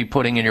you should be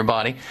putting in your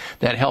body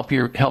that helps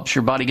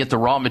your body get the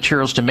raw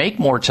materials to make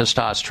more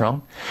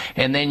testosterone.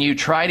 And then you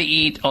try to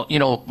eat,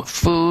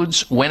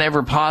 foods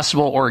whenever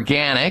possible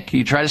organic.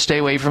 You try to stay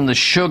away from the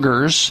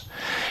sugars,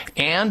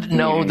 and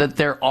know that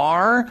there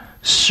are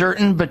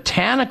certain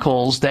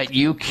botanicals that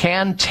you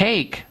can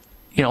take,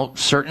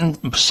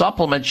 certain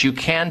supplements you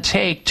can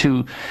take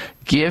to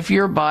give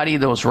your body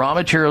those raw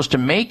materials to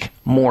make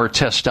more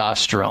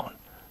testosterone.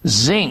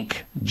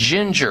 Zinc,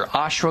 ginger,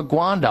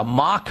 ashwagandha,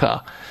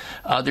 maca.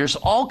 There's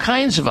all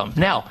kinds of them.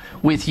 Now,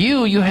 with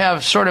you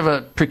have sort of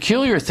a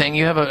peculiar thing.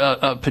 You have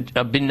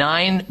a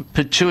benign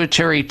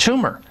pituitary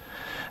tumor.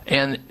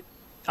 And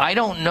I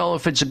don't know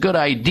if it's a good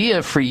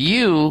idea for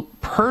you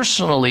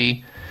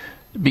personally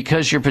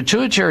because your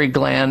pituitary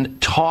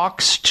gland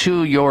talks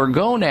to your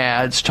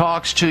gonads,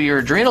 talks to your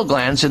adrenal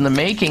glands in the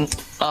making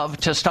of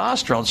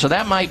testosterone. So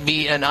that might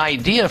be an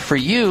idea for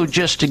you,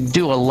 just to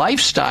do a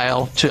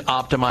lifestyle to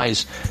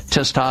optimize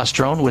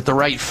testosterone with the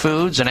right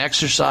foods and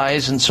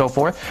exercise and so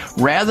forth,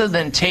 rather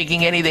than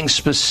taking anything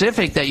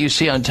specific that you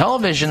see on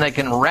television that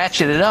can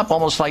ratchet it up,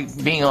 almost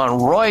like being on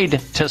roid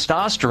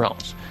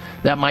testosterone.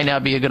 That might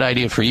not be a good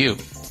idea for you.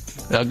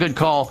 Good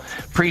call.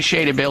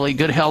 Appreciate it, Billy.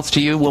 Good health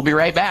to you. We'll be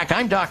right back.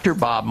 I'm Dr.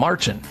 Bob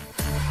Martin.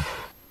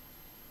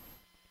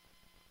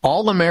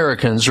 All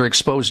Americans are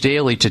exposed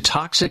daily to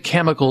toxic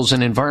chemicals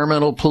and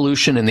environmental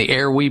pollution in the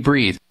air we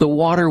breathe, the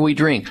water we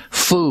drink,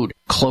 food,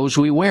 clothes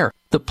we wear,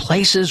 the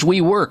places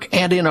we work,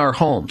 and in our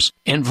homes.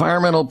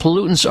 Environmental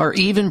pollutants are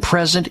even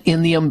present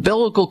in the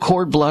umbilical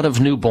cord blood of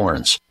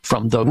newborns.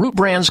 From the Root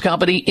Brands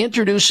Company,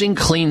 introducing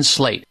Clean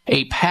Slate,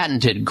 a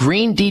patented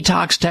green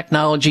detox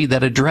technology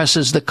that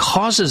addresses the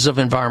causes of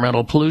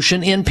environmental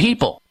pollution in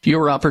people.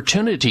 Your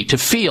opportunity to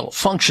feel,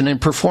 function,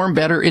 and perform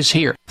better is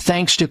here,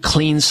 thanks to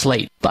Clean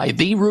Slate by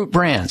The Root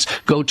Brands.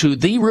 Go to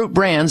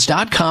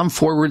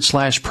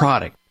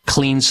therootbrands.com/product.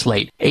 Clean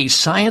Slate, a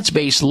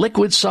science-based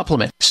liquid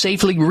supplement,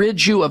 safely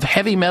rids you of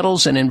heavy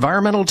metals and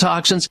environmental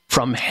toxins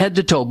from head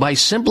to toe by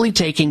simply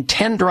taking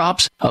 10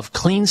 drops of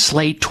Clean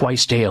Slate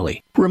twice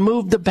daily.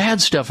 Remove the bad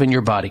stuff in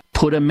your body,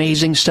 put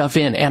amazing stuff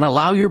in, and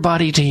allow your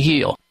body to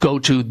heal. Go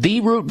to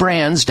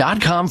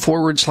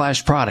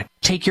therootbrands.com/product.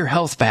 Take your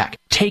health back.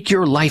 Take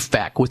your life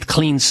back with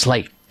Clean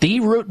Slate.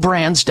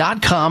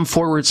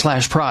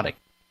 therootbrands.com/product.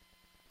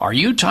 Are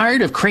you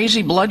tired of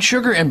crazy blood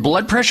sugar and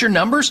blood pressure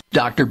numbers?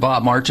 Dr.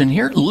 Bob Martin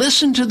here.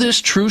 Listen to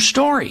this true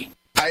story.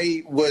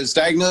 I was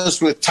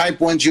diagnosed with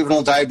type 1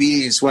 juvenile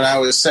diabetes when I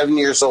was 7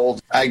 years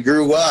old. I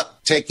grew up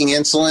taking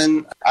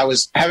insulin. I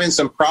was having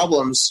some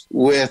problems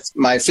with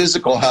my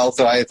physical health,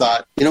 so I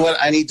thought, you know what,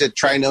 I need to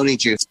try Noni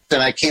Juice.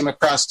 Then I came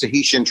across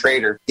Tahitian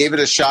Trader, gave it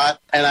a shot,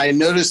 and I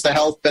noticed the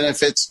health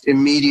benefits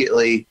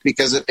immediately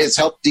because it's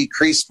helped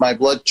decrease my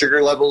blood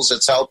sugar levels.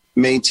 It's helped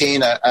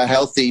maintain a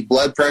healthy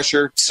blood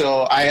pressure.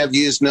 So I have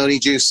used Noni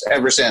Juice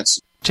ever since.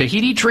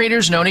 Tahiti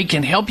Trader's Noni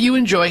can help you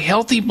enjoy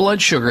healthy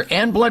blood sugar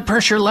and blood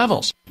pressure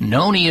levels.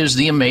 Noni is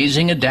the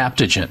amazing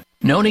adaptogen.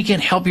 Noni can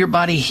help your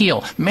body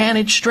heal,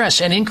 manage stress,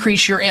 and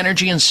increase your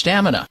energy and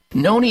stamina.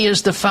 Noni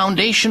is the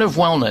foundation of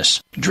wellness.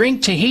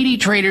 Drink Tahiti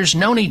Trader's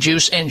Noni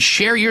Juice and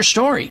share your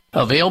story.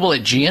 Available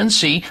at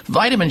GNC,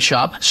 Vitamin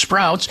Shop,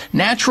 Sprouts,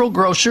 Natural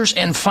Grocers,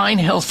 and fine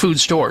health food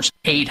stores.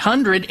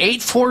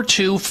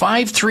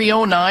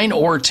 800-842-5309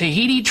 or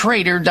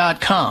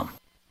TahitiTrader.com.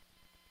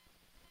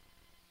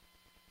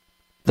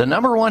 The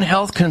number one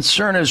health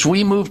concern as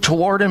we move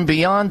toward and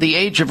beyond the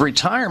age of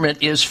retirement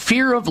is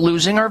fear of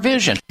losing our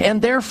vision,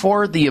 and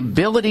therefore the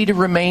ability to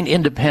remain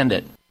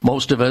independent.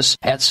 Most of us,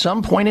 at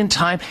some point in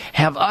time,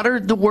 have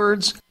uttered the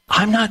words,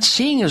 "I'm not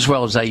seeing as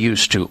well as I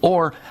used to,"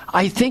 or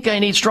 "I think I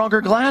need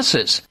stronger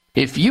glasses."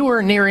 If you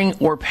are nearing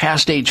or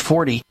past age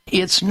 40,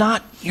 it's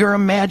not your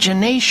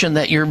imagination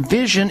that your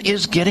vision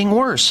is getting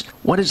worse.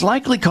 What is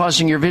likely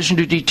causing your vision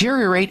to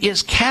deteriorate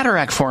is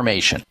cataract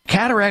formation.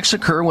 Cataracts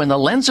occur when the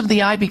lens of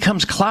the eye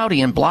becomes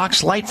cloudy and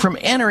blocks light from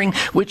entering,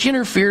 which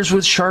interferes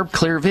with sharp,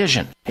 clear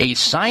vision. A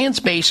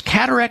science-based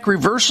cataract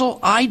reversal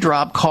eye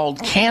drop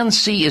called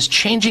Can-C is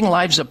changing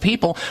lives of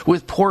people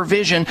with poor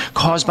vision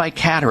caused by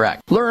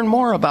cataract. Learn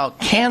more about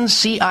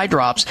Can-C eye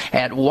drops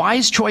at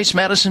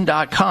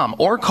wisechoicemedicine.com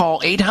or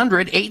call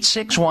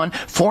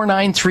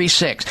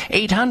 800-861-4936.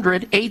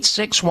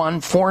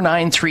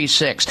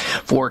 800-861-4936.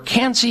 For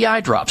Can-C eye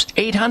drops,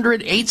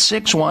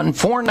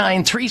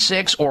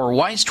 800-861-4936 or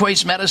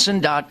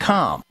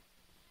wisechoicemedicine.com.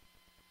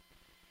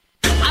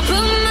 I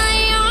put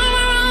my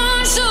armor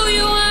on, show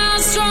you how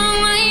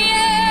strong I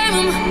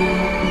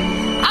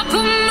am. I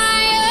put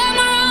my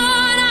armor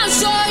on, I'll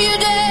show you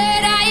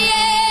that I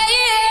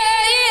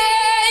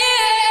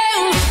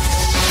am.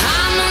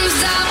 I'm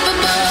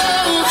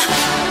unstoppable.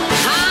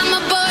 I'm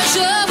a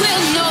pusher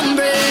with no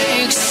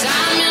brakes.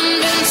 I'm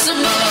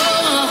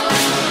invincible.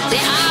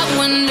 Yeah, I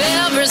win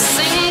every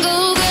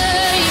single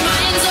game.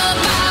 I'm so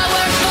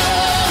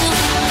powerful.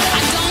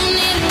 I don't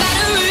need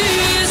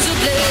batteries to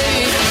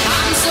play.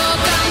 I'm so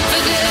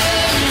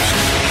confident.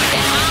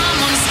 Yeah, I'm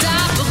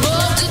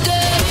unstoppable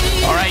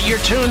today. All right, you're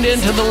tuned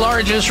into the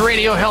largest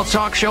radio health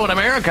talk show in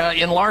America,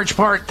 in large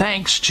part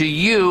thanks to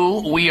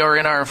you. We are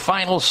in our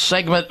final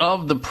segment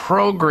of the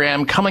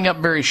program. Coming up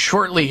very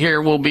shortly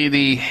here will be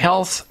the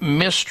health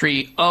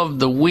mystery of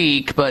the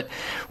week, but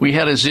we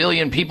had a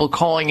zillion people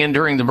calling in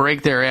during the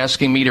break there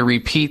asking me to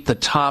repeat the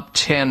top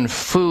 10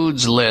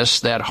 foods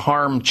list that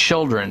harm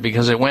children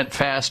because it went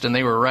fast and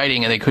they were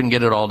writing and they couldn't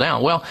get it all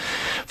down. Well,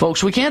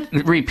 folks, we can't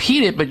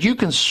repeat it, but you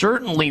can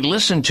certainly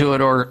listen to it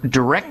or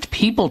direct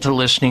people to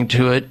listening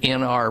to it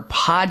in our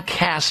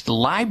podcast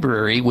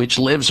library, which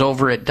lives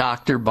over at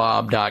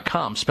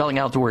drbob.com, spelling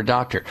out the word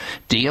doctor,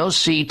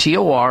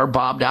 D-O-C-T-O-R,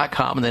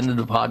 bob.com, and then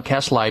the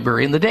podcast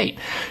library and the date.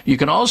 You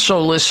can also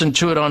listen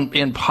to it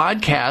in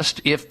podcast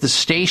if the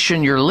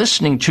station you're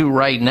listening to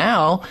right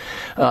now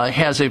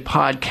has a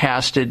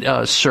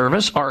podcasted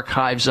service,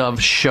 archives of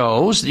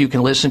shows. You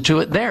can listen to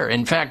it there.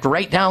 In fact,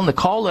 write down the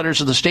call letters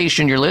of the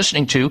station you're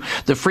listening to,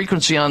 the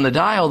frequency on the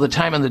dial, the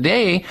time of the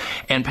day,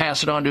 and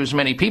pass it on to as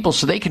many people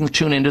so they can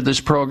tune into this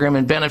program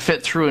and benefit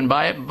through and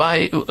by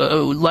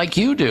like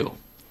you do.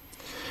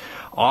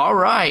 All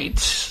right,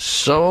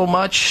 so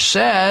much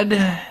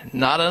said,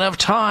 not enough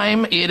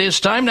time. It is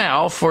time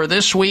now for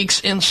this week's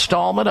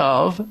installment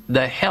of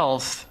the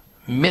Health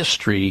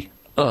Mystery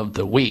of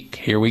the Week.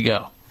 Here we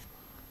go.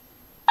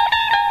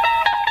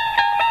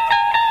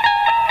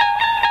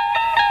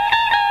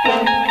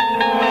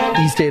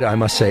 These data, I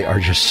must say, are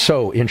just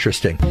so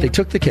interesting. They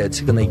took the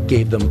kids and they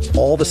gave them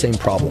all the same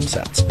problem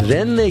sets.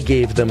 Then they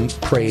gave them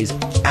praise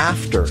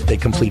after they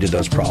completed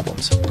those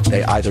problems.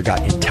 They either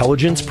got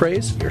intelligence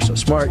praise, you're so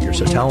smart, you're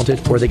so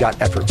talented, or they got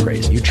effort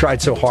praise. You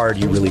tried so hard,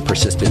 you really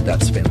persisted,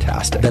 that's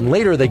fantastic. Then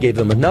later they gave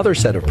them another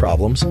set of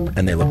problems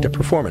and they looked at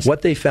performance.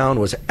 What they found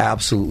was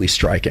absolutely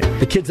striking.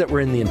 The kids that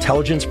were in the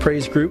intelligence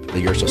praise group,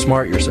 the you're so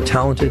smart, you're so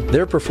talented,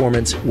 their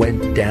performance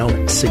went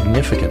down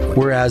significantly.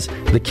 Whereas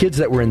the kids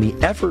that were in the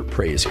effort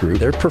praise group,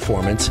 their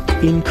performance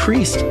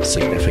increased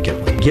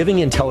significantly. Giving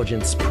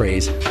intelligence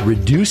praise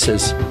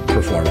reduces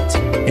performance,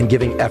 and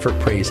giving effort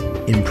praise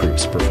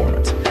improves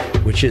performance,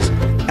 which is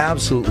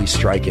absolutely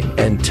striking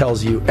and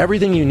tells you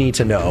everything you need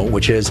to know,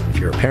 which is if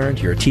you're a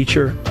parent, you're a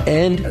teacher,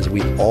 and as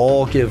we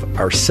all give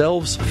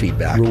ourselves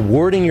feedback,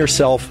 rewarding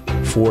yourself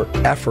for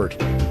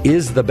effort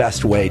is the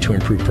best way to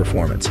improve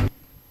performance.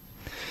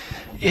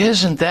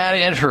 Isn't that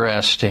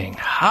interesting?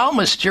 How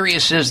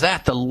mysterious is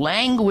that? The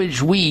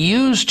language we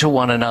use to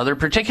one another,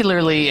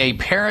 particularly a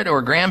parent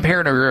or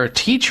grandparent or a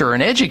teacher or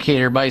an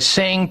educator, by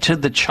saying to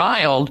the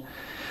child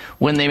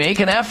when they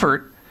make an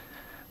effort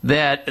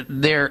that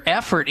their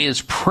effort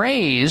is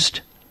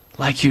praised,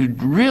 like you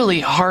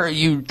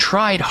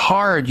tried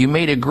hard, you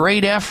made a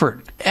great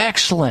effort,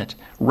 excellent,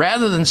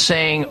 rather than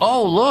saying,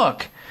 oh,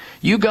 look,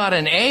 you got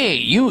an A,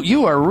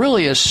 you are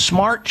really a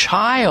smart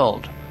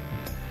child.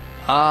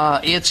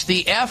 It's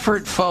the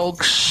effort,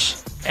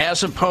 folks,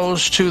 as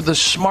opposed to the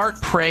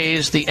smart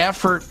praise, the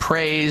effort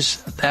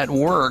praise that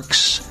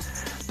works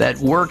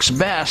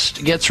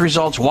best, gets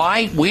results.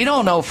 Why? We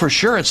don't know for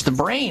sure. It's the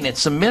brain.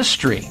 It's a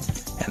mystery.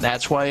 And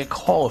that's why it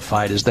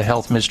qualified as the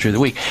Health Mystery of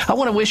the Week. I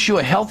want to wish you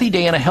a healthy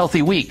day and a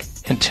healthy week.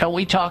 Until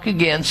we talk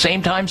again,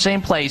 same time,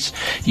 same place,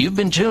 you've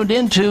been tuned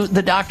into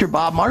the Dr.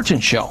 Bob Martin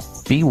Show.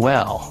 Be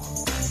well.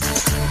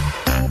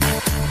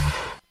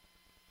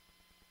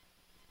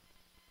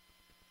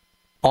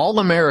 All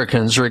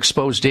Americans are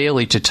exposed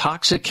daily to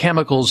toxic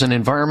chemicals and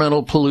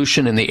environmental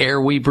pollution in the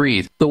air we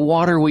breathe, the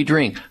water we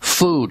drink,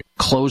 food,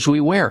 clothes we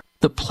wear,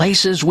 the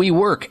places we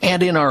work,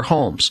 and in our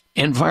homes.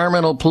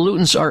 Environmental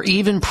pollutants are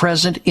even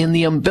present in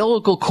the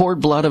umbilical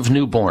cord blood of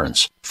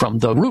newborns. From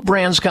the Root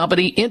Brands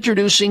Company,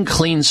 introducing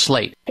Clean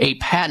Slate, a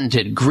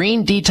patented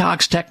green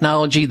detox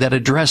technology that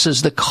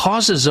addresses the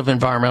causes of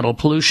environmental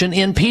pollution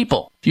in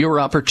people. Your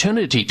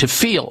opportunity to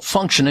feel,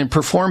 function, and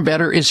perform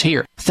better is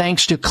here,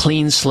 thanks to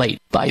Clean Slate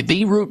by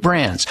The Root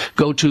Brands.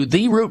 Go to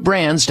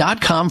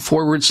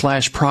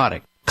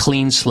therootbrands.com/product.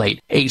 Clean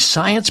Slate, a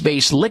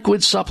science-based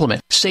liquid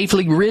supplement,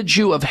 safely rids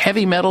you of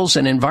heavy metals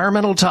and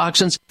environmental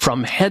toxins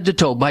from head to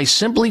toe by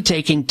simply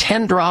taking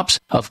 10 drops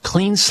of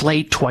Clean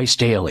Slate twice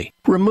daily.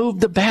 Remove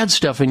the bad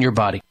stuff in your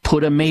body,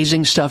 put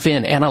amazing stuff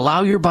in, and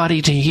allow your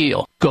body to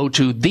heal. Go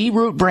to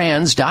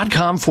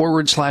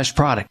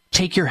therootbrands.com/product.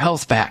 Take your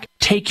health back.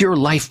 Take your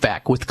life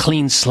back with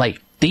Clean Slate.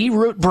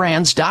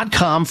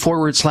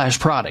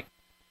 therootbrands.com/product.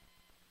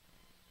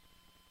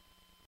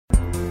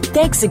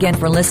 Thanks again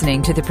for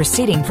listening to the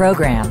preceding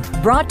program,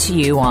 brought to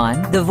you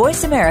on the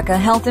Voice America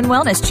Health and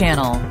Wellness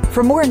Channel.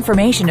 For more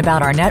information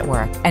about our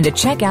network and to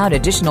check out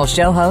additional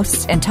show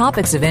hosts and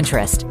topics of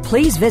interest,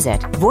 please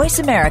visit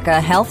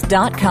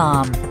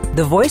voiceamericahealth.com.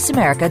 The Voice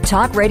America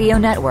Talk Radio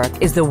Network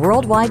is the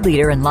worldwide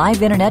leader in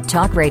live Internet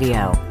talk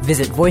radio.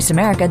 Visit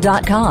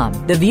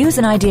voiceamerica.com. The views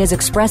and ideas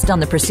expressed on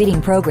the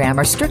preceding program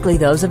are strictly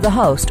those of the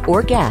host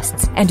or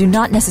guests and do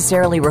not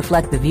necessarily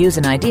reflect the views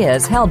and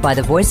ideas held by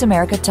the Voice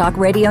America Talk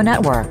Radio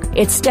Network,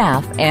 its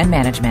staff, and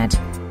management.